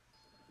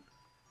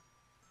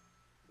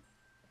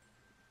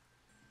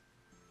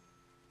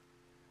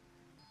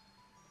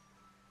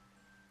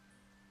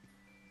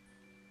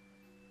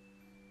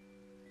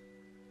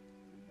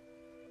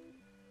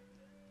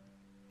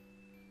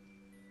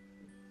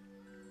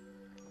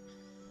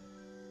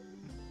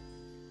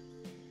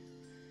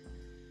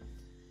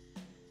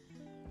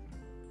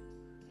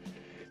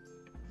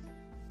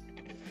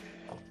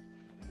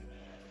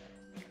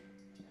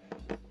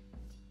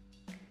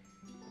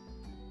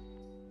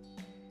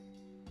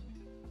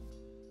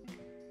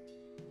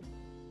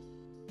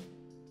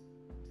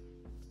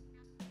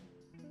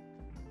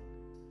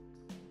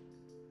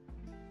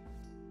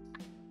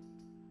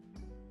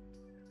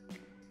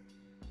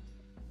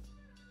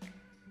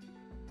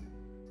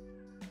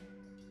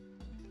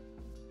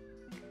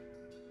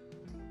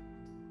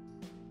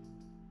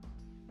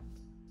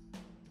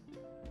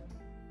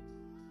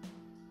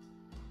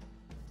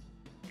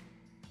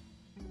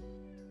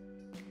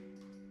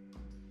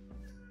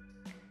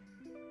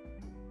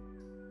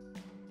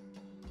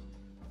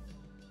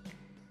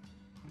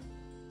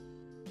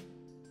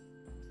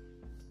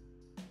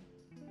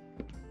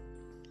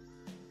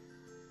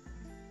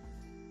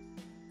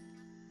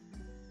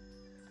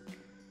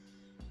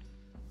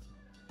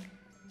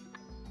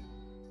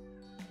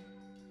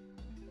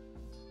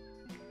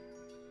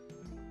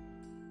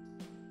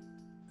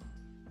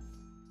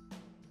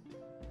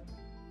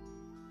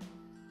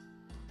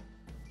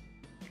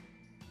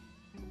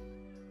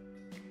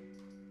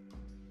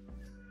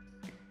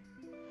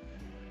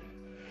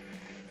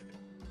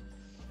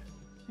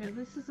 Okay,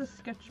 this is a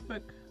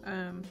sketchbook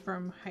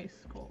from high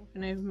school,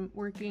 and I'm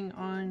working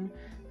on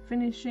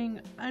finishing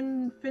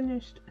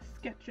unfinished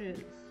sketches.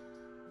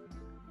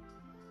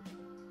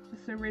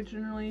 This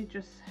originally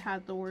just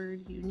had the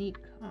word unique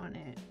on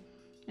it,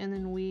 and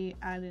then we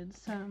added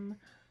some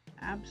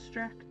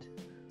abstract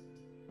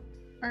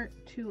art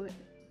to it.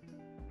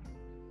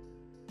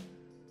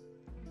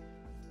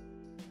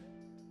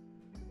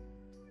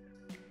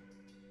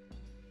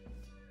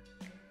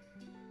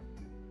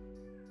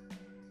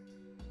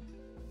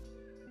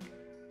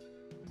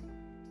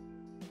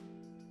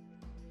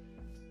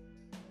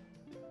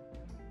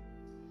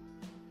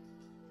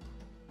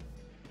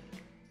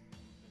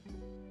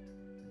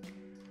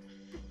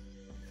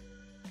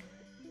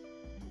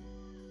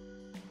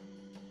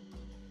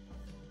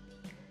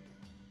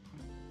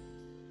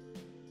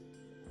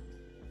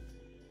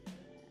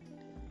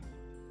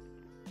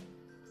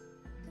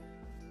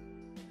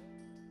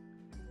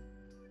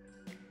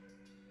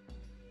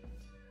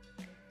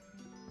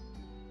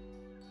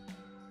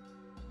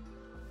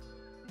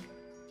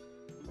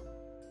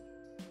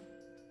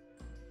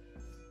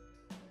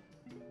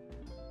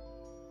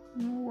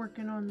 We're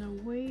working on the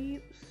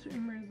weights.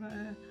 Remember,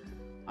 the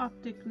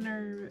optic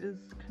nerve is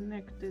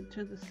connected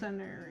to the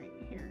center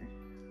right here.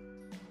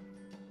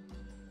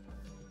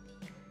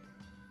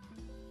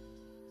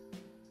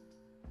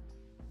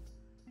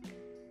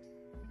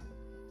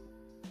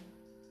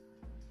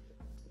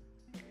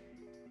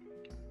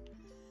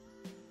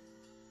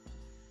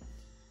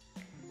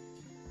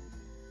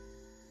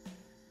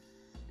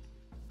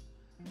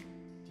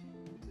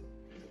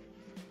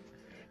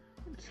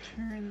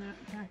 turn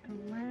that back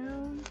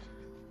around.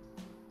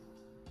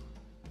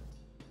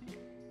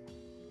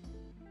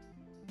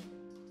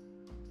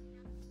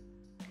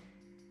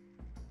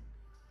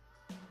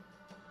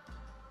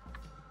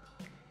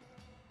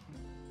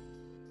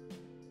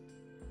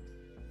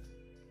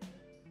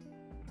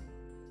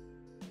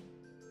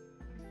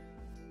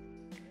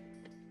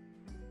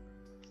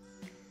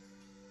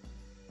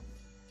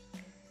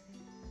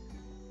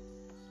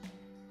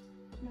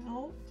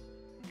 Now,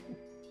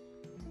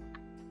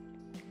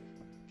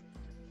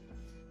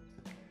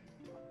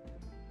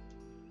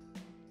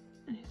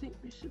 I think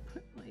we should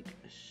put like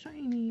a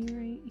shiny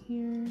right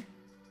here.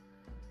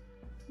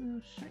 A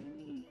little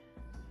shiny.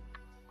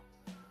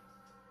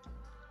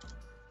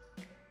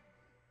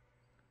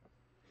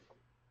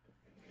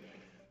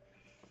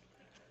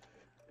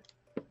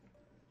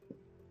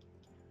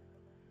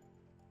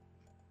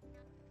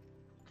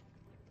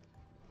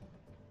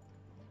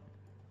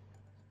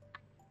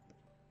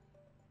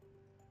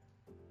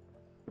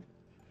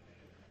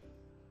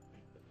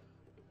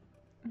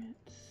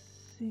 Let's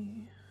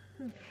see.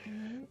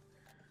 Okay.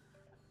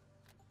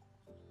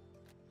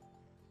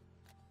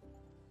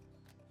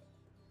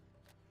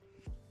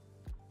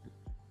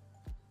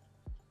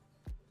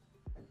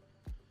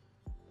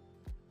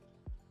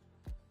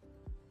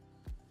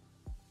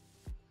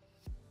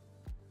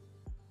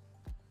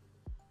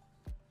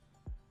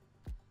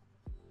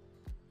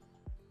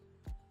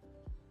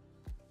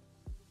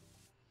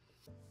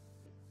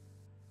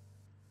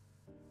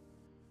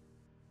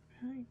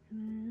 I'm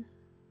gonna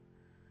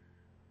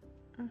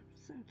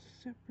offset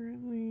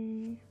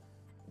separately.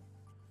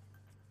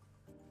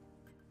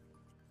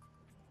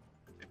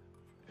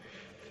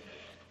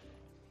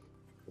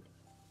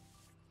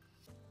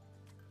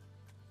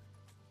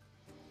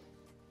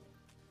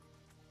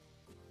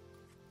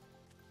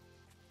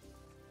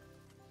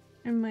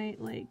 I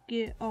might like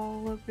get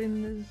all up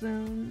in the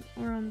zone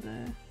or on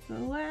the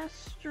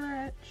last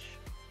stretch.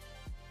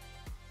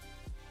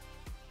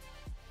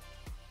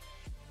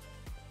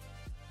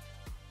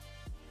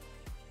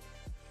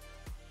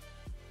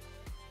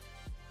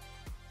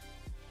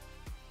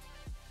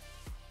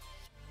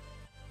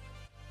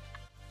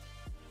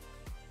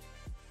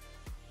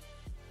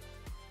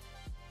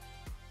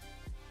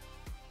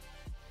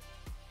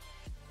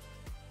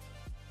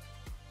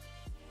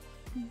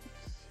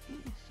 Let's see,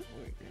 so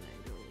we're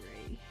gonna go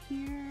right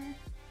here,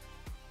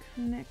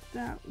 connect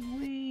that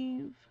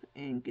wave,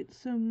 and get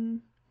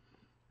some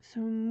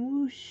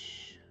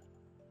whoosh.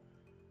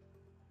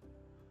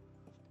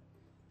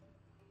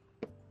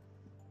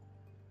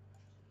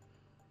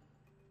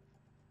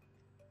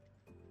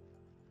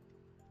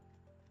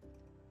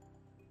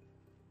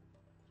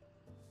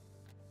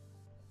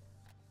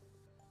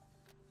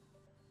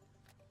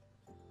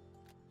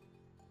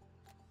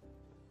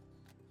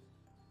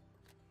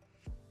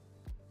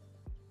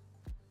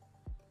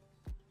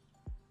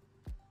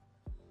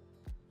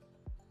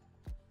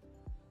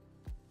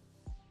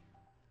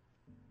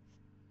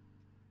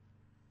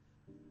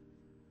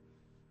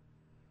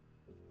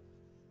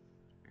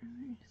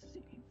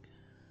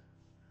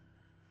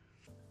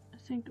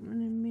 I think I'm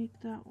gonna make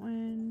that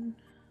one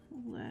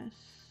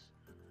less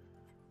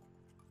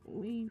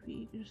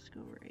wavy. Just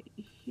go right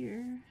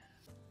here.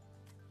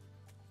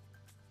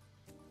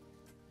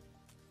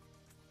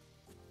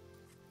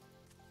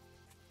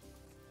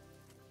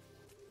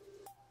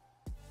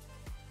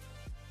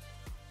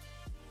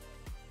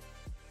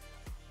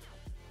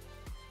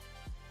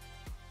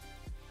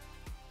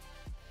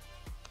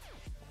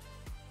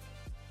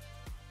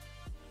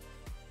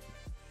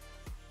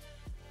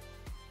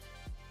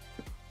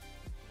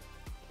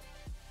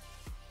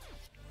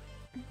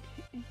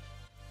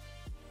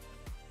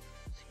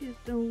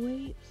 Get the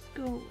weights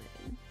going.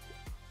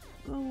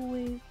 Go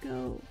wave,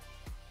 go.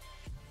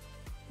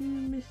 Who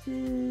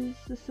misses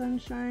the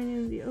sunshine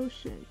and the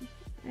ocean?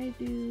 I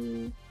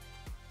do.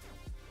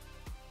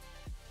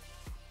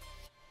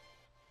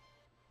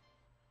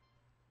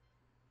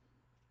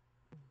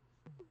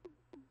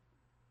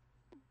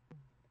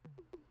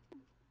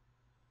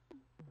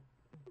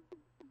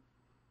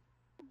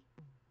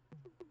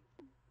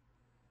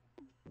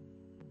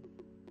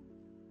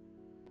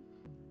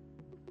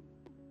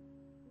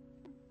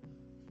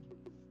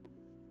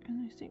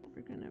 And I think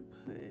we're gonna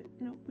put,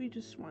 nope, we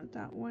just want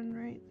that one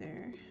right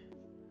there.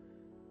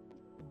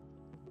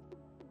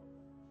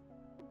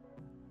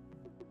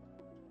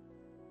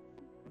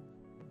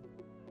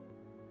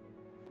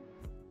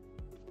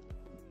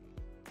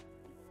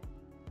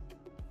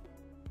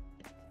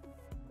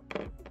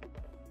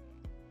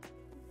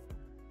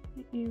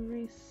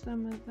 Erase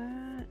some of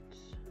that.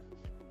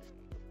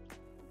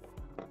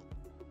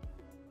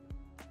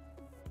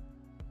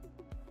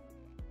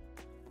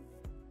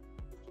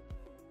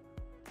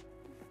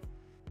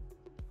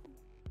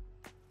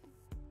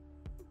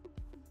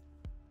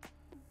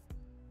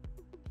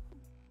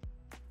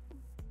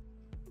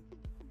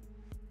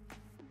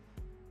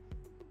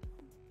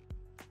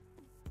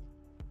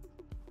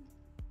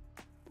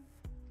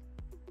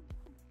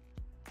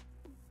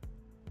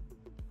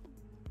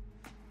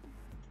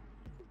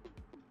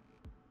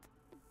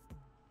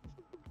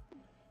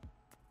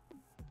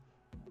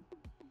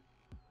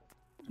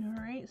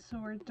 Alright, so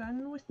we're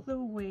done with the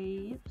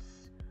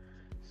waves.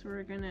 So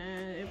we're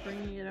gonna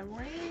bring it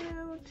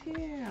around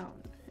town.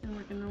 And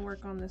we're gonna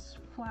work on this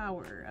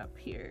flower up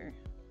here.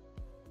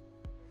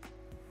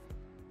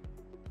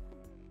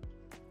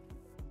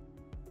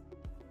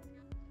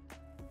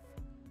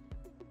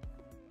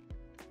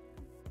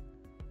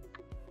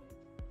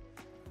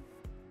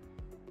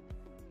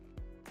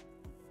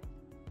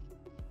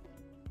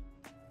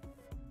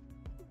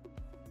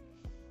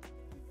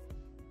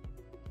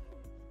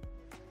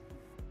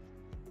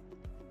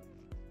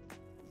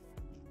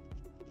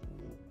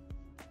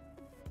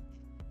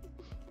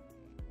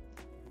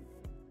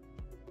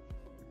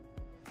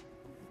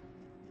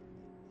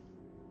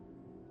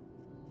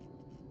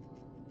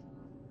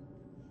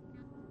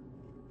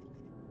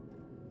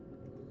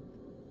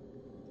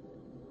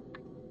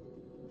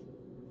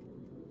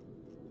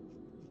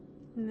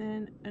 And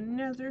then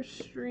another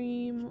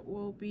stream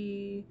will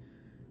be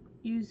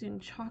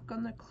using chalk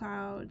on the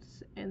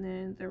clouds, and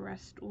then the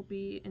rest will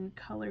be in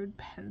colored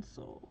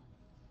pencil.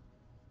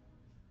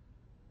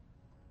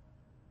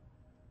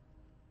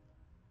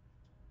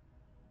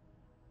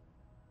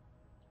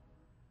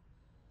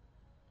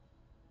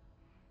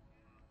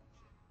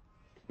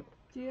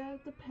 Do you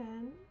have the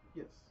pen?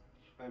 Yes.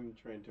 I'm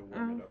trying to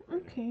warm it up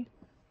right now. Okay.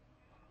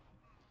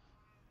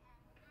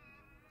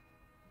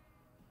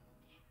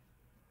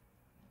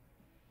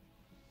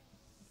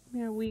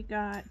 Yeah, we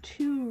got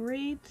 2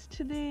 raids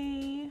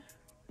today.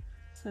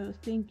 So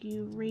thank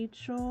you,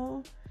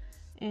 Rachel.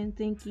 And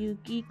thank you,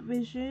 Geek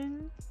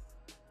Vision.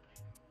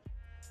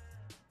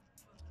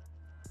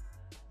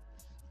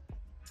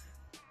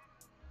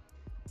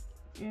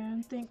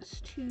 And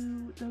thanks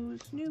to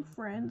those new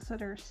friends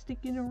that are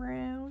sticking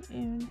around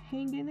and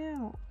hanging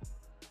out.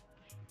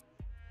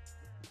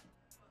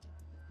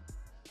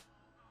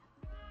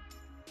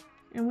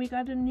 And we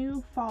got a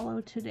new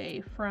follow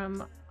today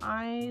from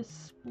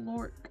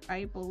iSplork,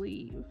 I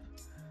believe.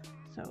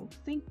 So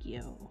thank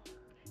you.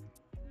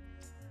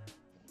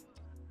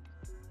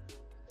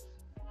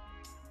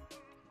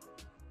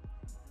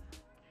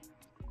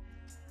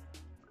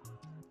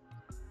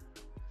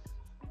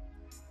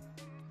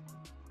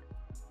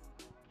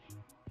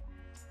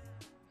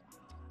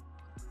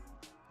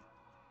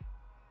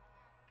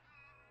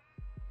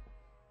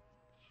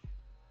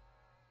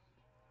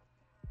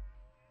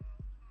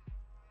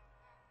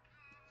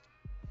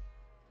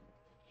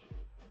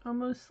 I'll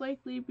most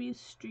likely be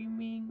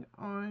streaming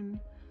on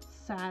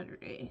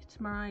Saturday.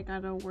 Tomorrow I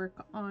gotta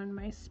work on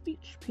my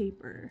speech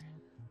paper.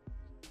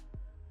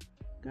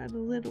 Got a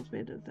little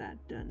bit of that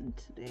done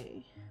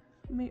today.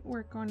 Might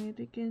work on it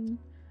again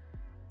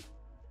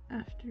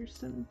after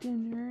some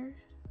dinner.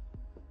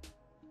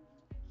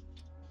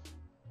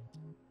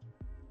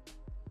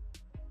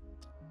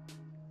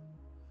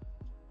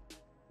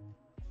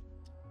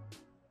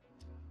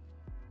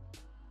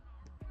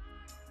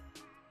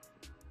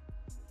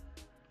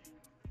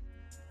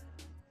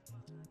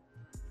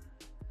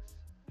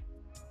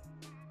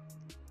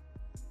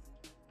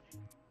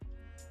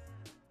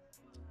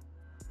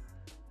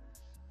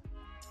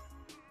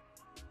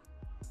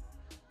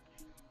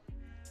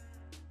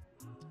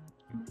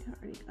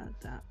 Already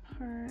got that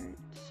part.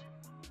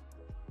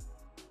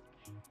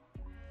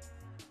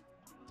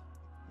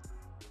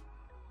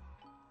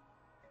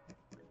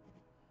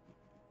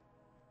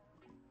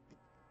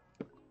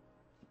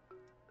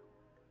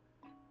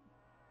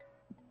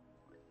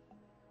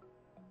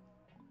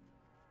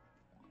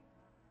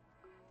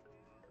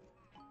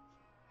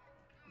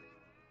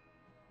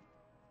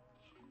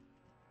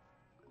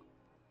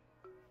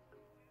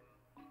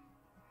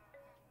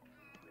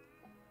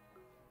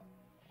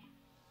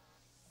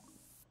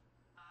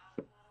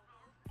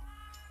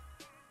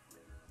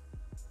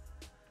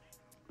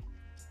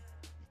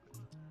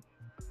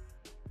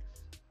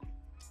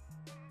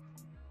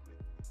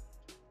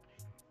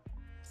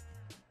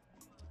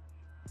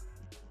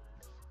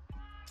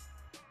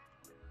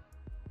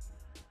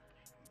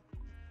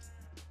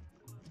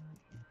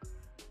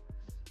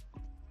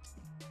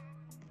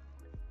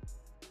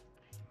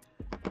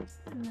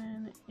 And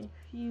then if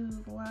you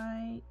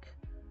like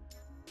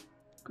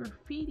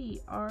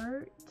graffiti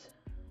art,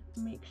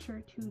 make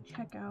sure to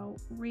check out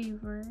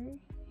Raver.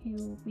 He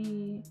will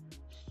be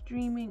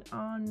streaming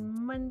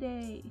on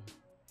Monday.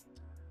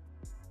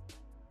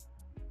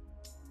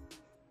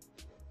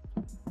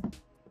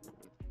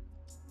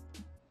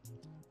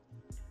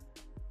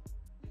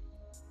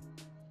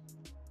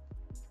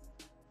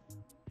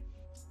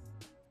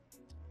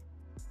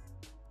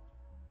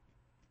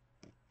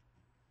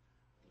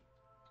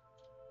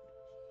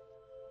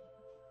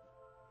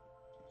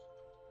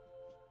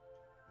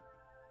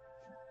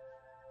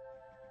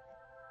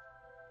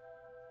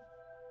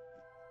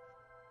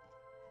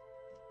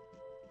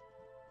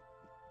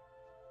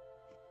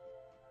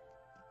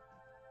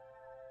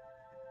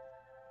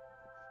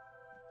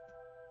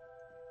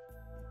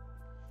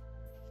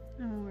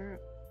 And we're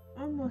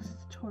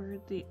almost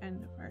toward the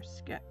end of our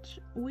sketch.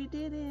 We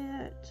did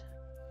it!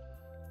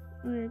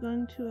 We're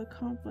going to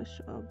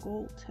accomplish a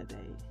goal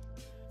today,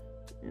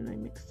 and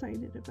I'm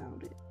excited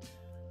about it.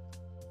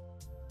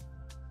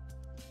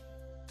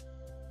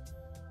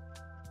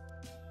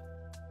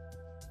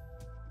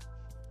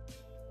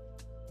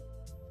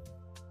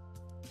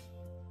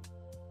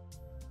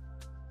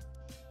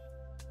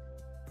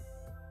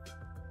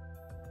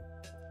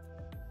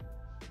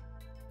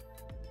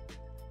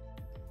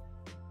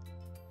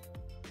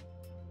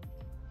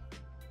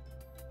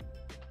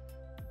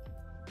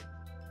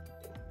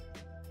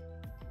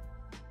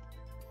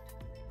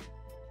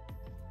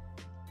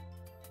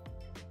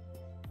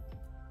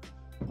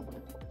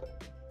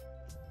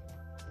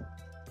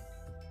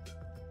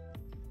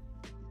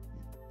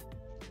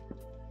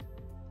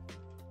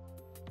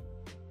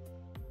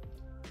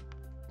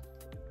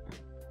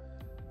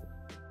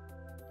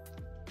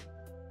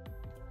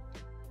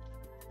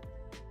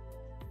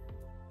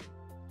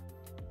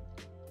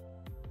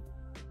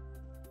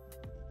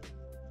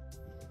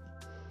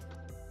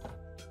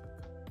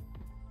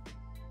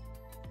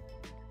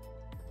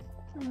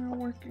 We're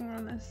working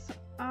on this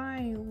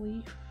eye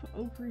leaf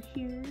over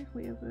here.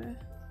 We have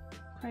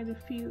quite a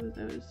few of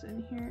those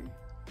in here.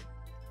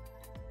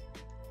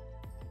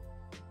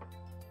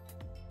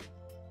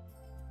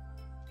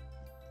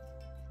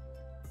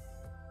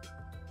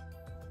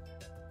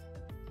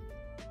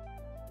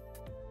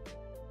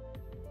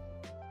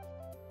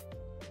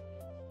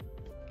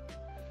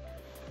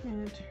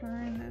 I'm gonna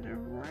turn it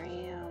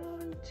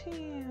around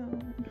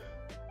town.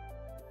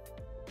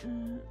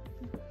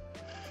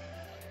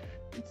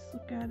 Let's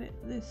look at it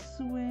this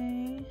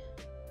way.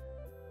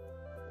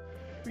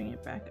 Bring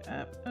it back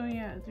up. Oh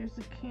yeah, there's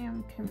a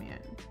cam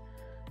command.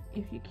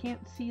 If you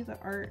can't see the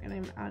art and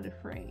I'm out of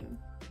frame,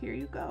 here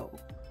you go.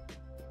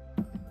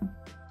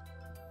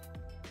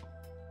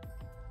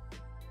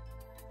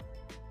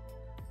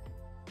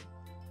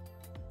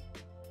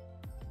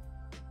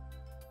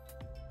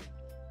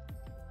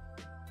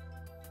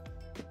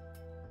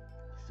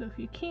 So if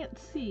you can't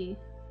see,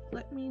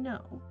 let me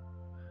know.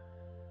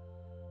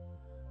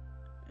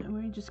 And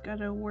we just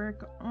gotta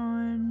work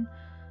on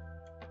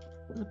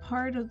the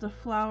part of the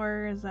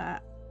flower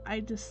that I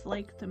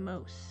dislike the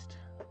most,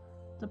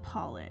 the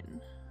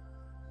pollen.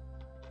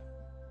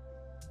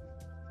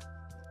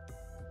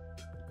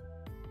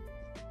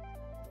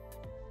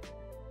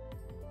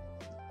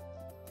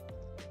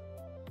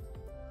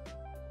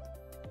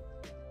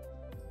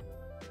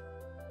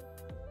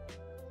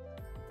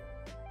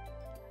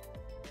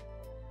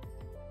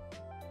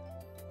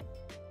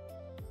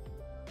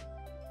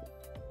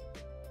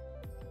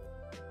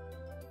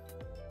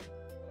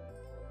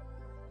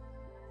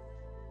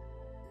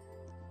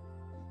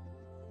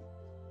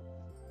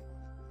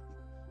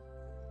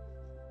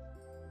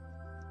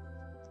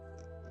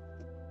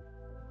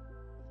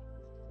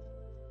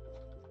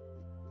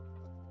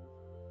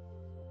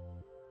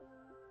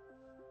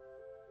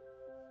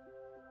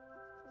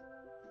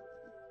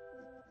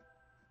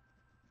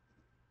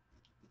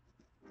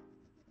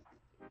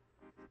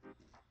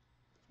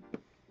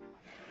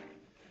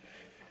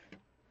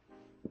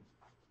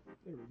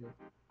 There we go.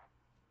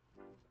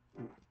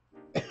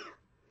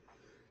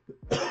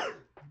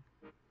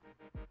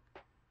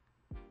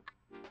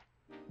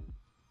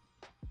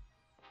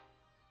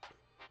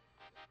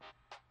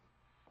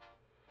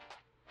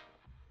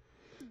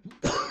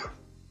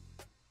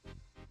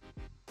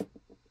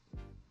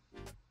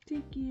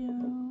 Thank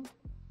you.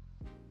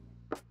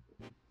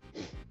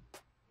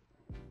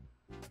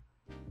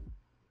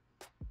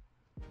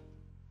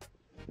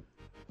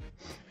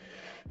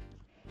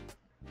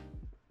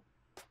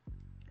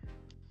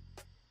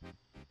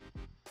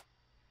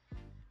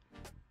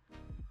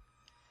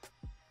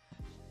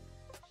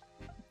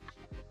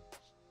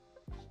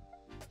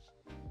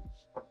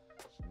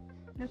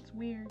 That's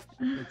weird.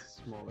 It's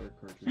a smaller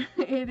cartridge.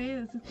 It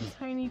is. It's a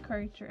tiny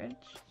cartridge.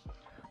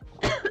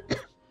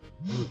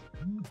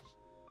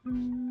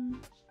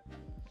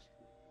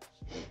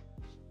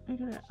 I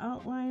gotta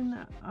outline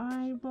the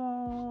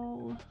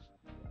eyeball.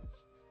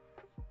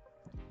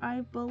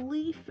 I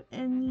believe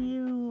in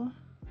you.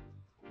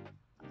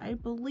 I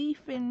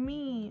believe in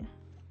me.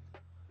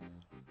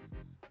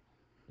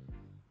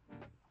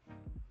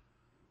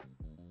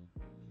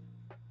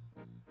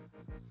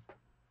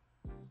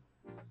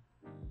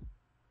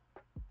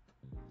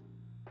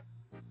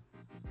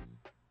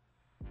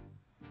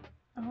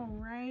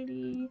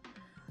 Alrighty.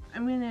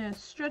 I'm gonna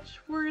stretch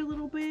for a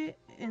little bit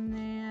and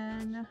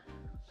then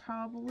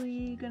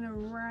probably gonna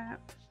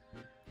wrap,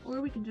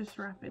 or we can just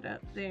wrap it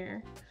up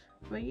there.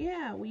 But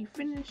yeah, we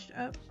finished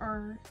up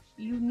our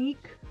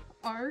Younique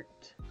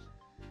Art,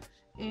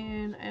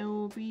 and I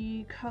will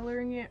be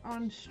coloring it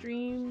on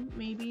stream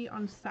maybe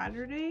on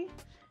Saturday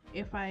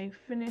if I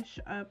finish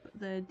up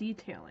the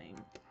detailing.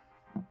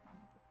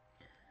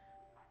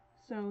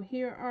 So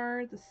here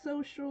are the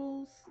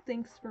socials.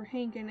 Thanks for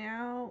hanging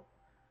out.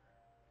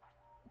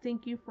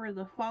 Thank you for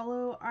the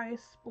follow,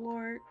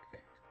 Iceblork.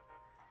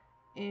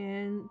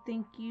 And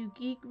thank you,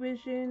 Geek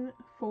Vision,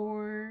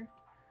 for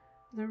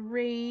the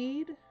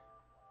raid.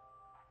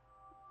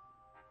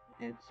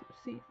 Let's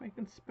see if I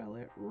can spell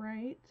it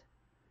right.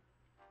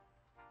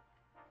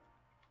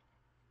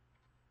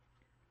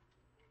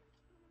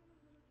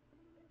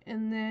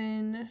 And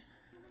then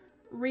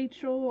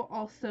Rachel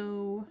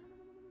also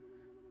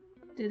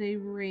did a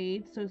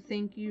raid, so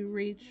thank you,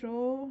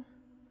 Rachel.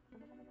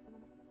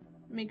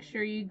 Make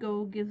sure you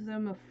go give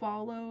them a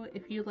follow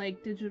if you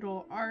like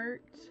digital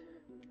art,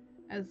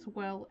 as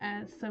well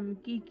as some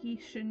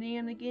geeky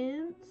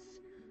shenanigans.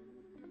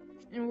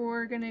 And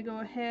we're gonna go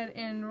ahead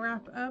and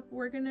wrap up.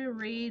 We're gonna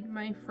raid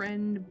my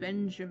friend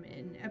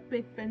Benjamin,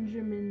 Epic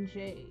Benjamin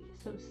J.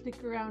 So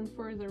stick around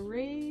for the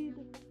raid.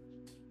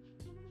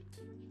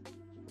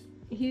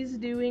 He's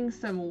doing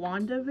some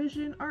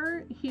WandaVision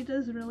art. He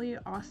does really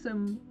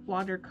awesome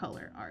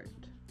watercolor art.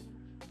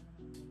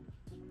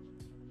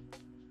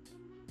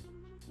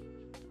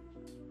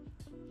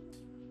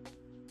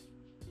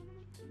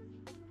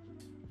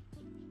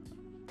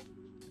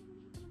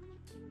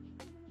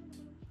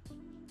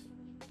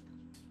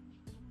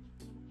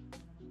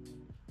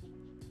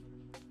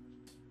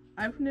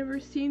 I've never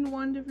seen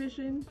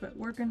WandaVision, but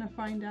we're gonna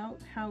find out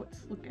how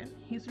it's looking.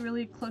 He's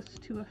really close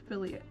to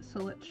affiliate, so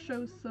let's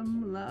show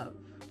some love.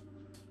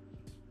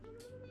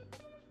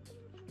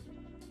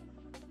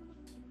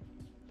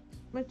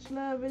 Much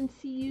love and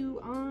see you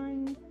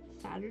on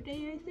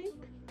Saturday, I think.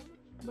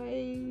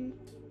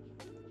 Bye.